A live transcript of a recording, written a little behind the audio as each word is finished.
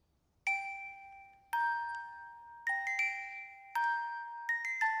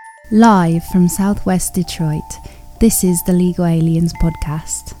Live from Southwest Detroit, this is the Legal Aliens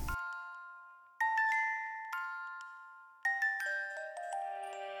podcast.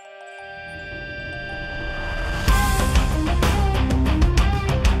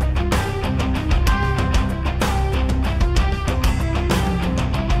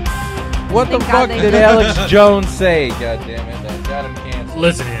 What the fuck did Alex Jones say? God damn it, that got him canceled.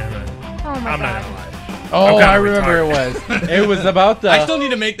 Listen here, man. Oh my I'm God. not gonna lie. Oh, I remember it was. It was about the... I still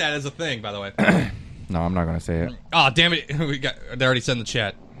need to make that as a thing, by the way. No, I'm not going to say it. Oh, damn it. They already said in the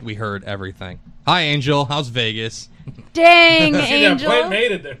chat. We heard everything. Hi, Angel. How's Vegas? Dang, See, Angel. that plane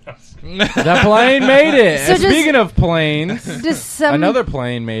made it there. That plane made it. So And speaking of planes, another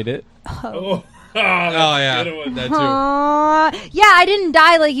plane made it. Oh, yeah. Good one. That too. Yeah, I didn't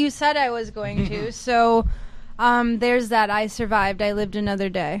die like you said I was going to. So, there's that. I survived. I lived another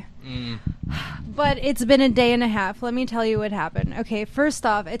day. But it's been a day and a half. Let me tell you what happened. Okay, first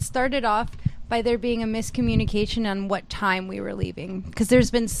off, it started off by there being a miscommunication on what time we were leaving, because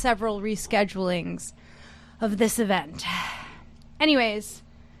there's been several reschedulings of this event. Anyways,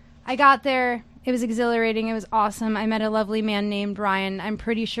 I got there. It was exhilarating. It was awesome. I met a lovely man named Ryan. I'm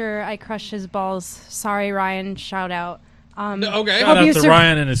pretty sure I crushed his balls. Sorry, Ryan. Shout out. Okay. Shout out to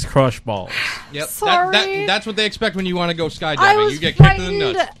Ryan and his crush balls. Yep. Sorry. That's what they expect when you want to go I skydiving. was You get kicked in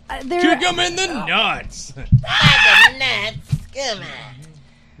the frightened. nuts. There- Kick him in the nuts. Come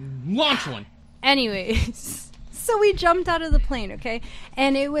on. Launch one. Anyways, so we jumped out of the plane, okay?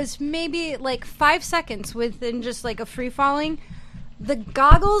 And it was maybe like 5 seconds within just like a free falling. The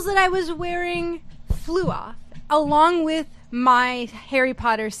goggles that I was wearing flew off, along with my Harry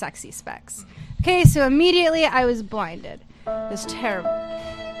Potter sexy specs. Okay, so immediately I was blinded. It was terrible.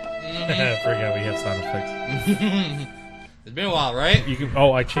 Forgot we have sound effects. It's been a while, right? You can.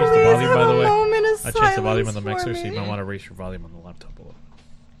 Oh, I changed the volume, by the way. I changed the volume on the silence mixer, for so you me. might want to raise your volume on the laptop a little.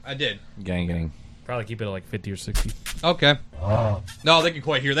 I did. Gang. Probably keep it at like 50 or 60. Okay. No, they can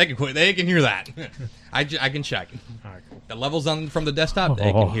quite hear. They can hear that. I can check. All right, cool. The levels from the desktop.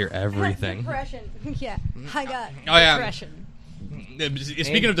 They can hear everything. Depression. Yeah, I got yeah. depression.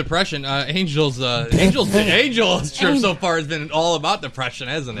 Speaking of depression, Angel's trip so far has been all about depression,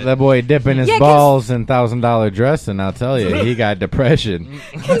 hasn't it? That boy dipping his Yeah, 'cause- balls in $1,000 dress, and I'll tell you, he got depression.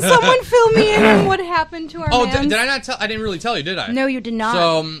 Can someone fill me in on what happened to our Oh, mans? did I not tell? I didn't really tell you, did I? No, you did not.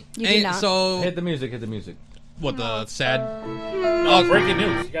 So, You did not. so Hit the music. what the sad? Oh, breaking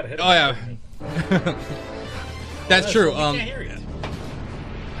news. You gotta hit it. Oh yeah, that's true. You can't hear it.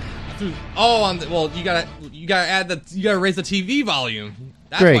 Well, you gotta raise the TV volume.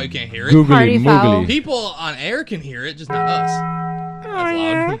 That's Great. why you can't hear it. Googly Party foul. moogly. People on air can hear it, just not us. That's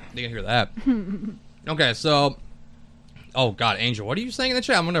loud. They can hear that. Okay, so. Oh, God, Angel, what are you saying in the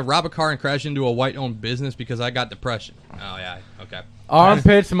chat? I'm going to rob a car and crash into a white-owned business because I got depression. Oh, yeah, okay.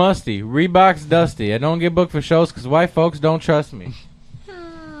 Armpits musty. Reeboks dusty. I don't get booked for shows because white folks don't trust me.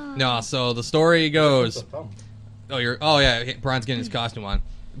 No, so the story goes. Brian's getting his costume on.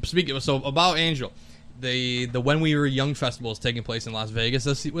 So about Angel, the When We Were Young festival is taking place in Las Vegas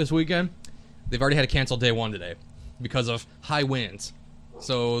this weekend. They've already had to cancel day one today because of high winds.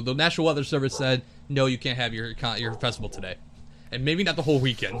 So the National Weather Service said, no, you can't have your festival today. And maybe not the whole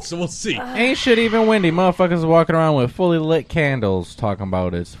weekend, so we'll see. Ain't shit even windy. Motherfuckers walking around with fully lit candles talking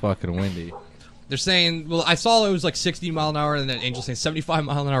about it's fucking windy. They're saying, well, I saw it was like 60 mile an hour, and then Angel's saying 75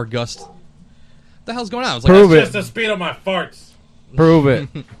 mile an hour gust. What the hell's going on? I was like, Prove Just it. the speed of my farts. Prove it.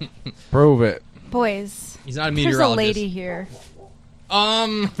 Prove it. Boys, he's not a there's meteorologist. a lady here. A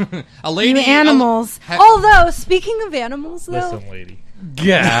lady. You animals. Although, speaking of animals, though, Listen, lady.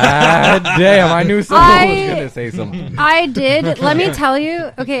 God damn, I knew someone was going to say something. I did. Let me tell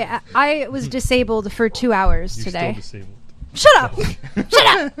you. Okay, I was disabled for 2 hours You're today. still disabled. Shut up!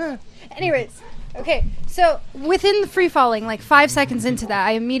 Shut up! Anyways, okay, so within the free falling, like 5 seconds into that,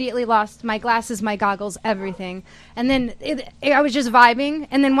 I immediately lost my glasses, my goggles, everything. And then I was just vibing.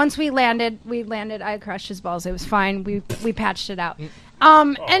 And then once we landed. I crushed his balls. It was fine. We patched it out.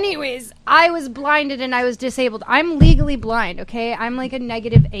 Anyways, I was blinded and I was disabled. I'm legally blind, okay? I'm like a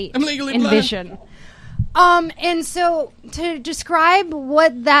 -8 I'm legally in blind. vision. And so to describe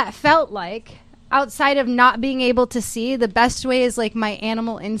what that felt like, outside of not being able to see, the best way is like my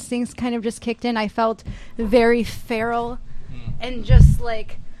animal instincts kind of just kicked in. I felt very feral and just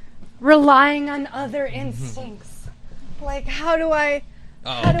like relying on other instincts. Like, how do I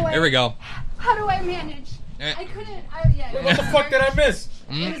Here we go. How do I manage? I couldn't. What the fuck did I miss?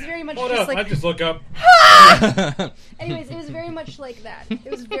 It was very much Hold just up. like. I just look up. Anyways, it was very much like that.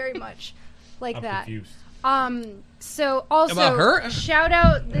 It was very much like I'm that. confused. So also About her? shout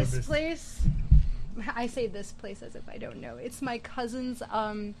out this place. I say this place as if I don't know. It's my cousin's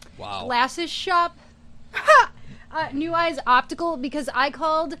Wow. glasses shop. New Eyes Optical, because I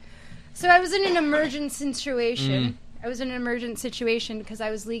called. So I was in an emergent situation. I was in an emergent situation because I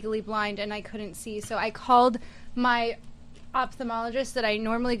was legally blind and I couldn't see. So I called my ophthalmologist that I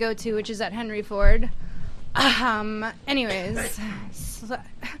normally go to, which is at Henry Ford. Anyways,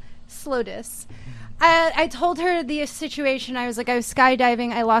 slow dis. I told her the situation. I was like, I was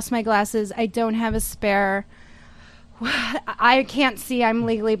skydiving. I lost my glasses. I don't have a spare. I can't see. I'm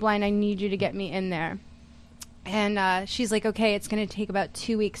legally blind. I need you to get me in there. And she's like, okay, it's going to take about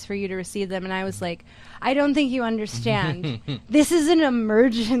 2 weeks for you to receive them. And I was like, I don't think you understand. This is an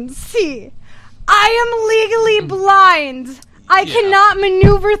emergency. I am legally blind. I cannot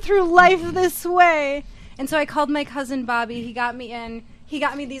maneuver through life this way. And so I called my cousin Bobby. He got me in. He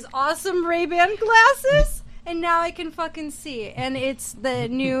got me these awesome Ray-Ban glasses. And now I can fucking see. And it's the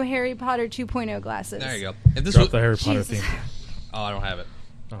new Harry Potter 2.0 glasses. There you go. If this Drop was the Harry Potter theme. Oh, I don't have it.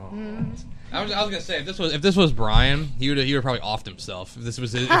 Oh. I was gonna say if this was Brian, he would have probably offed himself. If this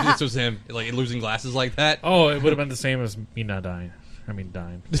was him, like losing glasses like that. Oh, it would have been the same as me not dying. I mean,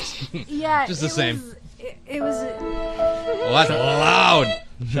 dying. Yeah, just the same. It was. Well, that's loud.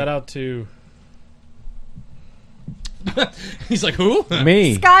 Shout out to He's like, who?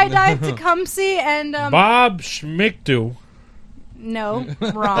 Me. Skydive Tecumseh and Bob Schmickdu. No,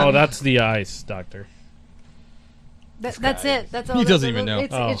 wrong. Oh, that's the ice doctor. That's it. That's all. He doesn't even know.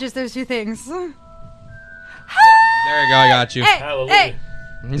 It's just those two things. There you go. I got you. Hey, Hallelujah. hey.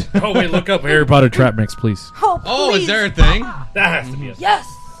 Oh wait, look up Harry Potter trap mix, please. Oh, Is please. there a thing? That has to be a Yes.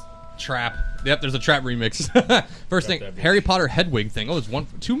 Trap. Yep, there's a trap remix. First thing, that bitch. Harry Potter Hedwig thing. Oh, it's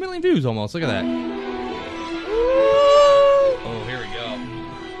 2 million views almost. Look at that. Oh, here we go.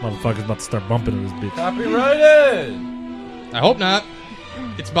 Motherfucker's about to start bumping into this bitch. Copyrighted. I hope not.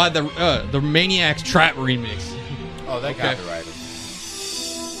 It's by the Maniacs Trap remix. Oh, they Okay. copyrighted.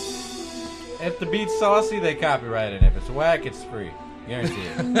 If the beat's saucy, they copyright it. If it's whack, it's free. Guarantee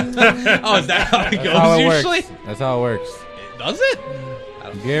it. Oh, is that how it That's how goes it usually? works. That's how it works. Does it?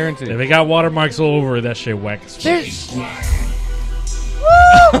 Guarantee. If they got watermarks all over it, that shit whack as fuck. There's. That's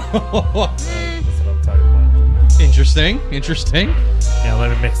what I'm talking about. Interesting. Yeah,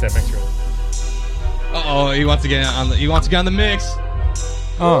 let me mix that mixer. Uh-oh, he wants to get on the mix.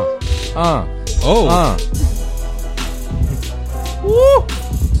 Oh. Woo!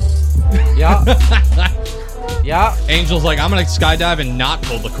 Yeah. Yeah. Angel's like, I'm gonna skydive and not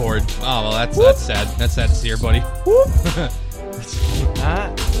pull the cord. Oh well, that's sad. That's sad to see her, buddy.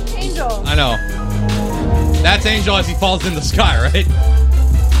 Angel. I know. That's Angel as he falls in the sky, right?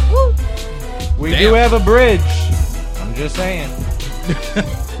 We Damn. do have a bridge. I'm just saying.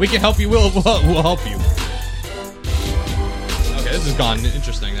 We can help you. We'll help you. Okay, this has gone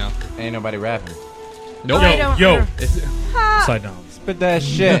interesting now. Ain't nobody rapping. Nope. I don't Yo, know. side down. Spit that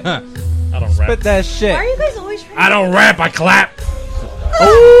shit. I don't rap. Spit that shit. Why are you guys always trying I don't rap. I clap.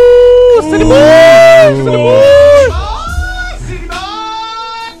 Ooh, city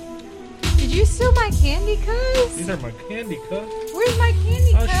Did you steal my candy, cuz? These are my candy cups. Where's my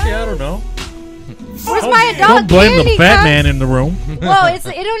candy, Oh cuz? shit, I don't know. Where's my adult Don't blame candy, the fat cuz? man in the room. Whoa, it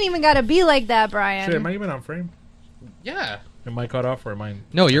don't even gotta be like that, Brian. Shit, am I even on frame? Yeah. Am I cut off or am I?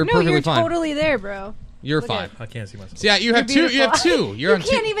 No, you're no, perfectly you're fine. totally there, bro. You're Look fine. at- I can't see myself. So yeah, you have You're two. You have beautiful. two. You're You on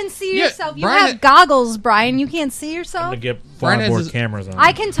can't two. even see Yeah, yourself. You Brian- have goggles, Brian. You can't see I'm yourself. gonna get Brian far has more his- cameras on.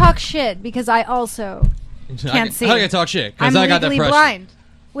 I can talk shit because I also can't see. How can I talk shit? Because I'm I got that legally pressure. blind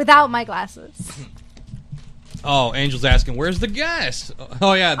without my glasses. Oh, Angel's asking, "Where's the guest?"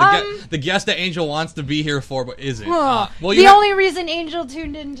 Oh yeah, the guest that Angel wants to be here for, but isn't. Well, the only reason Angel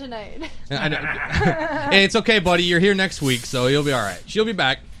tuned in tonight. I know. Hey, it's okay, buddy. You're here next week, so you'll be all right. She'll be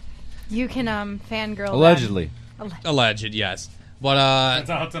back. You can fangirl. Allegedly. Alleged, yes. But That's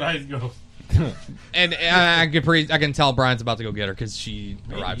how tonight goes. and I can tell Brian's about to go get her because she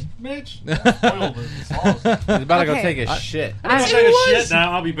arrived. Mitch. He's about to go Okay. take a shit. I'm I'm, take a shit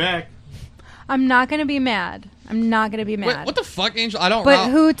now. I'll be back. I'm not gonna be mad. I'm not gonna be Wait, mad. what the fuck, Angel? I don't. But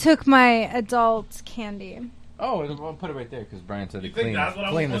who took my adult candy? Oh, I'll put it right there because Brian said to You think clean, that's what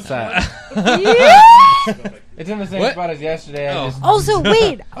I'm clean the supposed side. Yeah! It's in the same What? spot as yesterday. Oh. I just Also,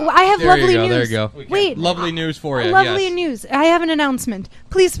 wait. I have There lovely you go. news. There you go. Wait. Lovely news for you. Lovely yes. news. I have an announcement.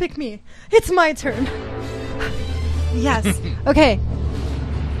 Please pick me. It's my turn. Yes. Okay.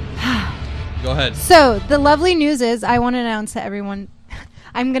 Go ahead. So, the lovely news is I want to announce to everyone.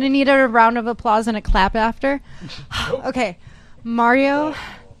 I'm going to need a round of applause and a clap after. Okay. Mario.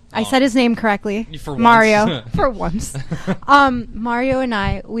 I said his name correctly. For once. Mario. For once. Mario and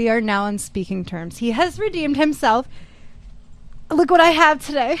I, we are now on speaking terms. He has redeemed himself. Look what I have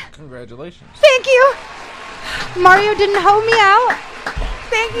today. Congratulations. Thank you. Mario didn't hoe me out.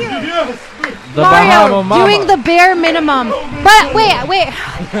 Thank you. Yes. The Mario Bahama Mama. doing the bare minimum. But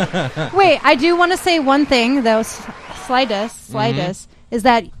wait. I do want to say one thing, though, slightest, is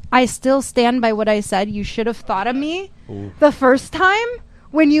that I still stand by what I said. You should have thought of me the first time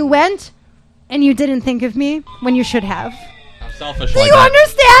when you went and you didn't think of me when you should have. I'm selfish Do like you that.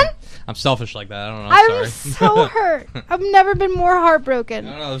 understand? I'm selfish like that. I don't know. I'm sorry. so hurt. I've never been more heartbroken.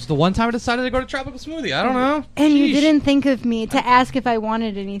 I don't know. It was the one time I decided to go to Tropical Smoothie. I don't know. And you Sheesh. didn't think of me to ask if I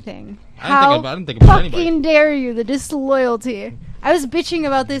wanted anything. I didn't think about fucking anybody. dare you, the disloyalty. I was bitching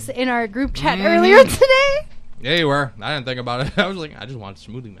about this in our group chat earlier today. Yeah, you were. I didn't think about it. I was like, I just want a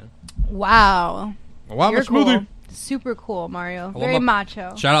smoothie, man. Wow. I want You're a smoothie. cool. Super cool, Mario. love Very my-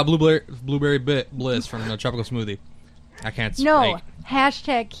 macho. Shout out Blueberry Bliss from the Tropical Smoothie. I can't speak. No.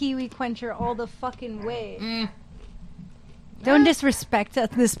 Hashtag Kiwi Quencher all the fucking way. Don't disrespect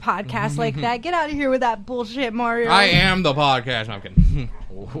this podcast like that. Get out of here with that bullshit, Mario. I am the podcast. No, I'm kidding.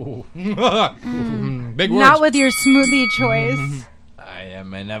 Big words. Not with your smoothie choice. I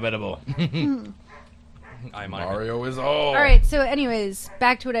am inevitable. I'm Mario is all. All right, so anyways,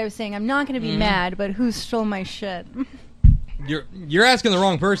 back to what I was saying. I'm not going to be mad, but who stole my shit? You're asking the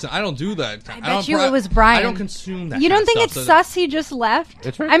wrong person. I don't do that. I bet you it was Brian. I don't consume that. You kind don't of think stuff, it's so sus he just left?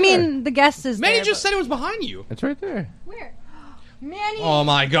 It's right I there. mean, the guest is Manny there. just said it was behind you. It's right there. Where? Manny. Oh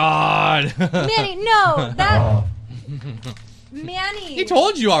my god. Manny, no. That... Manny. He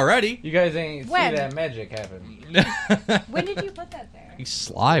told you already. You guys ain't When? see that magic happen. When did you put that there? He's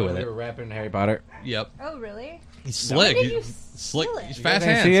sly with We it. were rapping Harry Potter. Yep. Oh, really? He's slick. When did you He's slick. steal it? He's You guys fast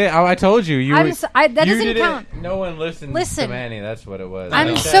ain't hands. see it? I told you. You I'm were- so, that you doesn't didn't- count. No one listened Listen. to Manny. That's what it was. I'm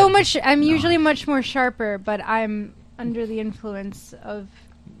I so said- much. I'm usually much more sharper, but I'm under the influence of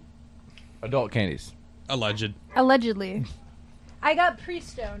adult candies. Alleged. allegedly. I got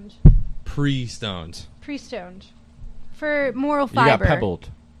pre-stoned. Pre-stoned. Pre-stoned for moral You got fiber. pebbled.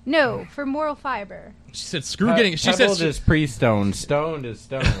 No, for moral fiber. She said, "Screw getting." She pebbled said, is pre-stoned. Stoned is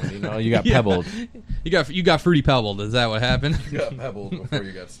stoned. You know, you got Yeah. pebbled. You got fruity pebbled. Is that what happened? You got pebbled before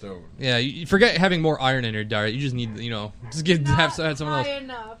you got stoned. Yeah. You forget having more iron in your diet. You just need, have someone else. High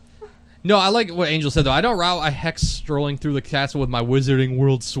enough. No, I like what Angel said though. I don't route. I hex strolling through the castle with my Wizarding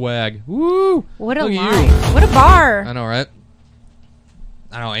World swag. Woo! What a Look at line. you. What a bar. I know, right?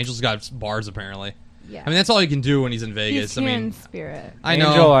 I know. Angel's got bars apparently. Yeah. I mean, that's all he can do when he's in Vegas. He's I here mean, in spirit. I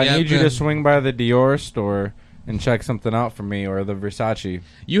know. Angel, I yeah, need you yeah. to swing by the Dior store and check something out for me, or the Versace.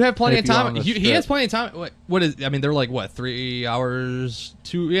 You have plenty If of you time. on the He strip. has plenty of time. What is? I mean, they're like what 3 hours?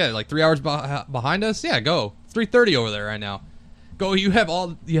 Like 3 hours behind us. Yeah, go. 3:30 over there right now. Go. You have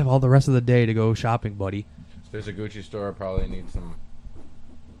all the rest of the day to go shopping, buddy. There's a Gucci store. I probably need some.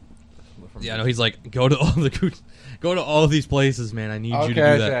 Yeah, no, he's like, go to all these places, man. I need I'll you to do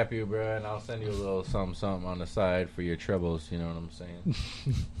cash that. app you, bro, and I'll send you a little something on the side for your troubles. You know what I'm saying?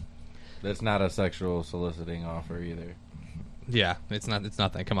 That's not a sexual soliciting offer either. Yeah, it's not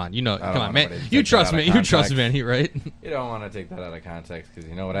that. Come on, I don't come on, want man. nobody to You take that trust out me. of You trust context. me, right? You don't want to take that out of context because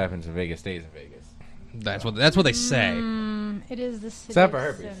you know what happens in Vegas stays in Vegas. That's what they say. It is the city. Except for of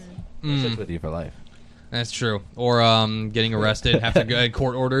herpes. sin. It sits with you for life. That's true. Or getting arrested, have to go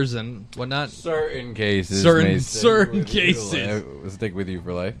court orders and whatnot. Certain cases. Certain may certain stick with you cases. for life- stick with you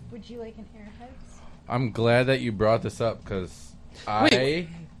for life. Would you like an Airheads? I'm glad that you brought this up because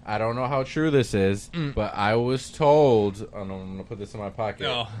I don't know how true this is, but I was told, and I'm going to put this in my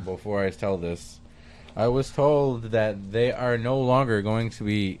pocket before I tell this. I was told that they are no longer going to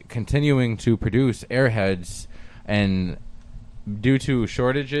be continuing to produce Airheads, and due to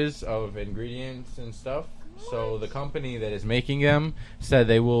shortages of ingredients and stuff, so the company that is making them said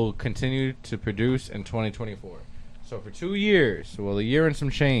they will continue to produce in 2024. So for 2 years, well, a year and some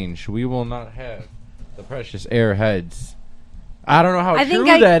change, we will not have the precious Airheads. I don't know how true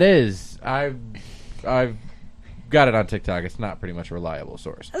that is. I've got it on TikTok. It's not pretty much a reliable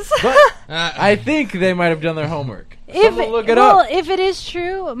source. But I think they might have done their homework. Someone look it up. If it is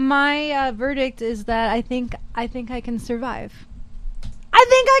true, my verdict is that I think I can survive. I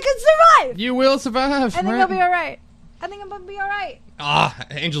think I can survive. You will survive. I think I'll be all right. I think I'm gonna be all right.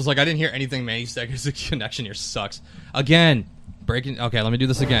 Angel's like, I didn't hear anything, man. He said the connection here sucks. Again, breaking. Okay, let me do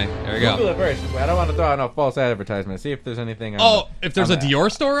this again. There we Google go. it first. I don't want to throw out no false advertisement. See if there's anything. On If there's a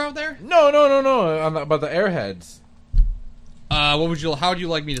Dior store out there? No. About the Airheads. How would you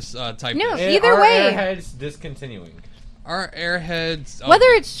like me to type No. this? Either Are way. Airheads discontinuing. Our Airheads. Whether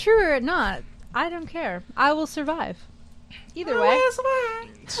it's true or not, I don't care. I will survive. Either way.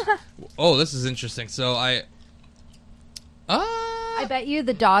 Oh, this is interesting. So I bet you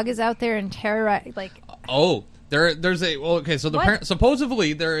the dog is out there and terrorize. Like, Oh, There's a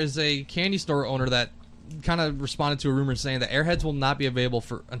supposedly there is a candy store owner that kind of responded to a rumor saying that Airheads will not be available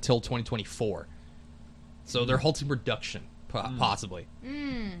until 2024. So they're halting production, possibly.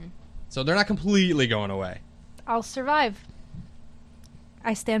 So they're not completely going away. I'll survive.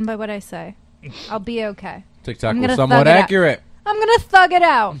 I stand by what I say. I'll be okay. TikTok was somewhat accurate. I'm gonna thug it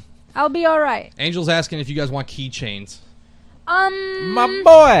out. I'll be all right. Angel's asking if you guys want keychains. My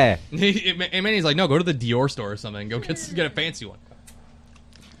boy. And Manny's like, no, go to the Dior store or something. Go get a fancy one.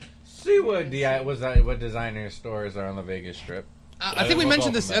 See what designer stores are on the Vegas Strip. I think we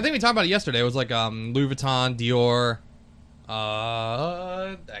mentioned this. I think we talked about it yesterday. It was like Louis Vuitton, Dior.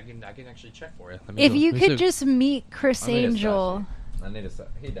 I can actually check for you. If you could just meet Chris Angel. I need to.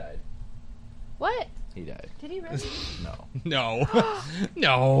 He died. What? He died. Did he really? No. No.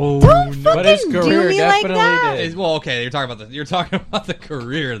 No. Don't fucking but his career do me definitely like that. did. Well, okay, you're talking about the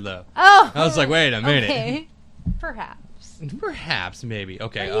career though. Oh. I was like, wait a minute. Okay. Perhaps, maybe.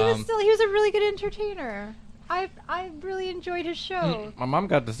 Okay. But he was a really good entertainer. I really enjoyed his show. My mom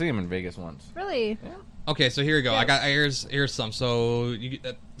got to see him in Vegas once. Really? Yeah. Okay, so here we go. Yes. Here's some. So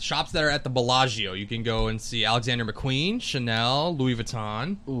shops that are at the Bellagio, you can go and see Alexander McQueen, Chanel, Louis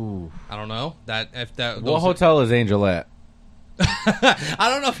Vuitton. Ooh. I don't know What hotel is Angel at? I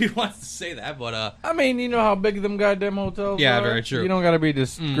don't know if he wants to say that, but I mean, you know how big them goddamn hotels are? Yeah, very true. You don't gotta be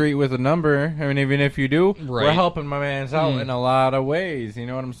discreet with a number. I mean, even if you do, we're helping my man's out in a lot of ways. You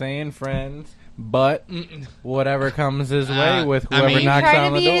know what I'm saying, friends? But whatever comes his way with whoever knocks on the door. Try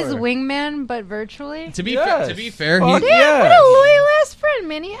to be his wingman, but virtually. To be fair, what a loyal ass friend,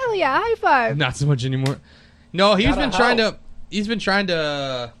 Manny. Hell yeah, high five. Not so much anymore. No, he's been trying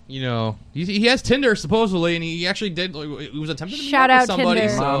to, you know, he has Tinder supposedly, and he actually did. He was attempting to meet up with somebody.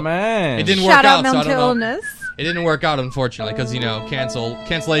 Tinder. So oh, man. It didn't work out. Shout out so mental I don't know. illness. It didn't work out, unfortunately, because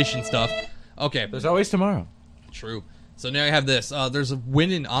cancellation stuff. Okay, There's always tomorrow. True. So now you have this. There's a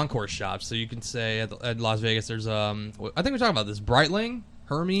Wynn and Encore shop, so you can say at Las Vegas. There's I think we're talking about this Breitling,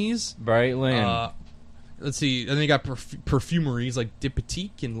 Hermes, Breitling. Let's see. And then you got perfumeries like De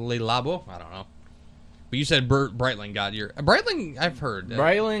Petite and Le Labo. I don't know. But you said Breitling got your Breitling. I've heard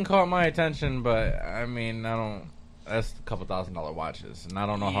Breitling caught my attention, but I mean, I don't. That's a couple $1,000 watches, and I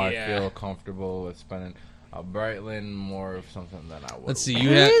don't know how I feel comfortable with spending a Breitling more of something than I would. Let's see. Who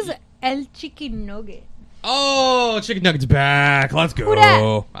is El Chicken Nugget? Oh, Chicken Nugget's back. Let's go. Who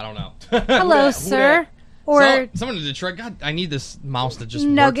dat? I don't know. Hello, sir. Or someone in Detroit. God, I need this mouse to just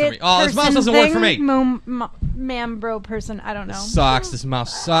nugget work for me. Oh, this mouse doesn't work for me. Man, bro, person. I don't know. Sucks. This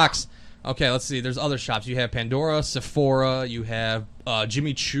mouse sucks. Okay, let's see. There's other shops. You have Pandora, Sephora. You have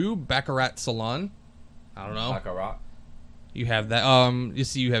Jimmy Choo, Baccarat Salon. I don't know. Baccarat. You have that. You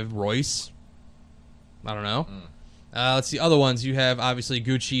see, you have Royce. I don't know. Let's see other ones. You have obviously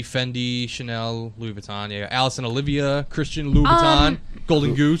Gucci, Fendi, Chanel, Louis Vuitton. Yeah, Alice and Olivia, Christian Louis Vuitton,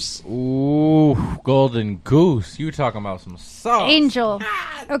 Golden Goose. Ooh, Golden Goose. You talking about some sauce? Angel.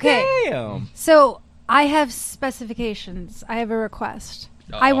 God okay. Damn. So I have specifications. I have a request.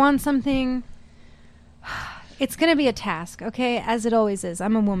 I want something. It's gonna be a task, okay? As it always is.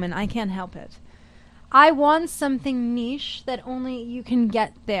 I'm a woman. I can't help it. I want something niche that only you can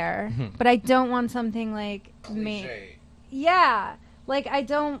get there, but I don't want something like yeah, like I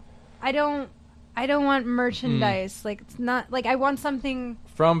don't want merchandise. Like it's not like I want something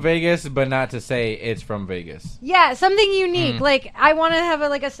from Vegas, but not to say it's from Vegas. Yeah, something unique. Like I want to have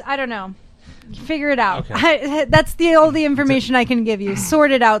I don't know. Figure it out. Okay. That's all the information I can give you.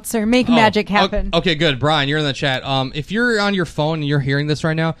 Sort it out, sir. Make magic happen. Okay, good. Brian, you're in the chat. If you're on your phone and you're hearing this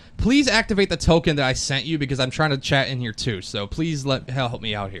right now, please activate the token that I sent you because I'm trying to chat in here too. So please help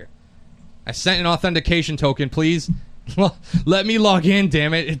me out here. I sent an authentication token. Please let me log in,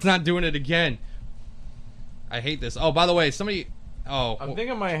 damn it. It's not doing it again. I hate this. Oh, by the way, somebody... Oh, I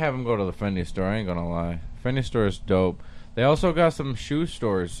think I might have him go to the Fendi store. I ain't gonna lie. Fendi store is dope. They also got some shoe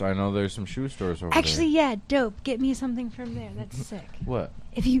stores. I know there's some shoe stores over there. Actually, yeah, dope. Get me something from there. That's sick. What?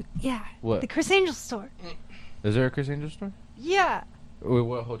 What? The Chris Angel store. Is there a Chris Angel store? Yeah. Wait,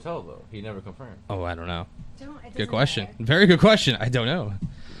 what hotel, though? He never confirmed. Oh, I don't know. Good question. Very good question. I don't know.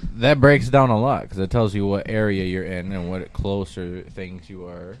 That breaks down a lot because it tells you what area you're in and what closer things you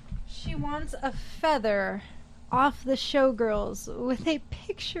are. She wants a feather off the showgirls with a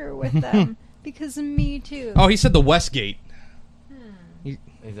picture with them. Because me too. Oh, he said the Westgate.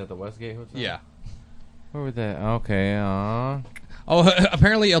 Is that the Westgate Hotel? Yeah. Where was that? Okay. Oh,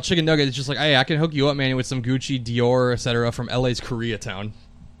 apparently El Chicken Nugget is just like, hey, I can hook you up, man, with some Gucci, Dior, etc. from LA's Koreatown.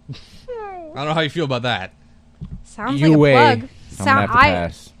 I don't know how you feel about that. Sounds like a plug. I'm gonna have to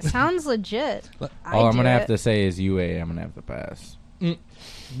pass. Sounds legit. All I'm gonna have to say is UA. I'm gonna have to pass.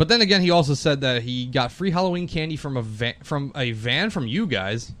 But then again, he also said that he got free Halloween candy from a van from you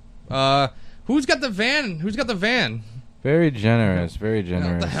guys. Who's got the van? Who's got the van? Very generous, very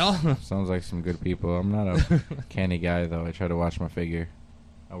generous. What the hell? Sounds like some good people. I'm not a candy guy, though. I try to watch my figure.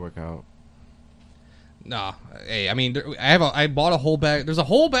 I work out. Nah, hey, I mean, I bought a whole bag. There's a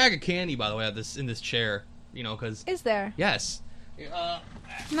whole bag of candy, by the way, in this chair. You know, because Is there? yes. I'm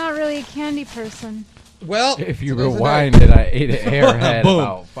not really a candy person. Well, If you rewind it, I ate an airhead Boom.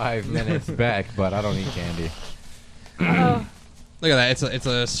 about 5 minutes back, but I don't eat candy. Oh, look at that. It's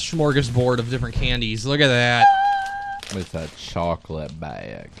a smorgasbord of different candies. Look at that. It's a chocolate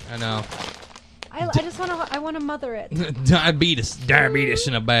bag. I know. I just I want to mother it. Diabetes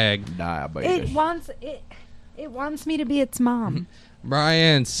in a bag. Diabetes. It wants me to be its mom.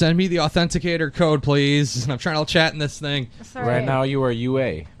 Brian, send me the authenticator code, please. I'm trying to chat in this thing. Sorry. Right now, you are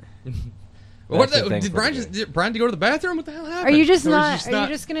UA. What That's the thing did for Brian the did Brian go to the bathroom? What the hell happened? Are you just Or not? is he Are you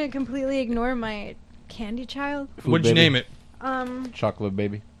just gonna completely ignore my candy child? Food What'd you baby. name it? Chocolate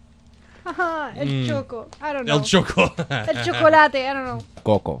baby. Haha, El Choco. I don't know. El Choco. El Chocolate. I don't know.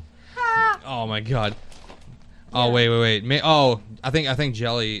 Coco. Oh my god. Oh wait. I think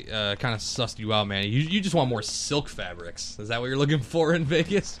Jelly kind of sussed you out, man. You just want more silk fabrics. Is that what you're looking for in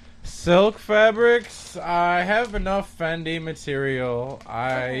Vegas? Silk fabrics. I have enough Fendi material.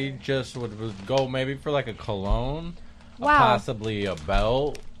 I just would go maybe for like a cologne, Wow. possibly a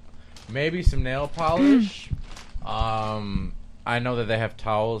belt, maybe some nail polish. I know that they have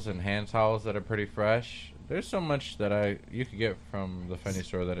towels and hand towels that are pretty fresh. There's so much that you could get from the Fendi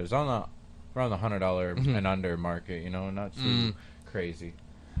store that is on around the $100 and under market. You know, not too crazy.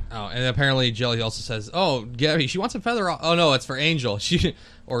 Oh, and apparently Jelly also says, "Oh, Gabby, she wants a feather off." Oh no, it's for Angel. She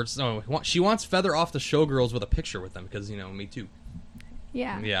wants feather off the showgirls with a picture with them because me too.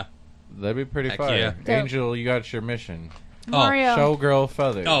 Yeah. Yeah. That'd be pretty Heck fire. yeah. Angel, you got your mission. Mario. Showgirl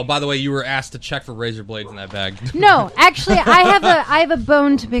feather. Oh, by the way, you were asked to check for razor blades in that bag. No, actually, I have a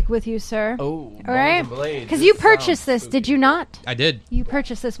bone to pick with you, sir. Oh, All right? Because you purchased this, did you not? I did. You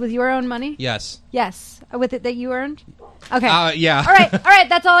purchased this with your own money? Yes. Yes. With it that you earned? Okay. Yeah. All right,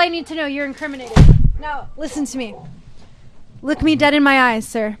 that's all I need to know. You're incriminated. Now, listen to me. Look me dead in my eyes,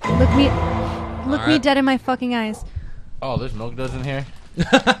 sir. Look me right. dead in my fucking eyes. Oh, there's milk duds in here?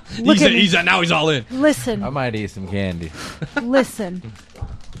 Now he's all in. Listen. I might eat some candy. Listen.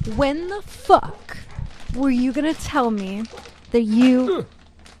 When the fuck were you gonna tell me that you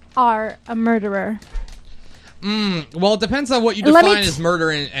are a murderer? Well, it depends on what you Let me define as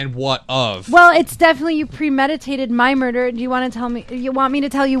murder and what of. Well, it's definitely you premeditated my murder. Do you want to tell me? You want me to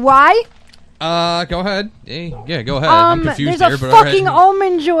tell you why? Go ahead. Yeah, go ahead. I'm confused there's here, a but fucking alright.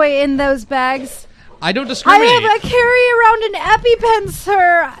 almond joy in those bags. I don't discriminate. I carry around an EpiPen,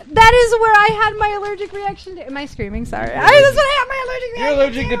 sir. That is where I had my allergic reaction to. Am I screaming? Sorry. That's what I had my allergic reaction. You're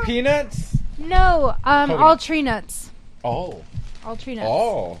allergic to peanuts? No, all tree nuts. Oh. All tree nuts.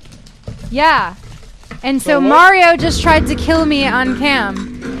 Oh. Yeah. And so what- Mario just tried to kill me on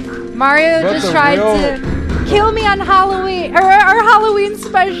cam. Mario But just the tried real- to kill me on Halloween, or our Halloween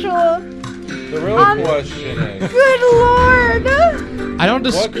special. The real question is... Good lord. I don't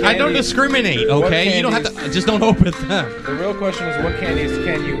What I don't candy- discriminate, what okay? You don't have to candies- just don't open them. The real question is, what candies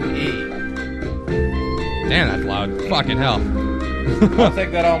can you eat? Damn, that's loud. Fucking hell. I'll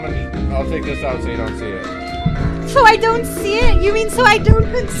take that almond. I'll take this out so you don't see it. So I don't see it? You mean so I don't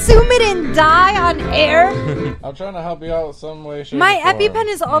consume it and die on air? I'm trying to help you out some way, shape, My or form. EpiPen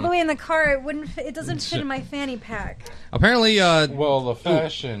is all the way in the car. It doesn't fit in my fanny pack. Apparently, Well, the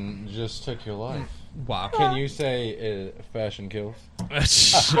fashion just took your life. wow. Can you say fashion kills?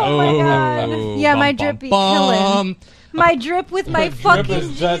 Oh my god. Yeah, my drip be killing. My drip with my fucking Drip is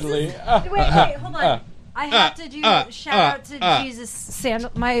Jesus. deadly. Wait, hold on. I have to do shout out to Jesus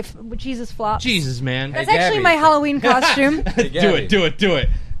sandal, my Jesus flops. Jesus, man. That's Hey, actually Gabby. my Halloween costume. Hey, Do Gabby. it.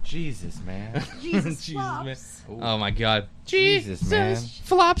 Jesus, man. Jesus Jesus, man. flops. Oh my god. Jesus, man.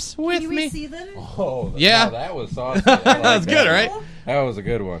 Flops with Can we me. see them? Oh, Yeah. wow, that was saucy. I like That was good, right? That was a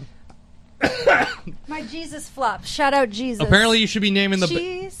good one. My Jesus flops. Shout out Jesus. Apparently, you should be naming the.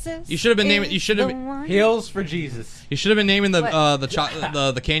 Jesus. You should have been naming. You is should have. the one. Heels for Jesus. You should have been naming the What?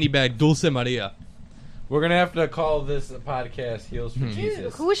 the candy bag Dulce Maria. We're gonna have to call this podcast "Heels for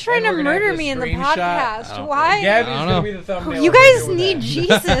Jesus." Who's trying And to we're gonna have murder to me in the screenshot- podcast? Why? Gabby's I don't gonna know. be the thumbnail. You of her guys doing need that.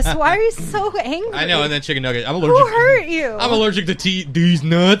 Jesus. Why are you so angry? I know, and then chicken nugget. I'm Who allergic. hurt you? I'm allergic to these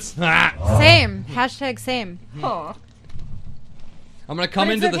nuts. Ah. Same. Hashtag same. Oh. I'm gonna come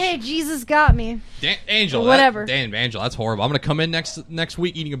But into it's okay. the Jesus got me. Angel. Or whatever. Damn, Angel, that's horrible. I'm gonna come in next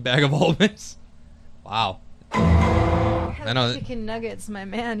week eating a bag of almonds. Wow. I know. Chicken nuggets, my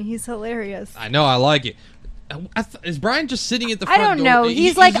man. He's hilarious. I know. I like it. Is Brian just sitting at the front I don't door? know.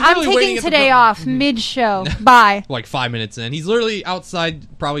 He's like, I'm literally waiting taking at the today front- off mid-show. Bye. Like 5 minutes in. He's literally outside,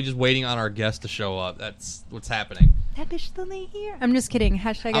 probably just waiting on our guest to show up. That's what's happening. That bitch still ain't here. I'm just kidding.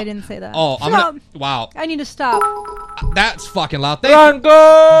 Hashtag I didn't say that. Oh, I'm Stop. gonna. Wow. I need to stop. That's fucking loud. Thank you.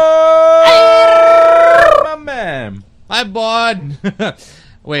 My man. Hi, bud.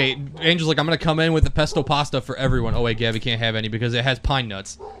 Wait, Angel's like, I'm gonna come in with the pesto pasta for everyone. Oh wait, Gabby can't have any because it has pine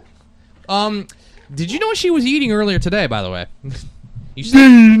nuts. Did you know what she was eating earlier today? By the way, you said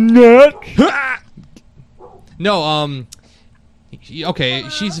no. Okay,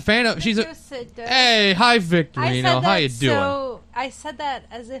 she's a fan of. She's a. Hey, hi, Victorino. How you doing? So I said that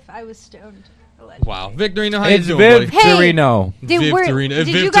as if I was stoned. Allegedly. Wow, Victorino, how It's you doing, buddy? Victorino. Did Victorino.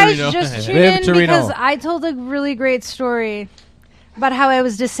 you guys Victorino. just tune in Victorino. because I told a really great story about how I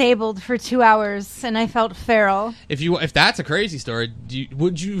was disabled for 2 hours and I felt feral? If that's a crazy story, do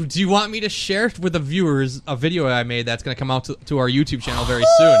you want me to share with the viewers a video I made that's going to come out to our YouTube channel very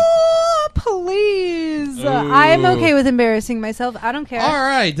soon? Oh, please. I'm okay with embarrassing myself. I don't care. All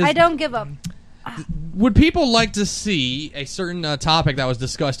right. I don't give up. Would people like to see a certain topic that was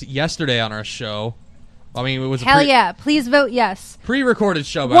discussed yesterday on our show? I mean, it was Hell yeah. Please vote yes. Pre-recorded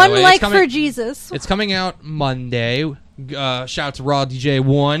show, by One the way. like for Jesus. It's coming out Monday. Shout out to Raw DJ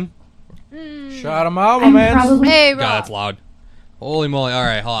 1. Shout him out, my man. Hey, God, Rob. that's loud. Holy moly. All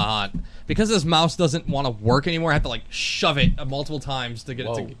right, hold on. Because this mouse doesn't want to work anymore, I have to, like, shove it multiple times to get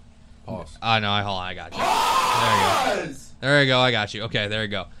it to... Pause. Oh, no, hold on. I got you. There you go. There you go. I got you. Okay, there you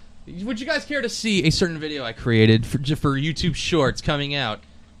go. Would you guys care to see a certain video I created for YouTube Shorts coming out?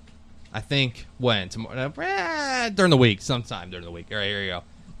 I think when? Tomorrow? During the week. Sometime during the week. All right, here you go.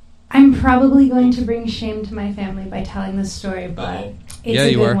 I'm probably going to bring shame to my family by telling this story, but it's Yeah, a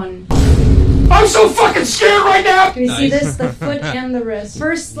you good are. one. I'm so fucking scared right now. Do we see Nice. this? The foot and the wrist.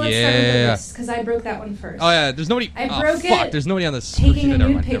 First, let's start with the Yeah. wrist, because I broke that one first. Oh, yeah, there's nobody... I oh, broke fuck, it there's nobody on this... Taking a Never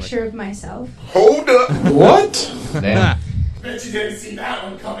nude mind, never mind. picture of myself. Hold up. What? Damn. Bet you didn't see that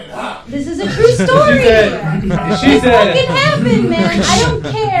one coming, huh? This is a true story. She It fucking happened, man. I don't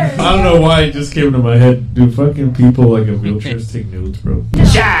care. I don't know why it just came to my head. Do fucking people like in wheelchairs take nudes, bro?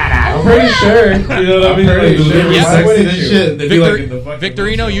 I'm pretty sure. You know what I mean? pretty Like, the sure. little Yeah. sexy Wouldn't and you? shit. They do like in the fucking Victorino,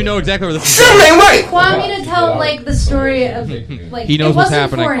 wheelchair. you know exactly where this is Still ain't right. Want me to tell like the story of like He knows it what's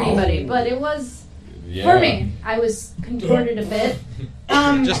wasn't happening. for anybody, but it was for me. I was contorted a bit.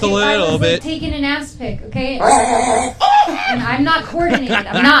 Just a I little was, bit. Like, taking an ass pic, okay? And I'm not coordinated.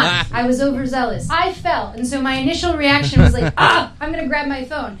 I'm not. I was overzealous. I fell, and so my initial reaction was like, I'm gonna grab my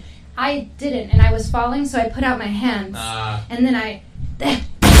phone. I didn't, and I was falling, so I put out my hands, and then I.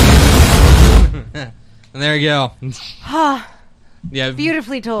 And there you go. Yeah,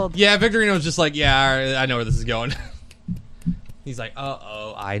 Beautifully told. Yeah, Victorino's just like, yeah, I know where this is going. He's like,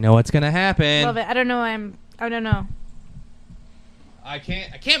 uh-oh, I know what's gonna happen. Love it. I don't know. I don't know. I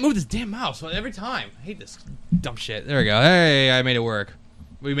can't move this damn mouse every time. I hate this dumb shit. There we go. Hey, I made it work.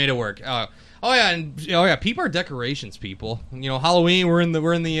 We made it work. Oh yeah, peep our decorations, people. You know, Halloween. We're in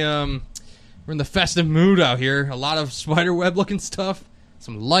the festive mood out here. A lot of spider web looking stuff.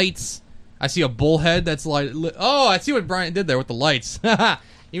 Some lights. I see a bullhead that's oh, I see what Brian did there with the lights.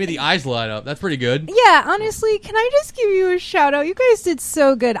 He made the eyes light up. That's pretty good. Yeah, honestly, can I just give you a shout out? You guys did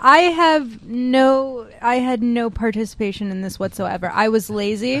so good. I had no participation in this whatsoever. I was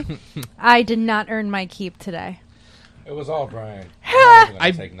lazy. I did not earn my keep today. It was all Brian.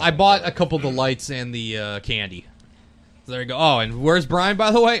 I bought a couple of the lights and the candy. So there you go. Oh, and where's Brian,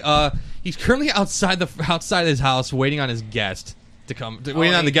 by the way? He's currently outside his house waiting on his guest to come.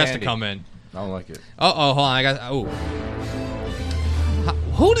 Waiting on the guest to come in. I don't like it.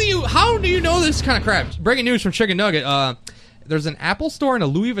 Hold on. How do you know this kind of crap? Breaking news from Chicken Nugget. There's an Apple store and a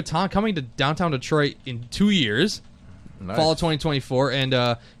Louis Vuitton coming to downtown Detroit in 2 years. Nice. Fall of 2024. And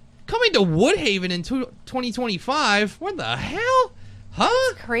coming to Woodhaven in 2025. What the hell?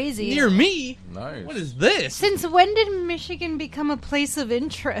 Huh? Crazy. Near me? Nice. What is this? Since when did Michigan become a place of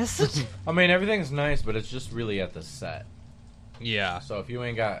interest? I mean, everything's nice, but it's just really at the set. Yeah. So if you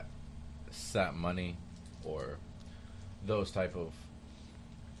ain't got set money or those type of,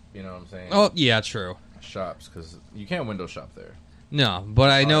 you know what I'm saying? Oh, yeah, true. Shops, because you can't window shop there. No, but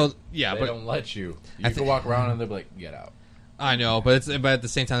I know. Yeah, they but don't let you. You can walk around and they'll be like, "Get out." I know, but at the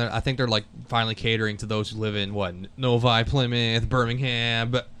same time, I think they're like finally catering to those who live in Novi, Plymouth, Birmingham.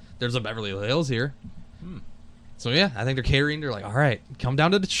 But there's a Beverly Hills here. So yeah, I think they're catering. They're like, all right, come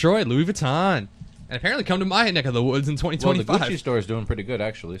down to Detroit, Louis Vuitton, and apparently come to my neck of the woods in 2025. Well, the Gucci store is doing pretty good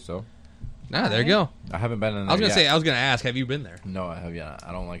actually. So there you go. I haven't been in there. I was gonna yet. I was gonna ask, have you been there? No, I have yet.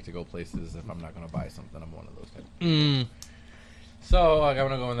 I don't like to go places if I'm not gonna buy something. I'm one of those types. So, like, I'm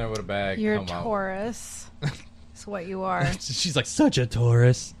gonna go in there with a bag. You're a come out. Taurus. That's what you are. She's like such a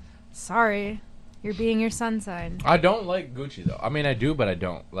Taurus. Sorry. You're being your sun sign. I don't like Gucci though. I mean, I do, but I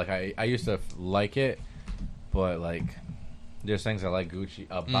don't. Like, I used to like it, but like, there's things I like Gucci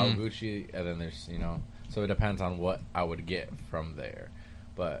about Gucci, and then there's so it depends on what I would get from there.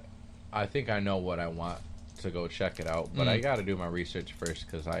 But I think I know what I want to go check it out. But I got to do my research first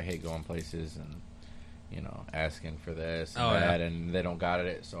because I hate going places and asking for this and that, and they don't got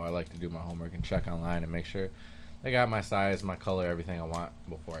it. So I like to do my homework and check online and make sure they got my size, my color, everything I want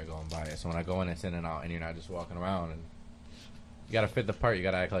before I go and buy it. So when I go in, it's in and out, and you're not just walking around. And you got to fit the part. You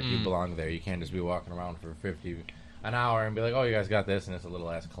got to act like you belong there. You can't just be walking around for an hour and be like, oh, you guys got this, and it's a little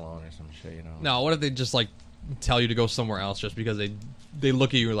ass cologne or some shit, No, what if they just like tell you to go somewhere else just because they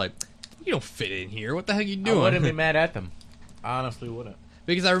look at you like, you don't fit in here. What the heck are you doing? I wouldn't be mad at them. I honestly wouldn't.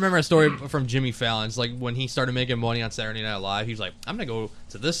 Because I remember a story from Jimmy Fallon's, like when he started making money on Saturday Night Live, he was like, "I'm gonna go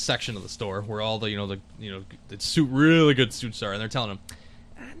to this section of the store where all the the really good suits are," and they're telling him,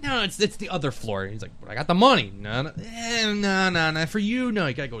 "No, it's the other floor." He's like, "But I got the money." No, for you, no,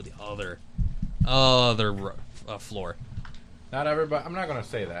 you gotta go to the other floor. Not everybody. I'm not gonna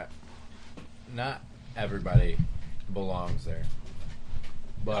say that. Not everybody belongs there.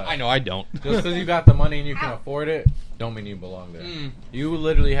 But I know I don't. Just because you got the money and you can afford it, don't mean you belong there. You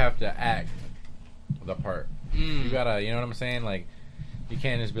literally have to act the part. You gotta, you know what I'm saying? Like, you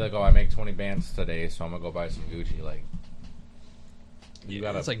can't just be like, oh, I make 20 bands today, so I'm gonna go buy some Gucci. Like, you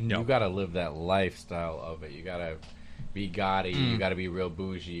gotta, it's like, no. You gotta live that lifestyle of it. You gotta be gaudy. You gotta be real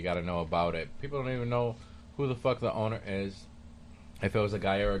bougie. You gotta know about it. People don't even know who the fuck the owner is. If it was a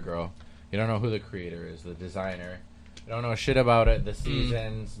guy or a girl, you don't know who the creator is, the designer. You don't know shit about it, the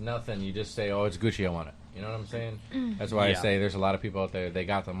seasons, nothing. You just say, oh, it's Gucci, I want it. You know what I'm saying? That's why I say there's a lot of people out there, they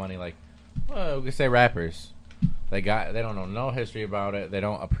got the money, like, well, we could say rappers. They don't know no history about it. They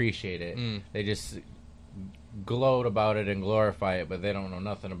don't appreciate it. They just gloat about it and glorify it, but they don't know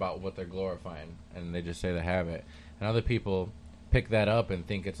nothing about what they're glorifying. And they just say they have it. And other people pick that up and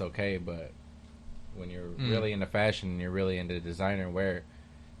think it's okay, but when you're really into fashion and you're really into designer wear,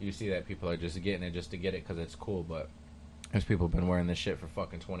 you see that people are just getting it just to get it because it's cool, but there's people who've been wearing this shit for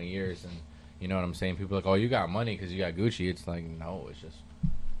fucking 20 years, and you know what I'm saying? People are like, oh, you got money because you got Gucci. It's like, no,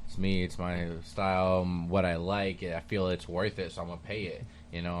 it's me. It's my style, what I like. I feel it's worth it, so I'm going to pay it.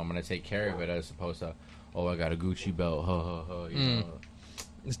 You know, I'm going to take care of it as opposed to, oh, I got a Gucci belt. You know.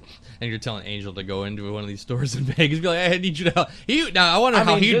 And you're telling Angel to go into one of these stores in Vegas, be like, hey, I need you to help. I wonder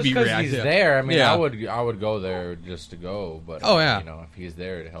how he'd be reacting. He's there. I mean, I would go there just to go, but if he's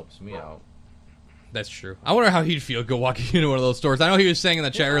there, it helps me out. That's true. I wonder how he'd feel go walking into one of those stores. I know he was saying in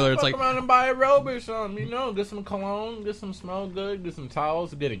the chat earlier, it's like, come around and buy a robe or something, get some cologne, get some smell good, get some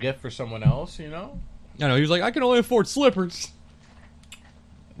towels, get a gift for someone else, I know, he was like, I can only afford slippers.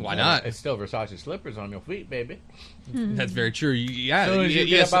 Why not? It's still Versace slippers on your feet, baby. That's very true. As soon as you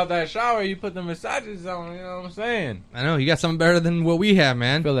get up out that shower, you put the Versaces on, you know what I'm saying? I know, you got something better than what we have,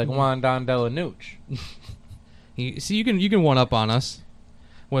 man. I feel like Juan Don Delanucci. See, you can one up on us.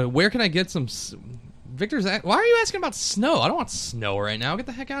 Well, where can I get some... Victor's... Why are you asking about snow? I don't want snow right now. Get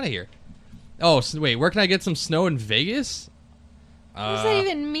the heck out of here. Oh, wait. Where can I get some snow in Vegas? What does that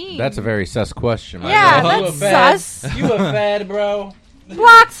even mean? That's a very sus question. Yeah, that's sus. You a fad, bro.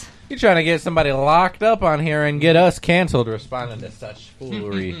 What? You're trying to get somebody locked up on here and get us canceled responding to such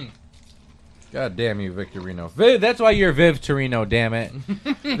foolery. God damn you, Victorino. That's why you're Viv Torino, damn it.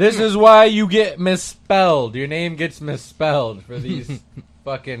 This is why you get misspelled. Your name gets misspelled for these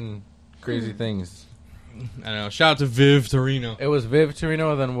fucking crazy things. I know. Shout out to Viv Torino. It was Viv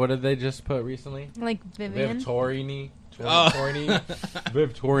Torino, then what did they just put recently? Like Vivian? Viv Torini.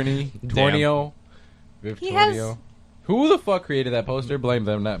 Viv Torini. Tornio. Viv Tornio. Who the fuck created that poster? Blame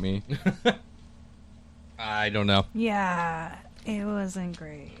them, not me. I don't know. Yeah, it wasn't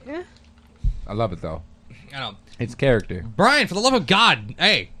great. I love it, though. I know. It's character. Brian, for the love of God.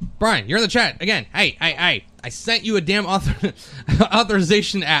 Hey, Brian, you're in the chat. Again, hey. I sent you a damn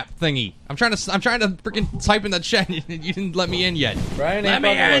authorization app thingy. I'm trying to freaking type in the chat. You didn't let me in yet. Brian, let me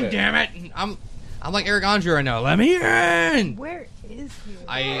in, damn it. I'm like Eric Andre right now. Let me in. Where is he?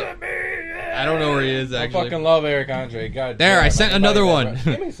 I don't know where he is, actually. I fucking love Eric Andre. God there, damn, I sent another one.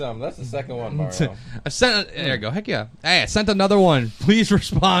 Give me some. That's the second one, Mario. There you go. Heck yeah. Hey, I sent another one. Please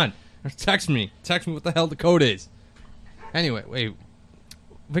respond. Or text me what the hell the code is. Anyway, wait.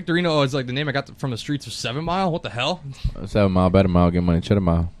 Victorino is like the name I got from the streets of 7 Mile. What the hell? 7 Mile, Better Mile, get money, Cheddar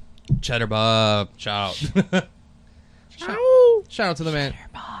Mile. Cheddar Bob. Shout out. Shout out to the man. Cheddar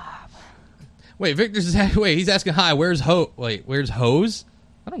Bob. Wait, he's asking, hi, where's Hose?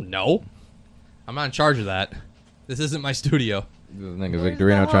 I don't know. I'm not in charge of that. This isn't my studio. This nigga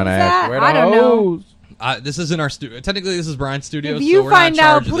Victorino trying to that? ask where the I don't know. hoes? This isn't our studio. Technically, this is Brian's studio. If you so we're not find in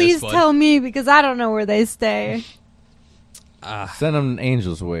out, charge of please this, tell me because I don't know where they stay. Send them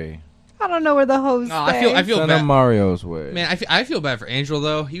Angel's way. I don't know where the hoes No, stay. I feel Send bad. them Mario's way. Man, I feel bad for Angel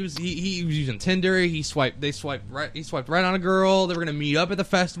though. He was using Tinder. He swiped right on a girl. They were gonna meet up at the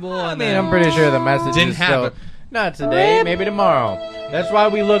festival. I and mean, then I'm pretty sure the message Didn't is still happen. not today, maybe tomorrow. That's why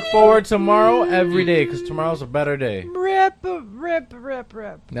we look forward to tomorrow every day, because tomorrow's a better day. Rip.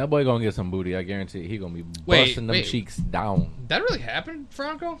 That boy gonna get some booty. I guarantee he gonna be Wait, busting them wait. cheeks down. that really happened,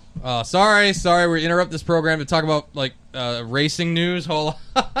 Franco? Sorry. We interrupt this program to talk about like racing news. Hold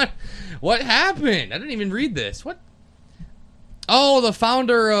on. What happened? I didn't even read this. What? Oh, the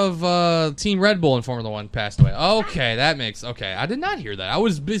founder of Team Red Bull in Formula One passed away. Okay, that makes okay. I did not hear that. I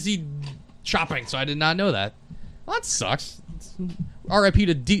was busy shopping, so I did not know that. Well, that sucks. R.I.P.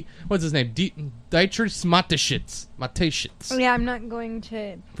 to what's his name? Dietrich Mateschitz. Oh, yeah, I'm not going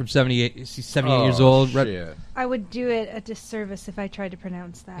to. From 78. He's 78 years old. Shit. I would do it a disservice if I tried to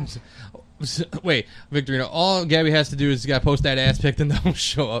pronounce that. Wait, Victorino, all Gabby has to do is got to post that ass pic, then they'll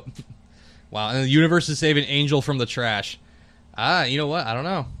show up. Wow, and the universe is saving Angel from the trash. You know what? I don't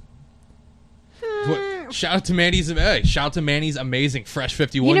know. Shout out to Manny's amazing Fresh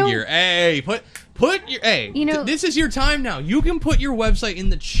 51 gear. Hey, put your this is your time now. You can put your website in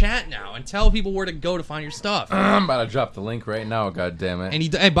the chat now and tell people where to go to find your stuff. I'm about to drop the link right now. God damn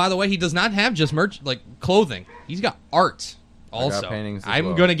it! And by the way, he does not have just merch like clothing. He's got art. Also, paintings as I'm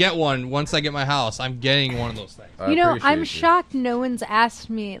well. gonna get one once I get my house. I'm getting one of those things. I You know, appreciate I'm you. shocked no one's asked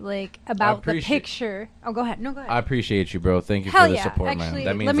me like about the appreciate- picture. Oh, go ahead. No, go ahead. I appreciate you, bro. Thank you Hell for the yeah. support, Actually, man.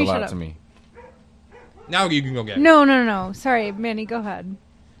 That means let me a shut lot up. to me. Now you can go get it. No. Sorry, Manny, go ahead.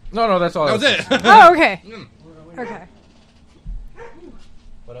 No, that's all. That was it. Oh, okay. Okay.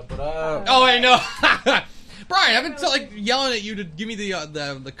 What up? Oh wait, no, Brian, I've been yelling at you to give me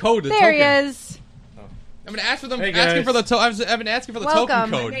the code. There he token. is. I've been asking for them. Hey, asking guys. for the. I've been asking for the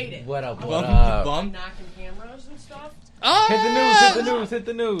Welcome. token code. What up? Bum. Knocking cameras and stuff. Oh, Hit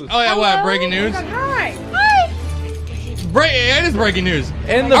the news. Oh yeah, what? Breaking news. Hi. It is breaking news.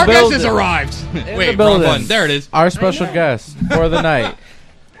 In the Our building. guest has arrived. Wait, the wrong building. button. There it is. Our special guest for the night,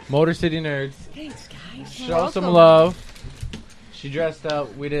 Motor City Nerds. Thanks, guys. Show some love. She dressed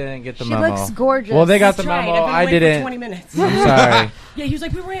up. We didn't get the She memo. looks gorgeous. Well, they got the That's right. memo. I've been I away for didn't. 20 minutes. I'm sorry. Yeah, he was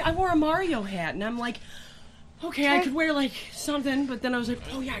like, I wore a Mario hat, and I'm like, okay, I could wear like something, but then I was like,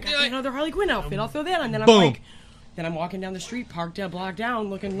 oh yeah, I got another Harley Quinn outfit. I'll throw that on. Then I'm Boom. like, then I'm walking down the street, parked a block down,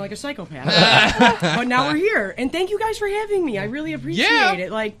 looking like a psychopath. But now we're here, and thank you guys for having me. I really appreciate Yeah.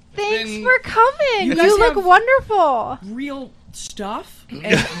 it. Like Thanks Then- for coming. You You, guys look have- wonderful. real stuff,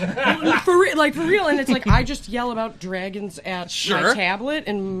 and for real. And it's like I just yell about dragons at Sure. my tablet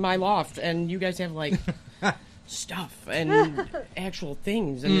in my loft, and you guys have like stuff and actual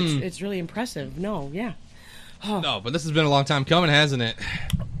things, and it's really impressive. No, but this has been a long time coming, hasn't it?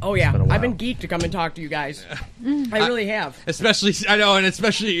 Oh yeah, I've been geeked to come and talk to you guys. I really have. Especially, I know, and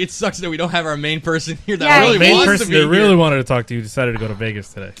especially, it sucks that we don't have our main person here that Yeah, really Main wants person to be that really here. wanted to talk to you decided to go to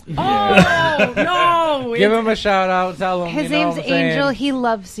Vegas today. Oh no! Give him a shout out. Tell him. His you know name's what I'm saying? Angel. He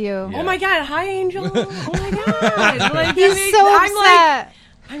loves you. Oh my god! Hi, Angel. Oh my god! Like, He's so upset.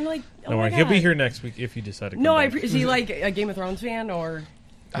 I'm like. Oh Don't my worry, he'll be God. here next week if you decide to come No, back. is he like a Game of Thrones fan or?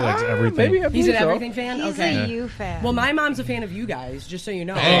 He likes everything. Maybe I He's an believe so. everything fan. He's Okay. a you fan. Well, my mom's a fan of you guys, just so you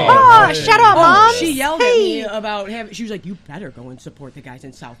know. Hey. Oh, shut up, Mom. She yelled Hey. at me about having. She was like, "You better go and support the guys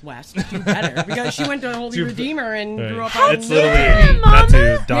in Southwest. You better," because she went to Holy Redeemer and grew up on. It's literally not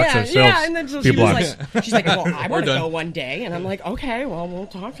to dox ourselves. Yeah, and then so she people was like, she's like, "Well, I want to done. go one day," and I'm like, "Okay, well, we'll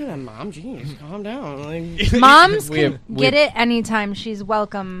talk to them, Mom. Jeez, calm down." Like, Moms We can have- we- get it anytime. She's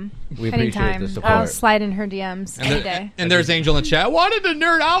welcome. We appreciate Anytime. the support. I'll slide in her DMs any day. And there's Angel in the chat. Wanted to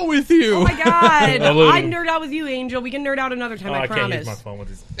nerd out with you. oh my God, Hello. I'd nerd out with you, Angel. We can nerd out another time. Oh, I I can't use promise. my phone with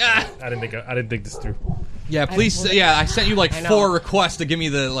this. Ah. I didn't think this through. Yeah, please. Yeah, I sent you like I know. 4 requests to give me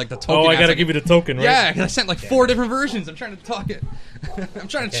the token. Oh, I gotta was give you the token, right? Yeah, 'cause I sent like 4 different versions. I'm trying to talk it. I'm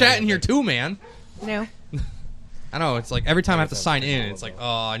trying to chat in here too, man. No. I know, it's like every time I have to sign in, it's like,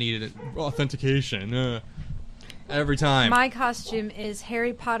 oh, I needed authentication. Every time. My costume is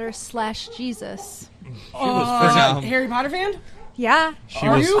Harry Potter / Jesus. Um, Harry Potter fan? Yeah. She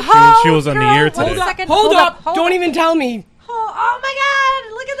was Oh, she was on the girl, air one today. second. Hold up! hold Don't up. even tell me. Oh my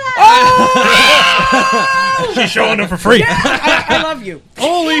God! Look at that! She's showing them for free. I love you.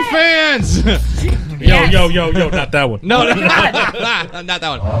 OnlyFans! Yo, not that one. no, not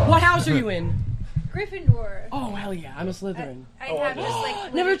that one. What house are you in? Gryffindor. Oh, hell yeah. I'm a Slytherin. I have just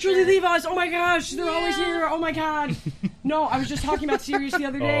like Never truly leave us. Oh my gosh, they're always here. Oh my god. No, I was just talking about Sirius the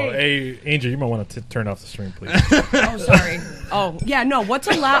other day. Oh, hey, Angel, you might want to turn off the stream, please. Oh, sorry. Oh, yeah, no, what's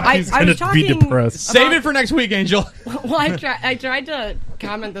allowed? I He's gonna was talking. be depressed. Save it for next week, Angel. Well, I tried to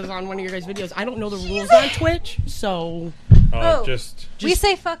comment this on one of your guys' videos. I don't know the rules on Twitch, so. Just we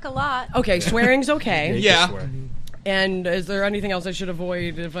say fuck a lot. Okay, swearing's okay. Yeah. swear. And is there anything else I should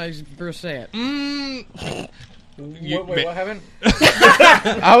avoid if I first say it? Wait, what happened?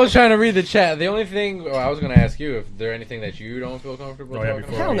 I was trying to read the chat. The only thing I was going to ask you, if there anything that you don't feel comfortable talking about,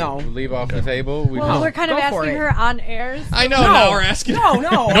 Hell no. leave off the table. Well, we're kind of Go for asking it. her on air. I know. Now we're asking. No.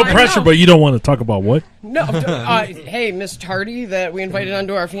 No pressure, but you don't want to talk about what? No. Hey, Miss Tardy, that we invited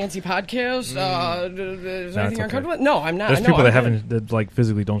onto our fancy podcast. Is there anything you're uncomfortable with? No, I'm not. There's No, people I'm that good. haven't, that like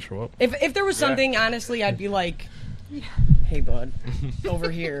physically don't show up. If there was something, honestly, I'd be like, "Hey, bud, over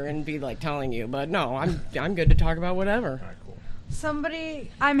here," and be like telling you. But no, I'm good to talk about whatever. All right, cool.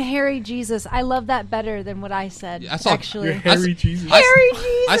 Somebody, I'm Harry Jesus. I love that better than what I said. I saw- actually. You're Harry Jesus. Harry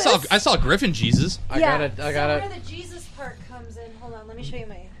Jesus. I saw Griffin Jesus. I yeah. gotta. So where the Jesus part comes in. Hold on, let me show you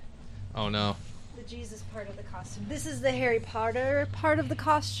Oh no. the Jesus part of the costume. This is the Harry Potter part of the She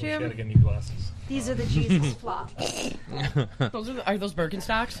costume. had to get new glasses. These are the Jesus flops. Are those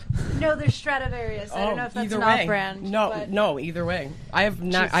Birkenstocks? No, they're Stradivarius. I don't know if that's either an way. off-brand. but No, either way. I have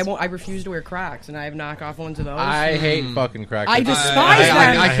not. I refuse to wear Crocs, and I have knockoff ones of those. I hate fucking Crocs. I despise them.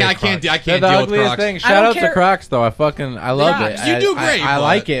 I hate can't They're deal the with ugliest Crocs. thing. I Shout don't out to care. Crocs though. I love Crocs. it. You do great, I but-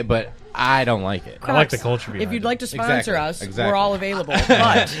 like it, but I don't like it. I like the culture behind If you'd it. like to sponsor us, Exactly. we're all available.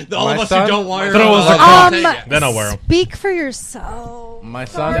 But All of My us son- who don't want Throw us a to Then I'll wear them. Speak for yourself. My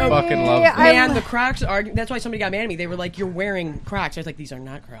son Sorry. fucking loves them. man, the Crocs are. That's why somebody got mad at me. They were like, "You're wearing Crocs." I was like, "These are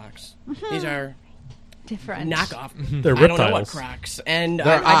not Crocs. These are Different. knockoff. They're I don't know what reptiles. Crocs." And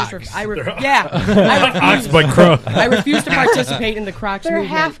They're I ox. just, I Ox by crow. I refuse to participate in the Crocs They're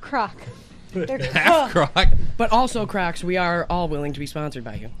movement. half croc. They're Half Croc. But also, Crocs, we are all willing to be sponsored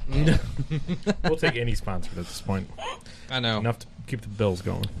by you. We'll take any sponsor at this point. I know. Enough to keep the bills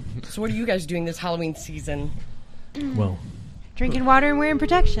going. So, what are you guys doing this Halloween season? Well, drinking water and wearing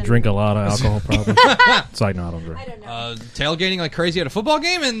protection. drink a lot of alcohol, probably. Side note, I don't drink. I don't know. Tailgating like crazy at a football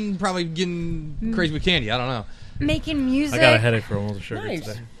game and probably getting crazy with candy. I don't know. Making music. I got a headache from all the sugar Nice.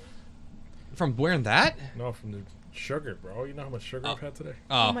 today. From wearing that? No, from the sugar, bro. You know how much sugar I've had today?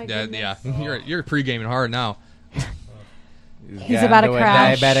 Oh, my yeah. goodness. You're pre-gaming hard now. He's about to Got into a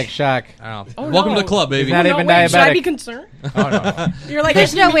crash. Diabetic shock. I don't know. Oh, Welcome no. to the club, baby. He's not No, even wait, should I diabetic. be concerned? Oh no. You're like,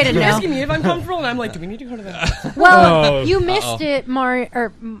 There's no way to you're know. asking me if I'm comfortable, and I'm like, do we need to go to that? Well, Oh. you missed it, Mario.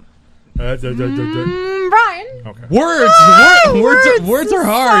 Or Okay. Brian. Words are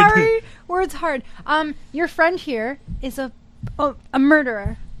hard. Sorry, words hard. Your friend here is a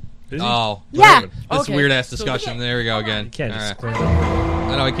murderer. Is he? Oh, Yeah. this Okay. weird ass So- discussion. There we go again. You can't All just right. clear it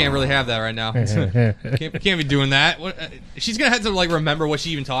I know I can't really have that right now. up. can't be doing that. What, she's gonna have to like remember what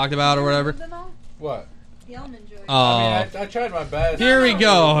she even talked about or whatever. What? The almond joy. Oh, I tried my best. here we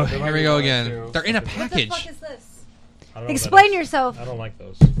go. There might Here we be go one, again. too. They're in a What the package. fuck is this? I don't know what that Explain is. yourself. I don't like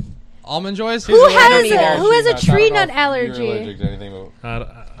those. Almond joys. Who don't has either. who has a She's not tree talking nut about allergy? you're allergic to anything, but-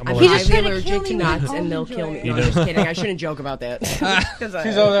 I'm I'm allergic. just highly trying to kill allergic to me with nuts, and they'll almond kill me. joy. No, I'm just kidding. I shouldn't joke about that. 'Cause I-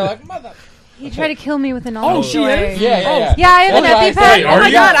 She's over there like, mother. He tried to kill me with an almond she joy. is? Yeah. Yeah, I have an That's why I EpiPen. said- Oh Are my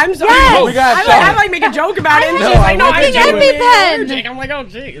you? god, I'm sorry. Yes. We got I like make a joke about it. And I she's like, no, have I'm an genuinely EpiPen. allergic. I'm like, oh,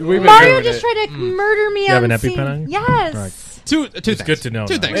 geez. We've been Mario doing just it. tried to murder me You have on an scene. EpiPen on you? Yes. Right. Two It's things. good to know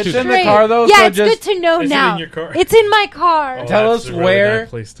Two now. things. It's Two in things. the car though, Yeah, so it's just good to know Is it now. in your car? It's in my car. Oh. tell That's us a really where, bad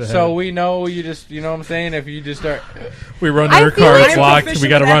place to so have. we know. You just, you know what I'm saying? If you just start, We run I to her feel car, like it's I'm locked. proficient We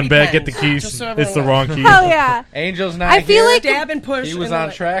got to with run back, EpiPens. get the keys. Just so It's the everyone wrong key. Hell yeah. Angel's not I feel here. like Stab and push. He was and on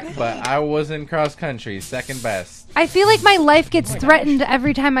like- track, but I was in cross country, second best. I feel like my life gets threatened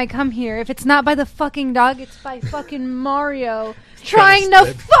every time I come here. If it's not by the fucking dog, it's by fucking Mario trying to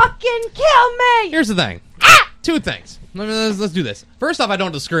fucking kill me. Here's the thing. Two things. Let's do this. First off, I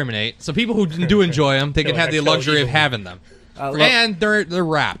don't discriminate, so people who do enjoy them, they can have the luxury of having them, and they're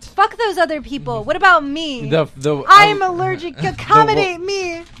wrapped. Fuck those other people. What about me? The I'm allergic. Accommodate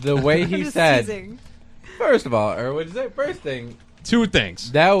me. the way he I'm just said. teasing. First of all, or what is it? First thing, Two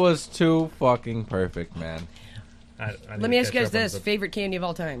things. that was too fucking perfect, man. Let me ask you guys this: favorite candy of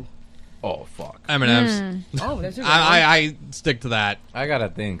all time? Oh fuck! M&M's. Oh, that's a good one. I stick to that. I gotta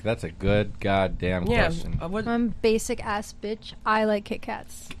think. That's a good goddamn Yeah. question. What, Basic ass bitch. I like Kit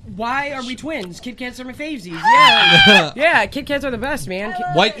Kats. why are we twins? Kit Kats are my favesies. Yeah, yeah. Kit Kats are the best, man.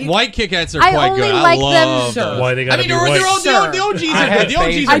 White Kit Kats are I quite only good. like I them- love Sir. those. Why they I gotta mean, be they're white? all- the OGs Sir. are good. The I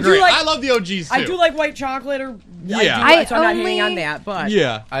OGs have are great. faith. I love the OGs too. I do like white chocolate or I do, so I'm not hating on that, but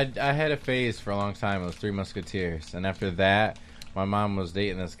Yeah. I had a phase for a long time. It was Three Musketeers, and after that, my mom was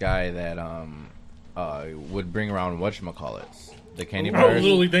dating this guy that would bring around whatchamacallits, the candy I bars. was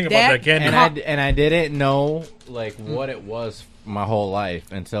literally thinking about that candy. And I didn't know like what it was my whole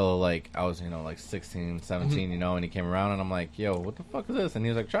life until like I was like 16, 17, and he came around and I'm like, yo, what the fuck is this? And he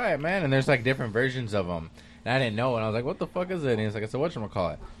was like, try it, man. And there's like different versions of them, and I didn't know, and I was like, what the fuck is it? And he was like, it's a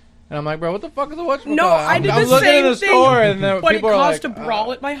whatchamacallit. And I'm like, bro, what the fuck is a whatchamacallit? no, I did I'm the looking same in the thing. store, and then But it people are cost like, a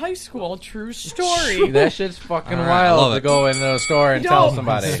brawl at my high school. True story. that shit's fucking All right, I wild love to it. go into a store and tell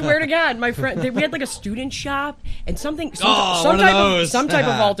somebody. I swear to God, my friend, we had like a student shop, and some one of those. type of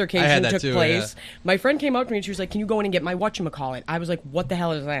I altercation had that took too, place. My friend came up to me and she was like, "Can you go in and get my whatchamacallit?" I was like, "What the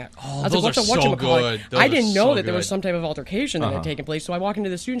hell is that?" I was those like, "What's are a so whatchamacallit?" good. Those I are didn't so know that there was good. some type of altercation that had taken place. So I walk into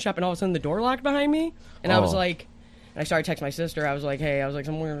the student shop, and all of a sudden the door locked behind me, and I was like. I started texting my sister. I was like, hey,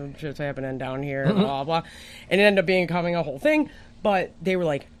 some weird shit's happening down here, blah, blah. And it ended up becoming a whole thing. But they were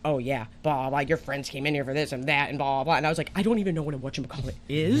like, oh, yeah, blah, blah, your friends came in here for this and that and blah, blah. And I was like, I don't even know what a whatchamacallit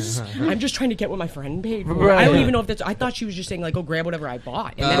is. I'm just trying to get what my friend paid for. Right. I don't even know if that's... I thought she was just saying, like, go grab whatever I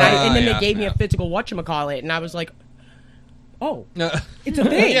bought. And then, they gave me a physical whatchamacallit. And I was like, oh, it's a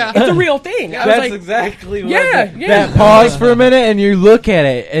thing. Yeah. It's a real thing. I was That's like, exactly what yeah. pause for a minute and you look at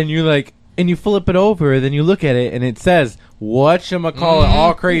it and you like and you flip it over, then you look at it and it says whatchamacallit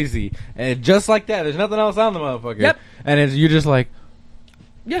all crazy, and just like that, there's nothing else on the motherfucker. Yep. And you're just like,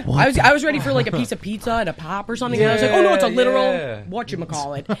 yeah, I was ready for like a piece of pizza and a pop or something. And I was like, oh no, it's a literal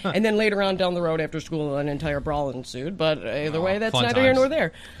whatchamacallit. And then later on down the road after school, an entire brawl ensued. But either way, that's fun neither here times. nor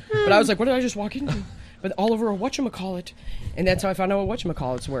there. But I was like, what did I just walk into? But all over a whatchamacallit. And that's how I found out what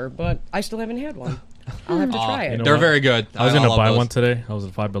whatchamacallits were. But I still haven't had one. I'll have to try it. You know They're what? very good. I was going to love buy those. one today. I was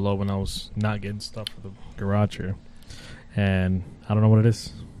at Five Below when I was not getting stuff for the garage here. And I don't know what it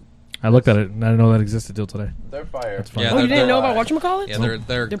is. I looked at it and I didn't know that existed till today. they're fire. That's fine. Yeah, Oh, you they're- didn't know about whatchamacallits? Yeah,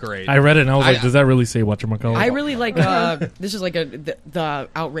 they're great. I read it and I was like, does that really say whatchamacallit? I really like, this is like the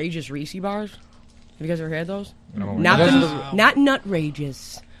outrageous Reese bars. Have you guys ever had those? don't Not like not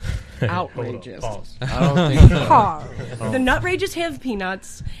nutrageous. Outrageous. Pause. I don't think so. The nutrageous have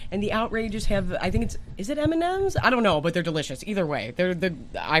peanuts, and the outrageous have, I think is it M&Ms? I don't know, but they're delicious. Either way,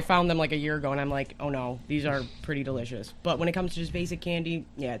 I found them like a year ago, and I'm like, oh no, these are pretty delicious. But when it comes to just basic candy,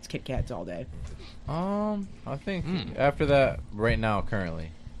 yeah, it's Kit Kats all day. I think after that, right now, currently,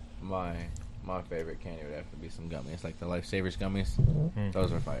 my favorite candy would have to be some gummies, like the Lifesavers gummies.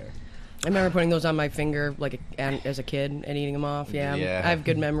 Those are fire. I remember putting those on my finger as a kid and eating them off. Yeah, Yeah. I have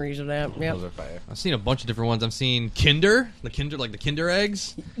good memories of that. Yeah, Those are fire. I've seen a bunch of different ones. I've seen the Kinder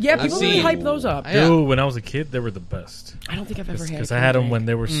eggs. yeah. I've People really seen- hype those up. Yeah. Dude, when I was a kid, they were the best. I don't think I've ever had. Because I had them when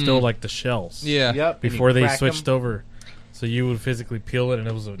they were still like the shells. Yeah. Yep. Before they switched over. So you would physically peel it and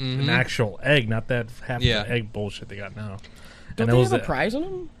it was an actual egg, not that half Yeah. the egg bullshit they got now. Don't and it they was have a prize on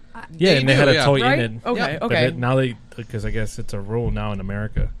them? Yeah, and they had a toy Right? in it. Okay, But okay. now because I guess it's a rule now in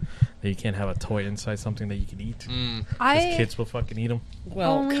America that you can't have a toy inside something that you can eat. Because kids will fucking eat them.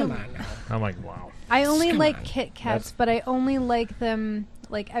 Well, come on now. I'm like, wow. I only like Kit Kats, but I only like them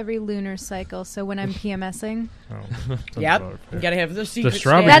like every lunar cycle. So when I'm PMSing, Oh, Yep, you gotta have the secret. the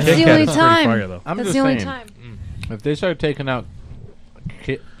strawberry That's Kit the Kat only is pretty time. fire, though. I'm that's just the only saying, time. if they start taking out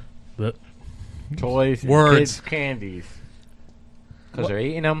toys and Words. kids' candies because they're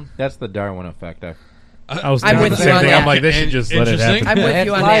eating them, that's the Darwin effect. I was I'm thinking with the you same on thing. that. I'm like, they should just let it Interesting. happen. I'm with It's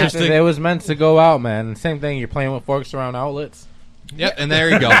you on life. that. It was meant to go out, man. Same thing. You're playing with forks around outlets. Yep, and there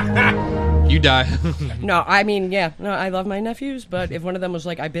you go. You die. No, I mean, yeah, no, I love my nephews, but if one of them was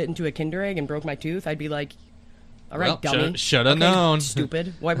like, I bit into a Kinder egg and broke my tooth, I'd be like, all right, Well, dummy. shoulda Okay, known.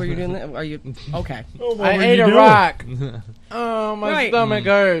 Stupid. Why were you doing that? Are you okay? I ate a rock. Oh, my Right. stomach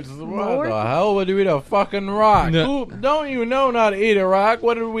hurts. What Lord. the hell would you eat a fucking rock? No. Who, don't you know not to eat a rock?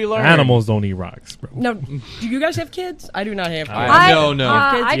 What did we learn? Animals don't eat rocks, bro. No, do you guys have kids? I do not have kids. No.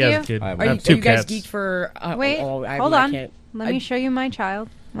 I He has do. a kid. I I Are you, have two are you guys cats. geeked for? Wait, I hold I on. can't- Let me show you my child.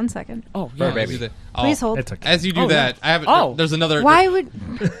 1 second. Oh, Fur yeah. baby. Please hold. It's okay. As you do Oh, that, yeah. I have. Oh. There's another. Why would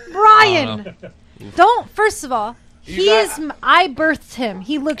Brian? Don't. First of all, he got- is. I birthed him.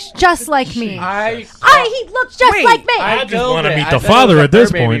 He looks just like me. He looks just Wait, like me. I just want to meet I the said father it was at this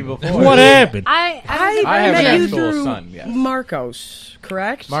a fur baby point. before. What happened? I I have met an you actual through son, yes. Marcos,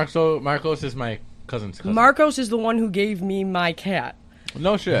 correct? Marcos is my cousin's cousin. Marcos is the one who gave me my cat.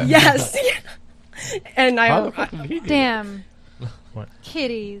 No shit. Yes. And How the fuck did he do that? Damn. What?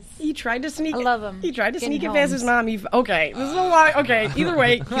 Kitties. he tried to sneak. I love him. He tried to Getting sneak it past his homes. mom. Okay, this is a lot. Okay, either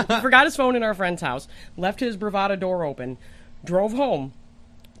way, he forgot his phone in our friend's house, left his bravado door open, drove home,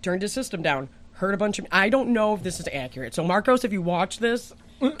 turned his system down, heard a bunch of. I don't know if this is accurate. So Marcos, if you watch this,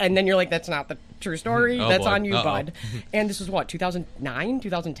 and then you're like, that's not the true story. That's boy. on you, bud. And this was what, 2009,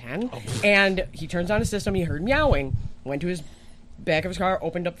 2010? And he turns on his system. He heard meowing. Went to his back of his car,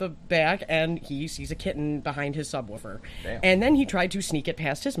 opened up the back, and he sees a kitten behind his subwoofer. Damn. And then he tried to sneak it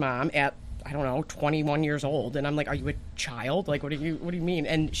past his mom at, I don't know, 21 years old. And I'm like, are you a child? Like, what do you mean?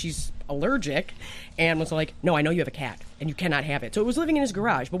 And she's allergic and was like, no, I know you have a cat and you cannot have it. So it was living in his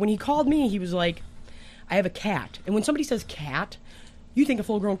garage. But when he called me, he was like, I have a cat. And when somebody says cat, you think a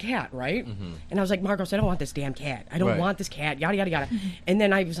full-grown cat, right? Mm-hmm. And I was like, Marcos, I don't want this damn cat. I don't want this cat, yada, yada, yada. And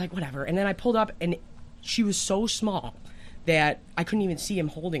then I was like, whatever. And then I pulled up, and she was so small that I couldn't even see him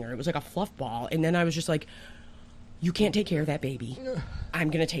holding her. It was like a fluff ball. And then I was just like, you can't take care of that baby. I'm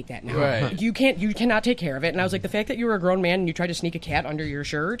going to take that now. Right. You cannot take care of it. And I was like, the fact that you were a grown man and you tried to sneak a cat under your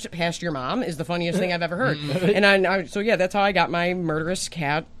shirt past your mom is the funniest thing I've ever heard. And so that's how I got my murderous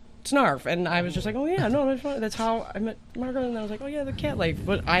cat, Snarf. And I was just like, oh yeah, no, that's how I met Margaret. And I was like, oh yeah, the cat life.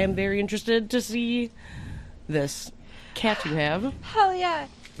 But I am very interested to see this cat you have. Hell yeah.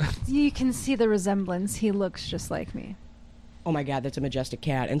 You can see the resemblance. He looks just like me. Oh my god, that's a majestic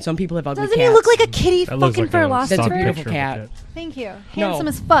cat. And some people have ugly Doesn't cats. he look like a kitty That looks fucking like a philosopher? That's a stock beautiful picture of a cat. Thank you. No. Handsome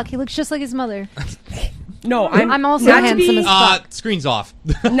as fuck. He looks just like his mother. No, I'm also not to handsome be, as fuck. Screen's off.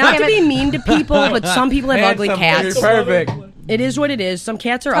 Not to be mean to people, but some people have ugly cats. Perfect. It is what it is. Some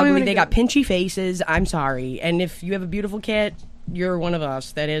cats are Tell me ugly. when They it got pinchy faces. I'm sorry. And if you have a beautiful cat, you're one of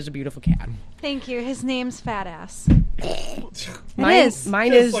us. That is a beautiful cat. Thank you. His name's Fat Ass.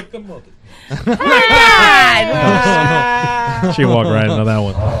 Mine is. like the mother. She walked right into that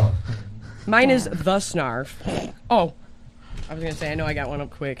one. Mine is the Snarf. Oh, I was gonna say I know I got one up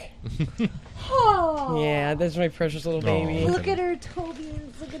quick. Oh, Yeah, that's my precious little baby. look at her, Toby.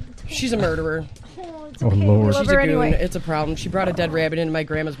 Look at the Toby. She's a murderer. Oh, it's Oh, okay. Lord. We love She's her a goon. anyway. It's a problem. She brought a dead rabbit into my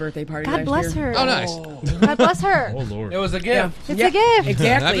grandma's birthday party God last bless year. her. Oh, nice. God bless her. Oh, Lord. It was a Yeah. gift. It's Yeah, a gift.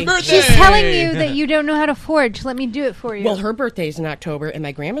 Exactly. Happy birthday! She's telling you that you don't know how to forge. Let me do it for you. Well, her birthday's in October, and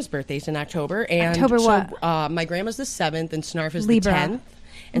my grandma's birthday's in October. And October so, what? my grandma's the 7th, and Snarf is Libra. the 10th.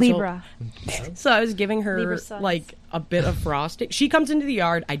 And Libra. So I was giving her Libra suns. like a bit of frosting. She comes into the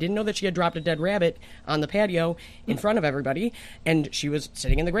yard. I didn't know that she had dropped a dead rabbit on the patio in front of everybody, and she was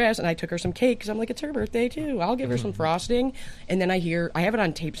sitting in the grass. And I took her some cake because I'm like, it's her birthday too. I'll give her some frosting. And then I have it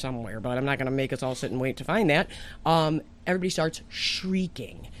on tape somewhere, but I'm not going to make us all sit and wait to find that. Everybody starts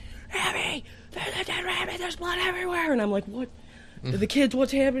shrieking, "Abby, there's a dead rabbit! There's blood everywhere!" And I'm like, what? The kids,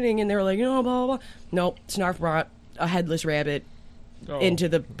 what's happening? And they're like, blah blah blah. No, Snarf brought a headless rabbit into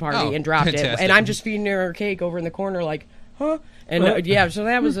the party Oh, and dropped it, fantastic. and I'm just feeding her cake over in the corner, like, huh? And so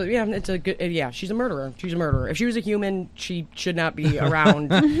that was it's a good she's a murderer. She's a murderer. If she was a human, she should not be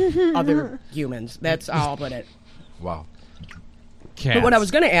around other humans. That's how I'll put it. Wow. But what I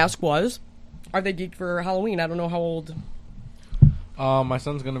was gonna ask was, are they geeked for Halloween? I don't know how old. My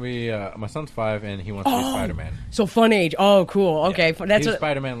son's gonna be. My son's 5, and he wants to be Spider-Man. So fun age. Oh, cool. Okay, that's He was a,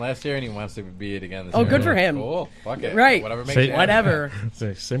 Spider-Man last year, and he wants to be it again this Oh, year. good for him. Cool. Fuck it. Right. Whatever makes Say- you happy. whatever. It's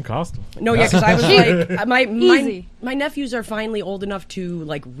the same costume. No, yeah, because I was like, Easy. my nephews are finally old enough to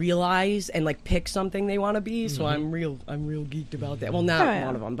like realize and like pick something they want to be. So I'm real geeked about that. Well, not Oh, yeah.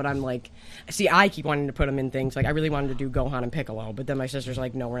 one of them, but I'm like, see, I keep wanting to put them in things. Like I really wanted to do Gohan and Piccolo, but then my sister's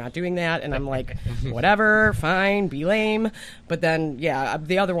like, no, we're not doing that, and I'm like, whatever, fine, be lame. But then, yeah,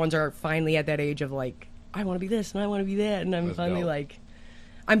 the other ones are finally at that age of like, I want to be this and I want to be that, and I'm That's finally dope. like,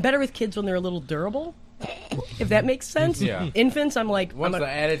 I'm better with kids when they're a little durable. If that makes sense. Yeah. Infants, I'm like, Once the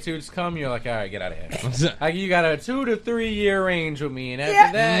attitudes come, you're like, all right, get out of here. Like, you got a 2 to 3 year range with me, and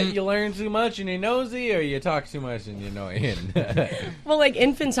after that, you learn too much and you're nosy, or you talk too much and you're annoying. well, like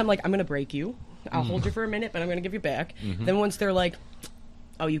infants, I'm like, I'm gonna break you. I'll hold you for a minute, but I'm gonna give you back. Then once they're like,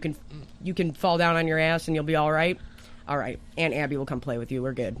 oh, you can fall down on your ass and you'll be all right. All right, Aunt Abby will come play with you.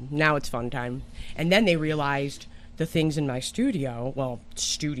 We're good. Now it's fun time. And then they realized the things in my studio. Well,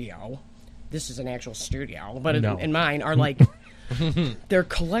 studio. This is an actual studio, but No. in mine are like they're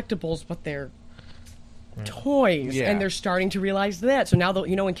collectibles, but they're toys, Yeah. and they're starting to realize that. So now,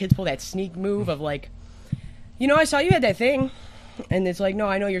 when kids pull that sneak move of like, I saw you had that thing, and it's like, no,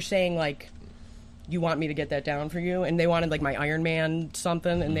 I know you're saying like, you want me to get that down for you, and they wanted like my Iron Man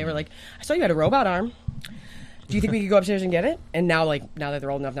something, and they were like, I saw you had a robot arm. Do you think we could go upstairs and get it? And now that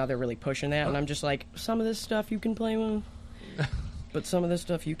they're old enough, now they're really pushing that, and I'm just like, some of this stuff you can play with. But some of this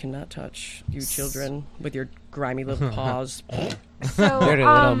stuff you cannot touch, you children, with your grimy little paws. So, Dirty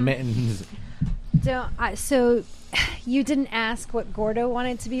little mittens. so you didn't ask what Gordo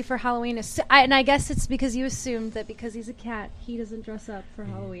wanted to be for Halloween, and I guess it's because you assumed that because he's a cat, he doesn't dress up for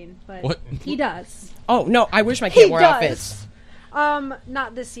Halloween, but What? he does. Oh, no, I wish my cat He wore does. outfits.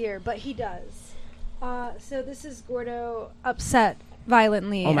 Not this year, but he does. So this is Gordo upset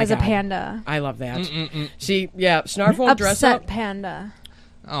violently Oh my as a God. panda. I love that. See, yeah, Snarf won't dress Upset up. panda.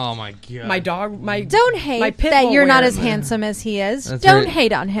 Oh my god. My dog, Don't hate my pit that won't you're not wear as it. handsome as he is. That's Don't right.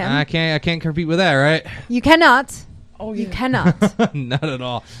 hate on him. I can't compete with that, right? You cannot. Oh, You yeah. cannot. Not at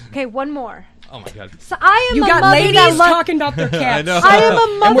all. Okay, one more. Oh my god. So I am You a got mother ladies that loves. talking about their cats. know. I am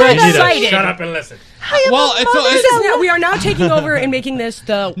a mother we're that excited. Shut up and listen. Well, We are now taking over and making this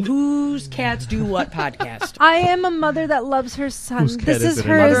the Whose Cats Do What podcast. I am a mother that loves her son. Whose cat This is is it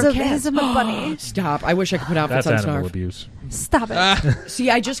her anyway? as a, Mother of as a bunny. Stop. I wish I could put outfits That's on animal Snarf. abuse. Stop it. See,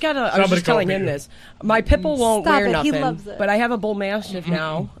 I just got to. I was Somebody just telling call him me. this. My Pitbull won't Stop wear it, he nothing. loves it. But I have a bull mastiff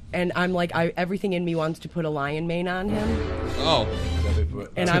now, and I'm like, everything in me wants to put a lion mane on him, oh.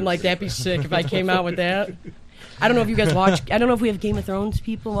 and I'm like, that'd be sick if I came out with that. I don't know if you guys watch. I don't know if we have Game of Thrones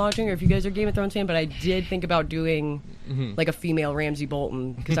people watching, or if you guys are Game of Thrones fan. But I did think about doing like a female Ramsay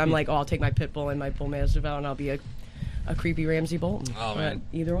Bolton because I'm like, oh, I'll take my Pitbull and my bull mastiff out, and I'll be a creepy Ramsay Bolton. Oh, But man.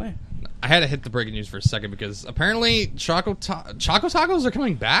 either way. I had to hit the breaking news for a second because apparently Choco Tacos are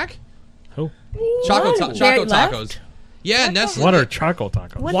coming back. Who? Choco They left? Tacos. Yeah, Nestle. What are Choco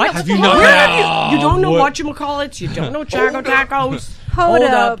Tacos? What? Have you not? You don't know what? whatchamacallits? You don't know Choco Tacos? Hold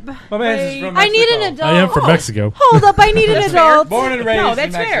up. My man's is from I need an Mexico. adult. I am from Mexico. Hold up. I need an adult. Born and raised No, that's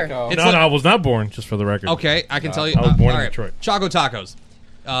in fair. Mexico. It's No, like- no, I was not born, just for the record. Okay, I can tell you. I was born in all right. Detroit. Choco Tacos.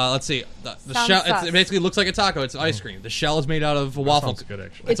 Let's see. The Sounds shell. sus. It basically looks like a taco. It's ice cream. The shell is made out of a waffle. Sounds good,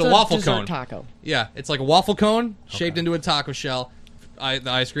 actually. It's a waffle dessert cone. taco. Yeah, it's like a waffle cone shaped into a taco shell.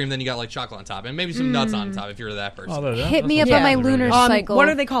 The ice cream, then you got like chocolate on top, and maybe some nuts on top if you're that person. Oh, Hit me up Yeah. on my lunar cycle. What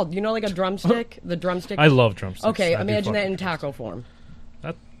are they called? You know, like a drumstick? The drumstick? I love drumsticks. Okay, I do imagine fuck that in with drumsticks. taco form.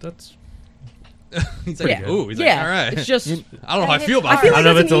 That's. He's like, Yeah. ooh. He's Yeah, like, all right. it's just. I don't know how I feel about I feel it. I like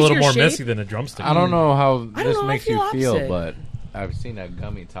don't know if it's it's a an little easier more shape. messy than a drumstick. I don't know how I don't this know, I makes feel you feel, opposite. but I've seen a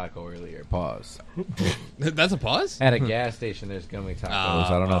gummy taco earlier. Pause. That's a pause. At a gas station, there's gummy tacos. I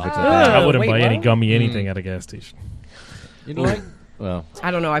don't know if it's a Oh. thing. I wouldn't Wait, buy what? any gummy anything at a gas station. You know what? Well, I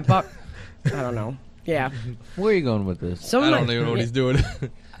don't know. I don't know. Yeah. where are you going with this? Some I of don't my- even know what he's doing.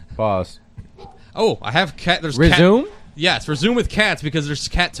 Pause. Oh, I have cat. There's Resume? Cat, yes, resume with cats because there's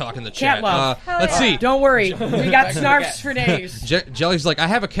cat talk in the Cat chat. love. Let's see. Don't worry. We got snarfs for days. Jelly's like, I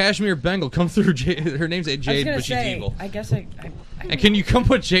have a cashmere Bengal. Come through. Her name's I was Jade, gonna but she's say, evil. I guess I And can you come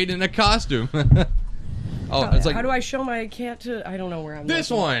put Jade in a costume? Oh, it's like how do I show my cat to? I don't know where I'm.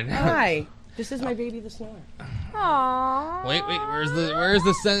 this looking. one. Hi. This is my baby, the snarf. Aww. Wait, where's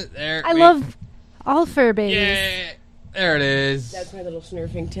the scent? There. I wait. love all fur babies. Yeah, there it is. That's my little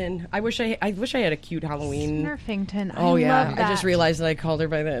Snurfington. I wish I had a cute Halloween. Snurfington. Oh I yeah, love that. I just realized that I called her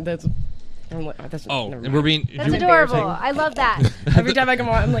by that. That's Oh, never and we're mind. being. That's do- adorable. embarrassing. I love that. Every time I come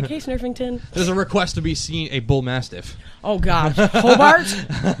on, I'm like, "Hey, Snurfington." There's a request to be seen a bull mastiff. Oh gosh,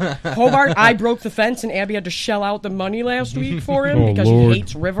 Hobart. I broke the fence, and Abby had to shell out the money last week for him Oh, because Lord. he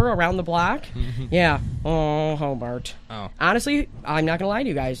hates river around the block. Yeah. Oh, Hobart. Oh. Honestly, I'm not gonna lie to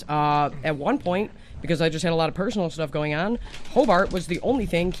you guys. At one point, because I just had a lot of personal stuff going on, Hobart was the only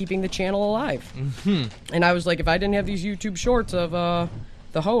thing keeping the channel alive. And I was like, if I didn't have these YouTube shorts of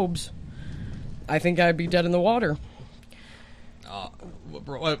the Hobes, I think I'd be dead in the water.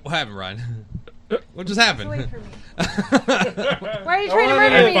 What happened, Ryan? What just happened? Why are you trying to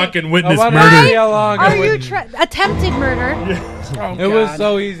murder me? Fucking I witness wanted to murder. see how long Are it you would- attempted murder? Oh, It was God.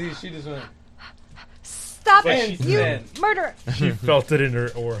 so easy. She just went. Stop But it! she You said- murder! She felt it in her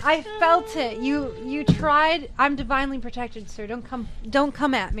aura. I felt it. You tried. I'm divinely protected, sir. Don't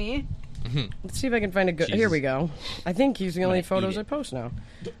come at me. Let's see if I can find a good. Jesus. Here we go. I think he's the only eat photos it. I post now.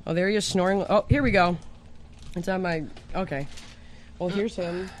 Oh, there he is snoring. Oh, here we go. It's on my. Okay. Well, here's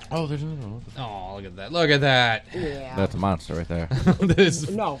him. Oh, there's another one. Oh, look at that! Look at that! Yeah. That's a monster right there.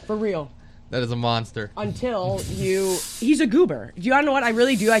 No, for real. That is a monster. Until you. He's a goober. Do you want to know what I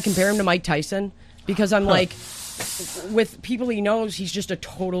really do? I compare him to Mike Tyson because I'm like, with people he knows, he's just a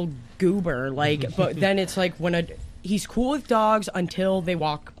total goober. Like, but then it's like when he's cool with dogs until they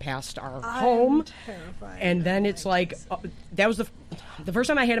walk past our home. And then it's like, that was the first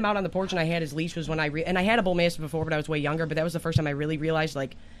time I had him out on the porch and I had his leash was when and I had a bull mastiff before, but I was way younger, but that was the first time I really realized,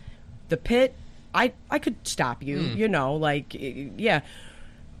 like, the pit, I could stop you, you know, like, yeah.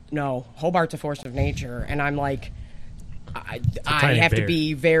 No, Hobart's a force of nature, and I'm like, I tiny have to bear.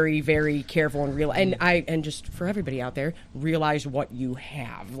 be very, very careful and real, and just for everybody out there, realize what you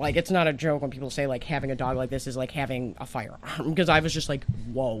have. Like, it's not a joke when people say like having a dog like this is like having a firearm, because I was just like,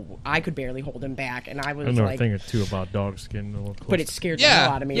 whoa, I could barely hold him back, and I was I know a like, thing or two about dogs getting a little close. but it scared the Yeah.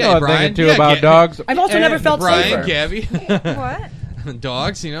 hell out of me. Yeah, You know, I'm Brian. thinking too Yeah, about get- dogs. I've also never felt Brian, safer. Gabby, What?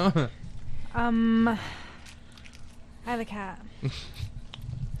 dogs. You know. I have a cat.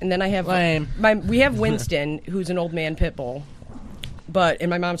 And then I have we have Winston, who's an old man pit bull. and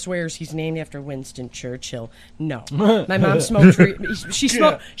my mom swears he's named after Winston Churchill. No, my mom smoked. She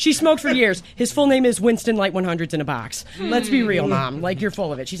smoked for years. His full name is Winston Light 100s in a box. Let's be real, Mom. Like, you're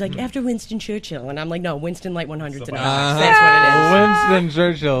full of it. She's like, after Winston Churchill, and I'm like, no, Winston Light 100s in a box. That's what it is. Winston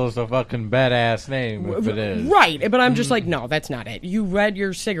Churchill is a fucking badass name if it is. Right, but I'm just like, no, that's not it. You read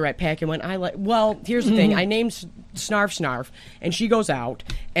your cigarette pack and went, well, here's the thing. I named Snarf, and she goes out,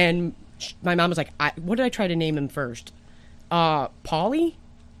 and my mom was like, what did I try to name him first? Paulie?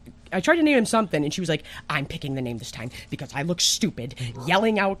 I tried to name him something, and she was like, I'm picking the name this time because I look stupid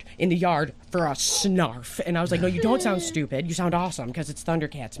yelling out in the yard for a Snarf. And I was like, no, you don't sound stupid. You sound awesome because it's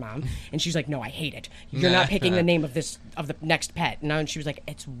Thundercats, Mom. And she's like, no, I hate it. You're not picking the name of the next pet. And she was like,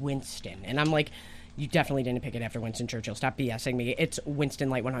 it's Winston. And I'm like, you definitely didn't pick it after Winston Churchill. Stop BSing me. It's Winston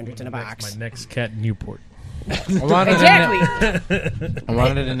Light 100s in a box. My next cat, Newport. Exactly. I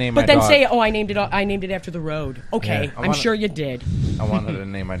wanted to name but my then dog. say, I named it after the road. Okay, Yeah, I'm sure you did. I wanted to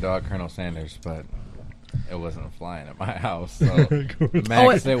name my dog Colonel Sanders, but it wasn't flying at my house. So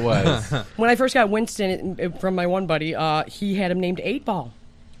Max, it was. When I first got Winston from my one buddy, he had him named 8-Ball.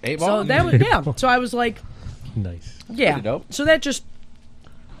 8-Ball? So that was So I was like, Nice. yeah. Pretty dope. So that just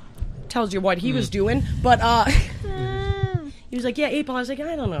tells you what he was doing. But he was like, yeah, 8-Ball. I was like,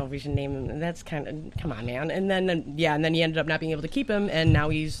 I don't know if we should name him. That's kind of, come on, man. And then he ended up not being able to keep him, and now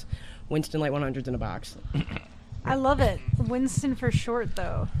he's Winston Light 100s in a box. I love it. Winston for short,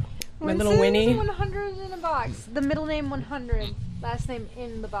 though. My little Winnie. 100 in a box. The middle name 100, last name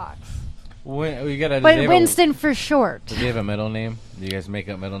in the box. But Winston for short. Does he have a middle name? Do you guys make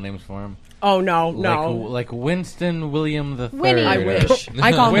up middle names for him? Oh, no. Like Winston William III. Winnie. I wish.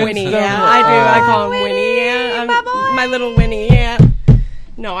 I call him Winnie. Winston. Yeah, I do. I call him Winnie, Winnie. Yeah, my boy. my little Winnie. Yeah.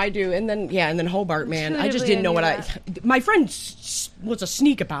 No, I do. And then Hobart, man. I just didn't know what my friend was a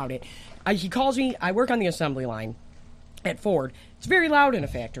sneak about it. He calls me. I work on the assembly line at Ford. It's very loud in a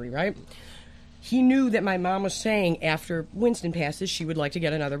factory, right? He knew that my mom was saying after Winston passes, she would like to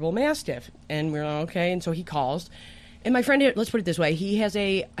get another bull mastiff. And we're like, okay. And so he calls. And my friend, let's put it this way, he has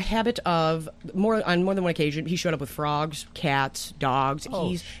a habit of, on more than one occasion, he showed up with frogs, cats, dogs.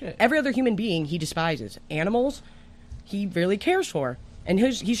 Shit. Every other human being he despises. Animals, he really cares for. And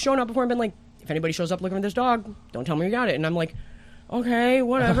he's shown up before and been like, if anybody shows up looking for this dog, don't tell me you got it. And I'm like, okay,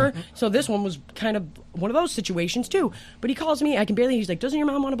 whatever. So this one was kind of one of those situations, too. But he calls me, he's like, doesn't your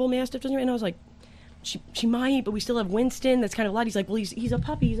mom want a bull mastiff? And I was like, she might, but we still have Winston. That's kind of loud. He's like, well, he's a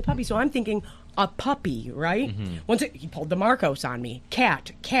puppy. So I'm thinking, a puppy, right? Mm-hmm. Once he pulled the Marcos on me.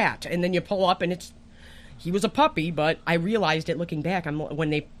 Cat. And then you pull up, and he was a puppy, but I realized it looking back.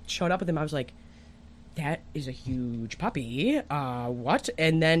 When they showed up with him, I was like, that is a huge puppy. What?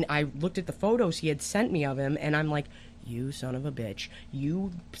 And then I looked at the photos he had sent me of him, and I'm like, you son of a bitch.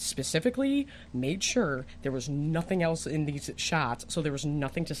 You specifically made sure there was nothing else in these shots, so there was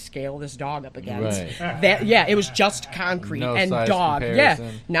nothing to scale this dog up against. Right. It was just concrete No and size dog. comparison.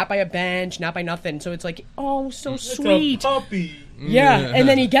 Yeah, not by a bench, not by nothing. So it's like, oh, so sweet. It's a puppy. Yeah, and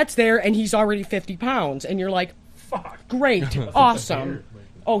then he gets there, and he's already 50 pounds, and you're like, Fuck. great, awesome.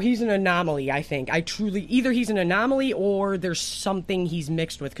 Oh, he's an anomaly, I think. Either he's an anomaly or there's something he's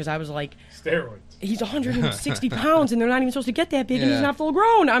mixed with, because I was like, Steroids. he's 160 pounds, and they're not even supposed to get that big, and he's Yeah. not full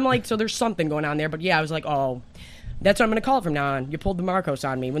grown. I'm like, so there's something going on there. But yeah, I was like, oh, that's what I'm going to call it from now on. You pulled the Marcos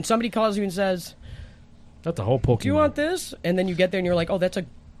on me. When somebody calls you and says, That's a whole Pokemon. do you want this? And then you get there, and you're like, oh, that's a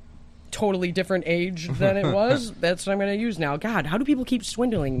totally different age than it was. That's what I'm going to use now. God, how do people keep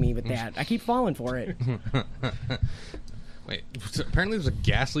swindling me with that? I keep falling for it. Wait, so apparently there's a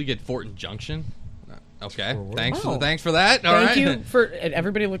gas leak at Fortin Junction. Okay, what? thanks Wow. for that. All Thank right. you for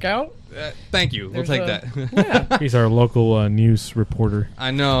everybody. Look out! Thank you. We'll There's take a- that. Yeah, He's our local news reporter.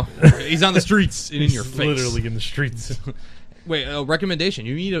 I know. He's on the streets and in your He's face. literally in the streets. Wait, recommendation.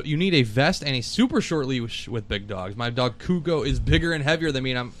 You need a vest and a super short leash with big dogs. My dog Kugo is bigger and heavier than me,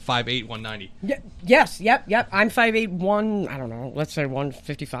 and I'm 5'8", 190. yes, yep. I'm 5'8", I don't know. Let's say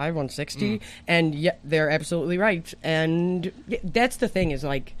 155, 160, and yeah, they're absolutely right. And that's the thing is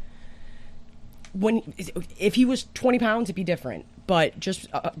like, if he was 20 pounds, it'd be different. But just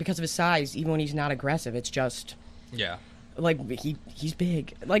because of his size, even when he's not aggressive, it's just Yeah. like he's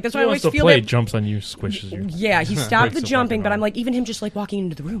big. Like that's why He I wants always to feel play, that. jumps on you, squishes you. Yeah, he stopped Breaks the the jumping, fucking but I'm arm. like, even him just like walking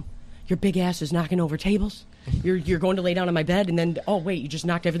into the room, your big ass is knocking over tables. You're going to lay down on my bed, and then oh wait, you just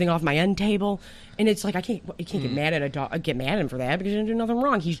knocked everything off my end table, and it's like you can't get mad at a dog, get mad at him for that because he didn't do nothing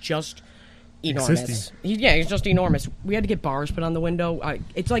wrong. He's just enormous. Existing. He's just enormous. We had to get bars put on the window.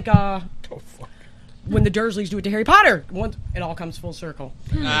 It's like Oh, fuck. when the Dursleys do it to Harry Potter. Once it all comes full circle.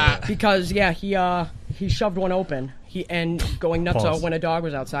 Ah. Because yeah, he shoved one open. Going nuts Pause. when a dog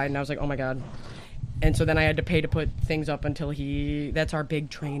was outside, and I was like, oh my god. And so then I had to pay to put things up until that's our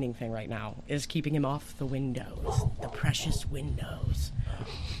big training thing right now, is keeping him off the windows, the precious windows.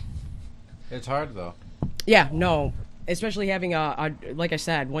 It's hard, though. Yeah, no. Especially having like I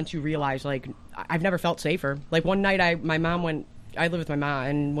said, once you realize, like, I've never felt safer. Like, one night I live with my mom,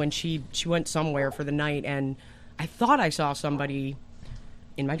 and when she went somewhere for the night, and I thought I saw somebody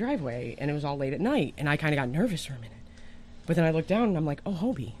in my driveway, and it was all late at night, and I kind of got nervous for a minute. But then I looked down, and I'm like, oh,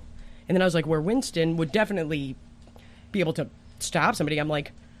 Hobie. And then I was like, where Winston would definitely be able to stop somebody, I'm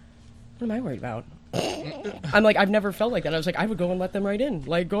like, what am I worried about? I'm like, I've never felt like that. I was like, I would go and let them right in.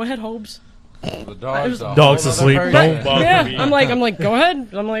 Like, go ahead, Hobes. The dog's asleep. Don't bother me. I'm like, go ahead.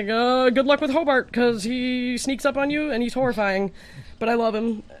 I'm like, good luck with Hobart, because he sneaks up on you and he's horrifying, but I love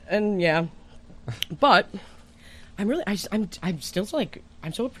him, and yeah. But I'm still like,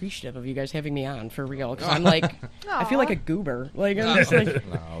 I'm so appreciative of you guys having me on, for real, because I'm like, I feel like a goober. Like, I'm just like,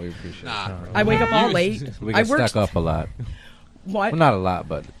 No, we appreciate it. I wake up all late. We get stuck up a lot. What? Well, not a lot,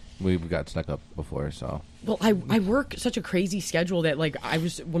 but we've got stuck up before, so. Well, I work such a crazy schedule that, like,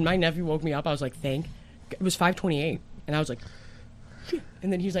 when my nephew woke me up, I was like, it was 5:28, and I was like,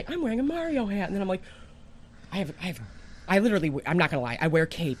 and then he's like, I'm wearing a Mario hat, and then I'm like, I literally, I'm not gonna lie, I wear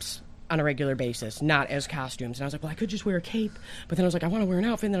capes on a regular basis, not as costumes. And I was like, well, I could just wear a cape. But then I was like, I want to wear an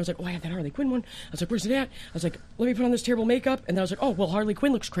outfit. And then I was like, oh, I have that Harley Quinn one. I was like, where's it at? I was like, let me put on this terrible makeup. And then I was like, oh, well, Harley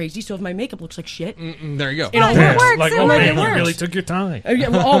Quinn looks crazy, so if my makeup looks like shit. There you go. It all works. Like, it man, works. you really took your time.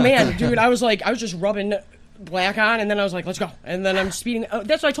 Oh, man, dude, I was just rubbing black on, and then I was like, let's go. And then I'm speeding.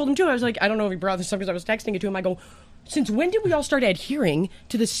 That's what I told him, too. I was like, I don't know if he brought this up because I was texting it to him. I go, since when did we all start adhering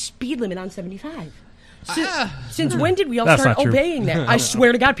to the speed limit on 75? Since when did we all start obeying that? I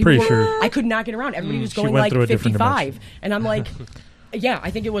swear to God, people I could not get around. Everybody was going like 55. And I'm like, yeah,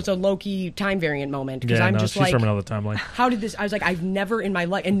 I think it was a low-key time variant moment. Because I'm just she's like, from another timeline. How did this? I was like, I've never in my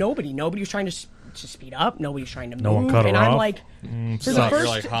life, and nobody was trying to speed up. Nobody was trying to move. No one cut her and off. I'm like, for the first, you're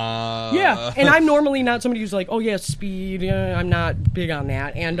like, yeah. And I'm normally not somebody who's like, oh yeah, speed. I'm not big on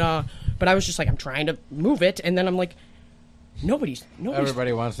that. And but I was just like, I'm trying to move it, and then I'm like, Nobody's.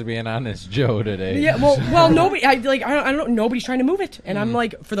 Everybody wants to be an honest Joe today. Yeah, well, nobody. I don't know. Nobody's trying to move it, and I'm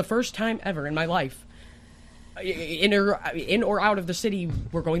like, for the first time ever in my life, in or out of the city,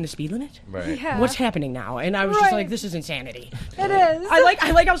 we're going the speed limit. Right. Yeah. What's happening now? And I was just like, this is insanity. It is.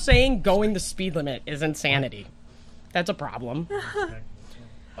 I like how saying going the speed limit is insanity. That's a problem.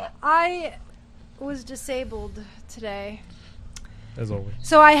 I was disabled today. As always.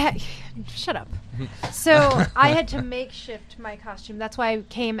 So I had... Shut up. So I had to makeshift my costume. That's why I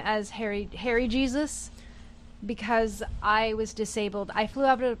came as Harry Jesus, because I was disabled. I flew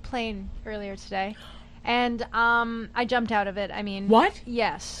out of a plane earlier today, and I jumped out of it. I mean... What?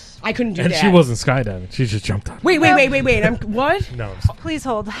 Yes. I couldn't do and that. she wasn't skydiving. She just jumped out. Wait. What? No. Please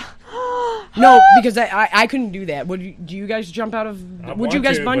hold. No, because I couldn't do that. Do you guys jump out of... Would you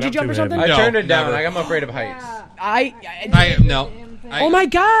guys bungee jump or something? I No, turned it down. never. Like, I'm afraid of heights. No. Oh my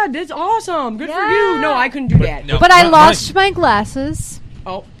God, that's awesome! Good for you. No, I couldn't do that. No. But I lost my glasses.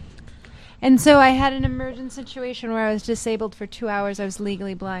 Oh, And so I had an emergent situation where I was disabled for 2 hours. I was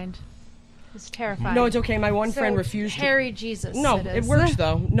legally blind. It was terrifying. no, it's okay. My one So, friend refused to. Harry Jesus. No, it it is. works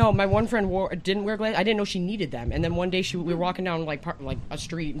though. No, my one friend didn't wear glasses. I didn't know she needed them. And then one day we were walking down like a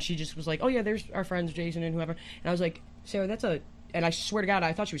street, and she just was like, "Oh yeah, there's our friends Jason and whoever." And I was like, "Sarah, that's a." And I swear to God,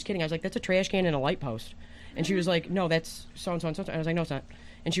 I thought she was kidding. I was like, "That's a trash can and a light post." And she was like, "No, that's so and so and so." And I was like, "No, it's not."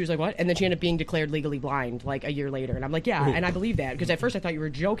 And she was like, what? And then she ended up being declared legally blind like a year later. And I'm like, yeah, and I believe that. Because at first I thought you were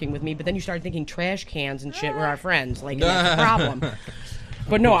joking with me, but then you started thinking trash cans and shit were our friends. Like, and that's a problem.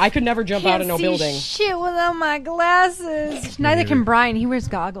 But no, I could never jump out of no building. Shit without my glasses. Neither can Brian. He wears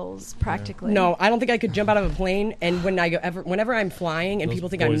goggles practically. No, I don't think I could jump out of a plane. And whenever I'm flying and Those people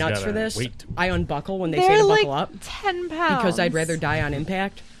think I'm boys nuts gotta for this, wait. I unbuckle when they They're say to like buckle up. 10 pounds. Because I'd rather die on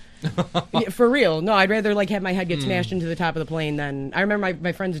impact. Yeah, for real. No, I'd rather like have my head get smashed into the top of the plane than... I remember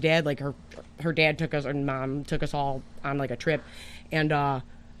my friend's dad, like her dad took us, and mom took us all on like a trip. And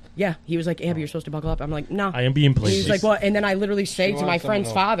yeah, he was like, Abby, you're supposed to buckle up. I'm like, no. I am being played. He's like, what? And then I literally say to my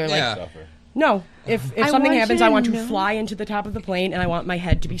friend's father, like, Yeah. no, if I something want happens, you I to want to know. fly into the top of the plane, and I want my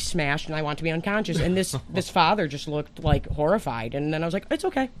head to be smashed, and I want to be unconscious. And this father just looked like horrified. And then I was like, it's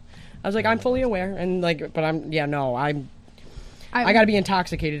okay. I was like, I'm fully aware, and like, but I got to be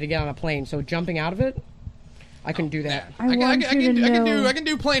intoxicated to get on a plane. So jumping out of it, I couldn't do that. I can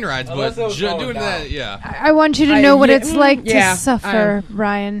do plane rides, Unless but it was going doing down. that, yeah. I want you to know what it's like yeah, to suffer,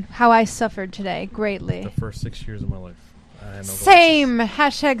 Brian. How I suffered today greatly. The first 6 years of my life. I had no Same.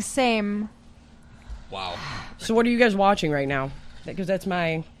 Hashtag same. Wow. So what are you guys watching right now? Because that's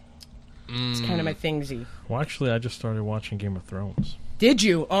my, it's kind of my thingsy. Well, actually, I just started watching Game of Thrones. Did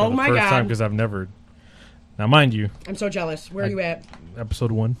you? Oh for the my first time God. because I've never Now, mind you, I'm so jealous. Where are you at?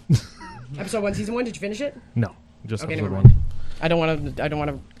 episode 1. Episode 1, season 1. Did you finish it? No, just Okay, episode never 1. mind. I don't want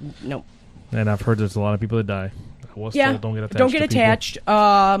to. No. And I've heard there's a lot of people that die. Yeah, don't get attached. Don't get attached.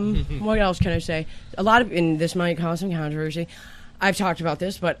 What else can I say? A lot of, and this might cause some controversy. I've talked about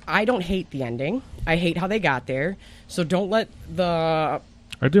this, but I don't hate the ending. I hate how they got there. So don't let the.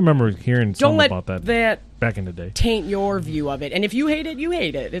 I do remember hearing something about that back in the day. Taint your view of it. And if you hate it, you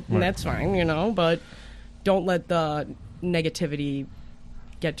hate it. And that's fine, you know. But don't let the negativity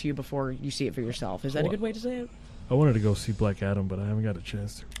get to you before you see it for yourself. Is that a good way to say it? I wanted to go see Black Adam, but I haven't got a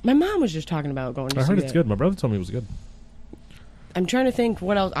chance to. My mom was just talking about going to see it. I heard it's good. My brother told me it was good. I'm trying to think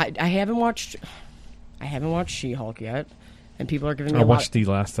what else. I haven't watched She-Hulk yet, and people are giving me. I watched the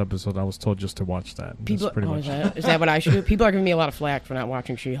last episode. I was told just to watch that. People, pretty much. Is that what I should do? People are giving me a lot of flack for not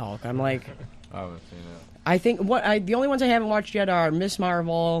watching She-Hulk. I'm like, I haven't seen it. I think the only ones I haven't watched yet are Miss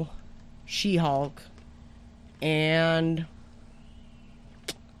Marvel, She-Hulk, and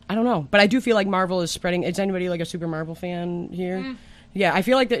I don't know. But I do feel like Marvel is spreading. Is anybody like a super Marvel fan here? Yeah, I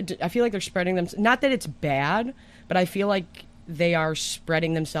feel like they're spreading them. Not that it's bad, but I feel like they are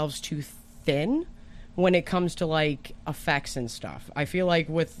spreading themselves too thin when it comes to like effects and stuff. I feel like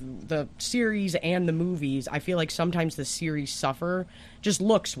with the series and the movies, I feel like sometimes the series suffer just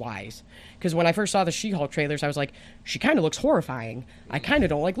looks wise. Because when I first saw the She-Hulk trailers, I was like, she kind of looks horrifying. I kind of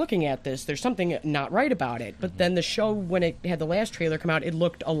don't like looking at this. There's something not right about it. But then the show, when it had the last trailer come out, it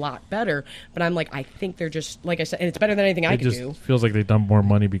looked a lot better. But I'm like, I think they're just, like I said, and it's better than anything I could do. It just feels like they've done more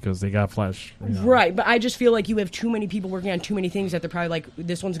money because they got Flash. You know. Right, but I just feel like you have too many people working on too many things that they're probably like,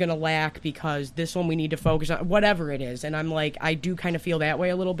 this one's going to lack because this one we need to focus on, whatever it is. And I'm like, I do kind of feel that way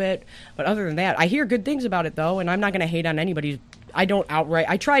a little bit. But other than that, I hear good things about it, though, and I'm not going to hate on anybody's. I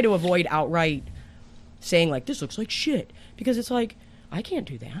try to avoid outright saying, like, this looks like shit. Because it's like, I can't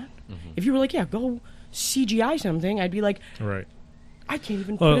do that. Mm-hmm. If you were like, yeah, go CGI something, I'd be like, right. I can't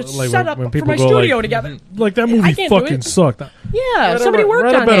even put a like setup when for my go studio like, together. Like, that movie fucking sucked. Yeah, somebody worked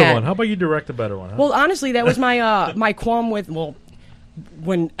on that. Write a better one. How about you direct a better one? Huh? Well, honestly, that was my my qualm with,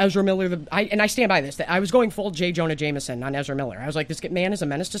 when Ezra Miller, and I stand by this, that I was going full J. Jonah Jameson on Ezra Miller. I was like, this man is a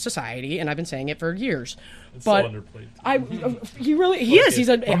menace to society, and I've been saying it for years. It's but so underplayed. He is. He's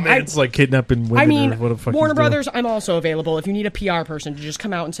a man's like kidnapping women. I mean, or what the fuck Warner Brothers, I'm also available if you need a PR person to just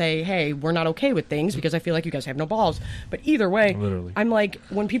come out and say, hey, we're not okay with things because I feel like you guys have no balls. But either way, literally. I'm like,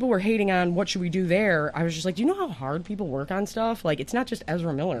 when people were hating on what should we do there, I was just like, do you know how hard people work on stuff? Like, it's not just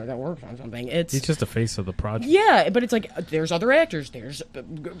Ezra Miller that works on something. He's just the face of the project. Yeah, but it's like, there's other actors, there's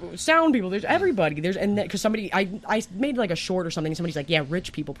sound people, there's everybody, because somebody, I made like a short or something, and somebody's like, yeah,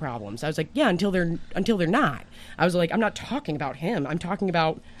 rich people problems. I was like, yeah, until they're not. I was like, I'm not talking about him. I'm talking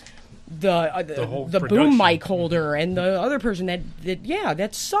about the boom mic holder and the other person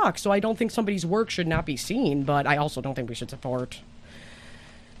that sucks. So I don't think somebody's work should not be seen, but I also don't think we should support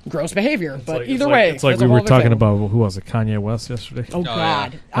gross behavior. But either way, it's like we were talking about, who was it, Kanye West yesterday? Oh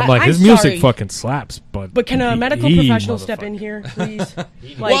God, I'm like, his music fucking slaps, but can a medical professional step in here, please?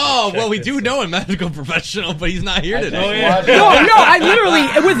 Whoa, well, we do know a medical professional, but he's not here today. No, I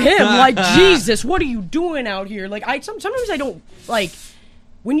literally with him, like, Jesus, what are you doing out here? Like, sometimes I don't like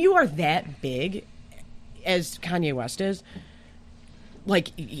when you are that big as Kanye West is. Like,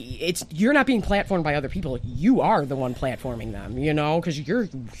 you're not being platformed by other people. You are the one platforming them, you know, because you're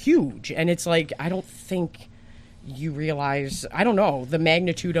huge. And it's like, I don't think you realize, I don't know, the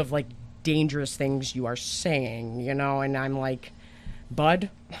magnitude of, like, dangerous things you are saying, you know. And I'm like, bud,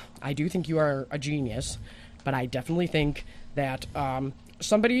 I do think you are a genius, but I definitely think that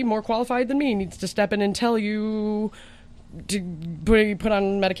somebody more qualified than me needs to step in and tell you to put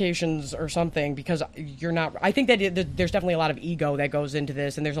on medications or something, because you're not. I think that there's definitely a lot of ego that goes into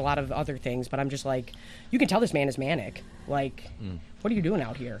this, and there's a lot of other things, but I'm just like, you can tell this man is manic. Like, what are you doing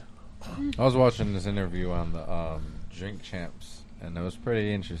out here? I was watching this interview on the Drink Champs, and it was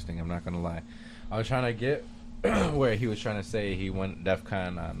pretty interesting, I'm not going to lie. I was trying to get where he was trying to say he went DEF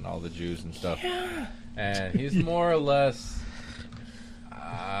CON on all the Jews and stuff. Yeah. And he's more or less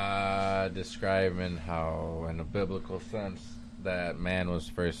describing how, in a biblical sense, that man was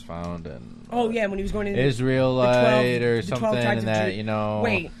first found in when he was going to Israelite or something, and that, you know,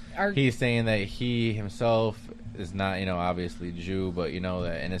 he's saying that he himself is not, you know, obviously Jew, but, you know,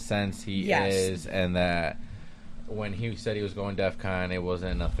 that in a sense he is, and that when he said he was going DEF CON, it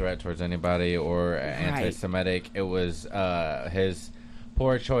wasn't a threat towards anybody or anti-Semitic. It was his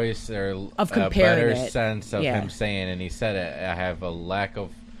poor choice or of a better sense of him saying, and he said it, I have a lack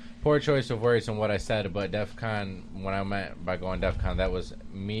of poor choice of words in what I said, but DEF CON, when I meant by going DEF CON, that was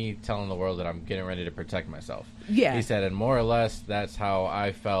me telling the world that I'm getting ready to protect myself. Yeah. He said, and more or less, that's how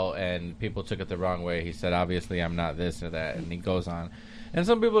I felt, and people took it the wrong way. He said, obviously, I'm not this or that, and he goes on. And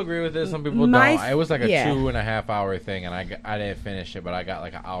some people agree with this, some people don't. It was like a 2.5 hour thing, and I didn't finish it, but I got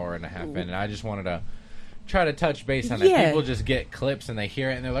like an hour and a half in, and I just wanted to try to touch base on that. People just get clips, and they hear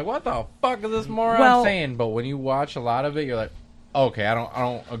it, and they're like, what the fuck is this moron saying? But when you watch a lot of it, you're like, okay, I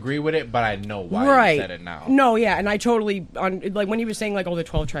don't agree with it, but I know why he said it now. No, yeah, and I totally like when he was saying like, oh, the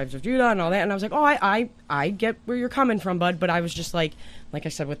 12 tribes of Judah and all that, and I was like, oh, I get where you're coming from, bud. But I was just like I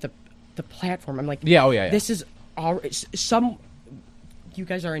said with the platform, I'm like, yeah. This is all some. You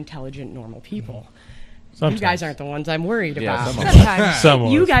guys are intelligent, normal people. Sometimes. You guys aren't the ones I'm worried about.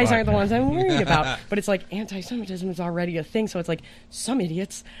 Sometimes. You guys aren't the ones I'm worried about. But it's like anti-Semitism is already a thing, so it's like some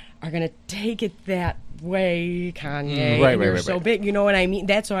idiots are gonna take it that way, Kanye. You're so big, you know what I mean?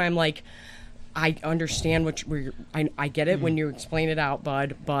 That's why I'm like, I understand I get it when you explain it out,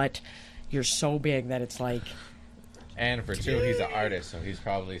 bud, but you're so big that it's like. And for two, he's an artist, so he's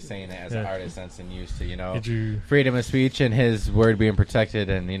probably saying it as an artist sense and used to, freedom of speech and his word being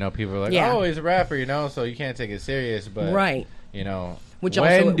protected. And, people are like, oh, he's a rapper, so you can't take it serious. But, which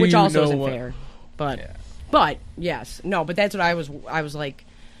also isn't fair. But, yes. No, but that's what I was like,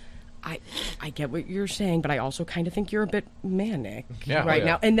 I get what you're saying, but I also kind of think you're a bit manic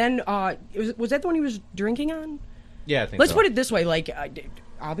now. And then, was that the one he was drinking on? Yeah, I think Let's put it this way, like...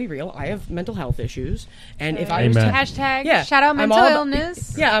 I'll be real. I have mental health issues, and if I was to hashtag shout out mental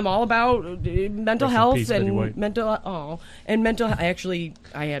illness. Yeah, I'm all about mental health and mental. Actually,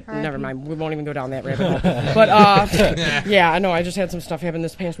 I had never mind. We won't even go down that rabbit hole. But I know. I just had some stuff happen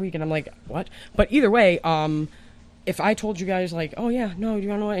this past week, and I'm like, what? But either way, if I told you guys like, oh yeah, no, you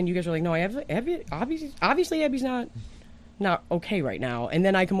don't know what, and you guys are like, no, Abby, obviously Abby's not okay right now, and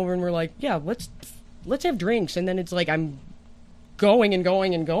then I come over and we're like, yeah, let's have drinks, and then it's like I'm going and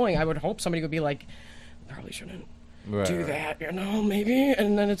going and going. I would hope somebody would be like, probably shouldn't do that, maybe.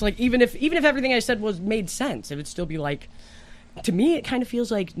 And then it's like, even if everything I said made sense, it would still be like, to me, it kind of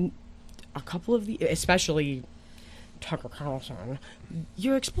feels like a couple of especially Tucker Carlson,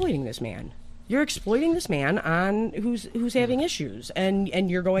 you're exploiting this man. You're exploiting this man on who's having issues, and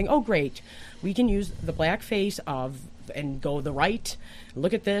you're going, oh great, we can use the black face and go the right,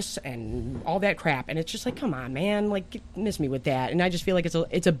 look at this and all that crap, and it's just like, come on, man, like miss me with that. And I just feel like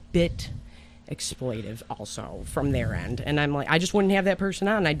it's a bit exploitive also from their end, and I'm like, I just wouldn't have that person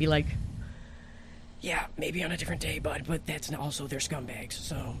on. I'd be like, yeah, maybe on a different day, bud, but that's also they're scumbags.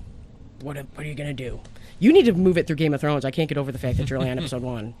 So what are you gonna do? You need to move it through Game of Thrones. I can't get over the fact that you're only on episode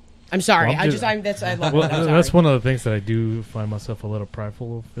 1. I'm sorry. Well, I love it. That's one of the things that I do find myself a little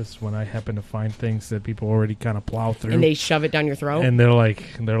prideful of, is when I happen to find things that people already kind of plow through, and they shove it down your throat. And they're like,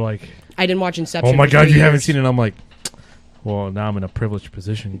 I didn't watch Inception. Oh my god, you haven't seen it? I'm like, well, now I'm in a privileged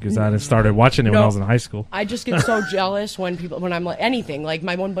position because I started watching it when I was in high school. I just get so jealous when I'm like anything. Like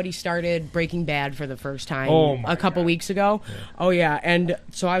my one buddy started Breaking Bad for the first time a couple weeks ago. Yeah. Oh yeah, and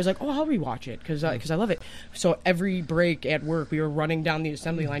so I was like, oh, I'll rewatch it because I love it. So every break at work, we were running down the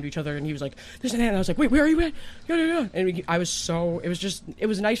assembly line to each other, and he was like, "This and that," and I was like, "Wait, where are you at?" Yeah. And it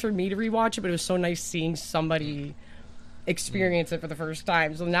was nice for me to rewatch it, but it was so nice seeing somebody experience it for the first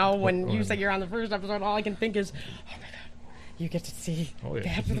time. So now when you say you're on the first episode, all I can think is, oh my god, you get to see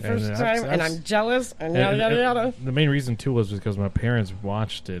that for the first time, and I'm jealous, and yada, yada, yada. The main reason, too, was because my parents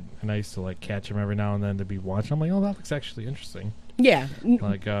watched it, and I used to, catch them every now and then to be watching. I'm like, oh, that looks actually interesting. Yeah.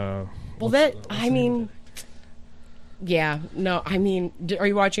 Yeah, no, I mean, are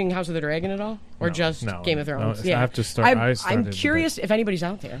you watching House of the Dragon at all? Or just Game of Thrones? No, yeah. I have to start. I'm curious if anybody's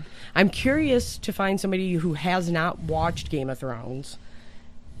out there. I'm curious to find somebody who has not watched Game of Thrones,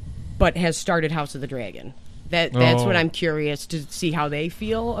 but has started House of the Dragon. That's what I'm curious to see how they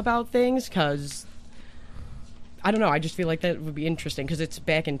feel about things, because I don't know. I just feel like that would be interesting because it's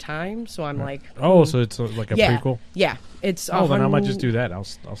back in time. So I'm like, so it's like a prequel. Yeah, it's. Then I might just do that. I'll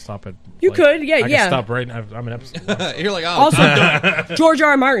stop it. You could, I can stop right now. I'm an episode. You're like, also George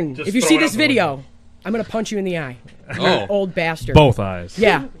R. R. Martin. If you see this video, I'm gonna punch you in the eye. You old bastard. Both eyes.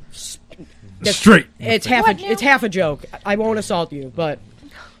 Yeah. Straight. It's half a joke. I won't assault you, but.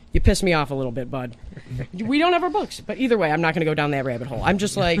 You piss me off a little bit, bud. We don't have our books, but either way, I'm not going to go down that rabbit hole. I'm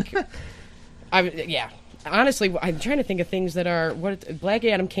just like, honestly, I'm trying to think of things that are. Black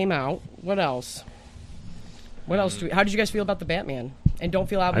Adam came out. What else? How did you guys feel about the Batman? And don't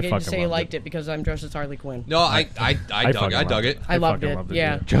feel obligated to say you liked it because I'm dressed as Harley Quinn. No, I dug it. I loved it.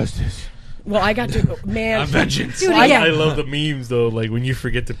 Yeah. Justice. Well, I got to man. Vengeance. Do it again. I love the memes though, like when you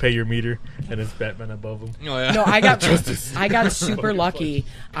forget to pay your meter and it's Batman above them. Oh, yeah. No, I got super lucky.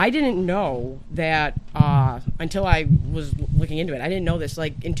 I didn't know that until I was looking into it. I didn't know this.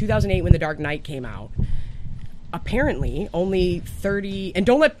 Like in 2008 when The Dark Knight came out, apparently only 30 and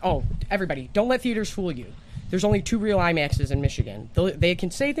don't let theaters fool you. There's only 2 real IMAXs in Michigan. They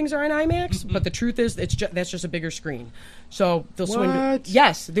can say things are in IMAX, but the truth is that's just a bigger screen. So they'll swing.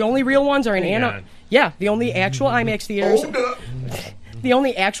 Yes, the only real ones are in Anna. Yeah, the only actual IMAX theaters. The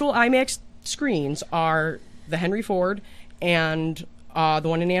only actual IMAX screens are the Henry Ford and the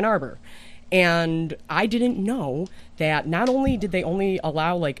one in Ann Arbor. And I didn't know that not only did they only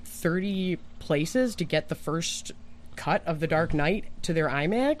allow like 30 places to get the first cut of The Dark Knight to their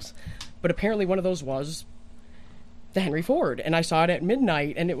IMAX, but apparently one of those was the Henry Ford, and I saw it at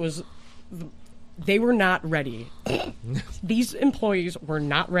midnight, and they were not ready. These employees were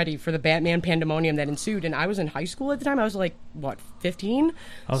not ready for the Batman pandemonium that ensued, and I was in high school at the time. I was like, what, 15?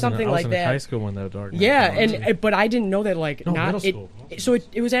 Something like that. High school when that Dark Knight Yeah, but I didn't know that middle school. So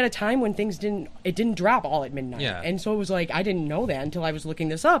it was at a time when things didn't drop all at midnight. Yeah. And so it was like I didn't know that until I was looking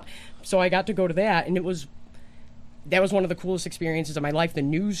this up. So I got to go to that, and that was one of the coolest experiences of my life. The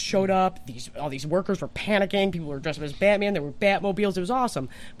news showed up. All these workers were panicking. People were dressed up as Batman. There were Batmobiles. It was awesome.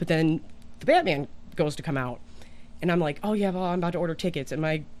 But then the Batman goes to come out. And I'm like, oh, yeah, well, I'm about to order tickets. And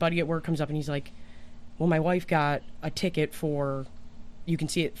my buddy at work comes up and he's like, well, my wife got a ticket you can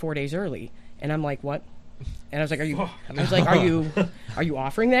see it 4 days early. And I'm like, what? And I was like, are you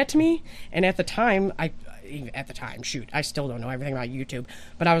offering that to me? And at the time, I still don't know everything about YouTube,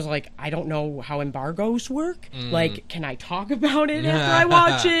 but I was like, I don't know how embargoes work. Like, can I talk about it after I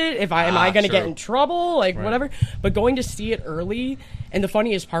watch it? Am I going to get in trouble? Like, whatever. But going to see it early, and the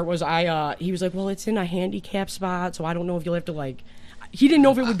funniest part was he was like, well, it's in a handicap spot, so I don't know if you'll have to like. He didn't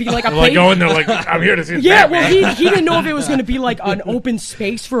know if it would be like a like going there like I'm here to see. Yeah, Batman. well, he didn't know if it was going to be like an open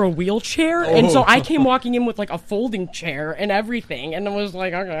space for a wheelchair, and so I came walking in with like a folding chair and everything, and I was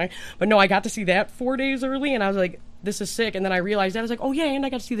like, okay, but no, I got to see that 4 days early, and I was like, this is sick, and then I realized that I was like, oh yeah, and I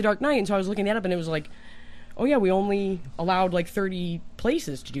got to see The Dark Knight, and so I was looking that up, and it was like, oh yeah, we only allowed like 30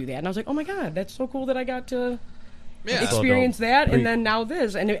 places to do that, and I was like, oh my god, that's so cool that I got to experience that, and then now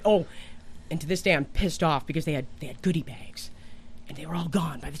this, and and to this day I'm pissed off because they had goodie bags. And they were all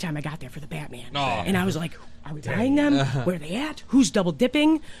gone by the time I got there for the Batman. Oh. And I was like, are we buying them? Where are they at? Who's double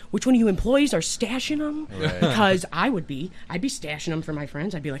dipping? Which one of you employees are stashing them? Right. Because I'd be stashing them for my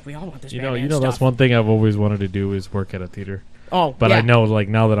friends. I'd be like, we all want this Batman stuff. That's one thing I've always wanted to do is work at a theater. Oh, but yeah. I know, like,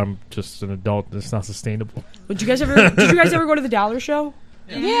 now that I'm just an adult, it's not sustainable. Did you guys ever go to the Dollar Show?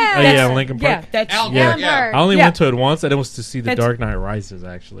 Yeah. Lincoln Park. Yeah, that's I only went to it once, and it was to see The Dark Knight Rises,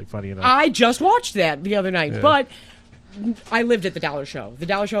 actually, funny enough. I just watched that the other night, but I lived at the Dollar Show. The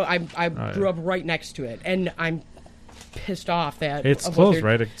Dollar Show, I grew up right next to it, and I'm pissed off that it's closed,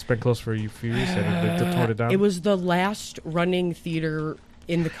 right? It's been closed for a few years, and they tore it down. It was the last running theater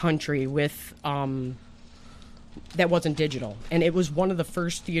in the country with that wasn't digital, and it was one of the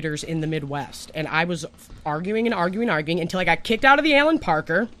first theaters in the Midwest. And I was arguing until I got kicked out of the Alan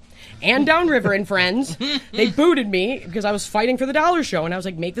Parker and Downriver and Friends. They booted me because I was fighting for the Dollar Show, and I was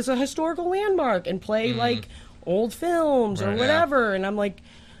like, make this a historical landmark and play like old films or whatever. And I'm like,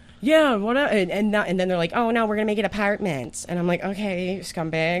 yeah, whatever. And then they're like, oh no, we're gonna make it apartments. And I'm like, okay,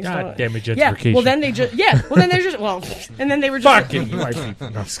 scumbags. God damn it, gentrification. Yeah. Well, then they just and then they were just fucking.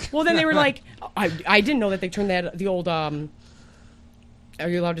 well, then they were like, I didn't know that they turned the old are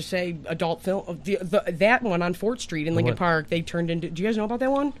you allowed to say adult film? That one on Fort Street in Lincoln Park, they turned into. Do you guys know about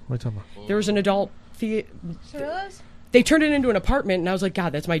that one? What are you talking about? There was an adult theater. They turned it into an apartment, and I was like,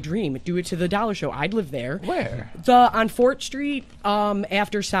 God, that's my dream. Do it to the Dollar Show. I'd live there. Where? On Fort Street,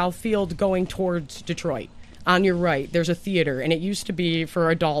 after Southfield, going towards Detroit. On your right, there's a theater, and it used to be for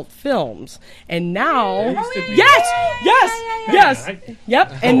adult films. And now, yes,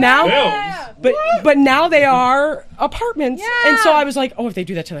 yep. And now, but now they are apartments. And so I was like, oh, if they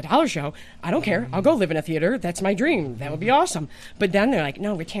do that to the Dollar Show, I don't care. I'll go live in a theater. That's my dream. That would be awesome. But then they're like,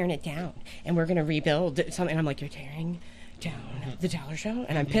 no, we're tearing it down, and we're gonna rebuild something. And I'm like, you're tearing down the Dollar Show,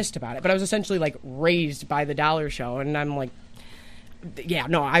 and I'm pissed about it. But I was essentially like raised by the Dollar Show, and I'm like.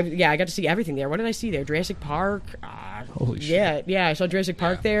 I got to see everything there. What did I see there? Jurassic Park. Holy shit. Yeah, I saw Jurassic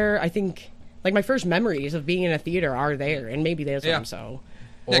Park there. I think, like, my first memories of being in a theater are there, and maybe there's them. So,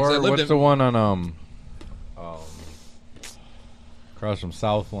 or what's the one on across from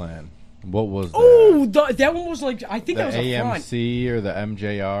Southland? What was that? Oh, that one was like I think the that was a front. AMC or the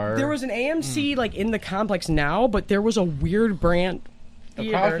MJR. There was an AMC like in the complex now, but there was a weird brand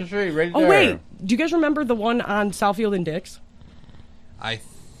theater. Across the street, right there. Oh wait, do you guys remember the one on Southfield and Dix? I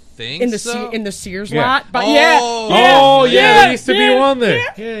think in the so. in the Sears Yeah. lot. But Oh, yeah, there used to be one there.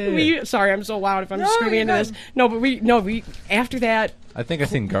 We, sorry, I'm so loud if I'm screaming into this. No, but we after that. I think I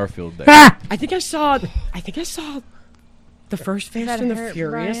seen Garfield there. I think I saw the first Fast That and the hurt,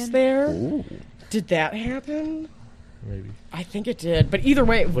 Furious Brian? there. Ooh. Did that happen? Maybe. I think it did. But either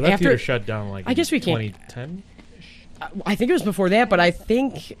way, Well, that after theater shut down like I guess we can't- 2010. I think it was before that, but I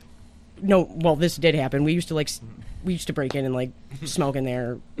think no. Well, this did happen. We used to break in and like smoke in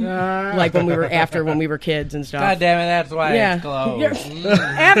there, like when we were kids and stuff. God damn it, that's why Yeah. it's closed.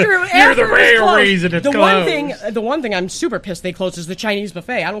 After the it was real closed, reason it's the one thing I'm super pissed they closed is the Chinese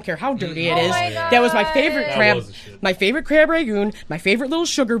buffet. I don't care how dirty it Oh is. my That was my favorite God. crab, was the shit. my favorite crab ragoon, my favorite little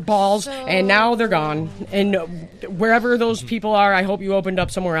sugar balls, and now they're gone. And wherever those people are, I hope you opened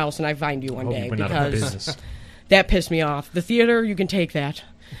up somewhere else and I find you one Hope day you went out of because business. that pissed me off. The theater, you can take that.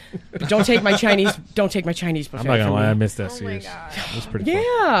 But don't take my Chinese. Don't take my Chinese buffet. I'm not gonna from lie, I me. missed that Oh my series. God. It was pretty fun.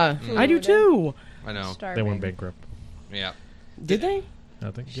 Yeah, I do too. I know. They went bankrupt. Yeah. Did they?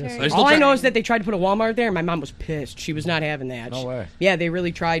 I think. Yes. They're still All I trying- know is that they tried to put a Walmart there, and my mom was pissed. She was not having that. No way. Yeah, they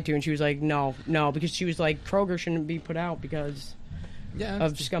really tried to, and she was like, "No, because she was like, Kroger shouldn't be put out because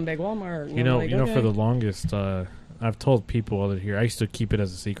of scumbag Walmart." And You I'm know, like, for okay. the longest, I've told people other here. I used to keep it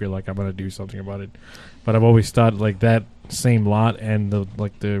as a secret, like I'm gonna do something about it. But I've always thought like that same lot and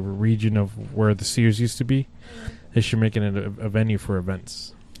the region of where the Sears used to be, they should make it a venue for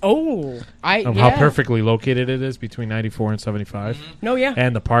events. Oh, Of how perfectly located it is between 94 and 75, No, yeah.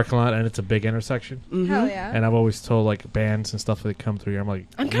 and the parking lot, and it's a big intersection. Hell yeah. And I've always told like bands and stuff that come through here. I'm like,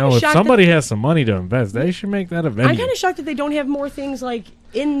 I'm you kinda know, if shocked somebody has some money to invest, they should make that a venue. I'm kind of shocked that they don't have more things like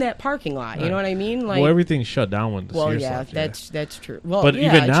in that parking lot. You know what I mean? Like, well, everything's shut down when the Sears yeah, left, that's true. Well, But yeah,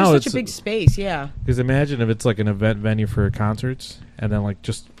 even it's now, just such it's a big space. Yeah, Because imagine if it's like an event venue for concerts, and then like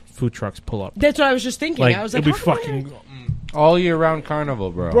just food trucks pull up. that's what I was just thinking. Like I was like, it'd be how come fucking All year round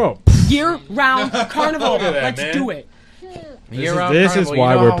carnival, bro. year-round carnival. Look at that, Let's man. do it. Year-round this is carnival,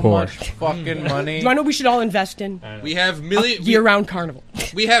 why you know we're how poor. much fucking money. Do I know we should all invest in We have year-round carnival?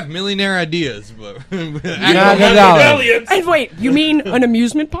 we have millionaire ideas, but $900. And wait, you mean an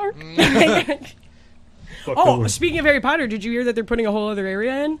amusement park? Fuck Oh, over. speaking of Harry Potter, did you hear that they're putting a whole other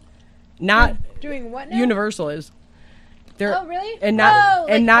area in? Not Doing what now? Universal is. They're Oh, really? and not Oh,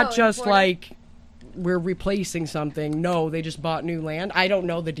 and like, not in just Florida? like we're replacing something. No, they just bought new land. I don't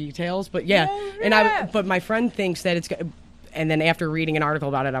know the details, but yeah. But my friend thinks that it's and then after reading an article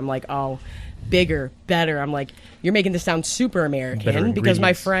about it, I'm like, "Oh, bigger, better." I'm like, "You're making this sound super American," Better because my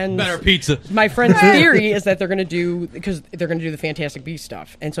ingredients. friend's better pizza. my friend's theory is that they're going to do the Fantastic Beasts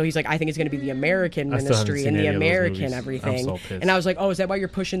stuff, and so he's like, I think it's going to be the American I still haven't ministry seen and the any of those American movies. everything. I'm so pissed. And I was like, oh, is that why you're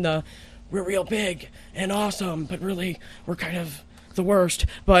pushing the we're real big and awesome, but really we're kind of the worst?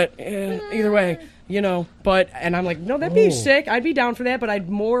 But either way, you know. But and I'm like, no, that'd be sick. I'd be down for that. But I'd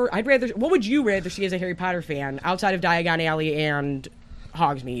rather. What would you rather see as a Harry Potter fan outside of Diagon Alley and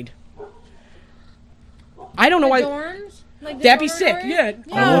Hogsmeade? I don't know why. Dorms? Like the That'd be sick. dormitory? Yeah.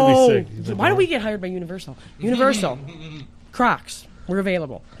 That would be sick. Why don't we get hired by Universal? Universal. Crocs. We're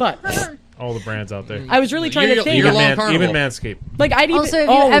available. But All the brands out there. I was really trying to Year- think. year-long Even, carnival. even Manscaped. Like I'd even Also, if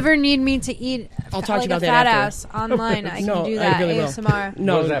you ever need me to eat I'll talk to you like about a that fat after. ass online, I No, can do I that really will. ASMR.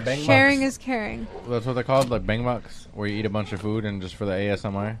 No. What is that, bang Sharing bucks? is caring. That's what they're called, like bang bucks, where you eat a bunch of food and just for the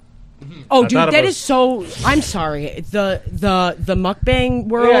ASMR. Oh, I dude, thought it that was- is so. I'm sorry. The mukbang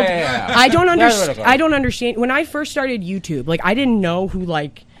world. Yeah. I don't That's what understand. it was. I don't understand. When I first started YouTube, like I didn't know who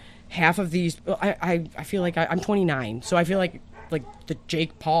like half of these. I feel like I'm 29, so I feel like the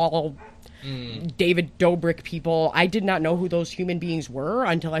Jake Paul, David Dobrik people. I did not know who those human beings were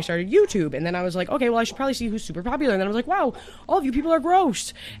until I started YouTube, and then I was like, okay, well, I should probably see who's super popular. And then I was like, wow, all of you people are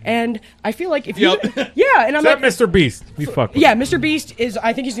gross, and I feel like if you, yeah, and I'm Except like, Mr. Beast. We fuck with yeah, him. Mr. Beast is.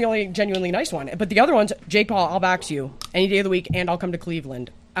 I think he's the only genuinely nice one. But the other ones, Jake Paul, I'll box you any day of the week, and I'll come to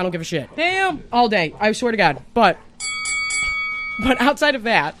Cleveland. I don't give a shit. Damn, all day. I swear to God. But outside of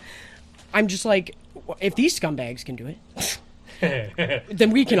that, I'm just like, if these scumbags can do it, then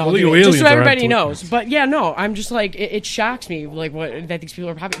we can all Illegal do it. Just so aliens are on everybody Twitter. knows. But yeah, no, I'm just like, it shocks me, like what that these people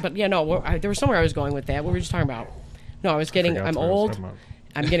are popular. But yeah, no, there was somewhere I was going with that. What were we just talking about? No, I was getting. Forgot I'm what I was old. talking about.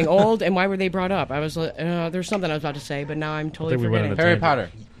 I'm getting old, and why were they brought up? I was like, there's something I was about to say, but now I'm totally I think we went forgetting. on a Harry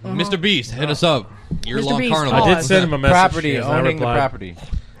tangent. Potter. Mr. Beast, hit us up. Year-long Beast, carnival. call I did us. send him a message. Property, He has not owning the replied, property.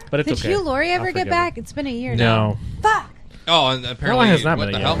 But it's Did okay. Hugh Laurie ever I'll get forgive back? him. It's been a year now. No. Fuck. Oh, and apparently, Caroline has not what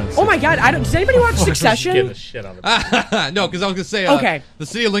been the a hell? Yemen Oh my god, does anybody watch Succession? Getting the shit out of it. No, because I was gonna say, Okay. the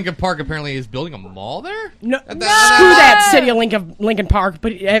city of Lincoln Park apparently is building a mall there. No, At screw that- that city of Lincoln Park.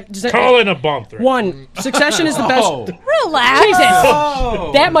 But Call it a bomb threat. one, Succession is the best. Oh. Relax. Jesus,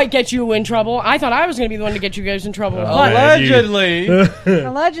 Oh. that might get you in trouble. I thought I was going to be the one to get you guys in trouble. Oh, but man. Allegedly.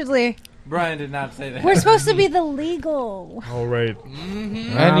 Allegedly. Brian did not say that. We're supposed to be the legal. All right.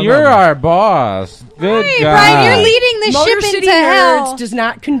 And you're our boss. Good Hey, God. Brian, you're leading the Motor ship City into Nerds hell. does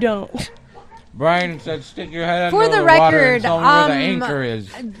not condone. Brian said, "Stick your head For under the the water record, and tell me where the anchor is."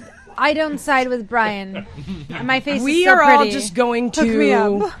 I don't side with Brian. My face We is so are all pretty. just going Hook me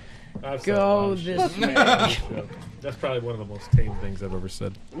to up. go this way. That's probably one of the most tame things I've ever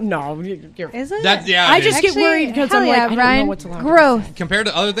said. No, you're. Is it? That's I dude. just get worried because hell I'm yeah, like, I don't Brian. know what's allowed. Growth. compared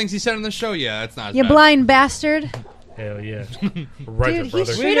to other things he said on the show. Yeah, it's not. As You bad. blind bastard. Hell yeah. Right, Dude, he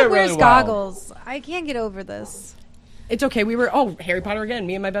brother. straight did up wears really well. goggles. I can't get over this. It's okay. We were Harry Potter again.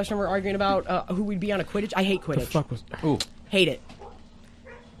 Me and my best friend were arguing about who we'd be on a Quidditch. I hate Quidditch. The fuck was... Hate it.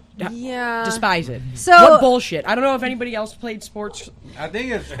 Yeah. Despise it. So- what bullshit. I don't know if anybody else played sports. I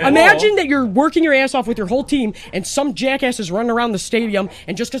think it's. Imagine that you're working your ass off with your whole team, and some jackass is running around the stadium,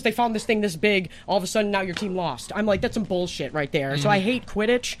 and just because they found this thing this big, all of a sudden now your team lost. I'm like, that's some bullshit right there. So I hate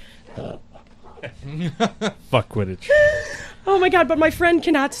Quidditch. Fuck Quidditch. Oh my god, but my friend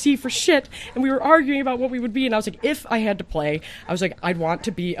cannot see for shit, and we were arguing about what we would be, and I was like, if I had to play, I was like, I'd want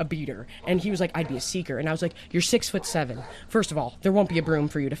to be a beater, and he was like, I'd be a seeker, and I was like, you're 6'7". First of all, there won't be a broom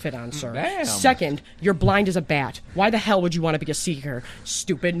for you to fit on, sir. Damn. Second, you're blind as a bat. Why the hell would you want to be a seeker?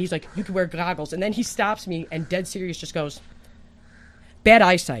 Stupid. And he's like, you could wear goggles, and then he stops me, and dead serious just goes, bad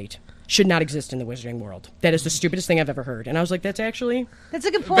eyesight should not exist in the wizarding world. That is the stupidest thing I've ever heard. And I was like, that's actually That's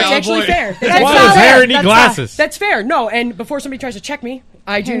a good point. Valid actually point. fair. That's Why solid. does Harry need That's glasses? That's fair. No, and before somebody tries to check me,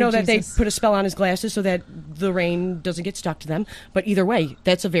 I do Oh, know that Jesus. they put a spell on his glasses so that the rain doesn't get stuck to them. But either way,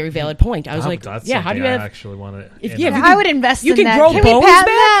 that's a very valid point. I was like, that's yeah, how do you something I have... actually want to... If- yeah, yeah, I would invest you in can that. grow Can bones we patent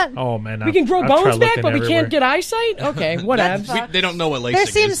back? that? Oh, man. We can grow I've tried bones back, looking but we everywhere. can't get eyesight? Okay, whatever. Fuck. They don't know what LASIK There is.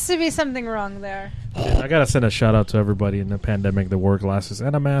 seems to be something wrong there. I gotta send a shout out to everybody in the pandemic that wore glasses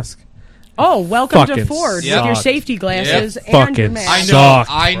and a mask. Oh, welcome to Fucking Ford with sucked. your safety glasses Yep. and your Fucking mask. I know, Sucked,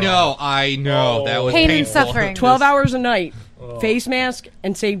 I know. That was Pain and painful. suffering. 12 hours a night, face mask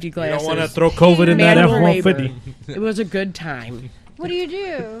and safety You glasses. don't want to throw COVID in that Manual labor. F-150. It was a good time. What do you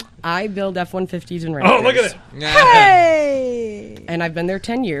do? I build F-150s and Raptors. Oh, look at it. Hey! And I've been there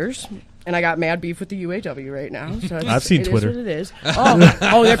 10 years. And I got mad beef with the UAW right now. So it's, I've seen it Twitter. Is what it is.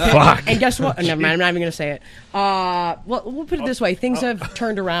 Oh, they're Fuck. And guess what? Never mind. I'm not even going to say it. Well, we'll put it this way: things have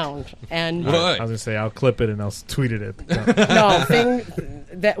turned around, and What? I was gonna say I'll clip it and I'll tweet it.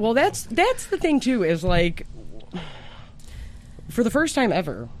 that's the thing too. Is like, for the first time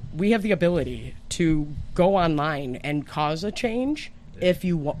ever, we have the ability to go online and cause a change if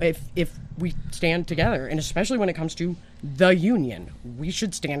we stand together, and especially when it comes to the union, we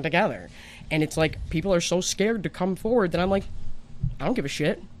should stand together. And it's like people are so scared to come forward that I'm like, I don't give a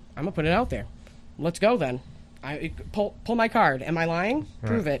shit. I'm gonna put it out there. Let's go then. Pull my card. Am I lying?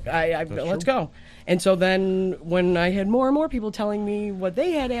 Prove it. Let's go. And so then when I had more and more people telling me what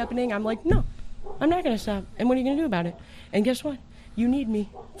they had happening, I'm like, no, I'm not gonna stop. And what are you gonna do about it? And guess what? You need me.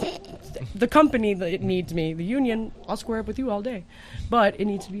 The company that needs me, the union, I'll square up with you all day. But it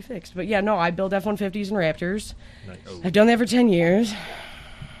needs to be fixed. But yeah, no, I build F-150s and Raptors. I've done that for 10 years.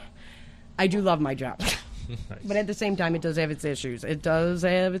 I do love my job. But at the same time, it does have its issues. It does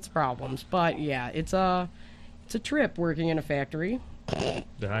have its problems. But yeah, it's a trip working in a factory. The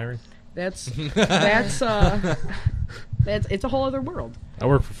hiring. It's a whole other world. I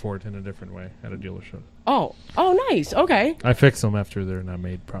work for Ford in a different way at a dealership. Oh, nice. Okay. I fix them after they're not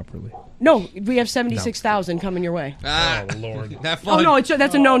made properly. No, we have 76,000 coming your way. Ah, Oh, Lord. have Oh fun. no,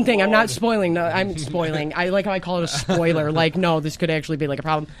 that's a known thing. I'm not spoiling. No, I'm spoiling. I like how I call it a spoiler. Like, no, this could actually be like a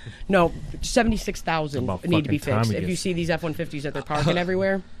problem. No, 76,000 About need to be fucking time fixed. it If you is. see these F-150s that they're parking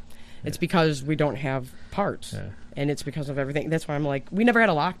everywhere, it's because we don't have parts. Yeah. And it's because of everything. That's why I'm like, we never had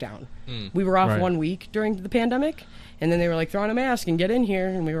a lockdown. We were off Right. 1 week during the pandemic, and then they were like, throw on a mask and get in here,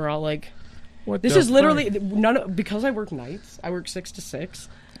 and we were all like, What this the is literally fuck? because I work nights. I work 6 to 6.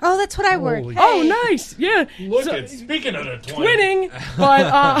 Oh, that's what I work. Holy- Oh, nice. Yeah. Look So- at speaking of the twinning,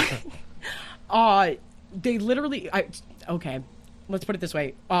 but they literally. Okay, let's put it this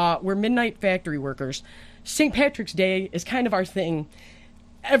way: we're midnight factory workers. St. Patrick's Day is kind of our thing.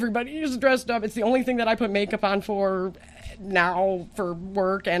 Everybody is dressed up. It's the only thing that I put makeup on for now for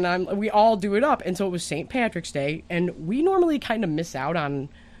work, and we all do it up. And so it was St. Patrick's Day, and we normally kind of miss out on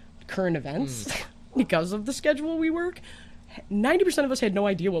current events because of the schedule we work. 90% of us had no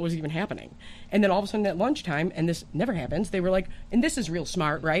idea what was even happening. And then all of a sudden at lunchtime, and this never happens, they were like, and this is real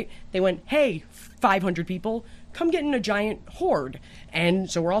smart, right? They went, hey, 500 people, come get in a giant horde. And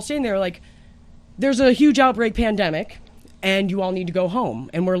so we're all sitting there like, there's a huge outbreak pandemic, and you all need to go home.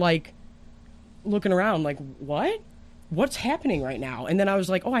 And we're like, looking around like, what? What's happening right now? And then I was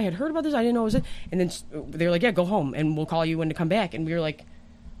like, oh, I had heard about this. I didn't know it was it. And then they were like, yeah, go home, and we'll call you when to come back. And we were like,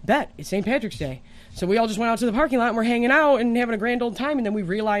 bet, it's St. Patrick's Day. So we all just went out to the parking lot and we're hanging out and having a grand old time. And then we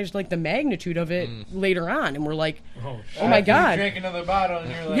realized like the magnitude of it later on. And we're like, oh my God. You drink another bottle and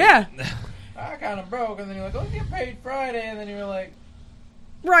you're like, yeah. I kind of broke. And then you're like, oh, get paid Friday. And then you're like,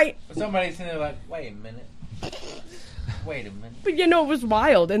 right. Somebody's sitting there like, wait a minute. But it was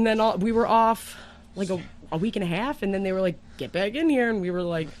wild. And then we were off like a week and a half. And then they were like, get back in here. And we were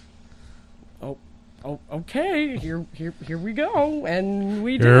like, oh, okay, here we go, and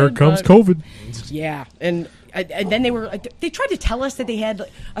we did. Here comes COVID. Yeah, and then they tried to tell us that they had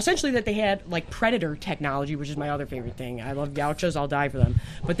essentially that they had like Predator technology, which is my other favorite thing. I love gauchos, I'll die for them.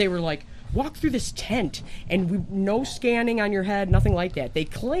 But they were like, walk through this tent, and no scanning on your head, nothing like that. They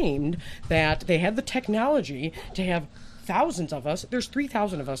claimed that they had the technology to have thousands of us. There's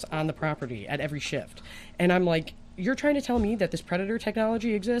 3,000 of us on the property at every shift, and I'm like, you're trying to tell me that this Predator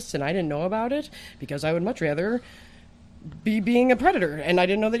technology exists and I didn't know about it? Because I would much rather be being a Predator, and I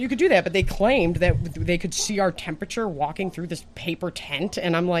didn't know that you could do that. But they claimed that they could see our temperature walking through this paper tent,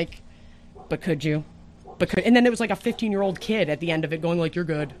 and I'm like, but could you? And then it was like a 15-year-old kid at the end of it going like, you're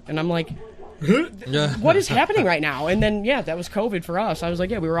good. And I'm like, what is happening right now? And then, that was COVID for us. I was like,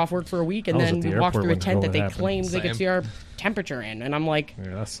 we were off work for a week, and then we walked through a tent that they claimed they could see our temperature in. And I'm like,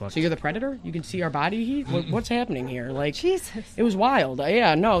 so you're the Predator? You can see our body heat? What's happening here? Like, Jesus. It was wild.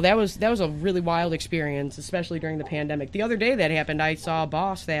 That was a really wild experience, especially during the pandemic. The other day that happened, I saw a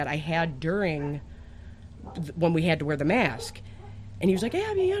boss that I had during when we had to wear the mask. And he was like,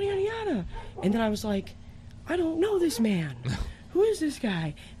 yada, yada, yada. And then I was like, I don't know this man. Who is this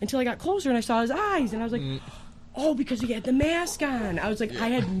guy? Until I got closer and I saw his eyes, and I was like, oh, because he had the mask on. I was like, I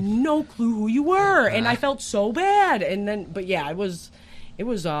had no clue who you were, and I felt so bad. And then, but it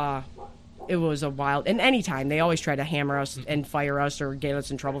was a wild. And anytime they always try to hammer us and fire us or get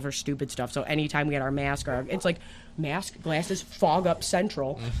us in trouble for stupid stuff. So anytime we had our mask, it's like mask, glasses, fog up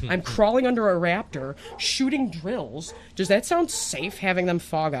central. I'm crawling under a raptor, shooting drills. Does that sound safe, having them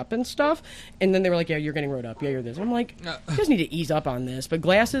fog up and stuff? And then they were like, yeah, you're getting rode up. Yeah, you're this. I'm like, you guys need to ease up on this. But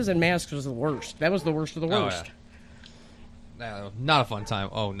glasses and masks was the worst. That was the worst of the worst. Not a fun time.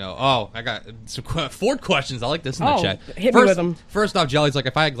 Oh, no. Oh, I got some 4 questions. I like this in the chat. Hit me with them. First off, Jelly's like,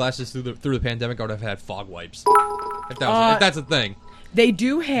 if I had glasses through the pandemic, I would have had fog wipes. If that's a thing. They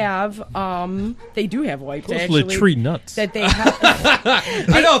do have wipes. Those actually. latrine nuts. That they have.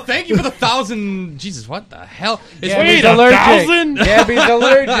 I know. Thank you for the 1,000. Jesus, what the hell? Gabby's allergic. Gabby's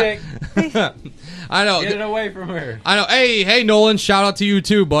allergic. I know. Get it away from her. I know. Hey, Nolan. Shout out to you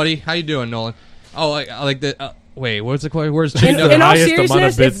too, buddy. How you doing, Nolan? Oh, I like that. Wait, what's the question? Where's in all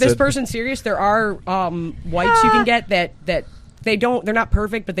seriousness, if this person's serious, there are wipes you can get that they're not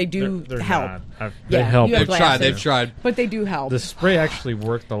perfect, but they do help. They help. They've tried. But they do help. The spray actually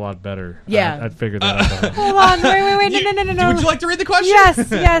worked a lot better. Yeah. I figured that out. Hold on, wait, no. Would you like to read the question?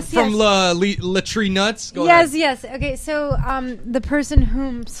 Yes. From Latrine Nuts? Go yes, ahead. yes. Okay, so the person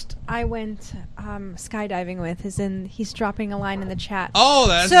whom I went skydiving with he's dropping a line in the chat. Oh,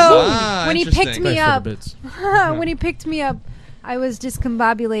 that's when he picked me up. Yeah. When he picked me up, I was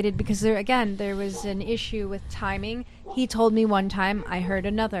discombobulated because there was an issue with timing. He told me one time, I heard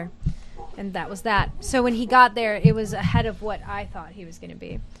another, and that was that. So when he got there, it was ahead of what I thought he was going to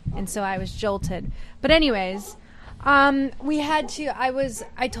be, and so I was jolted. But anyways, I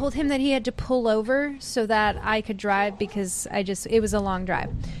told him that he had to pull over so that I could drive because it was a long drive.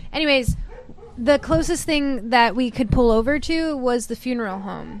 Anyways, the closest thing that we could pull over to was the funeral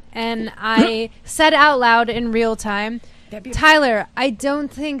home, and I said out loud in real time, Tyler, I don't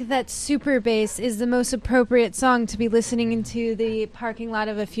think that Super Bass is the most appropriate song to be listening into the parking lot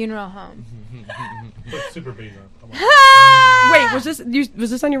of a funeral home. Put Super Bass on. Come on. Wait, was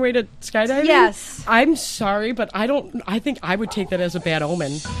this on your way to skydiving? Yes. I'm sorry, but I think I would take that as a bad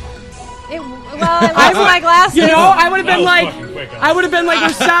omen. I lost my glasses. I would have been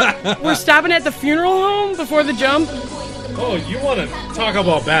like, we're stopping at the funeral home before the jump. Oh, you want to talk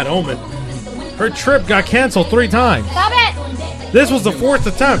about bad omen? Her trip got canceled 3 times. Stop it! This was the 4th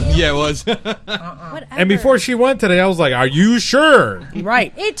attempt. Yeah, it was. And before she went today, I was like, are you sure?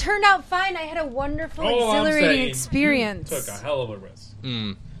 Right. It turned out fine. I had a wonderful, exhilarating experience. You took a hell of a risk. Oh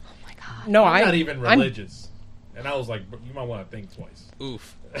my God. No, I'm not even religious. And I was like, you might want to think twice.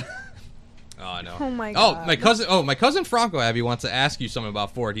 Oof. I know. Oh my god. My cousin Franco Abby wants to ask you something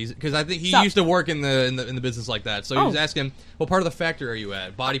about Ford. Because I think he used to work in the business like that. So he was asking, what part of the factory are you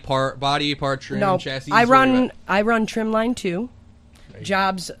at? Body part, trim, chassis. I run trim line 2,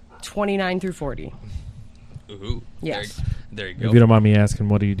 jobs 29 through 40. Ooh, yes. There you go. If you don't mind me asking,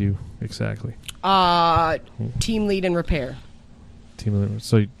 what do you do exactly? Team lead and repair. Team leader.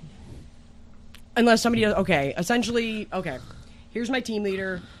 So, unless somebody does, essentially, here's my team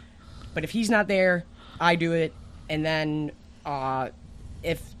leader, but if he's not there, I do it, and then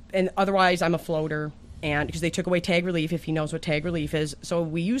otherwise I'm a floater, and because they took away tag relief, if he knows what tag relief is. So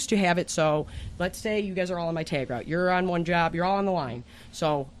we used to have it, so let's say you guys are all on my tag route. You're on one job, you're all on the line.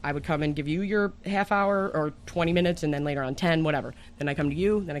 So I would come and give you your half hour or 20 minutes, and then later on 10, whatever. Then I come to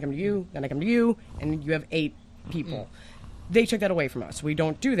you, then I come to you, then I come to you, and you have 8 people. They took that away from us. We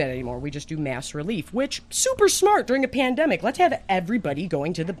don't do that anymore. We just do mass relief, which, super smart during a pandemic. Let's have everybody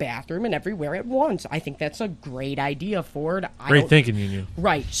going to the bathroom and everywhere at once. I think that's a great idea, Ford. Great thinking, Union.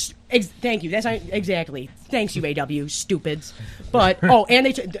 Right. Thank you. That's not, exactly. Thanks, UAW, stupids. But,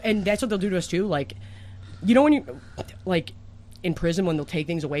 and that's what they'll do to us, too. Like, you know when you, like, in prison when they'll take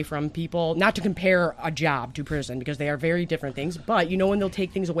things away from people, not to compare a job to prison because they are very different things, but you know when they'll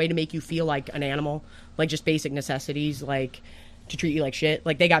take things away to make you feel like an animal, like just basic necessities, like to treat you like shit.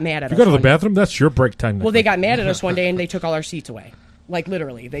 Like they got mad at us. You go to the bathroom, that's your break time. Well, they got mad at us one day and they took all our seats away. Like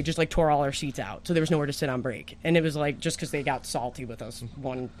literally, they just like tore all our seats out, so there was nowhere to sit on break. And it was like just because they got salty with us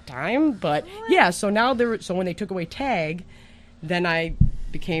one time. But yeah, so now so when they took away tag, then I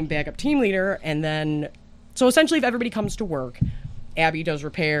became backup team leader, and then. So essentially, if everybody comes to work, Abby does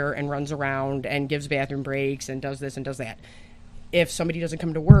repair and runs around and gives bathroom breaks and does this and does that. If somebody doesn't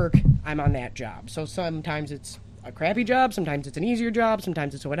come to work, I'm on that job. So sometimes it's a crappy job, sometimes it's an easier job,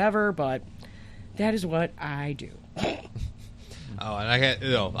 sometimes it's whatever, but that is what I do. Oh,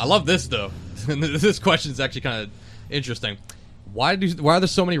 and I love this though. This question is actually kind of interesting. Why are there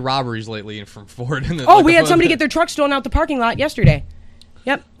so many robberies lately from Ford? We had somebody get their truck stolen out the parking lot yesterday.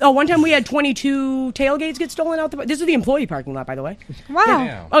 Yep. Oh, one time we had 22 tailgates get stolen out the. This is the employee parking lot, by the way. Wow.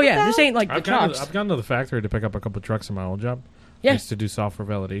 Damn. Oh yeah, this ain't like the trucks. I've gone to the factory to pick up a couple trucks in my old job. Yeah. I used to do software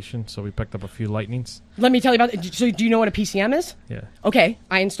validation, so we picked up a few Lightnings. Let me tell you about it. So do you know what a PCM is? Yeah. Okay,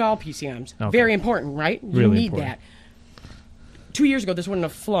 I install PCMs. Okay. Very important, right? You Really need important. that. 2 years ago, this wouldn't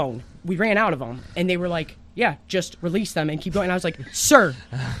have flown. We ran out of them, and they were like, yeah, just release them and keep going. And I was like, sir,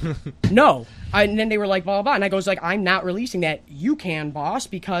 no. And then they were like, blah, blah, blah. And I goes like, I'm not releasing that. You can, boss,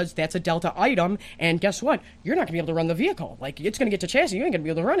 because that's a Delta item. And guess what? You're not going to be able to run the vehicle. Like, it's going to get to chassis. You ain't going to be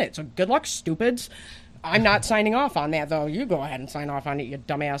able to run it. So good luck, stupids. I'm not signing off on that, though. You go ahead and sign off on it, you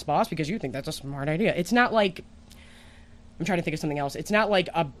dumbass boss, because you think that's a smart idea. It's not like, I'm trying to think of something else. It's not like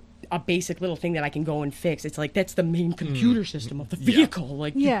a basic little thing that I can go and fix. It's like that's the main computer system of the vehicle. Yeah.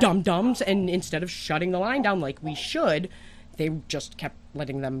 Like you dum-dums, and instead of shutting the line down like we should, they just kept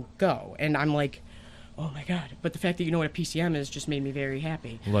letting them go. And I'm like, oh my god. But the fact that you know what a PCM is just made me very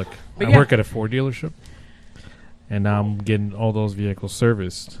happy. Look, I work at a Ford dealership, and now I'm getting all those vehicles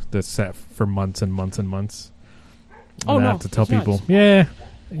serviced that's sat for months and months and months. And I have to tell people,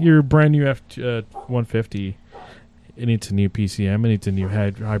 your brand new F-150, it needs a new PCM. It needs a new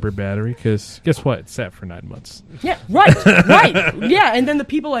hybrid battery because guess what? It's sat for 9 months. Yeah, right. Yeah, and then the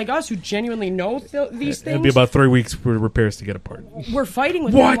people like us who genuinely know these things. It'll be about 3 weeks for repairs to get apart. We're fighting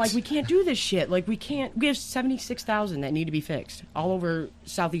with them like we can't do this shit. Like we can't. We have 76,000 that need to be fixed all over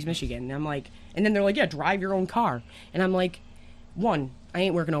Southeast Michigan. And I'm like, and then they're like, yeah, drive your own car. And I'm like, one, I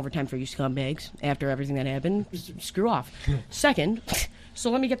ain't working overtime for you scumbags after everything that happened. Screw off. Second. So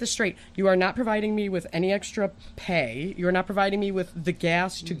let me get this straight. You are not providing me with any extra pay. You are not providing me with the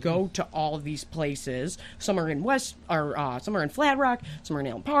gas to go to all of these places. Some are in some are in Flat Rock, some are in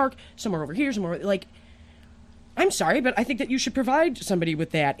Allen Park, some are over here, some are like. I'm sorry, but I think that you should provide somebody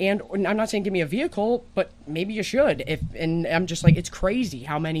with that. And I'm not saying give me a vehicle, but maybe you should. And I'm just like, it's crazy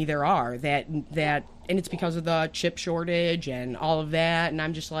how many there are that, and it's because of the chip shortage and all of that. And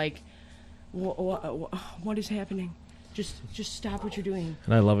I'm just like, what is happening? Just stop what you're doing.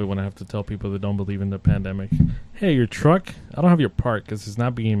 And I love it when I have to tell people that don't believe in the pandemic, hey, your truck, I don't have your part because it's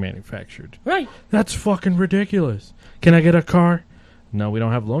not being manufactured. Right. That's fucking ridiculous. Can I get a car? No, we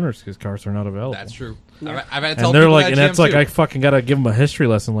don't have loaners because cars are not available. That's true. Yeah. I've had to tell and they're people like, that and that's too. like, I fucking gotta give them a history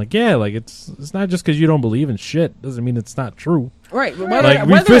lesson. Like, yeah, like it's not just because you don't believe in shit doesn't mean it's not true. Right.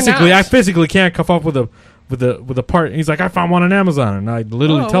 I physically can't come up with a part. And he's like, I found one on Amazon, and I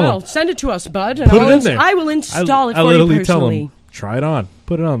literally tell him, send it to us, bud. And put it in there. I will install it for you I literally personally. tell him, try it on,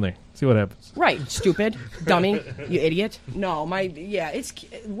 put it on there, see what happens. Right, stupid, dummy, you idiot. No, it's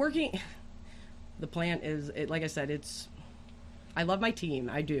working. The plant is, like I said, I love my team.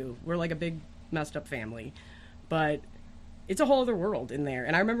 I do. We're like a big messed up family, but it's a whole other world in there.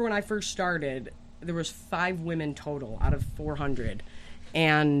 And I remember when I first started, there was 5 women total out of 400,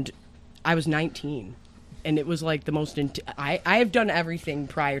 and I was 19. And it was like the most... I have done everything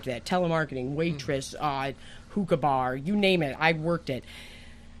prior to that. Telemarketing, waitress, hookah bar, you name it. I've worked it.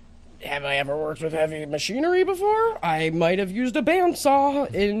 Have I ever worked with heavy machinery before? I might have used a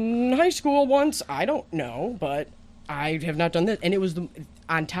bandsaw in high school once. I don't know, but I have not done this. And it was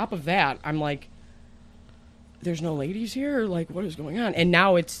on top of that, I'm like, there's no ladies here? Like, what is going on? And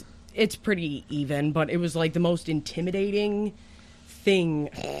now it's pretty even, but it was like the most intimidating thing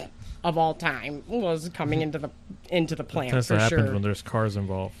of all time was coming into the plant. That's for what happens sure. when there's cars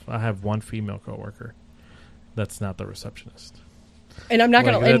involved. I have one female coworker. That's not the receptionist. And I'm not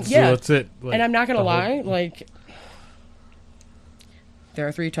gonna. Like, that's it. Like, and I'm not gonna lie. Like, there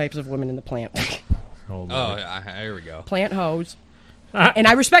are 3 types of women in the plant. Here we go. Plant hoes. And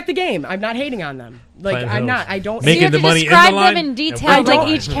I respect the game. I'm not hating on them. Like, Plant I'm hoes. not. I don't. Making You have the to money in describe the line them in and detail, working like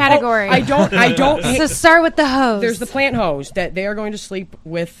the each line. category. I don't. So start with the hose. There's the plant hose that they are going to sleep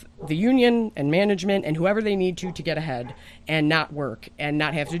with the union and management and whoever they need to get ahead and not work and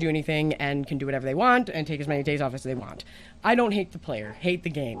not have to do anything and can do whatever they want and take as many days off as they want. I don't hate the player, hate the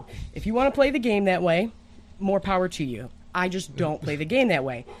game. If you want to play the game that way, more power to you. I just don't play the game that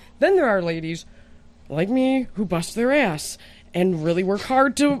way. Then there are ladies like me who bust their ass and really work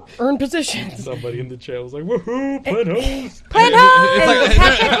hard to earn positions. Somebody in the chat was like, woohoo, plant hose. Plant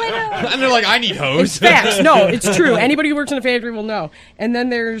hose! And they're like, I need hose. It's facts. No, it's true. Anybody who works in a factory will know. And then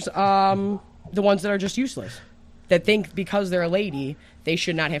there's the ones that are just useless, that think because they're a lady, they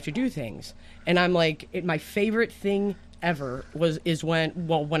should not have to do things. And I'm like, my favorite thing ever is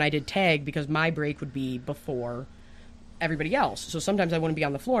when I did tag, because my break would be before everybody else. So sometimes I wouldn't be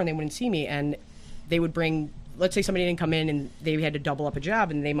on the floor and they wouldn't see me, and they would bring, let's say somebody didn't come in and they had to double up a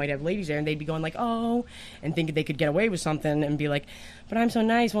job and they might have ladies there and they'd be going like, oh, and thinking they could get away with something and be like, but I'm so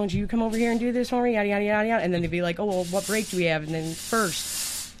nice, won't you come over here and do this for me, yada, yada, yada, yada. And then they'd be like, oh, well, what break do we have? And then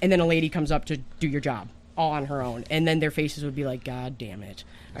first, and then a lady comes up to do your job all on her own. And then their faces would be like, God damn it.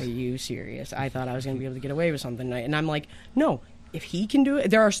 Are you serious? I thought I was going to be able to get away with something tonight. And I'm like, no, if he can do it,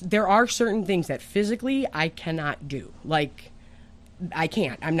 there are certain things that physically I cannot do. Like, I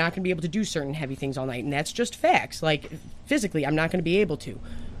can't. I'm not going to be able to do certain heavy things all night. And that's just facts. Like, physically, I'm not going to be able to.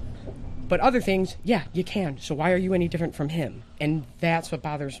 But other things, yeah, you can. So why are you any different from him? And that's what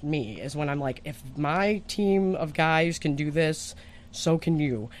bothers me, is when I'm like, if my team of guys can do this, so can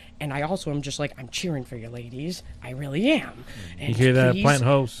you. And I also am just like, I'm cheering for you, ladies. I really am. And You hear that? please- Plant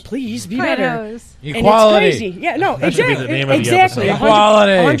hose. Please be Plant better. hose. Equality. And it's crazy. Yeah, no, That should be the name of the exactly. episode.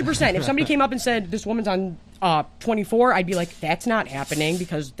 100%. If somebody came up and said, this woman's on 24, I'd be like, that's not happening,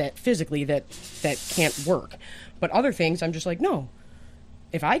 because that physically that can't work. But other things, I'm just like, no.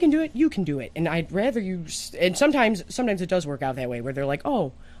 If I can do it, you can do it. And I'd rather you... And sometimes it does work out that way, where they're like,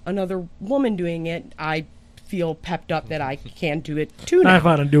 oh, another woman doing it, I feel pepped up that I can do it too now. If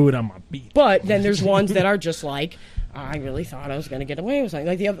I don't do it, I'm a beat. But then there's ones that are just like, I really thought I was going to get away with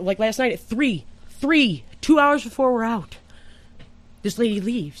something. Like last night at 2 hours before we're out, this lady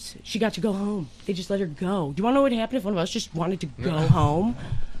leaves. She got to go home. They just let her go. Do you want to know what happened if one of us just wanted to go home?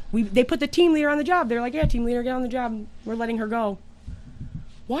 They put the team leader on the job. They're like, yeah, team leader, get on the job. We're letting her go.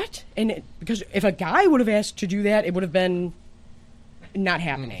 What? Because if a guy would have asked to do that, it would have been not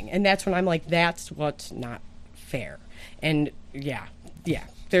happening. And that's when I'm like, that's what's not fair. And yeah,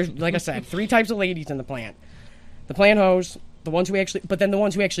 there's, like I said, 3 types of ladies in the plant. The plant hoes, the ones who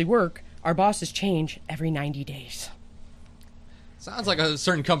actually work, our bosses change every 90 days. Sounds like a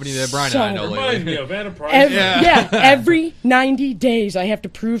certain company that Brian and I know lately. Every 90 days I have to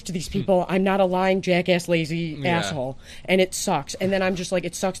prove to these people I'm not a lying, jackass, lazy asshole. And it sucks. And then I'm just like,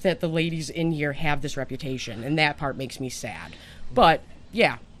 it sucks that the ladies in here have this reputation. And that part makes me sad. But,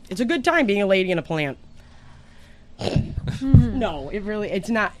 yeah, it's a good time being a lady in a plant. No, it's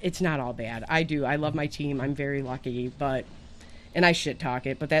not all bad. I love my team. I'm very lucky, and I shit talk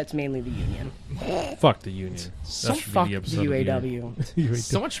it, but that's mainly the union. Fuck the union. So fuck the UAW.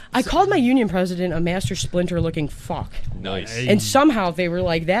 So much. I called my union president a master splinter looking fuck. Nice. And somehow they were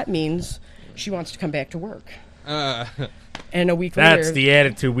like, that means she wants to come back to work. And a week later... That's the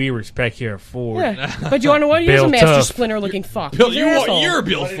attitude we respect here at Ford. Yeah. But you want to know what? He was a Built master tough. splinter looking fuck. Bill, He's an asshole. you're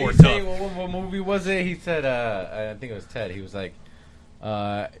Bill What did he Ford say? tough. What movie was it? He said, I think it was Ted. He was like,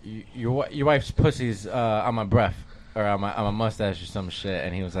 your wife's pussy's on my breath, or on my mustache or some shit.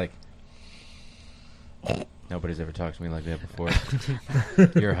 And he was like, nobody's ever talked to me like that before.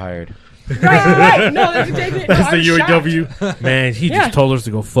 You're hired. Right. No, that's exactly it. No, That's I the was shocked. UAW. Man, he Yeah. just told us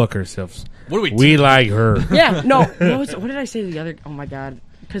to go fuck ourselves. What do we We like her. Yeah, no. What did I say to the other? Oh my god!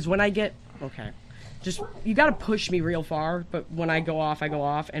 Because when I get okay. Just, you got to push me real far, but when I go off, I go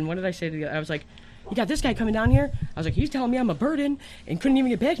off. And what did I say to the, I was like, you got this guy coming down here? I was like, he's telling me I'm a burden and couldn't even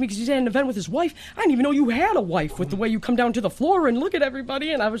get back to me because he's at an event with his wife. I didn't even know you had a wife with the way you come down to the floor and look at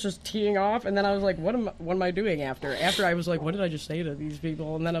everybody. And I was just teeing off. And then I was like, what am I doing after? After I was like, what did I just say to these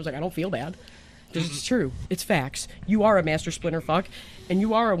people? And then I was like, I don't feel bad. Because it's true. It's facts. You are a master splinter fuck, and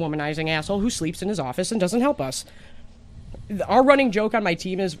you are a womanizing asshole who sleeps in his office and doesn't help us. Our running joke on my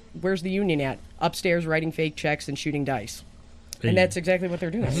team is, where's the union at? Upstairs writing fake checks and shooting dice. And that's exactly what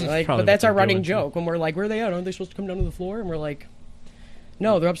they're doing. Like, but that's our running joke. When we're like, where are they at? Aren't they supposed to come down to the floor? And we're like,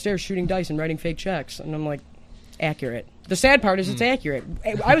 no, they're upstairs shooting dice and writing fake checks. And I'm like, accurate. The sad part is it's accurate.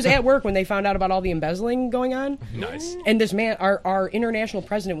 I was at work when they found out about all the embezzling going on. Nice. And this man, our international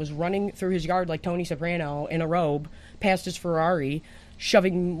president, was running through his yard like Tony Soprano in a robe, past his Ferrari,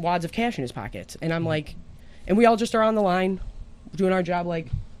 shoving wads of cash in his pockets. And I'm like, and we all just are on the line, doing our job like,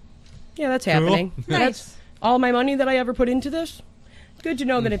 yeah, that's happening. Nice. That's all my money that I ever put into this. Good to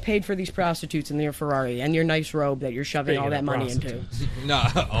know that it paid for these prostitutes in your Ferrari and your nice robe that you're shoving all that money into. No,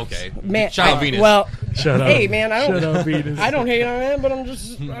 okay. Man, Shout out Venus. Well, Shut up. hey, man, I Shut don't, up, Venus. I don't hate on that, but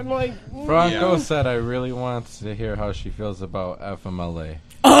I'm like, Bronco said I really want to hear how she feels about FMLA.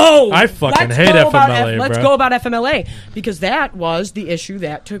 oh, I fucking let's hate go about FMLA, Let's bro. go about FMLA, because that was the issue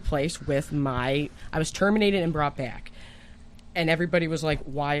that took place with I was terminated and brought back. And everybody was like,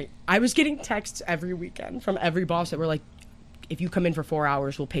 why? I was getting texts every weekend from every boss that were like, if you come in for 4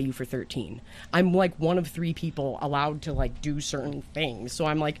 hours, we'll pay you for 13. I'm like one of 3 people allowed to like do certain things. So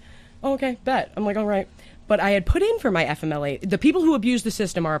I'm like, oh, okay, bet. I'm like, all right. But I had put in for my FMLA. The people who abuse the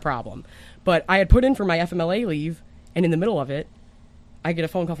system are a problem. But I had put in for my FMLA leave, and in the middle of it, I get a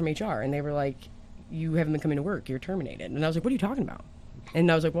phone call from HR, and they were like, you haven't been coming to work. You're terminated. And I was like, what are you talking about? And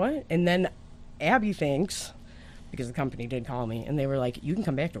I was like, what? And then Abby thinks, because the company did call me, and they were like, you can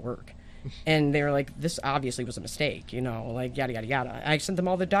come back to work. And they were like, this obviously was a mistake, you know, like yada, yada, yada. I sent them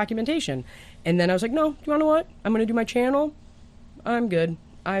all the documentation. And then I was like, no, do you want to know what? I'm going to do my channel. I'm good.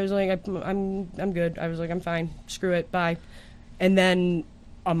 I was like, I'm good. I was like, I'm fine. Screw it. Bye. And then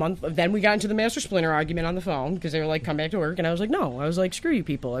then we got into the Master Splinter argument on the phone because they were like, come back to work. And I was like, no. I was like, screw you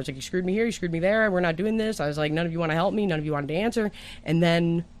people. I was like, you screwed me here. You screwed me there. We're not doing this. I was like, none of you want to help me. None of you wanted to answer. And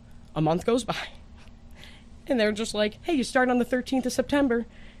then a month goes by. And they're just like, hey, you start on the 13th of September.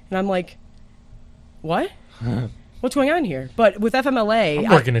 And I'm like, what? What's going on here? But with FMLA...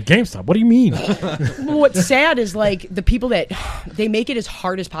 I'm working at GameStop. What do you mean? Well, what's sad is, like, the people that... They make it as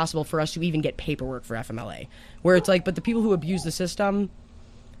hard as possible for us to even get paperwork for FMLA. Where it's like, but the people who abuse the system...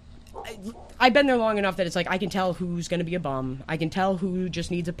 I've been there long enough that it's like, I can tell who's going to be a bum. I can tell who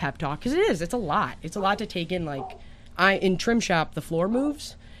just needs a pep talk. Because it is. It's a lot. It's a lot to take in. Like, in Trim Shop, the floor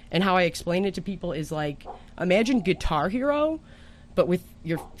moves. And how I explain it to people is, like, imagine Guitar Hero... but with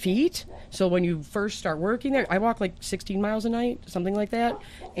your feet. So when you first start working there, I walk like 16 miles a night, something like that.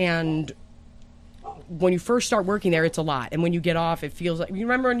 And when you first start working there, it's a lot. And when you get off, it feels like, you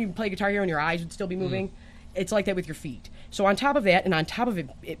remember when you play Guitar Hero and your eyes would still be moving? It's like that with your feet. So on top of that, and on top of it,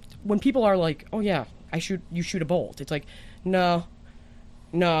 when people are like, oh yeah, you shoot a bolt. It's like, no.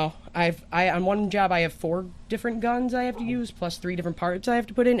 On one job, I have 4 different guns I have to use, plus 3 different parts I have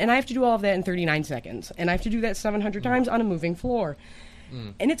to put in, and I have to do all of that in 39 seconds. And I have to do that 700 times on a moving floor.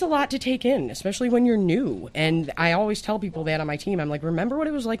 And it's a lot to take in, especially when you're new. And I always tell people that on my team. I'm like, remember what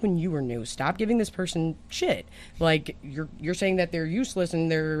it was like when you were new. Stop giving this person shit. Like, you're saying that they're useless and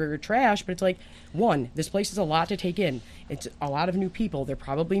they're trash, but it's like, 1, this place is a lot to take in. It's a lot of new people. They're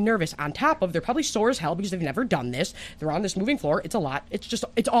probably nervous. On top of, they're probably sore as hell because they've never done this. They're on this moving floor. It's a lot.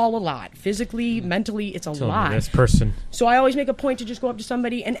 It's all a lot. Physically, mentally, it's a lot. This person. So I always make a point to just go up to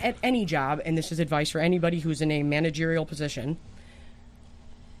somebody, and at any job, and this is advice for anybody who's in a managerial position,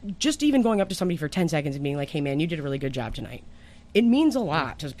 just even going up to somebody for 10 seconds and being like, hey man, you did a really good job tonight. It means a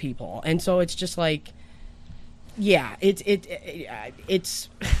lot to people. And so it's just like, yeah, it's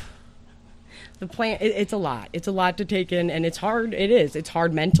the plan. It's a lot. It's a lot to take in, and it's hard. It is. It's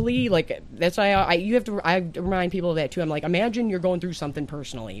hard mentally. Like, that's why I remind people of that too. I'm like, imagine you're going through something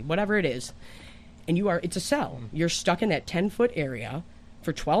personally, whatever it is, and it's a cell. You're stuck in that 10-foot area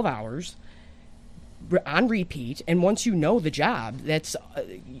for 12 hours on repeat, and once you know the job, that's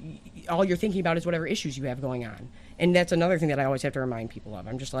all you're thinking about is whatever issues you have going on. And that's another thing that I always have to remind people of.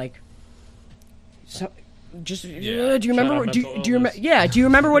 I'm just like, do you remember? Do you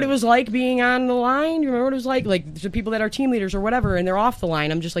remember what it was like being on the line? Do you remember what it was like the people that are team leaders or whatever, and they're off the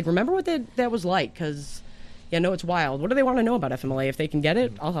line? I'm just like, remember what that was like? Because no, it's wild. What do they want to know about FMLA? If they can get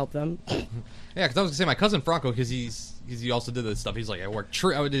it, I'll help them. Yeah, because I was gonna say my cousin Franco, because he's he also did this stuff. He's like,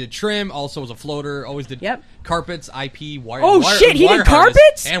 I did trim, also was a floater, always did carpets, IP, wire. Oh shit, he did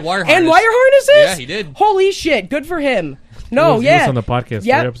carpets and wire harnesses. Yeah, he did. Holy shit, good for him. No, he was on the podcast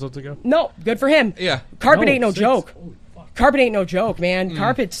 3 episodes ago. No, good for him. Yeah, carpet ain't no joke. Carpet ain't no joke, man.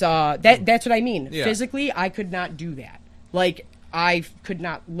 Carpets. That's what I mean. Yeah. Physically, I could not do that. Like, I could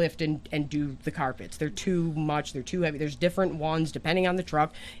not lift and do the carpets. They're too much. They're too heavy. There's different ones depending on the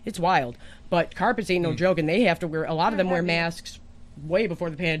truck. It's wild. But carpets ain't no joke, and they have to wear. A lot of them wear masks way before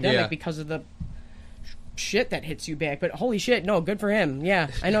the pandemic because of the shit that hits you back. But holy shit, no, good for him. Yeah,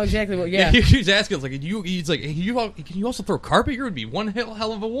 I know exactly what. Yeah, he's asking us like, he's like, can you also throw carpet? You would be one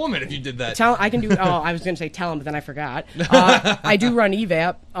hell of a woman if you did that. I can do. Oh, I was gonna say tell him, but then I forgot. I do run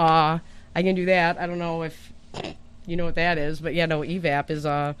evap. I can do that. I don't know if you know what that is, but yeah, no, evap is.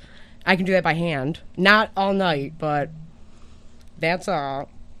 I can do that by hand, not all night, but that's a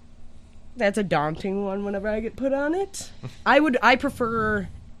daunting one whenever I get put on it. I prefer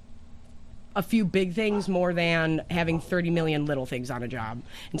a few big things more than having 30 million little things on a job.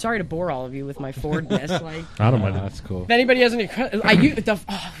 And sorry to bore all of you with my Fordness. Like, I don't mind. That's cool. If anybody has any,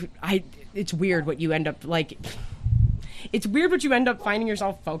 it's weird what you end up like. It's weird what you end up finding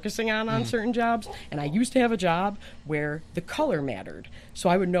yourself focusing on certain jobs. And I used to have a job where the color mattered, so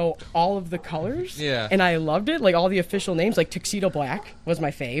I would know all of the colors. Yeah. And I loved it, like all the official names. Like Tuxedo Black was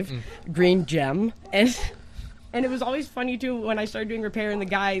my fave, Green Gem, and it was always funny, too, when I started doing repair, and the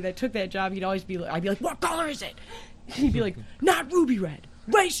guy that took that job, I'd be like, what color is it? And he'd be like, not ruby red,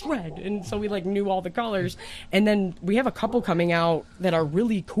 race red. And so we, knew all the colors. And then we have a couple coming out that are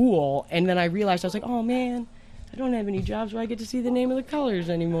really cool, and then I realized, I was like, oh, man, I don't have any jobs where I get to see the name of the colors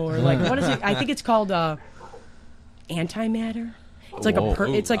anymore. What is it? I think it's called antimatter. It's like a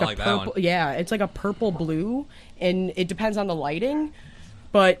purple. Yeah, it's like a purple blue, and it depends on the lighting,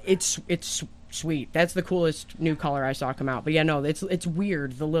 but it's sweet. That's the coolest new color I saw come out. But yeah, no, it's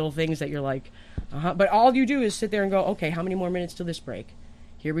weird, the little things that you're like, But all you do is sit there and go, okay, how many more minutes till this break?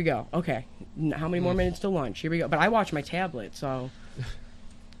 Here we go. Okay, how many more minutes till lunch? Here we go. But I watch my tablet, so.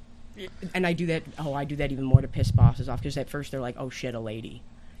 And I do that. Oh, I do that even more to piss bosses off, because at first they're like, "Oh shit, a lady,"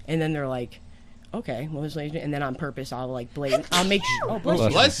 and then they're like, "Okay, well, this lady," and then on purpose I'll blatant. I'll make.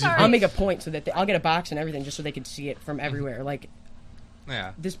 Bless you. I'll make a point so that I'll get a box and everything just so they can see it from everywhere.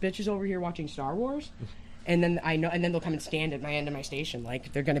 This bitch is over here watching Star Wars, and then I know, and then they'll come and stand at my end of my station,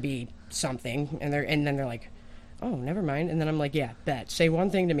 like they're gonna be something, and then they're like, "Oh, never mind," and then I'm like, "Yeah, bet. Say one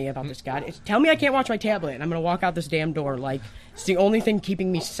thing to me about this guy. Tell me I can't watch my tablet, and I'm gonna walk out this damn door. Like, it's the only thing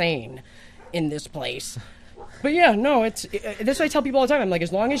keeping me sane in this place." But yeah, no, that's what I tell people all the time. I'm like,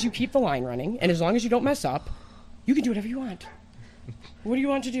 as long as you keep the line running, and as long as you don't mess up, you can do whatever you want. What do you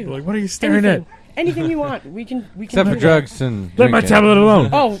want to do? Like, what are you staring at? Anything you want. We can. Except for drugs and. Let my tablet alone.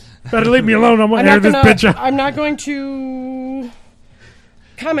 Oh, better leave me alone. I'm gonna air this bitch out. I'm not going to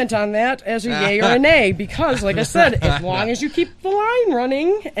comment on that as a yay or a nay, because, like I said, as long as you keep the line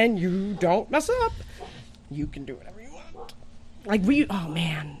running and you don't mess up, you can do whatever you want.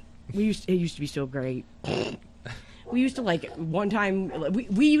 It used to be so great. We used to, one time,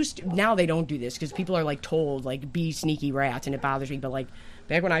 we used to, now they don't do this because people are, told, be sneaky rats, and it bothers me, but,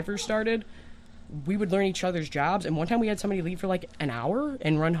 back when I first started, we would learn each other's jobs, and one time we had somebody leave for, an hour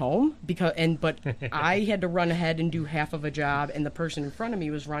and run home, but I had to run ahead and do half of a job, and the person in front of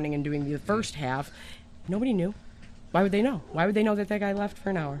me was running and doing the first half. Nobody knew. Why would they know? Why would they know that guy left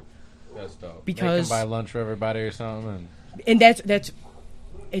for an hour? That's dope. Because they can buy lunch for everybody or something. And that's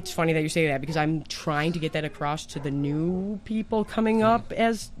it's funny that you say that, because I'm trying to get that across to the new people coming up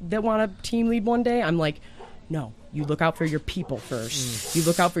that want a team lead one day. I'm like, no, you look out for your people first. You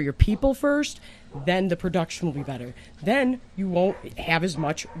look out for your people first, then the production will be better. Then you won't have as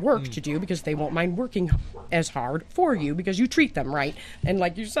much work to do, because they won't mind working as hard for you because you treat them right. And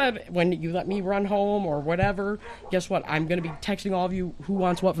like you said, when you let me run home or whatever, guess what? I'm going to be texting all of you who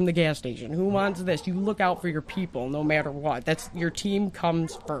wants what from the gas station, who wants this. You look out for your people no matter what. That's your team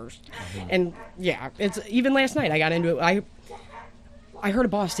comes first. And yeah, it's even last night I got into it. I heard a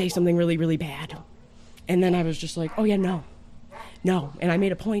boss say something really, really bad. And then I was just like, oh yeah, no. And I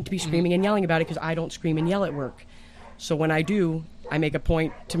made a point to be screaming and yelling about it, because I don't scream and yell at work. So when I do, I make a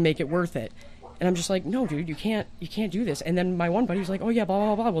point to make it worth it. And I'm just like, no, dude, you can't do this. And then my one buddy was like, oh yeah, blah,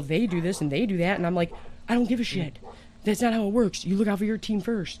 blah, blah. Well, they do this and they do that. And I'm like, I don't give a shit. That's not how it works. You look out for your team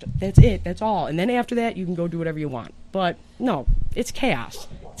first. That's it. That's all. And then after that, you can go do whatever you want. But no, it's chaos.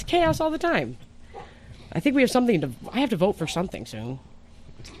 It's chaos all the time. I think we have I have to vote for something soon.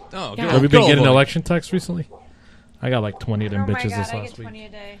 Oh, Yeah. Have we been getting election texts recently? I got like 20 of them Oh my bitches God, this I last get week. 20 a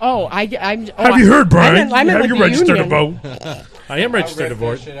day. Oh, Have you heard, Brian? I'm in Have like you the registered to union. vote? I am registered to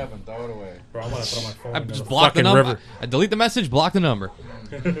vote. Shit up and throw it away. Bro, I'm gonna throw my phone I into just the block the fucking number. river. I delete the message, block the number.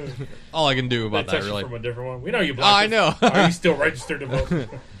 All I can do about that, Text really. from a different one. We know you Oh, blocked I us. know. Are you still registered to vote?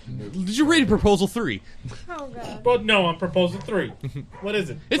 Did you read Proposal 3? Oh God. Well, no, on proposal 3. What is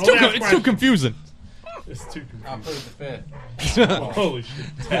it? It's Don't too ask it's too questions. confusing. It's too I'll confusing. plead the fifth. Holy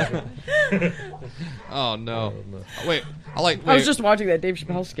shit. Oh no. no. Wait, wait. I was just watching that Dave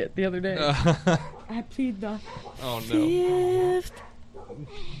Chappelle skit the other day. oh I plead the no. fifth.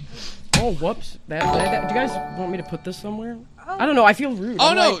 Oh, whoops. Do you guys want me to put this somewhere? I don't know. I feel rude. Oh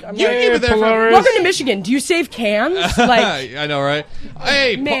I'm no, like- I'm you like, keep it there. For, welcome to Michigan. Do you save cans? Like, I know, right?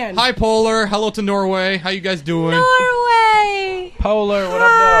 Hey, Man. hi Polar. Hello to Norway. How you guys doing? Norway. Polar, what up,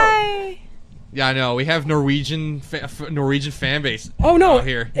 Hi. Yeah, I know. We have Norwegian fan base. oh no, out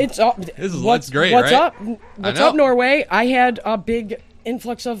here. it's up. That's great, What's right? up? What's know. up, Norway? I had a big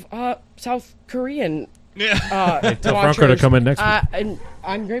influx of South Korean Yeah. Tell Franco to come in next week. and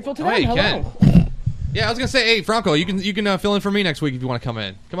I'm grateful to Oh, them. you Hello. Yeah, I was gonna say, hey Franco, you can fill in for me next week if you want to come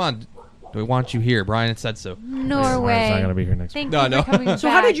in. Come on. We want you here. Brian said so. Brian's not Norway. gonna be here next week. Thank No, you no. for coming So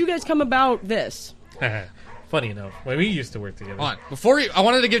how back. did you guys come about this? Funny enough, well, we used to work together. Hold on. I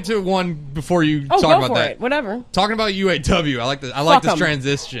wanted to get to one before you Oh, talk go about for that. it. Whatever. Talking about UAW, I like this. I like this 'em.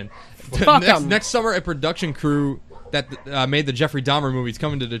 transition. Fuck 'em. Next summer, a production crew that made the Jeffrey Dahmer movies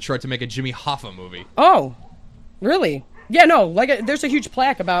coming to Detroit to make a Jimmy Hoffa movie. Oh, really? Yeah, no. Like, there's a huge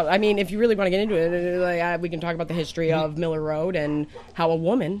plaque about. I mean, if you really want to get into it, like, we can talk about the history of Miller Road and how a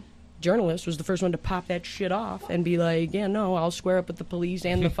woman journalist was the first one to pop that shit off and be like, yeah, no, I'll square up with the police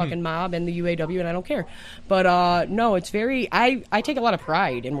and the fucking mob and the UAW and I don't care. But no, it's very. I take a lot of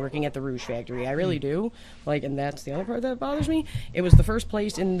pride in working at the Rouge Factory. I really do. Like, and that's the other part that bothers me. It was the first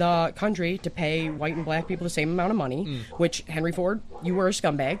place in the country to pay white and black people the same amount of money. Which Henry Ford, you were a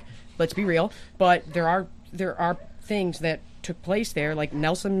scumbag. Let's be real. But there are things that took place there. Like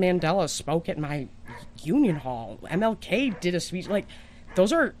Nelson Mandela spoke at my union hall. MLK did a speech. Like,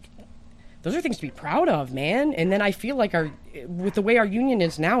 those are things to be proud of, man. And then I feel like with the way our union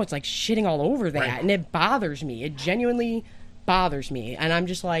is now, it's like shitting all over that, Right. and it bothers me. It genuinely bothers me, and I'm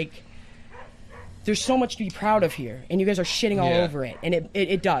just like, there's so much to be proud of here, and you guys are shitting all Yeah. over it, and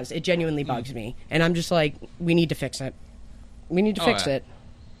it does. It genuinely bugs me, and I'm just like, we need to fix it. We need to fix yeah. it.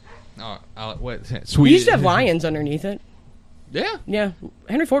 Oh, what? We Sweet. used to have lions underneath it. Yeah. Yeah,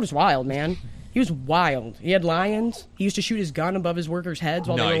 Henry Ford was wild, man. He was wild. He had lions. He used to shoot his gun above his workers' heads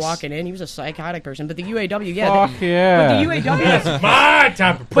while they were Nice. walking in. He was a psychotic person. But the UAW, yeah. Fuck yeah. But the UAW, My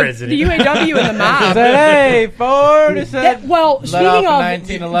type of but president. the UAW and the mob. Said, hey, Ford. It said, Well, Let speaking off of, in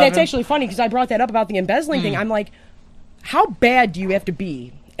 1911. that's actually funny because I brought that up about the embezzling thing. I'm like, how bad do you have to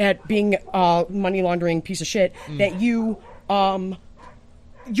be at being a money laundering piece of shit that you, the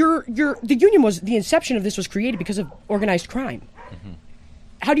union was, the inception of this was created because of organized crime.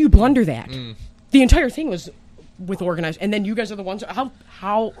 How do you blunder that? The entire thing was with organized, and then you guys are the ones.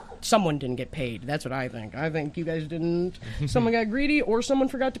 How someone didn't get paid? That's what I think. I think you guys didn't. Someone got greedy, or someone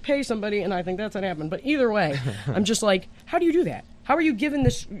forgot to pay somebody, and I think that's what happened. But either way, I'm just like, how do you do that? How are you given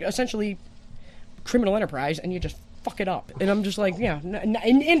this essentially criminal enterprise and you just fuck it up? And I'm just like, yeah, and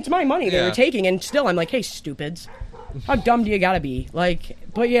it's my money they Yeah. were taking, and still I'm like, hey, stupids, how dumb do you gotta be? Like,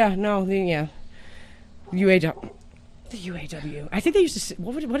 but yeah, no, UAW. The UAW. I think they used to.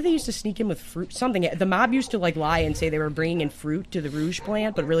 What did they used to sneak in with fruit? Something. The mob used to like lie and say they were bringing in fruit to the Rouge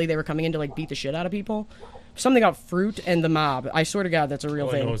plant, but really they were coming in to like beat the shit out of people. Something about fruit and the mob. I swear to God, that's a real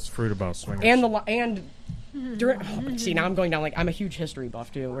All I know thing. is fruit about swingers. See, now I'm going down like I'm a huge history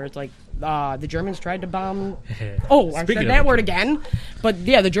buff too, where it's like the Germans tried to bomb. Oh, I Speaking said of that the word Germans. again. But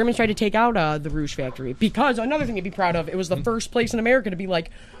yeah, the Germans tried to take out the Rouge factory because another thing to be proud of. It was the first place in America to be like,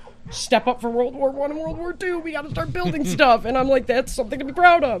 step up for World War I and World War II. We got to start building stuff, and I'm like, that's something to be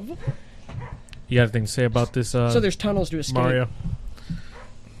proud of. You got anything to say about this? So there's tunnels to escape. Mario.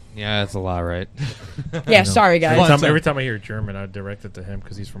 Yeah, that's a lot, right? Yeah, sorry guys. Every time I hear German, I direct it to him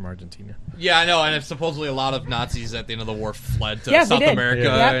because he's from Argentina. Yeah, I know, and supposedly a lot of Nazis at the end of the war fled to Yeah, they South did. America,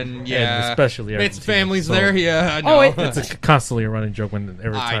 Yeah. and yeah, And especially it's Argentina, families so- there. Yeah, I know. it- It's constantly a running joke when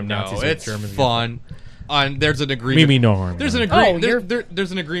every I time know Nazis it's hit Germans. fun. And there's an agreement. Me no harm. There's man. an agreement. you're-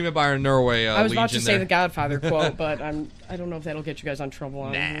 There's an agreement by our Norway I was about to Legion say there. the Godfather quote, but I don't know if that'll get you guys on trouble.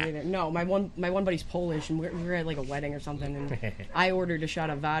 On Nah. No, my one buddy's Polish, and we were at like a wedding or something, and I ordered a shot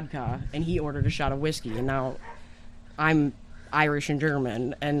of vodka, and he ordered a shot of whiskey, and now I'm Irish and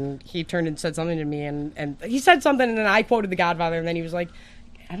German, and he turned and said something to me, and he said something, and then I quoted the Godfather, and then he was like,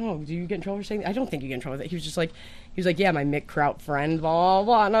 I don't know, do you get in trouble for saying that? I don't think you get in trouble with it. He was just like, He was like, yeah, my Mick Kraut friend, blah, blah,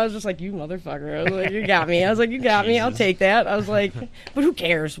 blah. And I was just like, you motherfucker. I was like, you got me. I was like, you got me. I'll take that. I was like, but who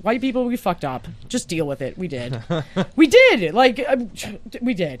cares? White people, we fucked up. Just deal with it. We did. We did. Like,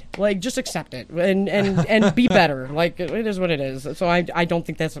 we did. Like, just accept it and be better. Like, it is what it is. So I don't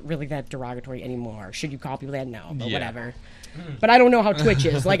think that's really that derogatory anymore. Should you call people that? No, but whatever. But I don't know how Twitch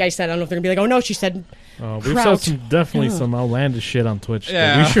is. Like I said, I don't know if they're going to be like, oh, no, she said we've saw some outlandish shit on Twitch.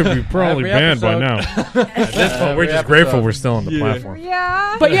 Yeah. We should be probably banned by now. At this point, we're just grateful we're still on the platform.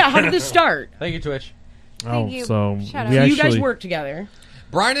 Yeah. But yeah, how did this start? Thank you, Twitch. Thank you. So Shout we out. actually, You guys work together.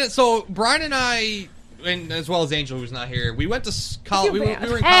 Brian and I, and as well as Angel, who's not here, we went to college. We were in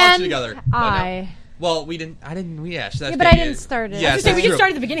college And together. Well, we didn't. I didn't. Yes, that's Yeah, but I didn't start it. Yes, I was that's we can true.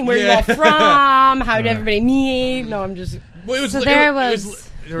 start at the beginning. Where are you all from? How did everybody meet? No, I'm just... Well, it was, So it there was, was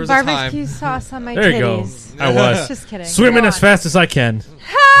there was barbecue a time. sauce on my There you go. titties. I was Just kidding. swimming Go as on. fast as I can.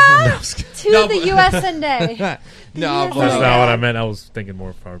 To No, the but- USN day. No, Yes, That's I not what know. I meant. I was thinking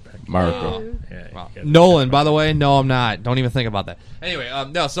more far back. Marco. Yeah, Wow. yeah. Nolan, by the way, no, I'm not. Don't even think about that. Anyway,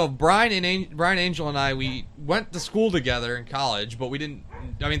 no. So Brian, Angel, and I, we went to school together in college, but we didn't.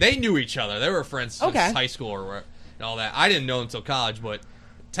 I mean, they knew each other. They were friends since high school or where, and all that. I didn't know them until college, but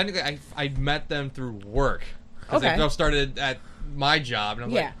technically, I met them through work. Because they both started at my job,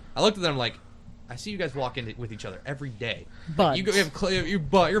 and I looked at them like, I see you guys walk in with each other every day. Buds. You have you're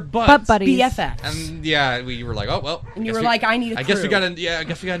buds. Butt buddies. BFFs. And yeah, we were like, oh well. And you were like, I need a I guess we crew.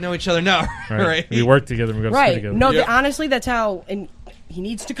 gotta know each other now, right? We work together. We go to school Right. together. No, Yep. honestly, that's how... And he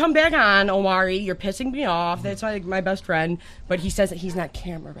needs to come back on, Omari. You're pissing me off. That's like my best friend. But he says that he's not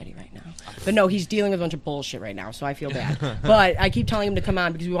camera ready right now. But no, he's dealing with a bunch of bullshit right now, so I feel bad. But I keep telling him to come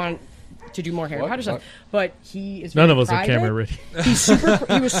on because we want to do more Harry Potter stuff. But he is None very of us private. are camera ready.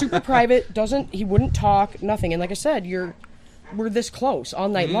 He was super private. He wouldn't talk, nothing. And like I said, we're this close all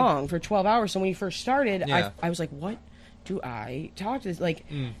night long for 12 hours. So when he first started, Yeah. I was like, what do I talk to this? Like,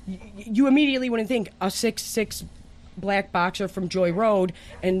 you immediately wouldn't think a 6'6" black boxer from Joy Road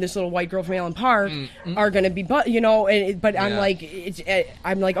and this little white girl from Allen Park are going to be, but I'm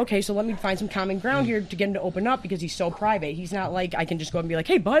like, okay, so let me find some common ground here to get him to open up because he's so private. He's not like I can just go and be like,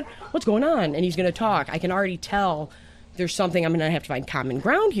 hey, bud, what's going on? And he's going to talk. I can already tell there's something I'm going to have to find common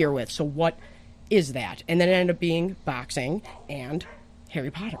ground here with. So what is that? And then it ended up being boxing and Harry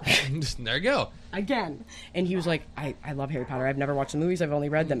Potter. There you go. Again. And he was like, I love Harry Potter. I've never watched the movies. I've only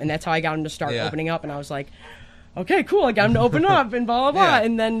read them. And that's how I got him to start opening up. And I was like, okay, cool. I got him to open up and blah, blah, blah. Yeah.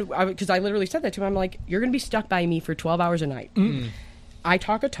 And then, because I literally said that to him, I'm like, you're going to be stuck by me for 12 hours a night. I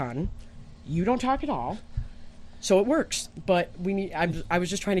talk a ton. You don't talk at all. So it works. But I was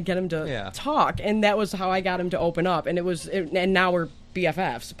just trying to get him to talk. And that was how I got him to open up. And and now we're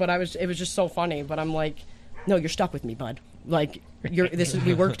BFFs. But it was just so funny. But I'm like, no, you're stuck with me, bud. Like,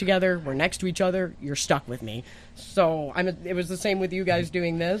 we work together. We're next to each other. You're stuck with me. So it was the same with you guys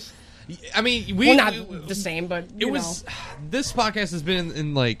doing this. I mean, not the same, but it was. This podcast has been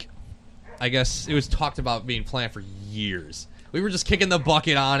in like, I guess it was talked about being planned for years. We were just kicking the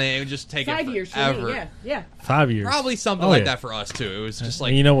bucket on it. It would just take 5 it years for forever. me, yeah. 5 years. Probably something Oh, like yeah. that for us too. It was just like,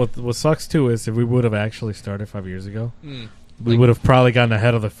 And you know what sucks too is if we would have actually started 5 years ago, we would have probably gotten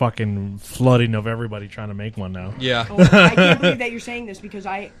ahead of the fucking flooding of everybody trying to make one now. yeah. Oh, I can't believe that you're saying this because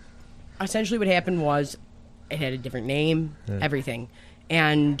essentially what happened was it had a different name, everything.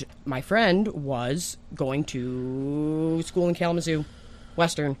 And my friend was going to school in Kalamazoo,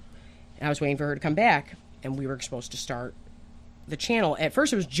 Western, and I was waiting for her to come back, and we were supposed to start the channel. At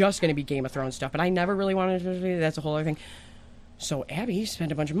first, it was just going to be Game of Thrones stuff, but I never really wanted to do that. That's a whole other thing. So Abby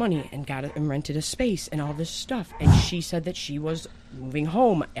spent a bunch of money and and rented a space and all this stuff, and she said that she was moving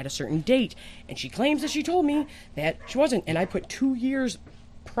home at a certain date, and she claims that she told me that she wasn't, and I put 2 years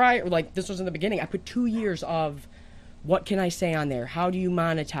prior, like this was in the beginning, I put 2 years of what can I say on there? How do you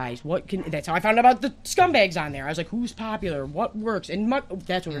monetize? That's how I found out about the scumbags on there. I was like, who's popular? What works? And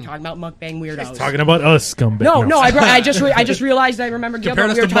that's what we're talking about, mukbang weirdos. Talking about us, scumbag. No, I just realized I remembered the other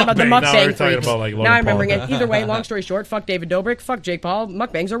one. We were talking about the mukbang. Now we're mukbang talking freaks. about, like, Now Logan I'm remembering Paul. it. Either way, long story short, fuck David Dobrik, fuck Jake Paul,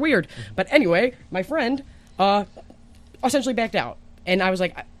 mukbangs are weird. But anyway, my friend essentially backed out. And I was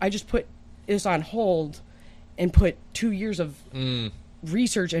like, I just put this on hold and put 2 years of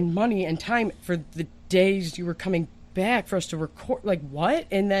research and money and time for the days you were coming back for us to record. Like, what?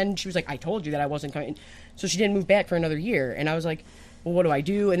 And then she was like, I told you that I wasn't coming. So she didn't move back for another year. And I was like, well, what do I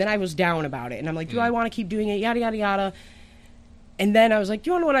do? And then I was down about it. And I'm like, do I want to keep doing it? Yada, yada, yada. And then I was like, do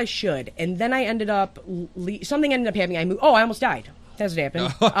you want to know what I should? And then I ended up, something ended up happening. I moved. Oh, I almost died. That's what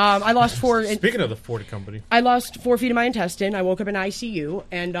happened. I lost 4. Speaking of the Ford company, I lost 4 feet of my intestine. I woke up in ICU.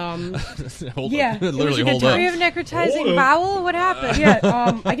 And, Hold yeah, up. it was Literally a good hold time. up. Do you have necrotizing bowel? What happened?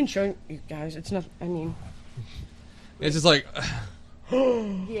 yeah, I can show you guys. It's not, I mean, It's just like,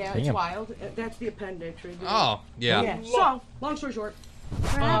 Yeah, it's Damn. wild. That's the appendix. Right there. oh, yeah. Yeah. So, long story short,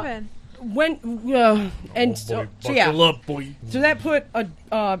 What happened? when and so yeah, up, boy. so that put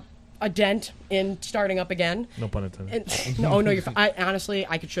a dent in starting up again. No pun intended. And, no, you're fine. Honestly,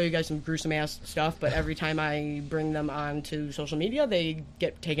 I could show you guys some gruesome ass stuff, but every time I bring them onto social media, they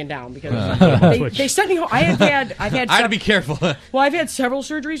get taken down because they sent me home. I've had I had to be careful. well, I've had several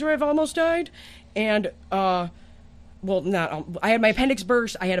surgeries where I've almost died, and well, not. I had my appendix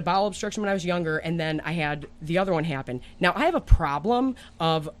burst. I had a bowel obstruction when I was younger, and then I had the other one happen. Now I have a problem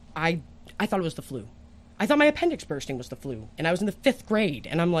of I thought it was the flu. I thought my appendix bursting was the flu, and I was in the 5th grade,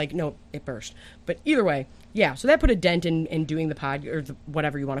 and I'm like, no, it burst. But either way, yeah. So that put a dent in doing the pod or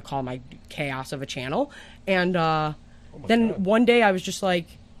whatever you want to call my chaos of a channel. And then one day I was just like,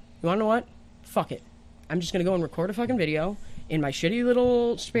 you want to know what? Fuck it. I'm just gonna go and record a fucking video in my shitty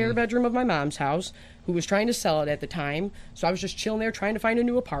little spare bedroom of my mom's house, who was trying to sell it at the time. So I was just chilling there trying to find a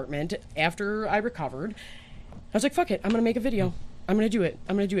new apartment after I recovered. I was like, fuck it, I'm going to make a video. I'm going to do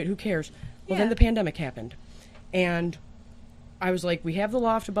it. Who cares? Well, then the pandemic happened. And I was like, we have the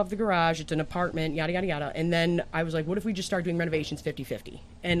loft above the garage. It's an apartment, yada, yada, yada. And then I was like, what if we just start doing renovations 50-50?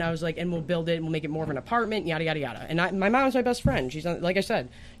 And I was like, and we'll build it and we'll make it more of an apartment, yada, yada, yada. And my mom's my best friend. She's, like I said,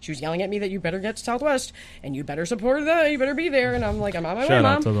 she was yelling at me that you better get to Southwest and you better support that. You better be there. And I'm like, I'm on my way, Shout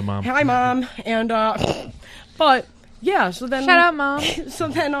Mom. out to the mom. Hi, Mom. And, but, yeah, so then. Shut up, Mom. So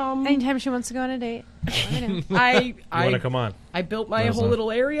then, Anytime she wants to go on a date, let me know. You want to come on? I built my That's whole not-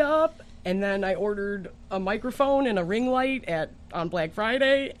 little area up, and then I ordered a microphone and a ring light on Black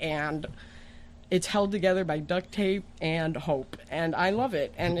Friday, and it's held together by duct tape and hope, and I love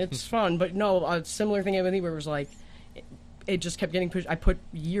it, and it's fun. But no, a similar thing happened where it was like, it just kept getting pushed. I put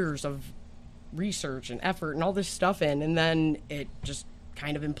years of research and effort and all this stuff in, and then it just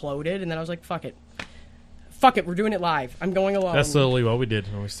kind of imploded, and then I was like, fuck it, we're doing it live. I'm going alone. That's literally what we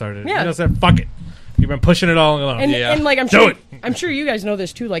did when we started. Yeah. You know, said, fuck it. You've been pushing it all along. And like I'm Do sure, it. I'm sure you guys know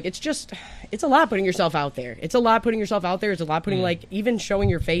this too. Like it's a lot putting yourself out there. It's a lot putting yourself out there. It's a lot putting like even showing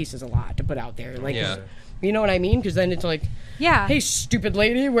your face is a lot to put out there. Like, Yeah. you know what I mean? Because then it's like, Yeah. hey, stupid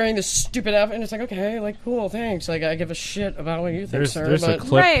lady wearing this stupid outfit, and it's like, okay, like cool, thanks. Like I give a shit about what you think, There's sir. a But,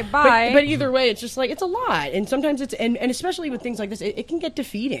 clip. Right, bye. but either way, it's just like it's a lot, and sometimes it's and especially with things like this, it can get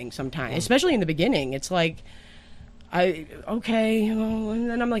defeating sometimes, especially in the beginning. It's like. Okay, well, and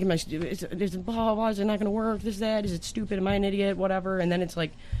then I'm like, is it blah, blah, is it not going to work? This, that, is it stupid? Am I an idiot? Whatever. And then it's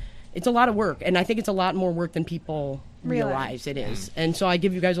like, it's a lot of work. And I think it's a lot more work than people realize it is. And so I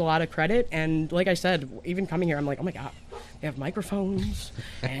give you guys a lot of credit. And like I said, even coming here, I'm like, oh my God, they have microphones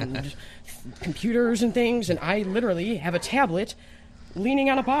and computers and things. And I literally have a tablet leaning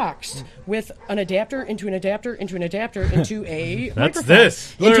on a box with an adapter into an adapter into an adapter into a That's microphone.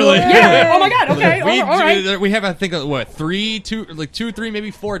 this. Literally. Yeah. Oh my God. Okay. all right. We have, I think, what, two, three,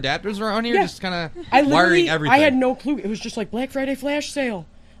 maybe 4 adapters around here, Yeah. just kind of I wiring literally, everything. I had no clue. It was just like Black Friday flash sale.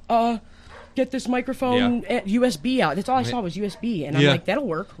 Get this microphone at USB out. That's all I saw was USB, and I'm Yeah. like, that'll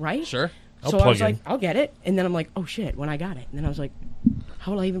work, right? Sure. So I'll I was plug in. like, I'll get it, and then I'm like, oh shit, when I got it, and then I was like,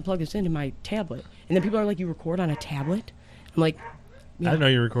 how will I even plug this into my tablet? And then people are like, you record on a tablet? I'm like, I didn't know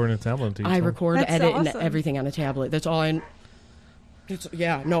you were recording a tablet until you I told me. record, That's edit, awesome. and everything on a tablet. That's all I.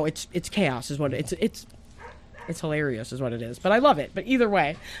 It's chaos is what it's hilarious is what it is. But I love it. But either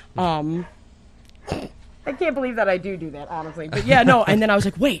way, I can't believe that I do that honestly. But yeah, no. And then I was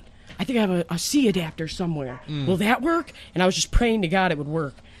like, wait, I think I have a C adapter somewhere. Will that work? And I was just praying to God it would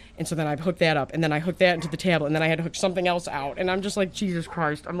work. And so then I hooked that up, and then I hooked that into the tablet, and then I had to hook something else out. And I'm just like, Jesus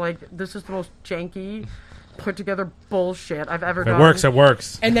Christ! I'm like, this is the most janky, put together bullshit I've ever done. It works. It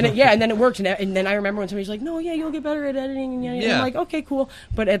works. And then it worked, and then I remember when somebody's like, "No, yeah, you'll get better at editing." And Yeah. I'm like, "Okay, cool."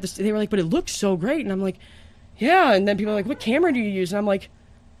 But they were like, "But it looks so great," and I'm like, "Yeah." And then people are like, "What camera do you use?" And I'm like,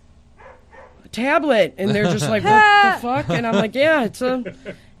 "A tablet." And they're just like, "What the fuck?" And I'm like, "Yeah, it's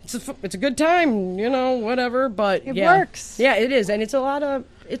a good time, you know, whatever." But It yeah. works. Yeah, it is, and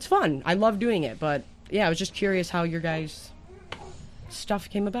it's fun. I love doing it, but yeah, I was just curious how your guys' stuff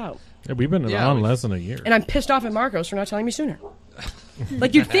came about. Yeah, we've been on less than a year. And I'm pissed off at Marcos for not telling me sooner.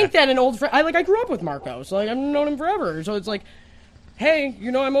 Like, you'd think that an old friend... I grew up with Marcos. Like, I've known him forever. So it's like, hey,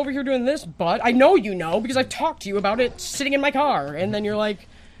 you know, I'm over here doing this, but I know you know because I've talked to you about it sitting in my car. And then you're like,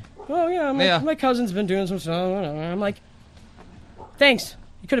 oh, yeah, my cousin's been doing some stuff. Whatever. I'm like, thanks.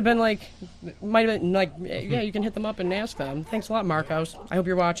 You could have been like, might have been like, yeah, you can hit them up and ask them. Thanks a lot, Marcos. I hope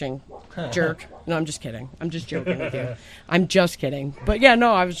you're watching, jerk. No, I'm just kidding. I'm just joking with you. I'm just kidding. But yeah,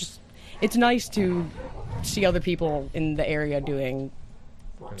 no, I was just... It's nice to see other people in the area doing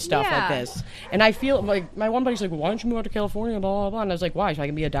stuff like this. And I feel like my one buddy's like, well, why don't you move out to California, blah, blah, blah. And I was like, why? So I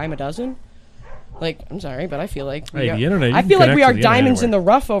can be a dime a dozen? Like, I'm sorry, but I feel like Hey, the internet, you I can feel like we connect are to the internet diamonds in the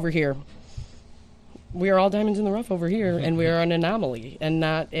anywhere. rough over here. We are all diamonds in the rough over here, and we are an anomaly and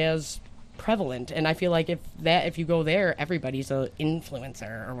not as prevalent. And I feel like if you go there, everybody's an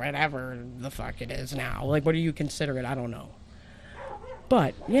influencer or whatever the fuck it is now. Like, what do you consider it? I don't know.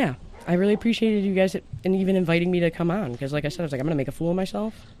 But yeah, I really appreciated you guys and even inviting me to come on because, like I said, I was like, I'm gonna make a fool of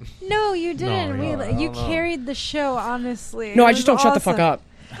myself. No, you didn't. No, You carried the show, honestly. No, It I was just don't shut the fuck awesome. up.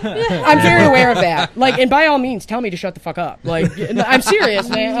 I'm very aware of that. Like, and by all means, tell me to shut the fuck up. Like, I'm serious,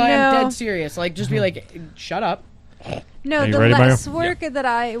 man. I'm No. dead serious. Like, just be like, shut up. No, Are you the ready, Mario? less work that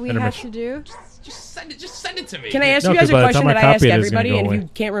we have Intermission. to do. Just send it to me. Can I ask No, you guys 'cause a by the question time I that I ask copy it, it's gonna everybody? go And if away. you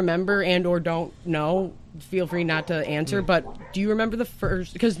can't remember and or don't know, feel free not to answer. But do you remember the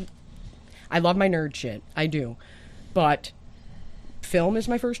first? Because I love my nerd shit. I do. But film is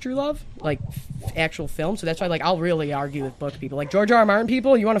my first true love, like actual film. So that's why, like, I'll really argue with book people. Like George R. Martin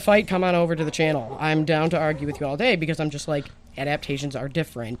people, you want to fight? Come on over to the channel. I'm down to argue with you all day because I'm just like, adaptations are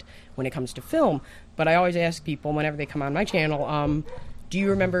different when it comes to film. But I always ask people whenever they come on my channel, do you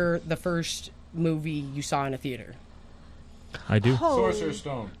remember the first movie you saw in a theater? I do. Sorcerer's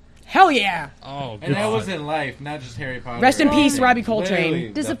Stone. Hell yeah! Oh, And that was in life, not just Harry Potter. Rest in or peace, anything. Robbie Coltrane.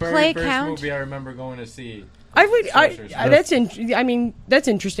 Literally, Does the the very play first count? movie I remember going to see. I would. Sorcerer's Stone. That's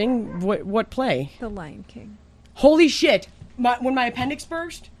interesting. What play? The Lion King. Holy shit! When my appendix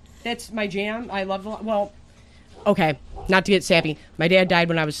burst, that's my jam. I love. Well, okay, not to get sappy. My dad died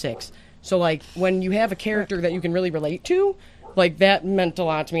when I was 6. So like, when you have a character that you can really relate to, like that meant a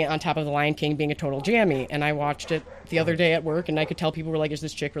lot to me. On top of the Lion King being a total jammy, and I watched it the other day at work, and I could tell people were like, "Is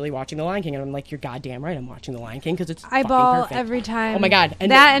this chick really watching the Lion King?" And I'm like, "You're goddamn right. I'm watching the Lion King because it's I fucking bawl perfect." every time. Oh my God.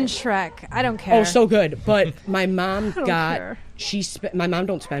 And that and Shrek. I don't care. Oh, so good. But my mom don't got care. my mom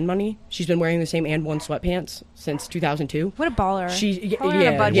don't spend money. She's been wearing the same and one sweatpants since 2002. What a baller. She Baller on a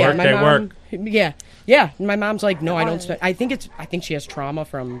yeah, budget. yeah, Work, my they mom work. yeah. My mom's like, "No, I don't What? spend." I think she has trauma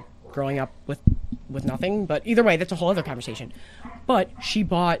from growing up with nothing, but either way, that's a whole other conversation. But she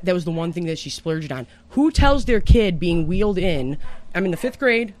bought, that was the one thing that she splurged on. Who tells their kid being wheeled in, I'm in the 5th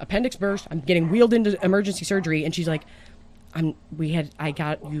grade, appendix burst, I'm getting wheeled into emergency surgery, and she's like, I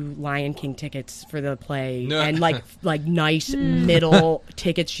got you Lion King tickets for the play and like nice middle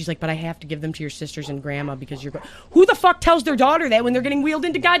tickets. She's like, but I have to give them to your sisters and grandma because who the fuck tells their daughter that when they're getting wheeled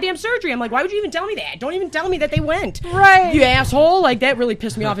into goddamn surgery? I'm like, why would you even tell me that? Don't even tell me that they went. Right. You asshole. Like, that really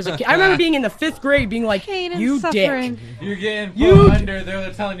pissed me off as a kid. I remember being in the 5th grade being like, Pain and you suffering. dick. You're getting You- put under.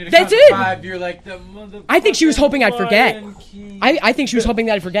 They're telling you to That's count to it. 5. You're like the motherfucking I think she was hoping I'd forget. Lion King. I think she was hoping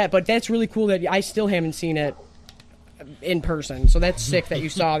that I'd forget, but that's really cool that I still haven't seen it in person. So that's sick that you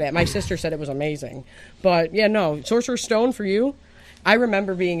saw that. My sister said it was amazing. But yeah, no, Sorcerer's Stone for you. I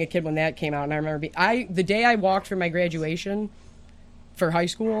remember being a kid when that came out, and I remember the day I walked for my graduation for high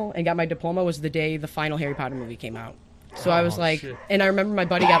school and got my diploma was the day the final Harry Potter movie came out. So I was like, shit. and I remember my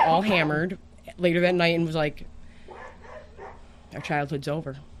buddy got all hammered later that night and was like, our childhood's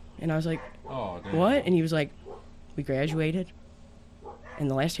over. And I was like, Oh, damn. what? And he was like, we graduated, and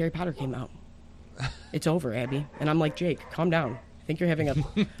the last Harry Potter came out. It's over, Abby. And I'm like, Jake, calm down. I think you're having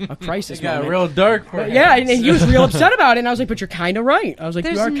a crisis It got moment. real dark for you. Yeah, and he was real upset about it. And I was like, but you're kind of right. I was like,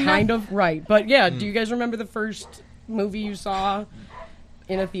 There's you are no- kind of right. But yeah, do you guys remember the first movie you saw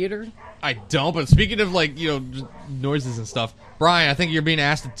in a theater? I don't. But speaking of like just noises and stuff, Brian, I think you're being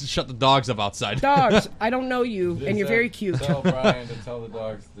asked to shut the dogs up outside. Dogs, I don't know you, Just and you're very cute. Tell Brian to tell the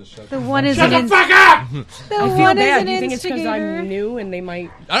dogs to shut The one is Shut an the fuck up! The I feel one bad. is Do you an think it's because instigator. I'm new and they might?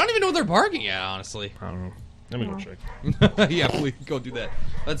 I don't even know what they're barking at, honestly. I don't know. Let me go check. Yeah, please go do that.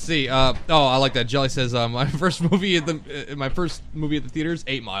 Let's see. I like that. Jelly says my first movie at the theaters,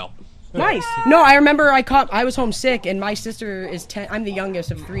 8 Mile. Nice. No, I remember I was homesick, and my sister is 10. I'm the youngest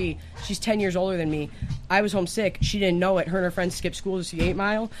of 3. She's 10 years older than me. I was homesick. She didn't know it. Her and her friends skipped school to see 8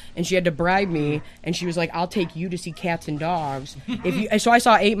 Mile, and she had to bribe me. And she was like, "I'll take you to see Cats and Dogs." So I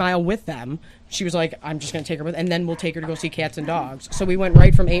saw 8 Mile with them. She was like, "I'm just gonna take her with, and then we'll take her to go see Cats and Dogs." So we went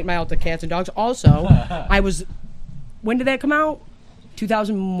right from 8 Mile to Cats and Dogs. Also, when did that come out?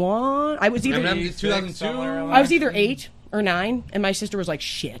 2001. I was either 2002. I was either 8 or 9, and my sister was like,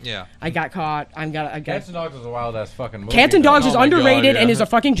 "Shit, Yeah. I got caught. I got." Cats and Dogs was a wild ass fucking movie. Cats and Dogs though. is Oh my God, underrated and yeah. is a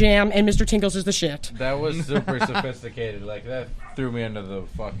fucking jam, and Mr. Tinkles is the shit. That was super sophisticated. Like, that threw me into the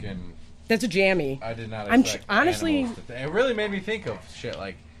fucking. That's a jammy. I did not I'm expect honestly- animals to it really made me think of shit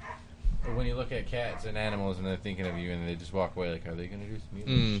like when you look at cats and animals and they're thinking of you and they just walk away. Like, are they gonna do some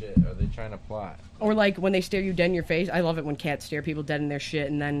evil shit? Are they trying to plot? Or like when they stare you dead in your face. I love it when cats stare people dead in their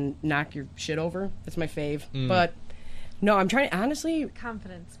shit and then knock your shit over. That's my fave. But no, I'm trying. Honestly,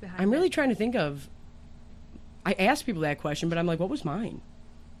 Confidence behind I'm really it. trying to think of. I asked people that question, but I'm like, what was mine?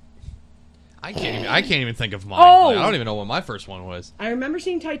 I can't even think of mine. Oh! Like, I don't even know what my first one was. I remember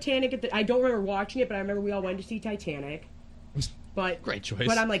seeing Titanic I don't remember watching it, but I remember we all went to see Titanic. But Great choice.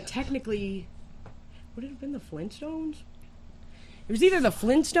 But I'm like, technically, would it have been the Flintstones? It was either the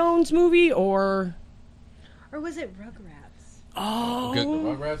Flintstones movie or was it Rugrats? Oh, Good.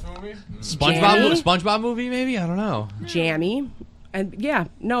 Rugrats movie? SpongeBob movie, maybe? I don't know. Jammy. And yeah,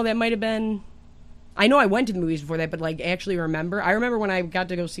 no, that might have been. I know I went to the movies before that, but like actually remember. I remember when I got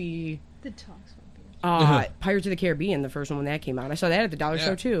to go see The Talks Vampires. Pirates of the Caribbean, the first one when that came out. I saw that at the Dollar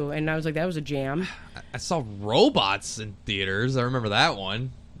Store too, and I was like, that was a jam. I saw Robots in theaters. I remember that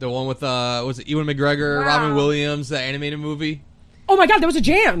one. The one with was it Ewan McGregor, Wow. Robin Williams, the animated movie. Oh my god, that was a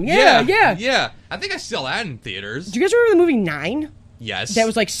jam! Yeah. I think I saw that in theaters. Do you guys remember the movie 9? Yes. That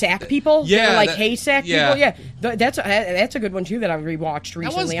was like sack people. Yeah, They were like that- hay sack yeah. people. Yeah, that's a good one too that I rewatched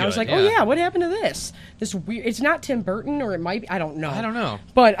recently. I was good, like, oh yeah. yeah, what happened to this? This weird. It's not Tim Burton, or it might be. I don't know. I don't know.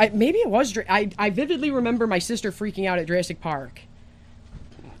 But maybe it was. I vividly remember my sister freaking out at Jurassic Park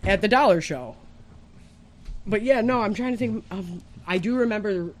at the Dollar Show. But yeah, no, I'm trying to think. I do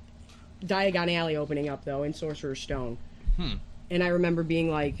remember Diagon Alley opening up though in Sorcerer's Stone, and I remember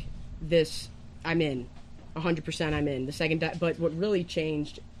being like, "This, I'm in, 100%. I'm in." The second, but what really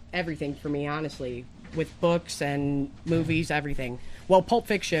changed everything for me, honestly, with books and movies, everything. Well, Pulp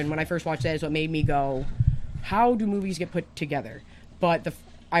Fiction, when I first watched that, is what made me go, "How do movies get put together?" But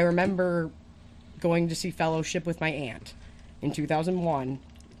I remember going to see Fellowship with my aunt in 2001.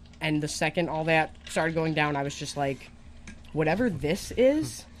 And the second all that started going down, I was just like, whatever this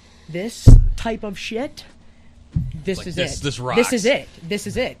is, this type of shit, this Like, is this- it. this rocks. This is it. This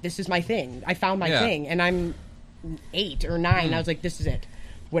is it. This is my thing. I found my Yeah. thing. And I'm 8 or 9. I was like, this is it.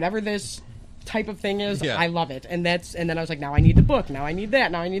 Whatever this type of thing is, Yeah. I love it. And then I was like, now I need the book. Now I need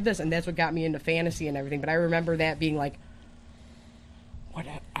that. Now I need this. And that's what got me into fantasy and everything. But I remember that being like,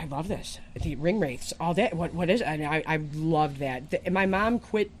 I love this. The ring wraiths, all that. What is it? And I loved that. My mom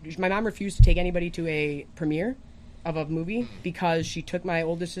quit. My mom refused to take anybody to a premiere of a movie because she took my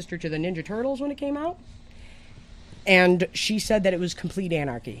oldest sister to the Ninja Turtles when it came out, and she said that it was complete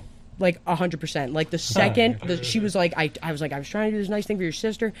anarchy. Like 100%. Like the second she was like, I was like, I was trying to do this nice thing for your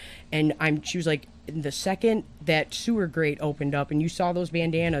sister, and she was like, the second that sewer grate opened up and you saw those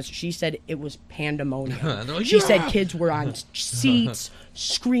bandanas, she said it was pandemonium. Like, She said kids were on seats,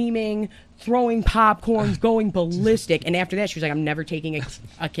 screaming, throwing popcorns, going ballistic. And after that, she was like, I'm never taking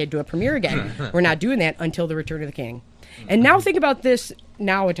a kid to a premiere again. We're not doing that until the Return of the King. And now think about this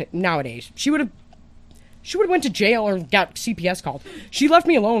nowadays. She would have went to jail or got CPS called. She left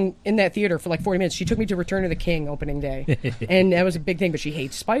me alone in that theater for like 40 minutes. She took me to Return of the King opening day. And that was a big thing, but she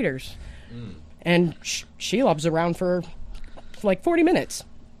hates spiders. And she loves around for like 40 minutes.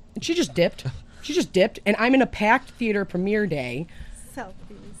 And she just dipped. And I'm in a packed theater premiere day. Selfies.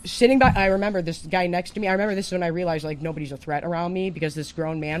 Sitting by, I remember this guy next to me. I remember this is when I realized like nobody's a threat around me because this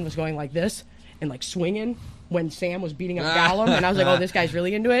grown man was going like this and like swinging when Sam was beating up Gollum. And I was like, oh, this guy's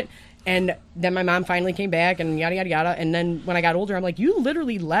really into it. And then my mom finally came back and yada, yada, yada. And then when I got older, I'm like, you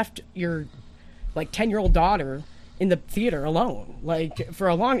literally left your like 10-year-old daughter in the theater alone, like for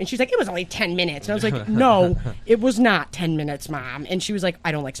a long, and she's like, it was only 10 minutes. And I was like, no, it was not 10 minutes, Mom. And she was like,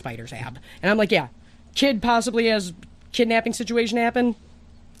 I don't like spiders, Ab. And I'm like, yeah, kid possibly has kidnapping situation happen.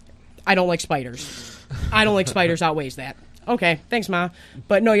 I don't like spiders. I don't like spiders outweighs that. Okay, thanks, Ma.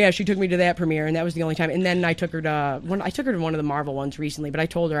 But no, yeah, she took me to that premiere, and that was the only time. And then I took her to one of the Marvel ones recently. But I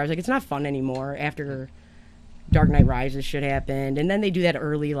told her, I was like, it's not fun anymore after Dark Knight Rises shit happened. And then they do that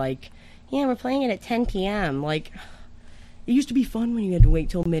early, like, yeah, we're playing it at 10 p.m. Like, it used to be fun when you had to wait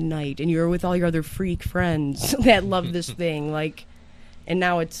till midnight, and you were with all your other freak friends that love this thing. Like, and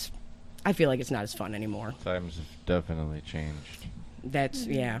now I feel like it's not as fun anymore. Times have definitely changed. That's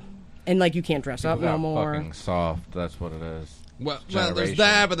yeah. And like you can't dress up no more. Fucking soft. That's what it is. Well, there's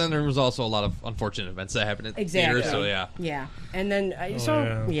that, but then there was also a lot of unfortunate events that happened at theaters. So yeah. Yeah, and then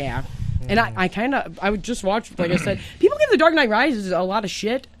yeah. And I would just watch, like I said, people give The Dark Knight Rises a lot of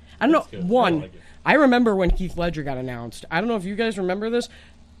shit. I don't know. I remember when Heath Ledger got announced. I don't know if you guys remember this,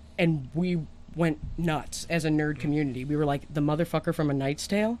 and we went nuts as a nerd community. We were like, the motherfucker from A Knight's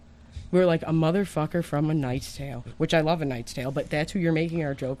Tale. We were like, a motherfucker from A Knight's Tale, which I love A Knight's Tale, but that's who you're making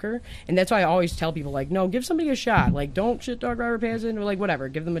our Joker. And that's why I always tell people, like, no, give somebody a shot. Like, don't shit dog Robert Pattinson, or like, whatever,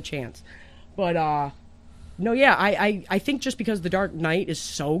 give them a chance. But, no, yeah, I think just because The Dark Knight is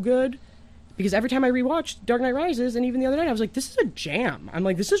so good, because every time I rewatched Dark Knight Rises, and even the other night, I was like, this is a jam. I'm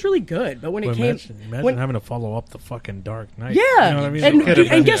like, this is really good. But when it came... Imagine having to follow up the fucking Dark Knight. Yeah, you know what I mean?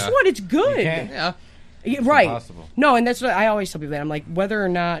 and guess what? It's good. Yeah. Yeah, right. Impossible. No, and that's what I always tell people that. I'm like, whether or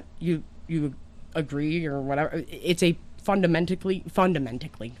not you agree or whatever, it's a fundamentally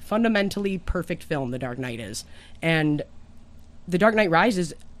perfect film The Dark Knight is. And The Dark Knight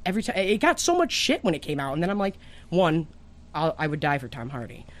Rises, every time it got so much shit when it came out, and then I'm like, I would die for Tom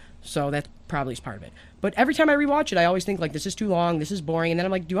Hardy, so that probably is part of it. But every time I rewatch it, I always think like, this is too long, this is boring, and then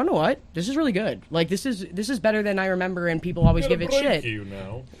I'm like, do you know what? This is really good. Like this is better than I remember, and people always give it shit. You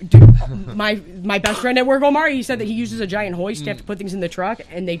now. Dude, my best friend at work, Omar, he said that he uses a giant hoist to have to put things in the truck,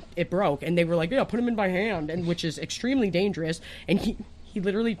 and it broke, and they were like, yeah, put them in by hand, and which is extremely dangerous. And he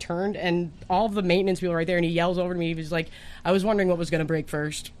literally turned, and all of the maintenance people were right there, and he yells over to me. He was like, I was wondering what was going to break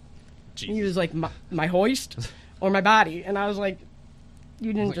first. Jesus. He was like, my hoist or my body, and I was like,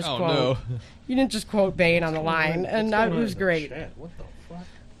 you didn't just quote. No. You didn't just quote Bane on the line, and that was great. What the fuck?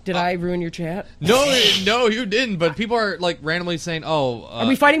 Did I ruin your chat? No, you didn't. But people are like randomly saying, "Oh, are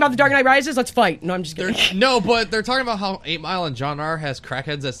we fighting about The Dark Knight Rises? Let's fight." No, I'm just kidding. No, but they're talking about how 8 Mile and John R has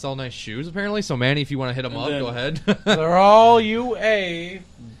crackheads that sell nice shoes. Apparently, so Manny, if you want to hit them up, go ahead. They're all UA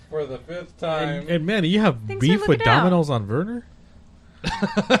for the 5th time. And Manny, you have beef with Domino's on Werner?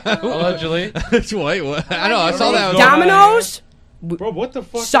 Allegedly. Wait, what? I know. I saw that. Domino's. Bro, what the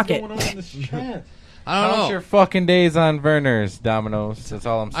fuck Suck is it. going on in this chat? I don't know. Count your fucking days on Verner's, Domino's. That's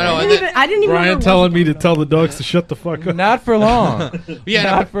all I'm saying. I know. I didn't even. Brian telling me to tell the dogs to shut the fuck up. Not for long.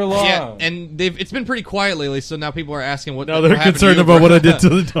 Not for long. Yeah, and it's been pretty quiet lately, so now people are asking what. Now they're concerned about what I did to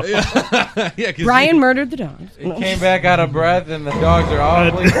the dog. Yeah, Brian murdered the dogs. It came back out of breath, and the dogs are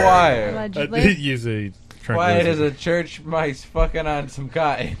awfully quiet. Allegedly. I did use a Quiet as a church mice fucking on some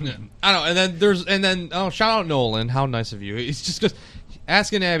cotton. I don't know. And then shout out Nolan. How nice of you. He's just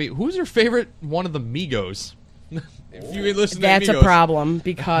asking Abby, who's your favorite one of the Migos? If you listen That's to Migos. a problem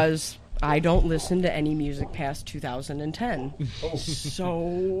because I don't listen to any music past 2010.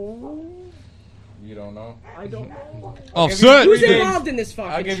 So You don't know? I don't know. Oh, shit! Who's involved in this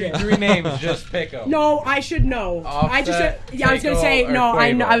fucking I'll give you shit? 3 names. Just pick them. No, I should know. Offset, I was gonna say Takeover, no.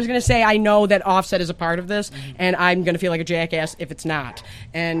 I Quavo. was gonna say I know that Offset is a part of this, and I'm gonna feel like a jackass if it's not.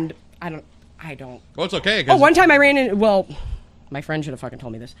 And I don't. Well, it's okay. Oh, one time I ran in. Well, my friend should have fucking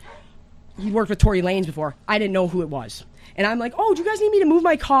told me this. He worked with Tory Lanez before. I didn't know who it was. And I'm like, oh, do you guys need me to move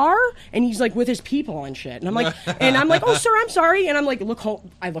my car? And he's like with his people and shit. And I'm like, oh, sir, I'm sorry. And I'm like,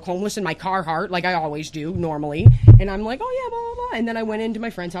 I look homeless in my Carhartt like I always do normally. And I'm like, oh yeah, blah, blah, blah. And then I went into my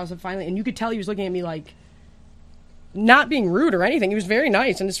friend's house and finally, and you could tell he was looking at me like, not being rude or anything. He was very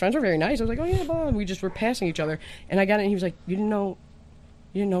nice and his friends were very nice. I was like, oh yeah, blah. And we just were passing each other. And I got in and he was like, you didn't know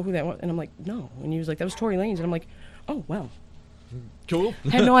who that was? And I'm like, no. And he was like, that was Tory Lanez. And I'm like, oh, well. Cool.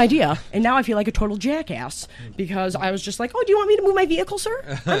 Had no idea. And now I feel like a total jackass because I was just like, oh, do you want me to move my vehicle,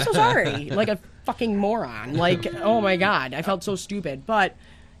 sir? I'm so sorry. Like a fucking moron. Like, oh my God. I felt so stupid. But,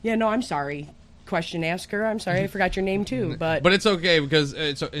 yeah, no, I'm sorry. Question asker. I'm sorry. I forgot your name too. But it's okay because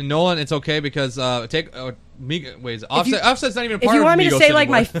in Nolan, it's okay because Offset's not even a part of If you want me to Migos say like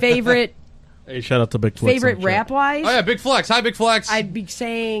anymore. my favorite Hey, shout out to Big Flex. favorite rap wise. Oh yeah, Big Flex. Hi, Big Flex. I'd be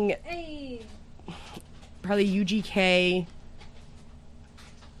saying probably UGK,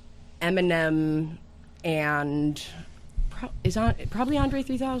 Eminem, and probably Andre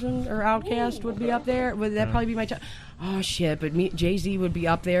 3000 or Outkast would be up there. Would that probably be my top? Oh shit! But Jay-Z would be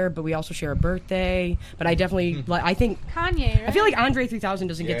up there. But we also share a birthday. But I definitely I think Kanye. Right? I feel like Andre 3000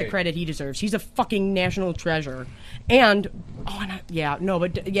 doesn't get the credit he deserves. He's a fucking national treasure. And I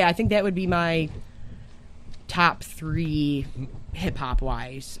think that would be my top 3 hip hop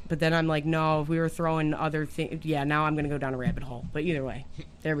wise. But then I'm like, no, if we were throwing other things, now I'm gonna go down a rabbit hole. But either way,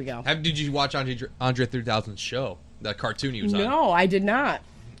 there we go. Did you watch Andre 3000's show? That cartoon he was on? No, I did not.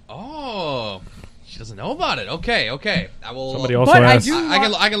 Oh, she doesn't know about it. Okay. I will. Somebody also asked.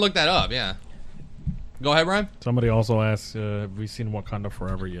 I can look that up. Yeah. Go ahead, Brian. Somebody also asked, have we seen Wakanda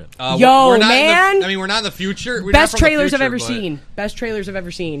Forever yet? Yo, man! We're not in the future. Best trailers I've ever seen. Best trailers I've ever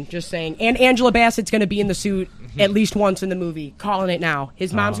seen. Just saying. And Angela Bassett's going to be in the suit at least once in the movie. Calling it now.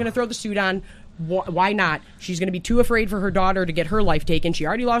 His mom's going to throw the suit on. Why not? She's going to be too afraid for her daughter to get her life taken. She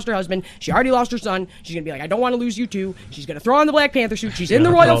already lost her husband. She already lost her son. She's going to be like, I don't want to lose you too. She's going to throw on the Black Panther suit. She's in the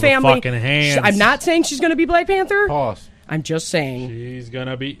royal family. Fucking hands. I'm not saying she's going to be Black Panther. Pause. I'm just saying. She's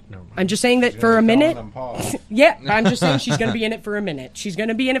gonna be. No. I'm just saying that for a minute. Yeah, I'm just saying she's going to be in it for a minute. She's going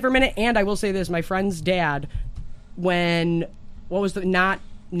to be in it for a minute. And I will say this: my friend's dad, not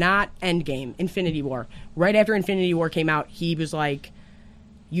Endgame, Infinity War. Right after Infinity War came out, he was like,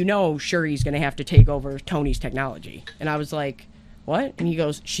 Shuri's going to have to take over Tony's technology. And I was like, what? And he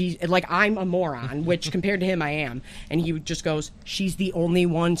goes, she's like, I'm a moron, which compared to him, I am. And he just goes, she's the only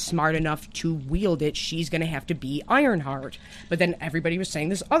one smart enough to wield it. She's going to have to be Ironheart. But then everybody was saying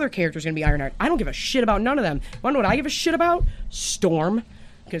this other character's going to be Ironheart. I don't give a shit about none of them. Want to know what I give a shit about? Storm.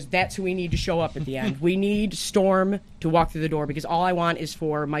 because that's who we need to show up at the end. We need Storm to walk through the door because all I want is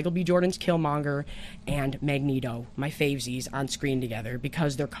for Michael B. Jordan's Killmonger and Magneto, my favesies, on screen together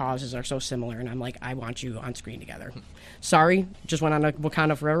because their causes are so similar. And I'm like, I want you on screen together. Sorry, just went on a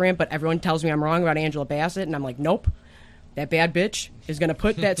Wakanda Forever rant, but everyone tells me I'm wrong about Angela Bassett, and I'm like, nope. That bad bitch is going to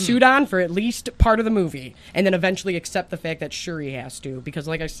put that suit on for at least part of the movie and then eventually accept the fact that Shuri has to. Because,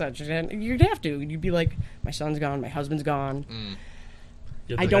 like I said, you'd have to. You'd be like, my son's gone, my husband's gone.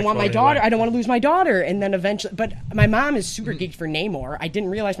 I don't want my daughter. I don't want to lose my daughter. And then eventually... But my mom is super geeked for Namor. I didn't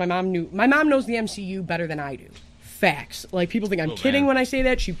realize my mom knew... My mom knows the MCU better than I do. Facts. Like, people think I'm kidding when I say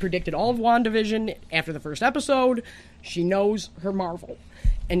that. She predicted all of WandaVision after the first episode. She knows her Marvel.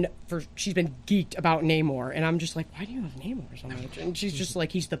 And she's been geeked about Namor, and I'm just like, why do you have Namor so much? And she's just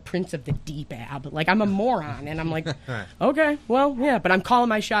like, he's the prince of the deep ab. Like, I'm a moron, and I'm like, okay, well, yeah, but I'm calling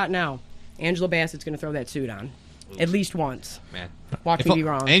my shot now. Angela Bassett's going to throw that suit on. At least once. Man. Watch me be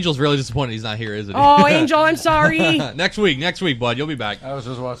wrong. Angel's really disappointed he's not here, isn't he? Oh, Angel, I'm sorry. Next week, bud. You'll be back. I was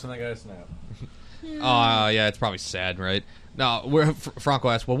just watching that guy snap. Oh, yeah, it's probably sad, right? No, Franco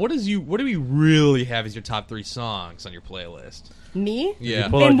asked, well, what do we really have as your top 3 songs on your playlist? Me? Yeah.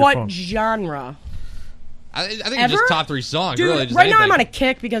 In what genre? I think it's just top 3 songs. Dude, really, just right now anything. I'm on a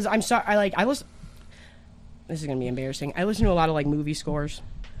kick because I'm sorry. I listen. This is gonna be embarrassing. I listen to a lot of like movie scores.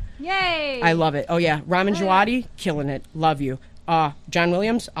 Yay! I love it. Oh yeah, Ramin Djawadi, killing it. Love you. John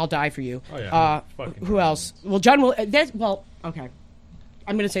Williams, I'll die for you. Oh yeah. Who else? Well, okay.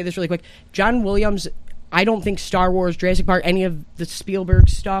 I'm gonna say this really quick. John Williams. I don't think Star Wars, Jurassic Park, any of the Spielberg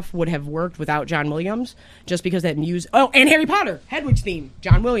stuff would have worked without John Williams, just because that music... Oh, and Harry Potter, Hedwig's theme,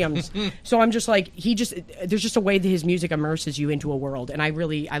 John Williams. So I'm just like, there's just a way that his music immerses you into a world, and I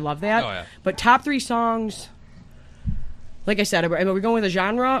love that. Oh, yeah. But top 3 songs, like I said, are we going with a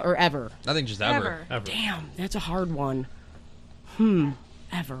genre or ever? I think just ever. Damn, that's a hard one.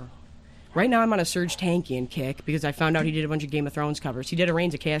 Ever. Right now I'm on a Serge Tankian kick because I found out he did a bunch of Game of Thrones covers. He did a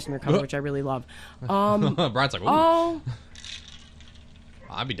Reigns of Castamere cover, which I really love. Brian's like, ooh. Oh,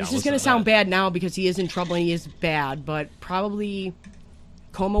 I'd be down this is going to sound bad now because he is in trouble and he is bad, but probably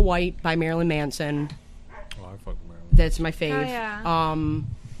Coma White by Marilyn Manson. Oh, I fuck Marilyn. That's my fave. Oh, yeah.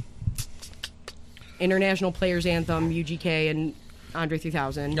 International Players Anthem, UGK, and Andre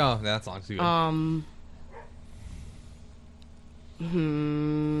 3000. Oh, that song's good.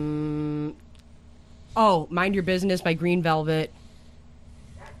 Oh, Mind Your Business by Green Velvet.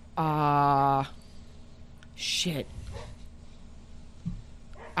 Shit.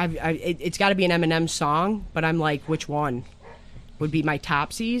 It's got to be an Eminem song, but I'm like, which one would be my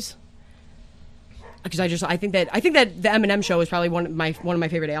topsies? Because I think that the Eminem Show is probably one of my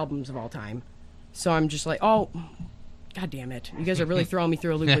favorite albums of all time. So I'm just like, oh, god damn it, you guys are really throwing me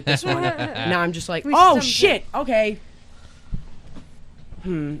through a loop with this one. Now I'm just like, shit, okay.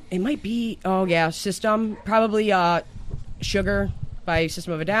 It might be, System. Probably Sugar by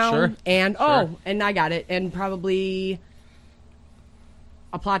System of a Down. Sure. And, and I got it. And probably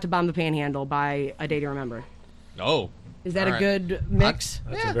A Plot to Bomb the Panhandle by A Day to Remember. Oh. Is that a good mix?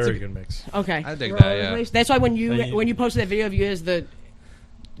 That's a very good mix. Okay. I dig that, yeah. That's why when you posted that video of you as the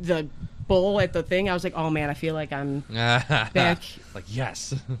bull at the thing, I was like, oh man, I feel like I'm back. Like,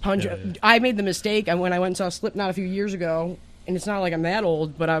 yes. I made the mistake when I went and saw Slipknot a few years ago. And it's not like I'm that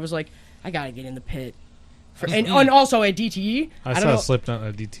old, but I was like, I gotta get in the pit. And also at DTE. I saw Slipknot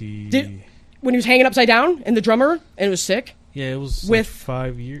at DTE. When he was hanging upside down and the drummer, and it was sick. Yeah, it was with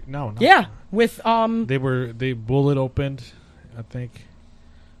 5 years. No. Yeah, with They Bullet opened, I think.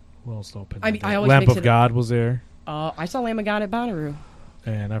 Who else opened? I always Lamp mix of God was there. I saw Lamb of God at Bonnaroo.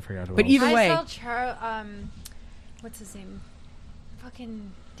 And I forgot who But else. either way, I saw what's his name?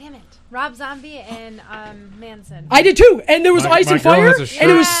 Fucking damn it, Rob Zombie and Manson. I did too, and there was Ice and Fire,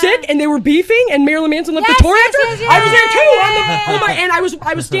 and it was sick, and they were beefing, and Marilyn Manson left the tour after. Yes. I was there too. And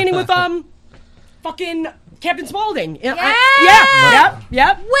I was standing with fucking Captain Spaulding. Yep. Wait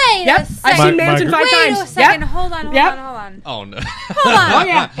a second. I've seen Manson 5 times. Wait a second. Hold on. Oh no. Hold on. Oh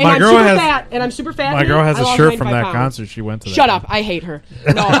yeah. And I'm super fat. My girl has a lost shirt from 95 that pounds. concert. She went to that. Shut up. I hate her.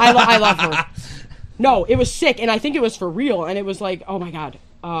 No, I love her. No, it was sick, and I think it was for real, and it was like, oh my god.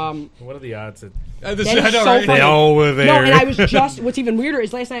 What are the odds that that is so funny. They all were there? No, and I was just. What's even weirder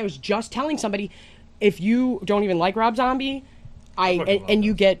is last night I was just telling somebody, if you don't even like Rob Zombie, and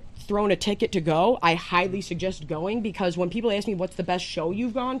you get thrown a ticket to go, I highly suggest going, because when people ask me what's the best show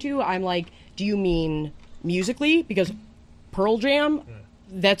you've gone to, I'm like, do you mean musically? Because Pearl Jam.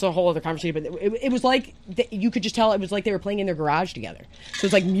 That's a whole other conversation, but it was like, you could just tell it was like they were playing in their garage together. So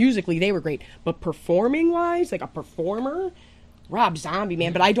it's like musically they were great, but performing wise, like a performer, Rob Zombie,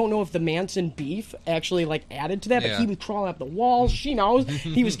 man. But I don't know if the Manson beef actually like added to that. But he was crawling up the walls. She knows.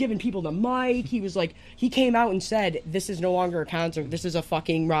 He was giving people the mic. He was like, he came out and said, "This is no longer a concert. This is a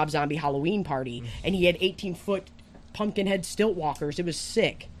fucking Rob Zombie Halloween party." And he had 18-foot Pumpkinhead stilt walkers. It was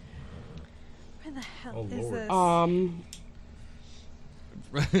sick. Where the hell is this?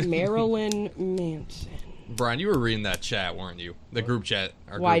 Marilyn Manson. Brian, you were reading that chat, weren't you? The group chat.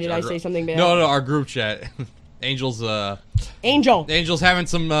 Why did I say something bad? No, our group chat. Angel's Angel's having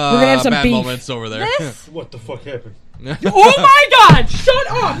some, we're gonna have some bad beef. moments over there. What the fuck happened? Oh my God! Shut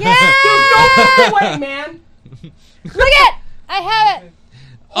up! Yeah! There's no way, man. Look at! I have it.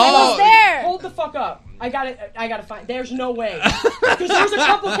 Oh, There. Hold the fuck up. I gotta find. There's no way. Because there's a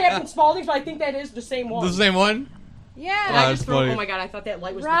couple Captain Spauldings, but I think that is the same one. the same one? Yeah. And I that's just threw, funny. oh my God! I thought that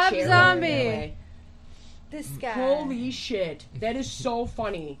light was Rob the chair. Zombie. This guy. Holy shit! That is so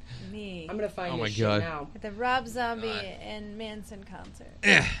funny. Me. I'm gonna find Oh this my shit God. now. At the Rob Zombie and Manson concert.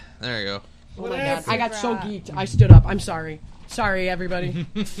 There you go. Oh my God! I got so Rob. geeked. I stood up. I'm sorry. Sorry, everybody.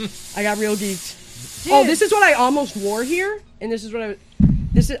 I got real geeked. Dude. Oh, this is what I almost wore here, and this is what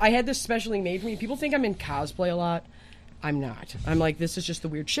I had this specially made for me. People think I'm in cosplay a lot. I'm not. I'm like, this is just the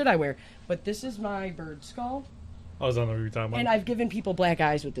weird shit I wear. But this is my bird skull. I was on the what you were talking about. And I've given people black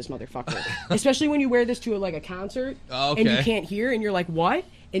eyes with this motherfucker. Especially when you wear this to a concert Oh, and you okay. can't hear and you're like, what?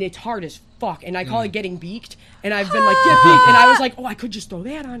 And it's hard as fuck. And I call it getting beaked. And I've been like, get beaked. And I was like, oh, I could just throw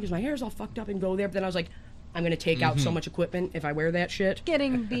that on because my hair's all fucked up and go there. But then I was like, I'm going to take out so much equipment if I wear that shit.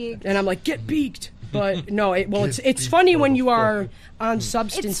 Getting beaked. And I'm like, get beaked. But no, it's funny when you are on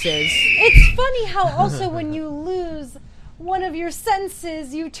substances. It's funny how also when you lose one of your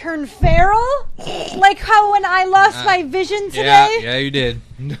senses, you turn feral. Like how when I lost my vision today, Yeah, you did.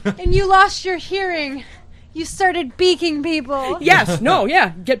 and you lost your hearing, you started beaking people. Yes, no, yeah,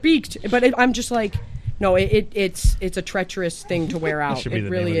 get beaked. But I'm just like, no, it's a treacherous thing to wear out. should be It the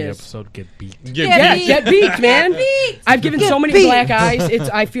really name of the is. episode. Get beat. Yeah, get beaked, man. beaked. I've given Get so many beaked. black eyes.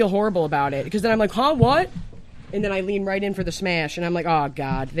 I feel horrible about it because then I'm like, huh, what? And then I lean right in for the smash, and I'm like, oh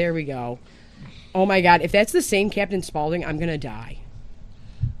God, there we go. Oh my God, if that's the same Captain Spaulding, I'm gonna die.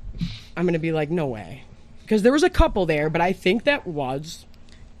 I'm gonna be like, no way, because there was a couple there, but I think that was.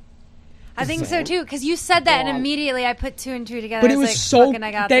 I think so too, because you said that, and God. immediately I put two and two together. But I it was like, so. fucking,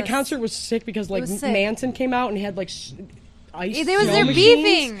 I got That this. concert was sick because like was sick. Manson came out and had like ice. It was snow their machines,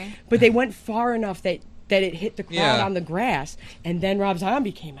 beefing. but they went far enough that it hit the crowd Yeah. on the grass, and then Rob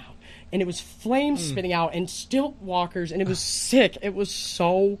Zombie came out, and it was flames spitting out and stilt walkers, and it was sick. It was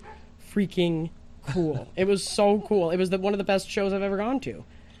so freaking cool. It was so cool. It was one of the best shows I've ever gone to,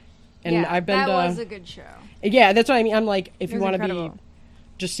 and Yeah, I've been. that to, was a good show. yeah, that's what I mean. I'm like, if It you was want to be. incredible.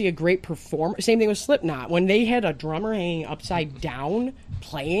 Just see a great performer. Same thing with Slipknot. When they had a drummer hanging upside down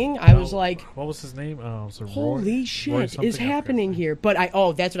playing, I was like, What was his name? So holy Roy shit something? is I forget happening his name. here. But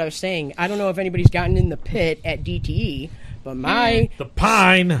that's what I was saying. I don't know if anybody's gotten in the pit at DTE, but The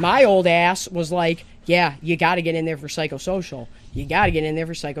Pine. my old ass was like, yeah, you got to get in there for psychosocial. You got to get in there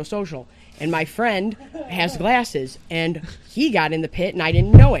for psychosocial. And my friend has glasses, and he got in the pit, and I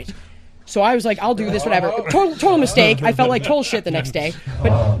didn't know it. So I was like, I'll do this, whatever. Total mistake. I felt like total shit the next day.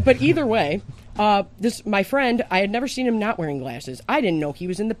 But either way, my friend, I had never seen him not wearing glasses. I didn't know he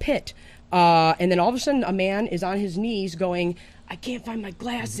was in the pit. And then all of a sudden, a man is on his knees going, I can't find my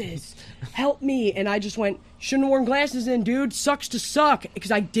glasses. Help me. And I just went, shouldn't have worn glasses in, dude. Sucks to suck.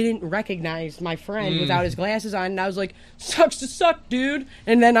 Because I didn't recognize my friend without his glasses on. And I was like, sucks to suck, dude.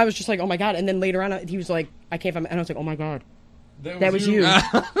 And then I was just like, oh my God. And then later on, he was like, I can't find my... And I was like, oh my God. That was you.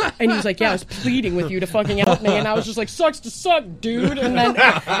 And he was like, yeah, I was pleading with you to fucking help me. And I was just like, sucks to suck, dude. And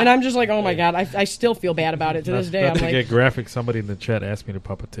I'm just like, oh my God. I still feel bad about it to this day. Not I'm to like, get graphic, somebody in the chat asked me to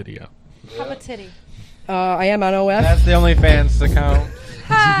pop a titty out. Pop a titty. I am on OF. That's the only fans account.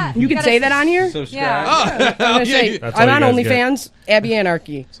 Ha! You can gotta say that on here? Subscribe. Yeah. I'm gonna say, That's all I'm on you guys OnlyFans, Abby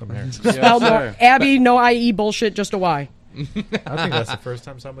Anarchy. Some hair. Yes, Spelled sir. Abby, no IE bullshit, just a Y. I think that's the first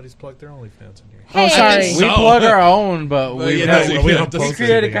time somebody's plugged their OnlyFans in here. Oh, sorry. We plug our own, but Well, we've yeah, never, no, we don't we post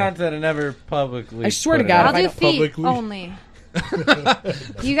created anything. content and never publicly. I swear to put it God, out. I'll if do I feet publicly- only.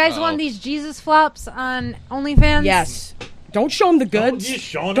 You guys want these Jesus flops on OnlyFans? Yes. Don't show them the goods. you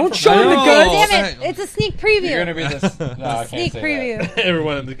showing Don't them show them the No. goods. Damn it! It's a sneak preview. You're gonna be this. No, I can't Sneak say preview.